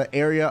at the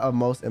area of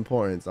most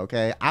importance,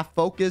 okay? I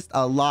focused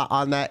a lot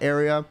on that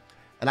area,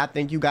 and I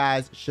think you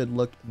guys should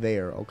look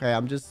there, okay?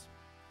 I'm just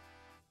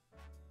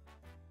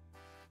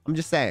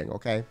saying,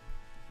 okay?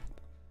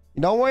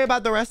 Don't worry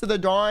about the rest of the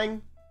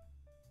drawing.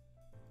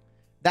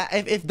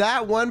 That if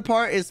that one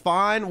part is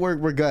fine,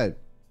 we're good.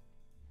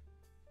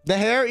 The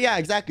hair, yeah,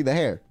 exactly, the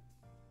hair.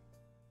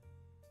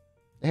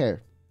 The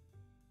hair.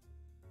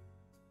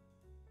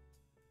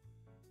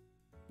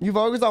 You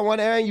focused on one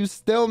area and you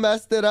still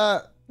messed it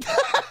up.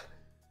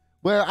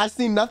 Where I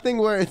see nothing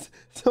where it's,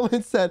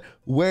 someone said,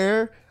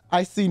 where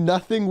I see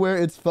nothing where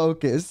it's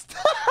focused.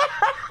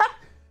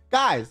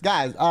 guys,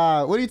 what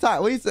are you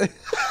talking? What are you saying?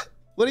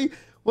 What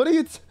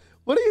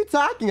are you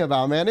talking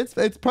about, man?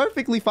 It's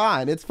perfectly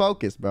fine. It's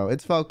focused, bro.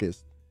 It's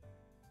focused.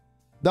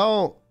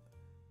 Don't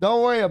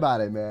worry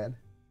about it, man.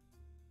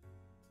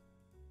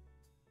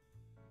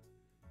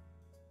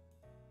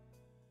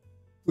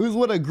 Who's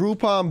what a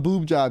Groupon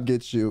boob job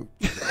gets you?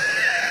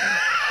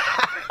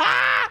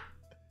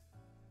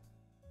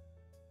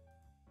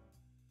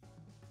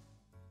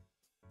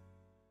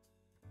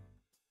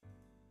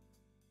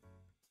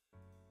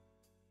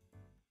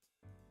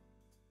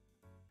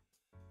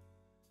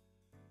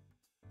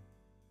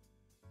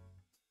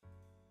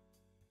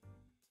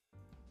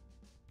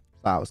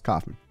 I was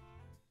coughing.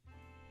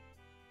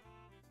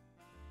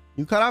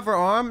 You cut off her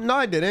arm? No,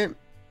 I didn't.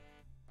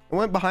 I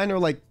went behind her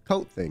like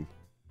coat thing.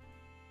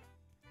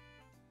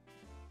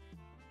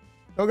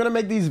 We're gonna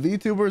make these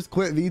VTubers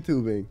quit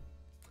VTubing.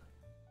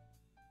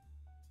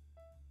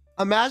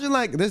 Imagine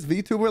like this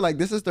VTuber, like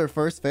this is their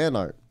first fan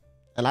art,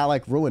 and I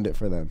like ruined it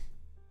for them.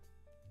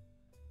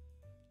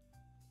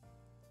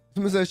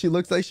 Someone says she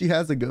looks like she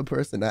has a good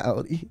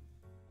personality.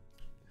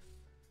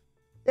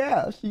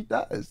 Yeah, she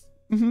does.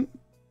 Mm-hmm.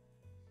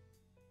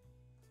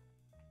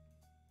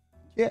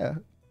 Yeah,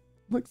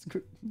 looks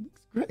great.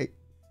 It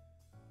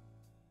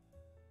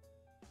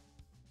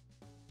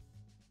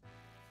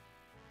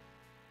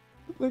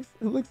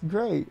looks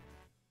great.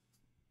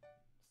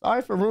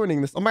 Sorry for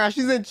ruining this. Oh my gosh,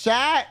 she's in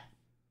chat.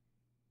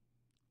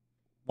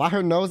 Why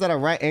her nose at a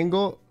right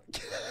angle?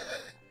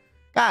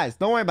 Guys,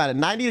 don't worry about it.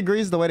 90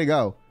 degrees is the way to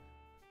go.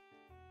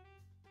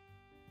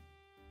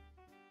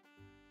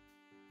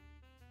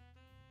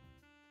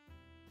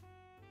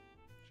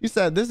 She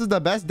said, this is the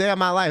best day of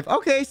my life.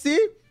 Okay,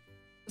 see?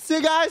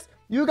 See, guys?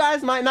 You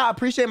guys might not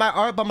appreciate my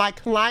art, but my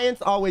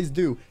clients always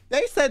do.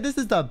 They said this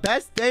is the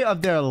best day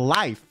of their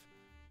life.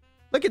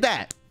 Look at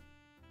that.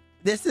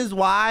 This is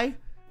why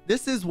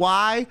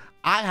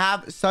I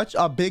have such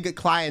a big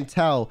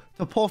clientele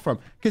to pull from,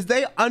 because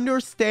they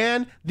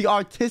understand the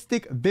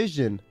artistic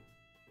vision.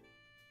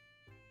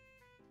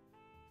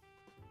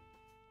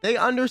 They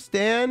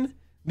understand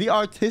the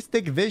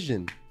artistic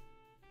vision.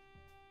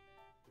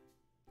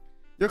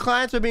 Your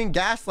clients are being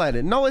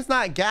gaslighted. No, it's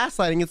not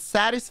gaslighting. It's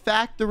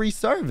satisfactory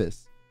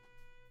service.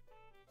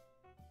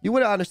 You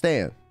wouldn't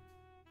understand.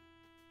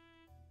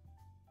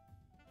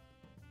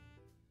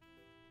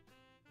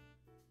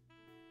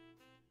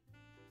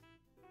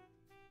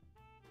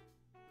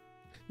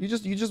 You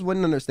just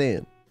wouldn't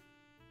understand.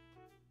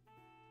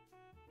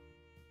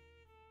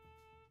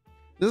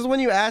 This is when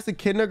you ask a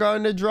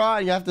kindergarten to draw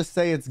and you have to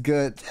say it's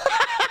good.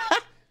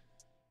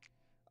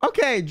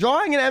 Okay,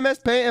 drawing in MS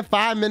Paint in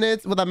 5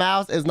 minutes with a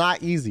mouse is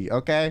not easy,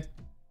 okay?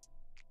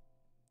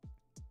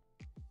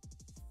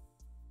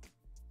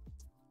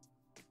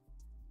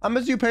 How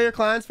much do you pay your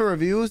clients for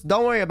reviews?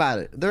 Don't worry about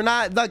it. They're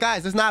not,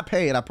 guys, it's not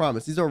paid, I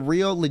promise. These are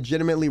real,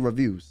 legitimately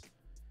reviews.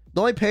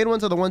 The only paid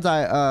ones are the ones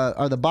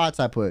are the bots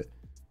I put.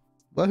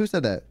 What? Who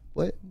said that?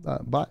 What?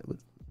 Bot?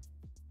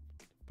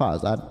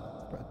 Pause.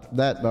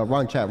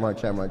 Wrong chat. I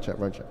didn't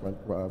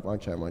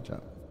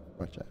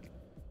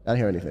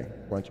hear anything.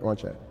 Wrong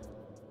chat.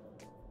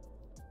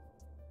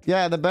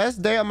 Yeah, the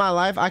best day of my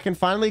life. I can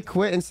finally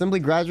quit and simply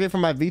graduate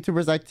from my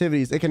VTubers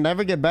activities. It can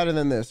never get better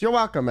than this. You're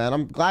welcome, man.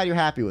 I'm glad you're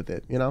happy with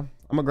it. You know,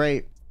 I'm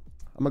great.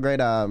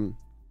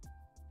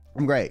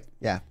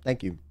 Yeah,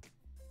 thank you.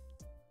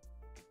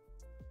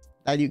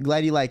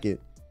 Glad you like it.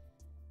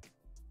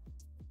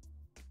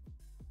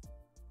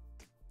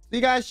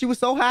 See, guys, she was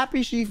so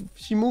happy she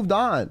moved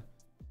on.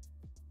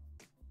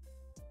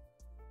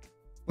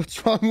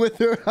 What's wrong with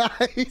her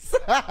eyes?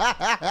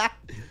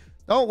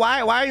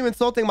 Why are you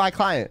insulting my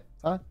client?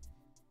 Huh?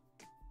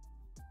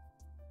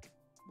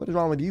 What is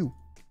wrong with you?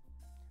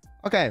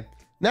 Okay,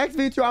 next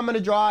VTuber I'm gonna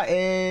draw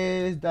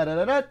is draw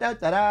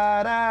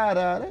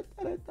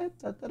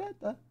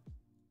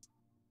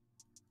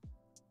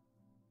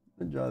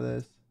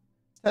this.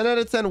 10 out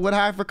of 10 would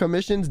hire for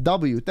commissions.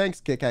 W. Thanks,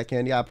 Kit Kat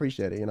Candy. I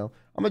appreciate it. You know,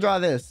 I'm gonna draw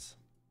this.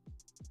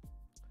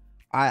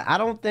 I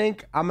don't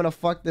think I'm gonna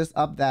fuck this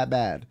up that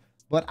bad,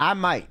 but I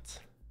might.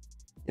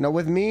 You know,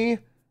 with me,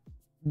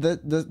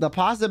 the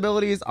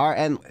possibilities are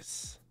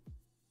endless.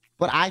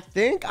 But I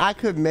think I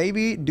could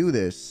maybe do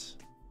this.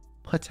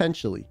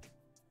 Potentially.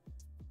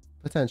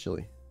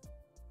 Potentially.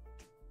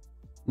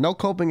 No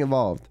coping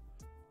involved.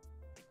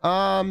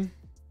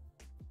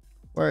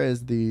 Where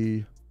is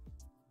the...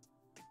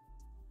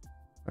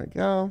 There we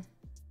go.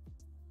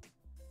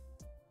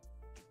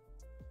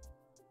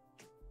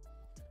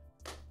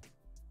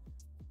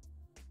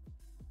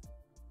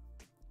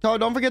 So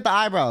don't forget the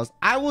eyebrows.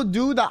 I will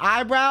do the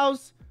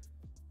eyebrows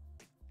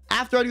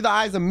after I do the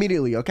eyes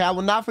immediately, okay? I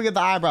will not forget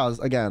the eyebrows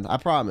again. I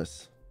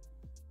promise.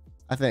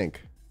 I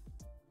think.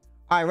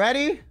 All right,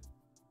 ready?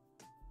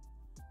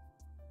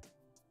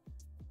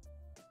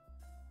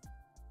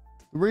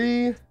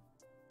 3,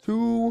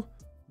 2,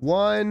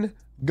 1,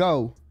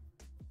 go.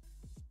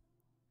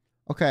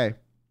 Okay.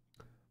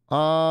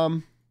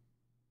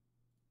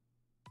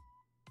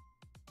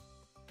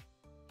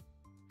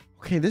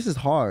 Okay, this is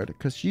hard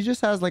because she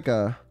just has like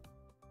a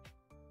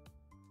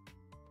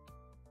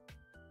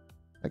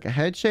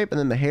head shape and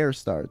then the hair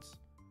starts.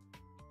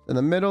 In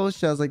the middle,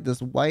 she has like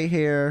this white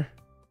hair.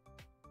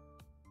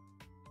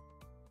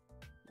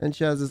 And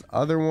she has this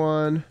other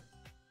one.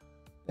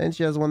 And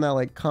she has one that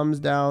like comes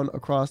down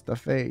across the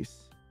face.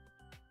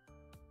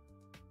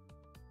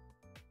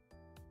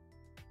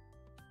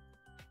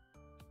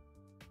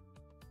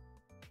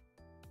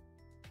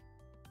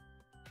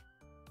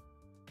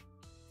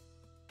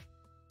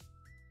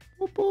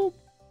 Boop, boop.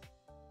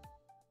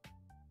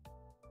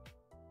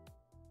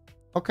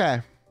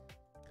 Okay.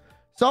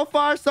 So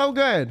far, so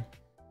good.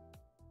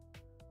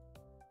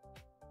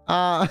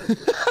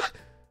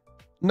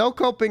 No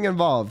coping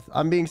involved.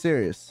 I'm being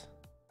serious.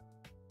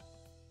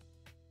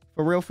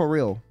 For real, for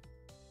real.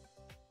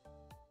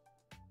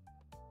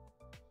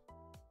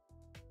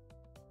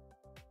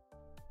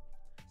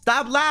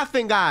 Stop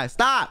laughing, guys.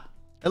 Stop.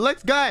 It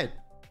looks good.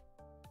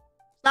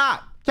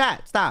 Stop.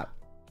 Chat, stop.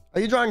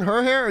 Are you drawing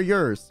her hair or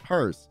yours?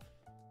 Hers.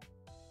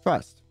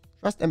 Trust.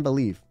 Trust and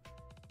believe.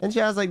 And she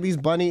has like these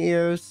bunny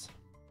ears.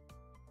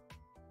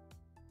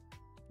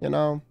 You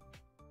know.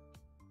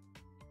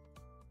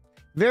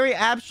 Very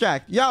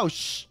abstract. Yo,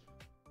 shh.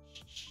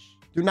 Shh.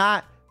 Do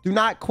not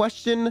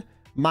question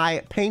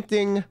my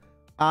painting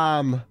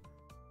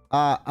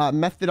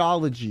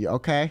methodology,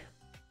 okay?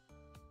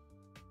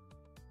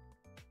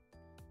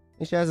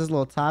 And she has this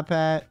little top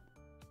hat.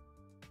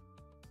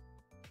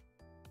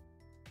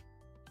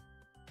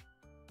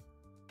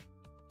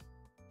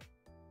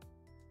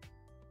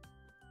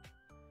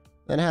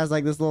 Then it has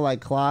like this little like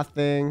cloth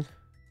thing.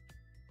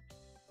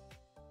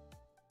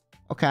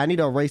 Okay, I need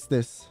to erase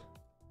this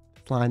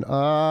line. Fuck,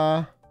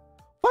 I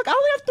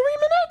only have 3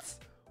 minutes?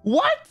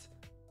 What?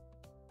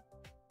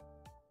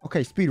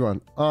 Okay, speed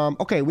run.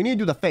 Okay, we need to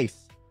do the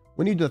face.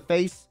 We need to do the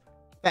face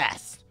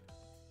fast.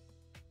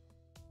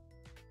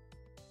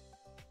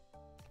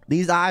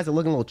 These eyes are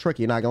looking a little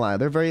tricky, not gonna lie.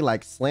 They're very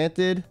like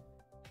slanted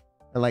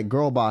and like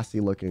girl bossy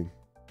looking.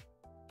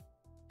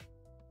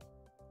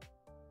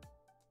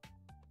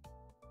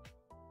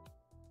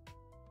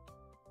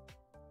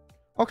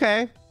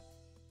 Okay.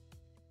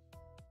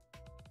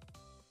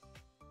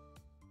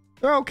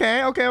 They're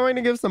okay. Okay, we're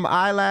gonna give some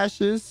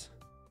eyelashes.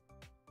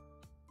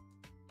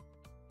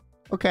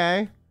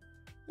 Okay.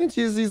 And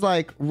she has these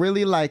like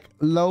really like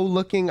low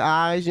looking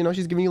eyes. You know,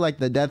 she's giving you like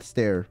the death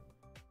stare.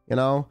 You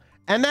know?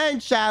 And then,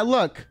 Chad,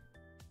 look.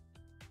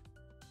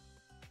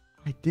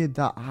 I did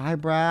the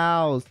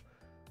eyebrows.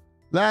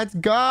 Let's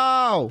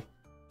go.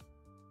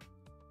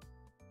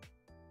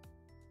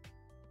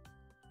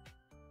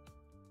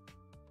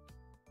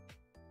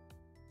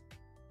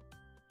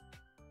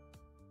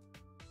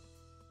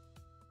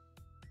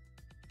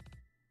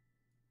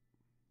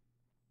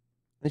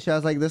 And she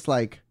has like this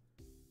like,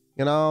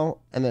 you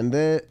know, and then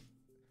this.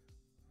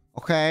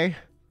 Okay.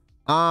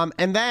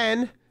 And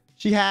then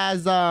she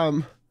has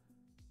I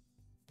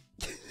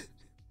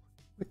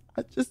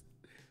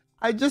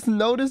just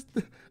noticed.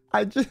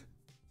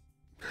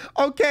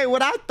 Okay,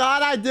 what I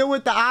thought I did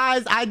with the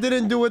eyes, I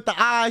didn't do with the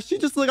eyes. She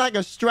just looked like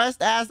a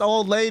stressed ass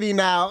old lady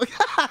now.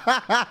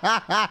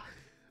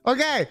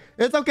 Okay,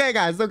 it's okay,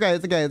 guys. It's okay.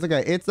 It's okay. It's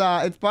okay.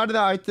 It's part of the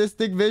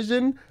artistic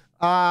vision.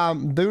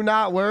 Do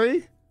not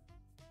worry.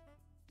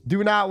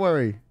 Do not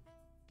worry.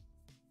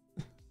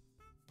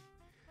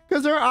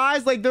 Because her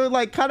eyes, like, they're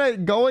like kind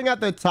of going at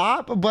the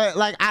top, but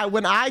like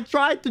when I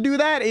tried to do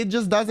that, it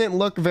just doesn't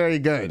look very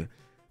good.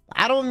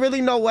 I don't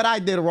really know what I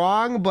did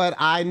wrong, but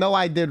I know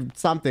I did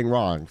something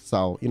wrong.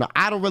 So, you know,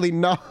 I don't really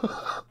know.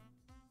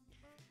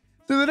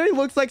 So it literally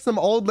looks like some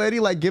old lady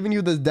like giving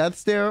you this death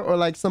stare, or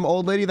like some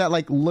old lady that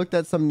like looked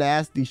at some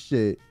nasty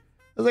shit.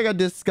 It's like a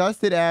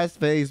disgusted ass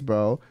face,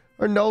 bro.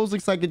 Her nose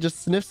looks like it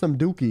just sniffed some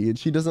dookie and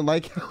she doesn't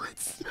like how it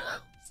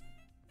smells.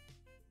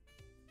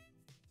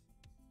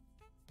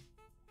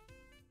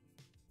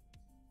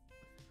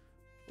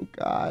 Oh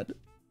God.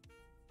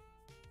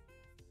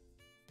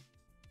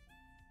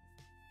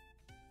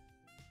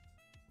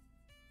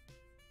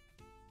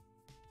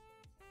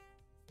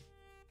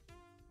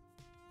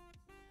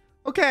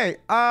 Okay,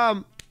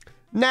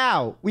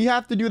 now we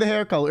have to do the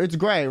hair color. It's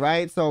gray,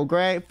 right? So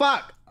gray.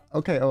 Fuck.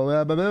 Okay.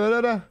 Oh,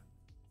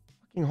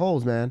 fucking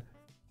holes, man.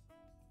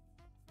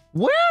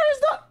 Where is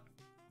the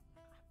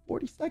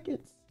 40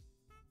 seconds?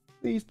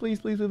 Please, please,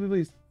 please, please,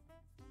 please.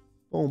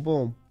 Boom,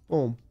 boom,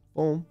 boom,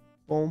 boom,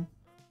 boom.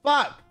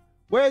 Fuck!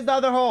 Where's the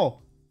other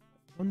hole?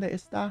 ¿Dónde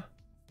está?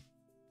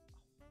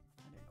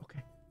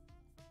 Okay.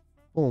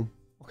 Boom.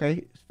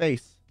 Okay,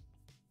 face.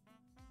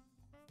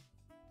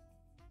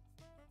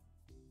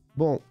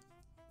 Boom.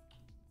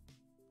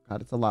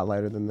 God, it's a lot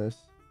lighter than this.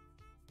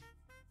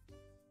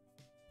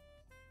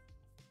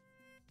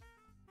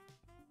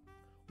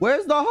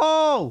 Where's the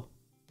hole?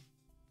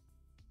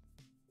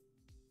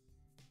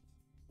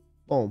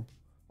 Boom.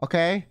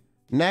 Okay.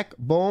 Neck.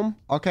 Boom.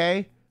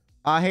 Okay.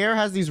 Hair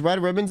has these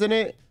red ribbons in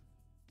it.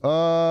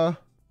 No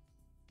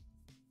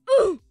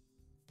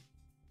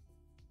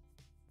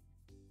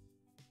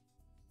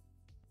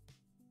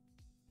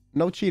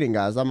cheating,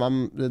 guys.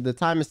 The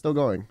time is still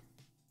going.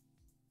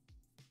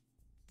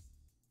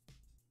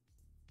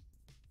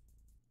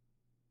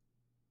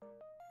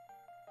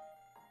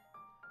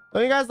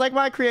 Don't you guys like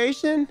my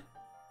creation?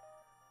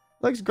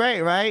 Looks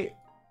great, right?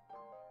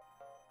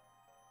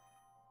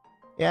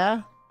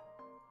 Yeah?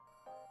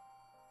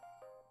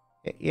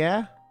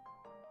 Yeah?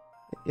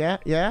 Yeah?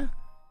 Yeah?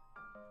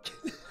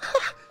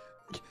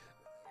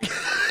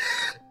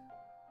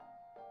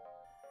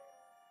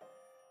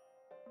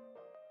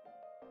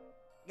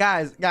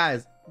 Guys.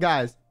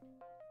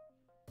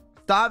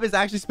 Stop is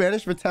actually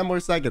Spanish for 10 more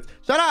seconds.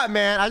 Shut up,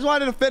 man. I just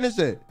wanted to finish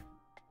it.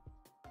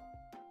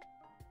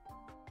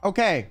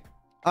 Okay.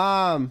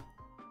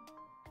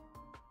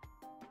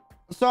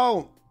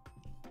 So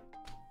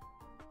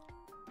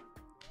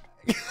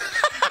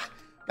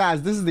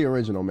guys, this is the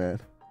original, man.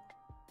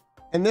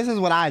 And this is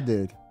what I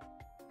did.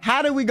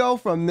 How did we go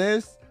from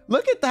this?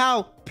 Look at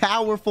how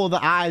powerful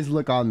the eyes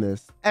look on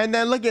this. And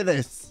then look at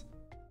this.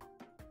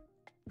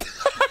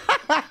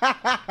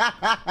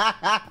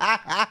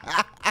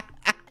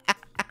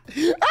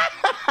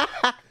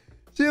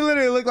 She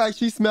literally looked like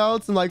she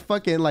smelled some like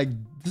fucking like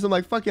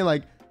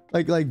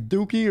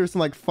dookie or some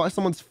like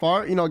someone's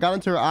fart, you know, got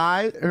into her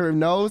eye, her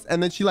nose,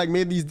 and then she like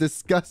made these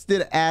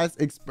disgusted ass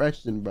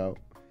expression, bro.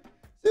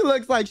 She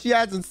looks like she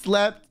hasn't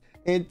slept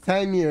in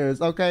 10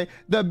 years. Okay,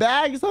 the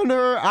bags under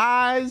her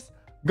eyes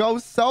go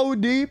so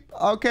deep.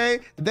 Okay,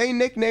 they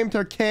nicknamed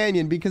her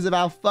Canyon because of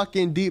how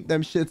fucking deep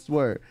them shits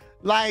were.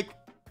 Like,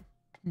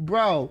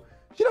 bro,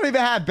 she don't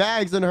even have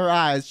bags under her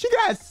eyes. She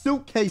got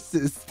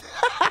suitcases.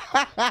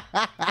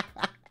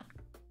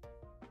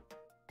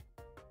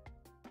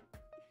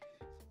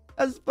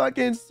 That's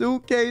fucking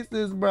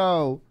suitcases,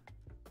 bro.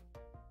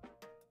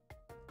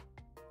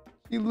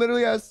 She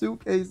literally has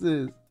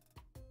suitcases.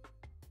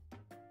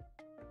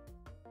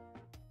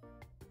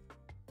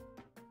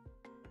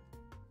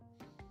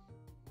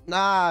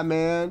 Nah,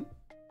 man.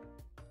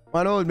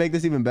 I know it would make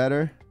this even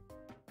better.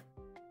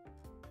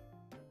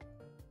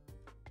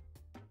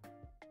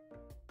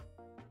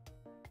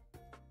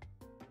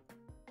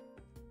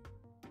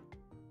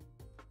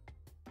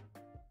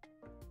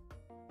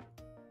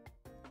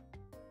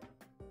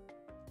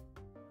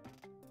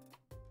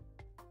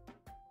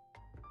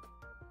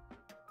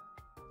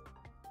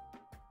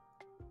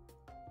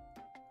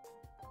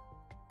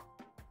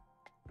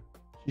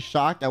 She's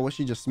shocked at what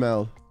she just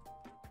smelled.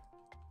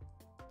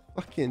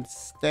 Fucking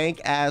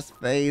stank ass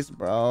face,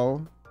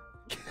 bro.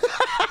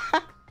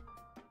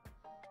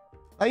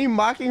 Are you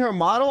mocking her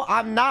model?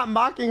 I'm not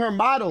mocking her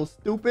model,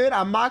 stupid.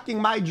 I'm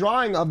mocking my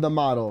drawing of the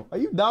model. Are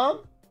you dumb?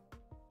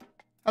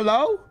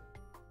 Hello?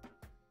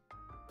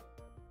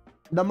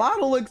 The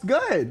model looks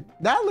good.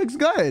 That looks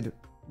good.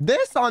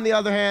 This, on the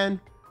other hand,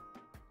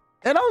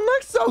 it don't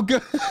look so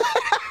good.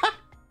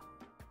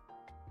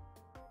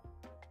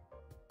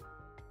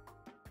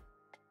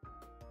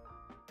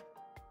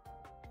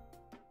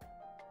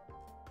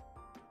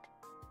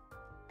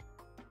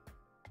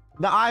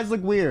 The eyes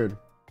look weird.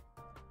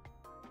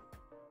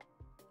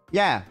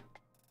 Yeah.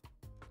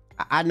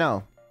 I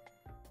know.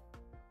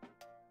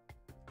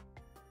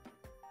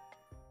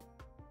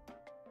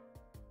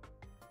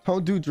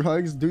 Don't do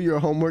drugs. Do your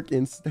homework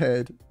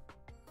instead.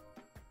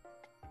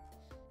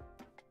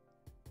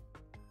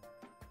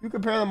 You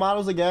compare the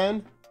models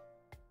again?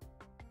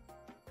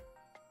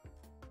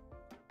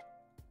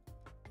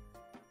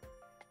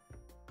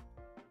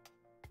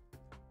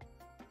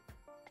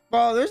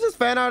 Bro, there's this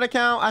fan art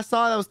account I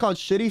saw that was called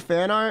Shitty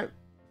Fan Art.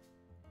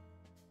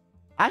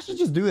 I should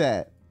just do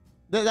that.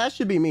 That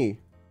should be me.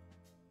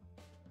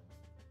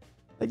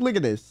 Like, look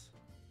at this.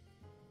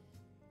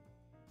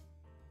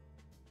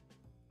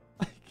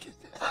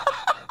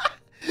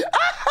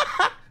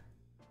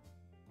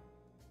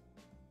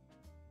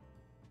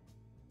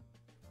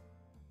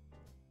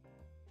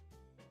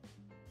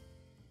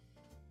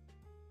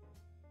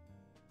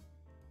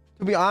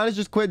 To be honest,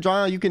 just quit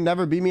drawing. You can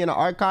never beat me in an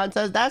art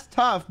contest. That's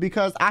tough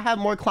because I have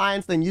more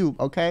clients than you,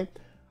 okay?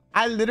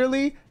 I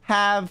literally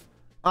had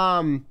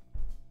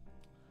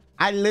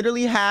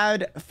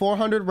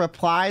 400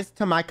 replies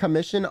to my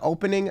commission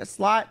opening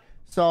slot.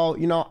 So,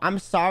 you know, I'm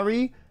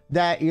sorry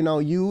that, you know,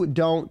 you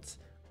don't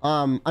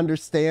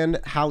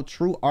understand how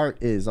true art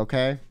is,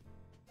 okay?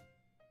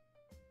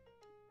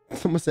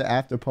 Someone said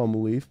after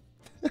poem leaf.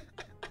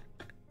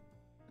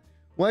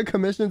 When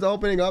commissions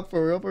opening up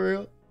for real, for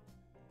real?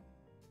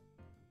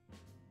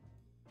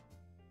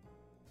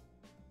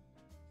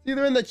 See,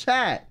 they're in the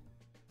chat.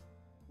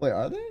 Wait,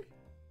 are they? I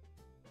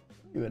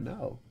don't even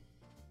know.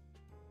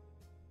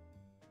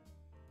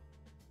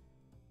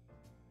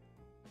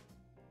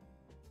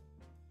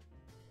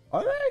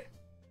 Are they?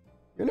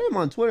 Your name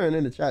on Twitter and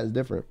in the chat is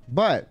different,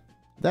 but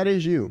that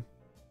is you.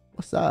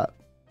 What's up?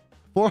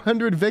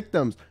 400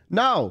 victims.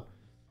 No,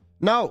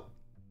 no.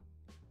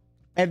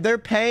 If they're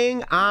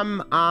paying,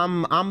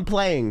 I'm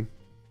playing.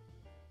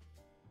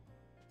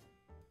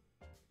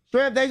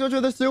 Shrimp, thanks so much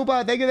for the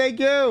super. Thank you, thank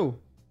you.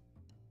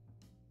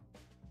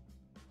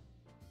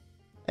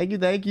 Thank you,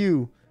 thank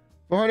you.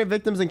 400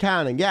 victims and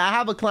counting. Yeah, I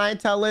have a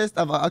clientele list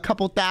of a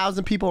couple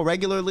thousand people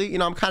regularly. You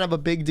know, I'm kind of a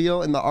big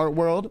deal in the art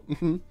world.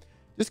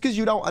 Just because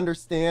you don't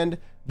understand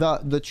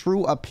the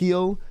true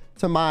appeal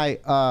to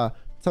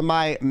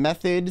my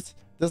methods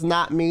does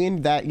not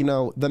mean that, you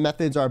know, the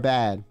methods are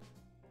bad.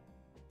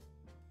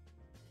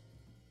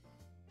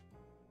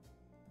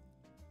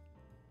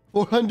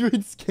 $400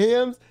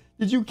 scams?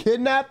 Did you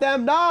kidnap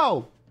them?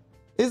 No,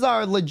 these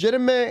are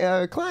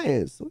legitimate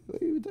clients.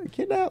 What are you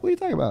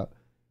talking about?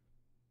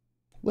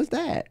 What's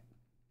that?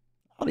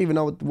 I don't even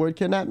know what the word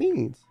kidnap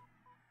means.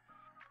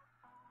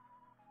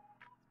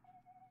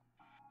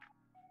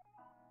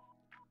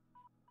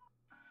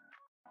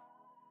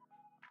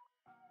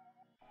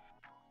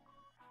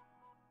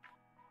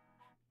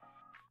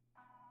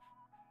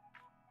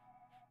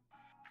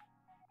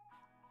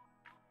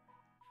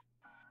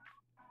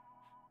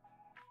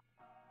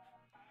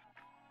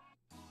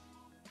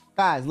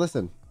 Guys,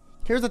 listen.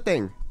 Here's the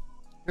thing.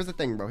 Here's the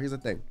thing, bro. Here's the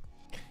thing.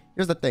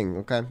 Here's the thing,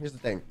 okay? Here's the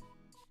thing.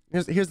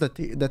 Here's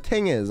the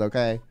thing is,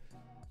 okay?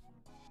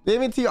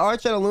 DMT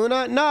Arch at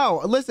ILUNA?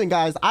 No, listen,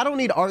 guys. I don't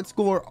need art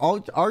school.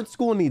 Art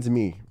school needs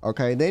me,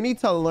 okay? They need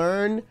to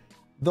learn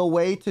the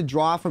way to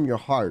draw from your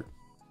heart.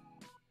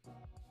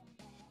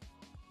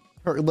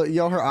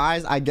 Her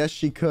eyes, I guess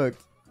she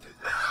cooked.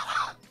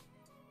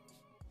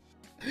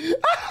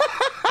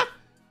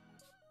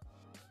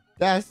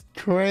 That's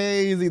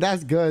crazy.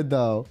 That's good,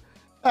 though.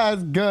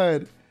 That's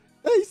good.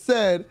 They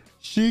said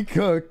she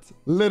cooked,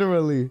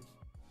 literally.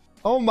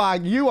 Oh my,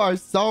 you are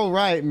so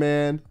right,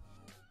 man.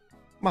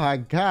 My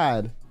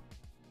God.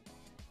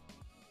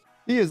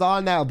 He is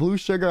on that blue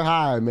sugar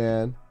high,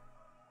 man.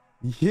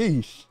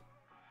 Yeesh.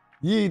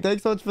 Yee,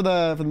 thanks so much for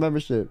the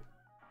membership.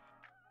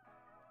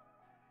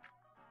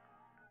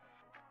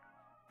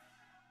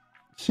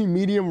 She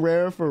medium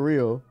rare for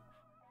real.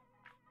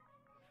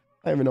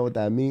 I don't even know what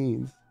that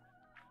means.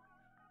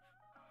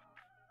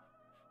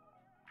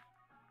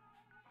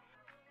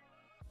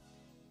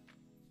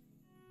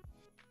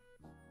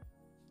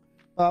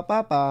 Ba,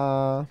 ba,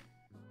 ba.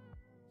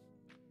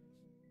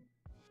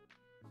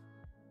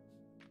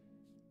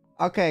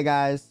 Okay,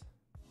 guys.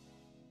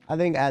 I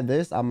think at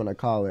this, I'm gonna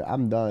call it.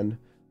 I'm done.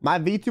 My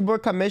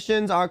VTuber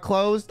commissions are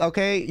closed.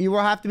 Okay, you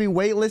will have to be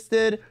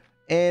waitlisted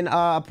in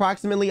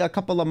approximately a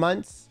couple of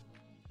months.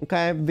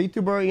 Okay,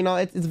 VTuber, you know,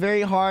 it's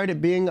very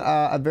hard being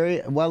a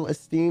very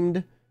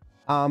well-esteemed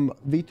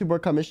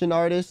VTuber commission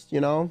artist,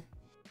 you know.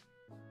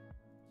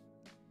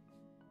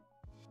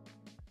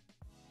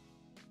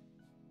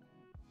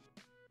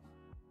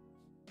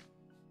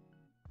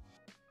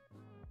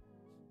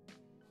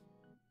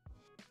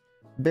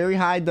 Very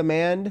high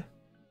demand.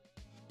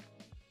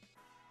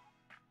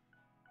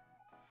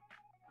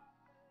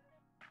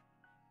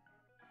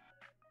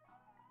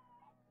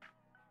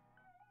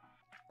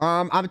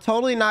 I'm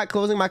totally not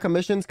closing my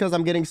commissions because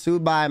I'm getting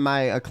sued by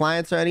my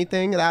clients or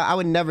anything. I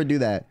would never do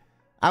that.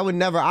 I would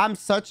never. I'm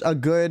such a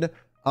good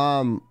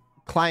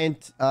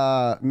client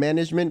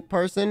management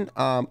person.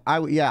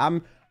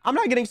 I'm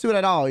not getting sued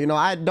at all. You know,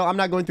 I'm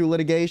not going through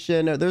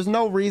litigation. There's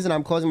no reason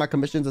I'm closing my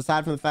commissions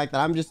aside from the fact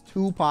that I'm just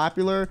too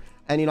popular.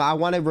 And, you know, I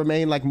want to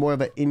remain like more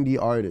of an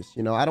indie artist.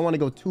 You know, I don't want to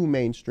go too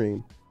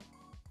mainstream.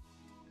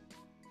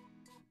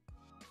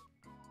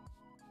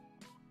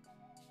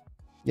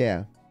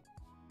 Yeah.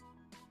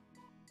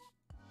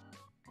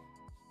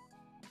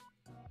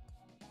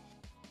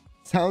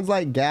 Sounds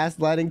like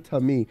gaslighting to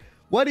me.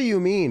 What do you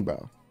mean, bro?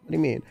 What do you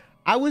mean?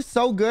 I was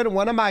so good.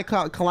 One of my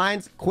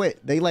clients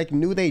quit. They like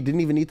knew they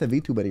didn't even need to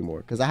VTube anymore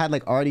because I had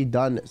like already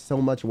done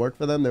so much work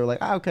for them. They were like,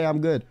 ah, okay,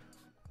 I'm good.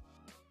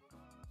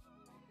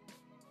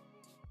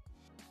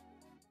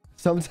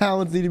 Some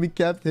talents need to be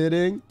kept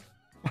hitting.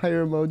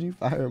 Fire emoji,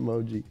 fire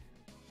emoji.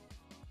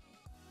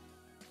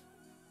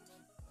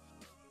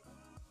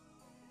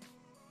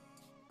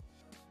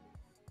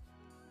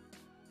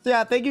 So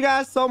yeah, thank you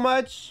guys so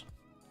much.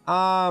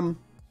 Thank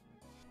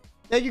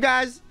you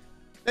guys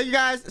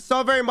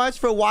so very much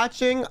for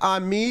watching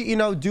me, you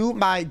know, do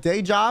my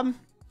day job.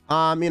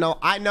 You know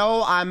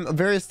I'm a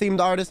very esteemed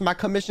artist. My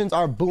commissions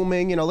are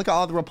booming. You know, look at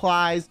all the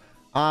replies.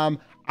 I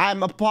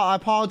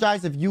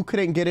apologize if you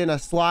couldn't get in a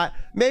slot.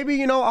 Maybe,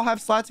 you know, I'll have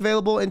slots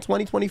available in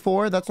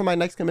 2024. That's when my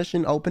next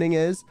commission opening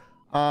is.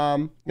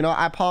 You know,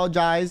 I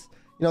apologize.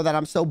 you know, that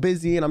I'm so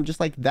busy and I'm just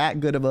like that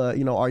good of a,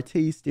 you know,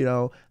 artiste, you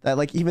know, that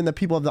like even the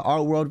people of the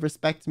art world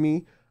respect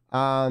me.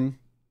 Yeah,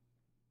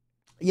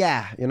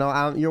 you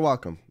know, you're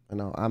welcome. You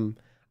know,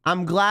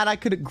 I'm glad I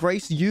could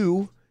grace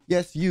you,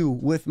 yes, you,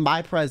 with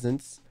my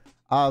presence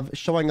of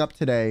showing up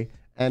today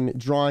and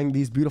drawing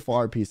these beautiful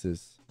art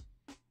pieces.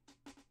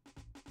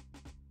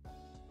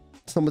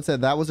 Someone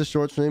said that was a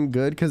short stream.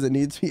 Good, because it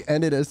needs to be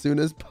ended as soon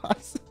as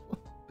possible.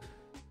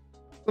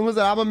 Someone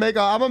said I'm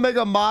gonna make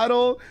a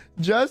model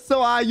just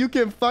so you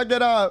can fuck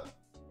it up.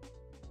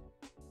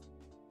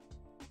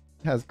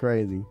 That's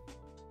crazy.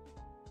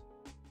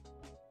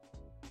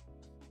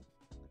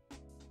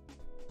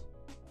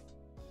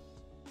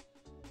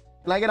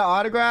 Can I get an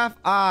autograph?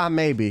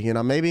 Maybe, you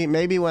know,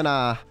 maybe when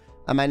at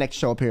my next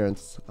show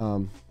appearance.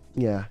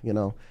 Yeah, you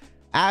know,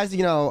 as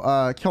you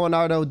know,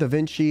 Leonardo da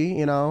Vinci,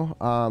 you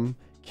know,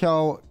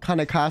 Kyo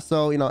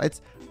Kaneko, you know,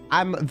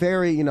 I'm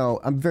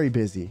very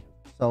busy,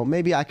 so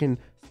maybe I can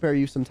spare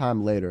you some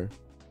time later.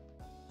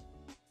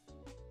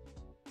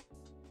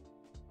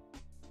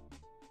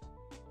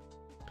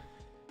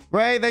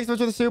 Ray, thanks so much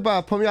for the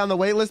super. Put me on the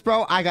wait list,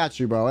 bro. I got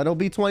you, bro. It'll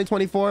be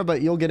 2024,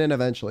 but you'll get in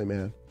eventually,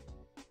 man.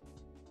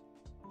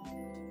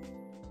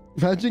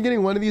 Imagine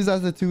getting one of these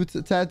as a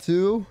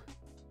tattoo.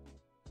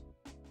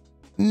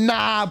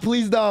 Nah,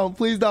 please don't.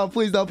 Please don't.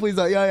 Please don't. Please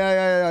don't.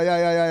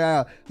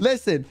 Yeah.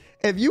 Listen,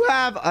 if you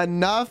have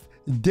enough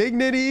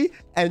dignity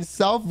and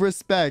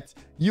self-respect,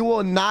 you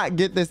will not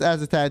get this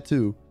as a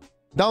tattoo.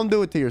 Don't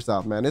do it to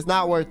yourself, man. It's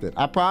not worth it.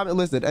 I promise.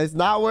 Listen, it's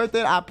not worth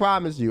it. I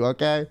promise you,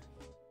 okay?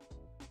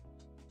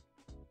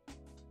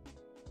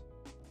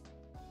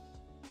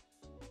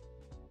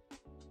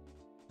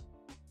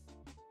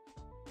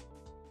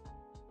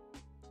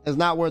 It's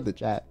not worth it,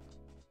 chat.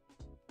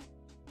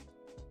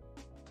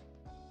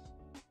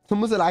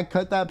 Someone said I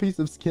cut that piece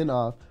of skin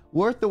off.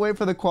 Worth the wait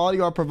for the quality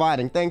you are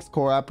providing. Thanks,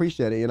 Cora. I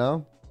appreciate it, you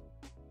know?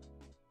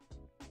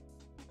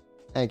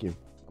 Thank you.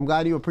 I'm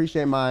glad you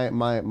appreciate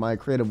my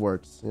creative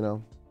works, you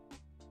know?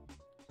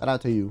 Shout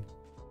out to you.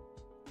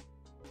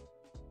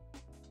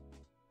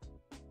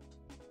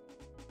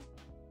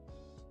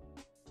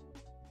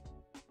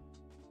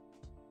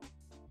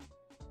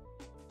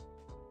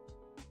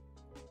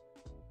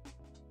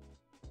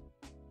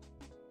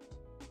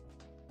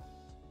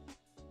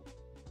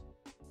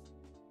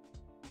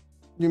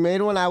 You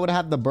made one, I would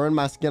have to burn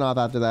my skin off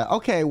after that.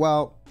 Okay,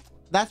 well,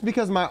 that's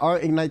because my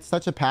art ignites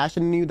such a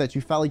passion in you that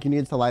you felt like you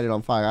needed to light it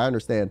on fire. I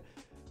understand.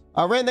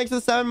 Ren, thanks for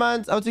the 7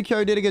 months. O2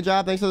 Kyo did a good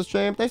job. Thanks for the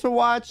stream. Thanks for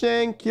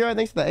watching. Kira,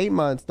 thanks for the 8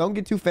 months. Don't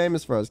get too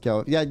famous for us,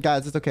 Kyo. Yeah,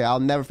 guys, it's okay. I'll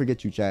never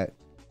forget you, chat.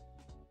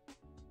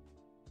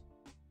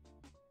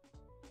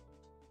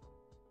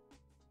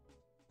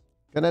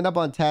 Gonna end up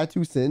on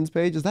Tattoo Sins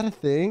page. Is that a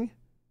thing?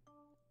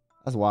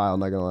 That's wild, I'm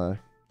not gonna lie.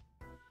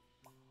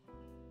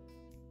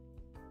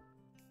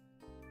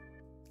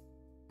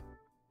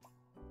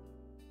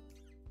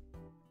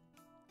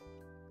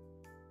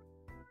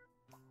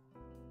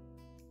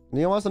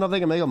 You want to know if they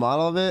can make a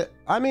model of it?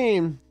 I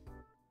mean,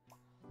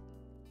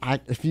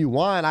 if you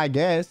want, I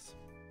guess.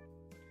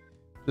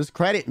 Just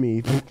credit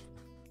me.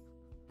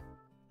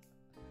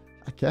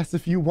 I guess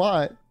if you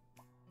want.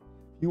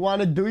 You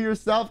want to do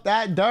yourself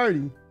that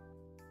dirty.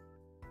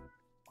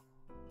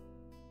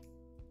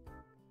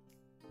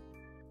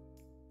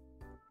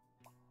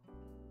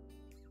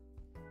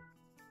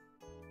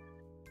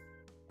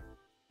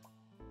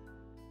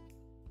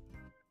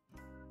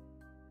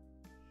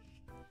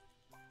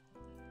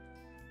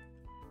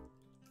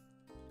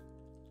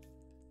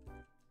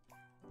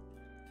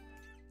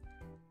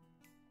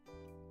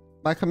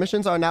 My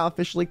commissions are now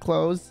officially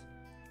closed.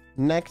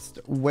 Next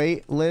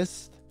wait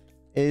list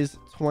is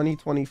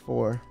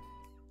 2024.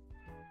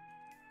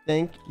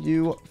 Thank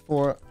you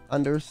for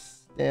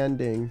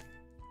understanding.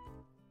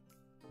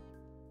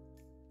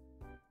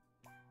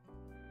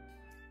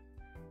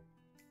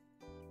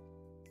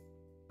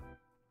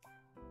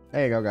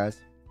 There you go,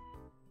 guys.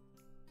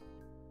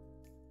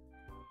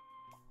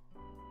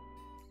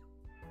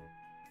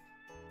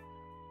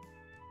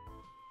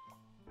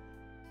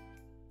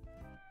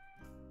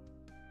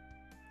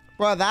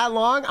 For that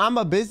long, I'm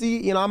a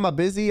busy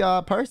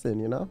person,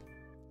 you know?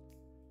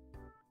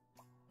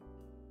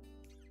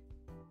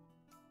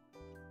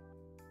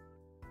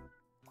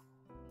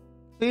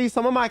 See,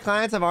 some of my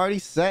clients have already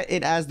set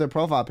it as their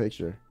profile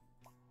picture,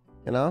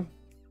 you know?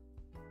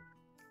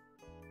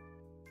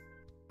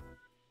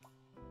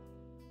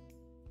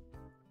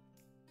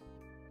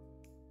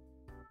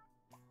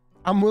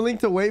 I'm willing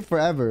to wait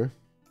forever.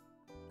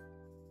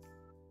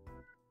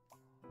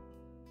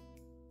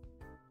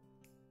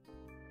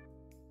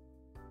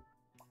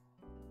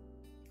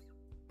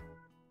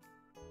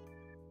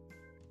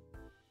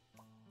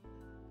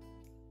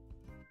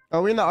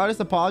 Are we in the artist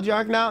apology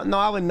arc now? No,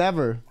 I would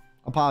never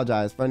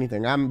apologize for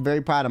anything. I'm very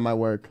proud of my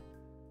work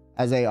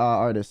as a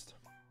artist.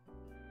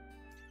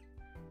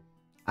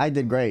 I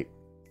did great.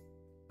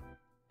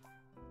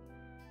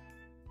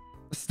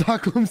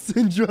 Stockholm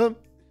Syndrome.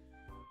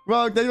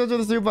 Bro, thank you for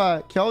the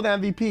super. Kill the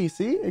MVP.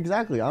 See?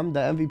 Exactly. I'm the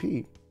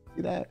MVP.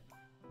 See that?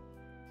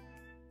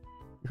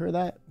 You heard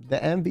that? The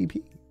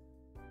MVP.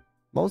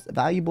 Most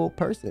valuable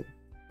person.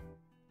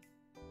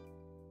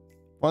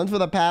 One's for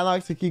the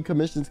padlocks to keep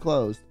commissions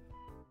closed.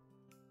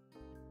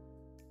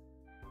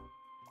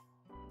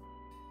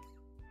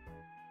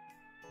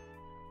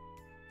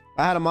 If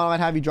I had a model, I'd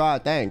have you draw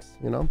it. Thanks,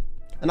 you know?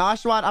 And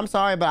Ashwat, I'm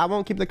sorry, but I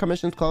won't keep the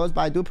commissions closed,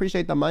 but I do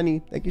appreciate the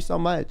money. Thank you so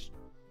much.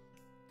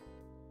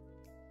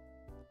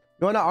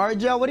 You want to art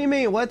jail? What do you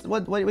mean? What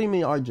do you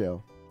mean art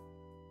jail?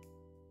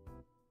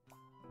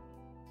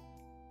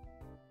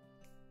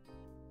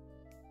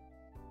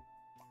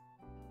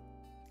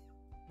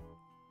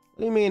 What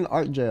do you mean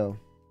art jail?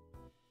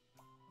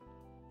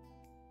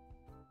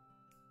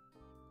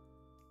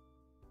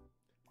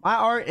 My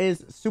art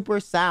is super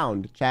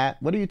sound, chat.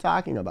 What are you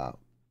talking about?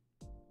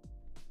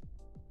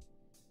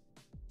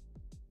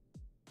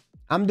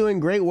 I'm doing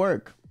great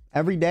work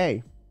every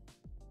day.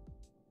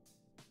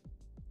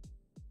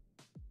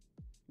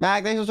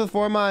 Mac, thanks for the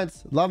 4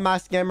 months. Love my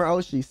scammer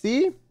Oshi.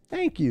 See?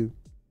 Thank you.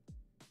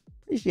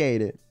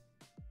 Appreciate it.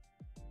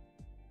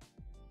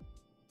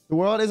 The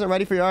world isn't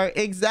ready for your art.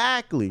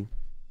 Exactly.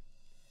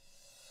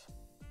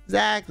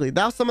 Exactly.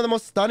 That was some of the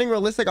most stunning,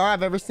 realistic art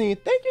I've ever seen.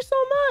 Thank you so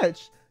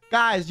much.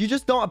 Guys, you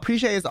just don't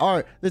appreciate his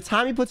art. The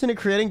time he puts into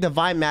creating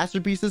divine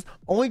masterpieces,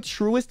 only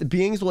truest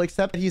beings will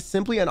accept that he's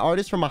simply an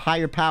artist from a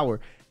higher power.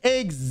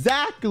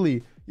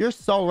 Exactly. You're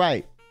so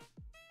right.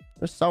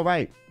 You're so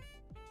right.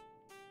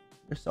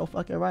 You're so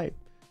fucking right.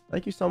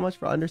 Thank you so much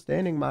for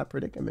understanding my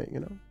predicament,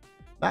 you know?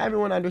 Not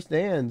everyone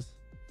understands,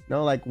 you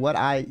know, like what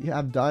I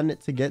have done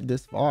to get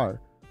this far.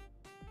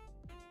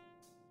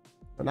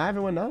 But not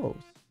everyone knows.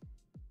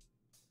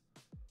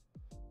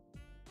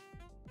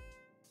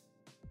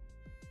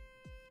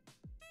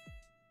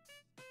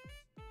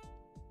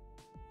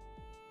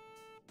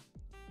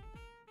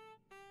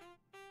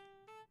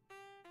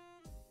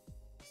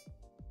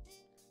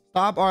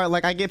 Stop art.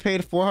 Like, I get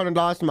paid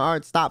 $400 for my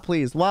art. Stop,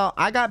 please. Well,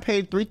 I got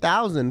paid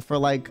 $3,000 for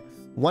like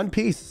one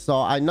piece. So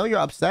I know you're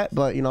upset,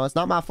 but you know, it's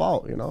not my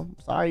fault, you know?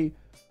 Sorry.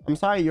 I'm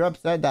sorry you're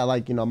upset that,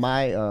 like, you know,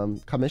 my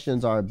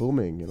commissions are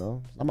booming, you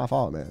know? It's not my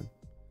fault, man.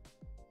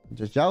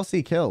 Just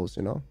jealousy kills,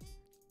 you know?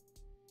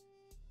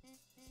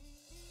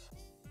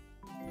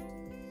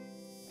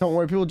 Don't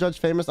worry, people judge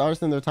famous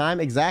artists in their time.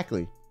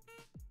 Exactly.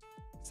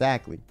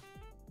 Exactly.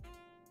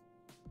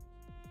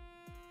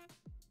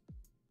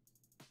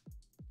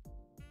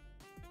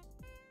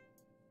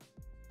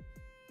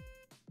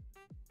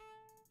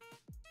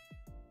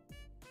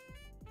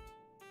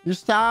 Your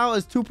style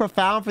is too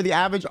profound for the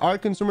average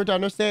art consumer to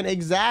understand.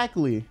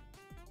 Exactly.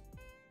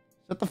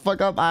 Shut the fuck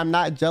up. I'm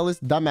not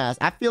jealous, dumbass.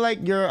 I feel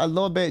like you're a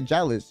little bit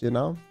jealous, you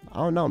know? I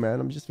don't know, man.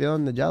 I'm just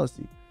feeling the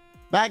jealousy.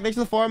 Back, thanks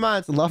for the 4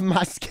 months. Love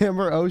my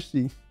scammer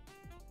Oshi.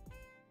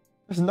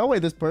 There's no way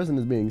this person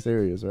is being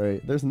serious,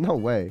 right? There's no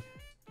way.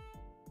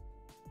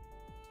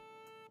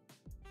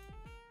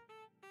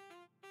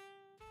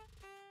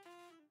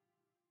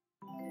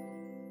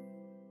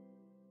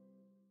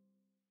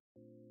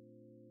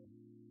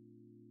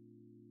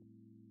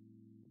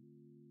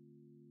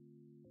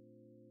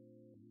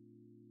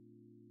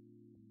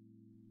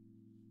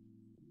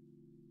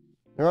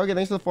 Okay,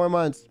 thanks for the 4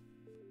 months.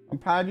 I'm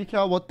proud of you,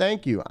 Kel. Well,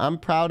 thank you. I'm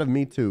proud of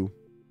me too.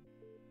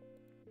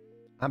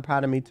 I'm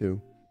proud of me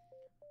too.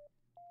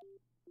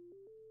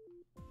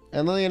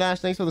 And Lillian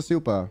Ash, thanks for the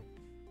supa.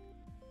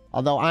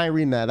 Although I ain't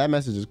reading that. That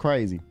message is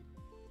crazy.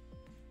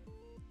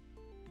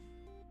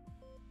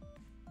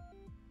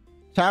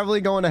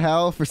 Traveling going to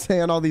hell for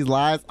saying all these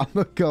lies. I'm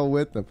gonna go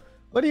with them.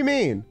 What do you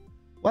mean?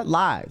 What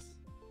lies?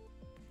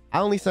 I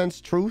only sense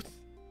truth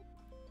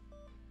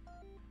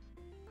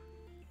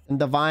and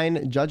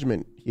divine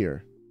judgment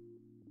here.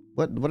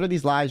 What are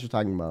these lies you're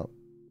talking about?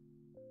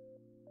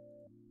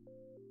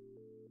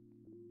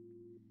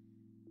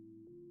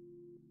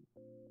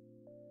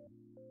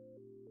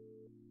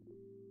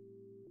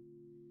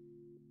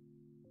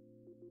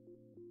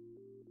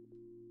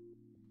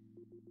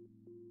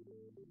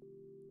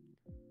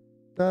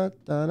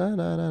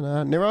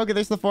 Niroga,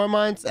 thanks for the 4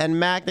 months. And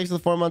Mac, thanks for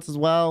the 4 months as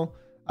well.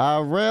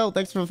 Real,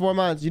 thanks for the 4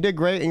 months. You did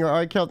great in your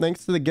art, Kel.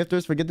 Thanks to the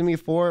gifters for giving me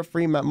 4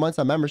 free months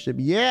of membership.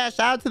 Yeah,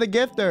 shout out to the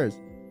gifters.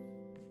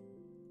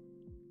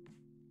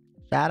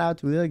 Shout out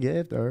to the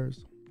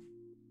gifters.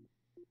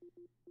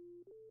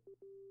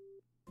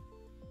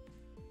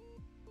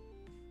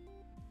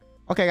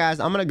 Okay, guys,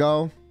 I'm gonna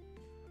go.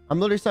 I'm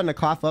literally starting to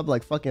cough up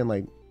like fucking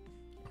like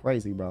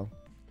crazy, bro.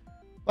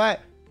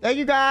 But thank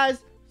you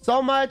guys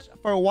so much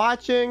for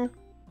watching.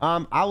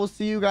 I will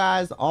see you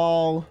guys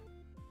all.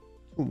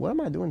 What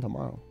am I doing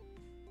tomorrow?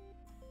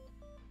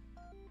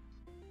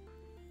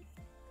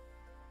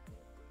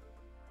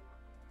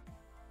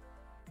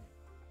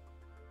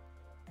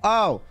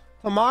 Oh,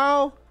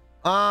 tomorrow,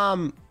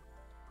 I'm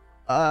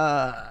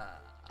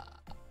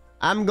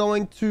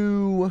going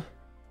to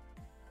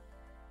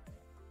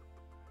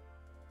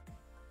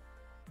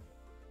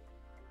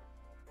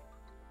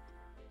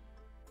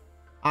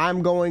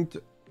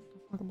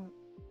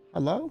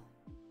hello?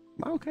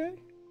 Am I okay?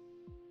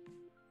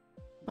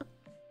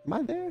 Am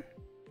I there?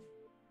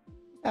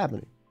 What's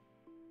happening?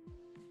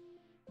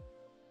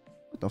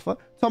 the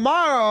fuck?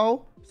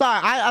 Tomorrow,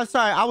 sorry,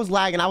 sorry, I was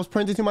lagging. I was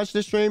printing too much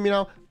this stream, you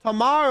know.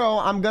 Tomorrow,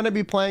 I'm gonna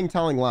be playing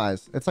Telling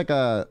Lies. It's like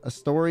a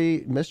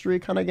story mystery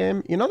kind of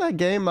game. You know that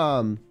game,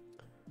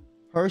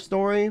 Her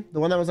Story? The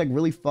one that was like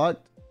really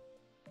fucked?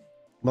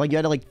 Like you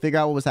had to like figure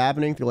out what was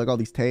happening through like all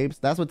these tapes.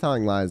 That's what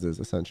Telling Lies is,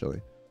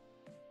 essentially.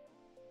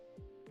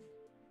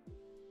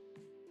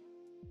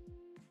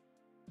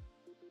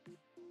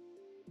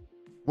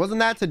 Wasn't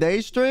that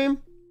today's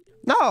stream?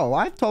 No,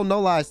 I've told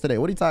no lies today.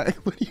 What are you talking?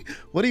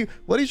 What are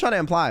you trying to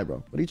imply,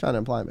 bro? What are you trying to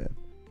imply, man?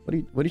 What are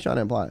you trying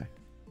to imply?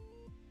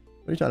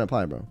 What are you trying to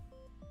imply, bro?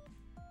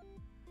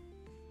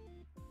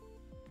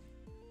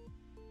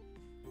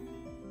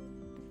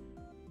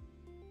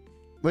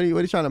 What are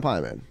you trying to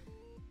imply, man?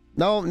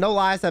 No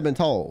lies have been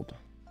told.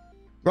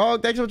 Bro,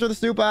 thanks so much for the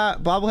super.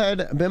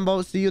 Bobblehead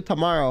Bimbo, see you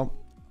tomorrow.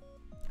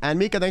 And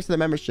Mika, thanks for the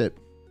membership.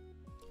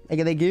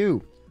 Thank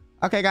you.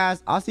 Okay,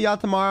 guys, I'll see y'all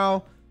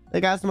tomorrow.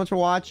 Thank you guys so much for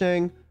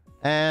watching.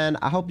 And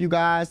I hope you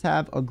guys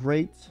have a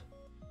great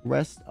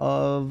rest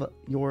of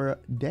your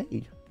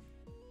day.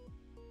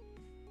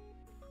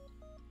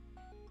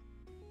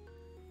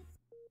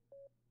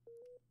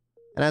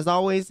 And as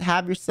always,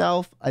 have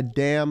yourself a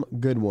damn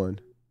good one.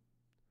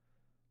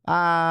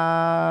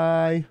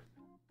 Bye.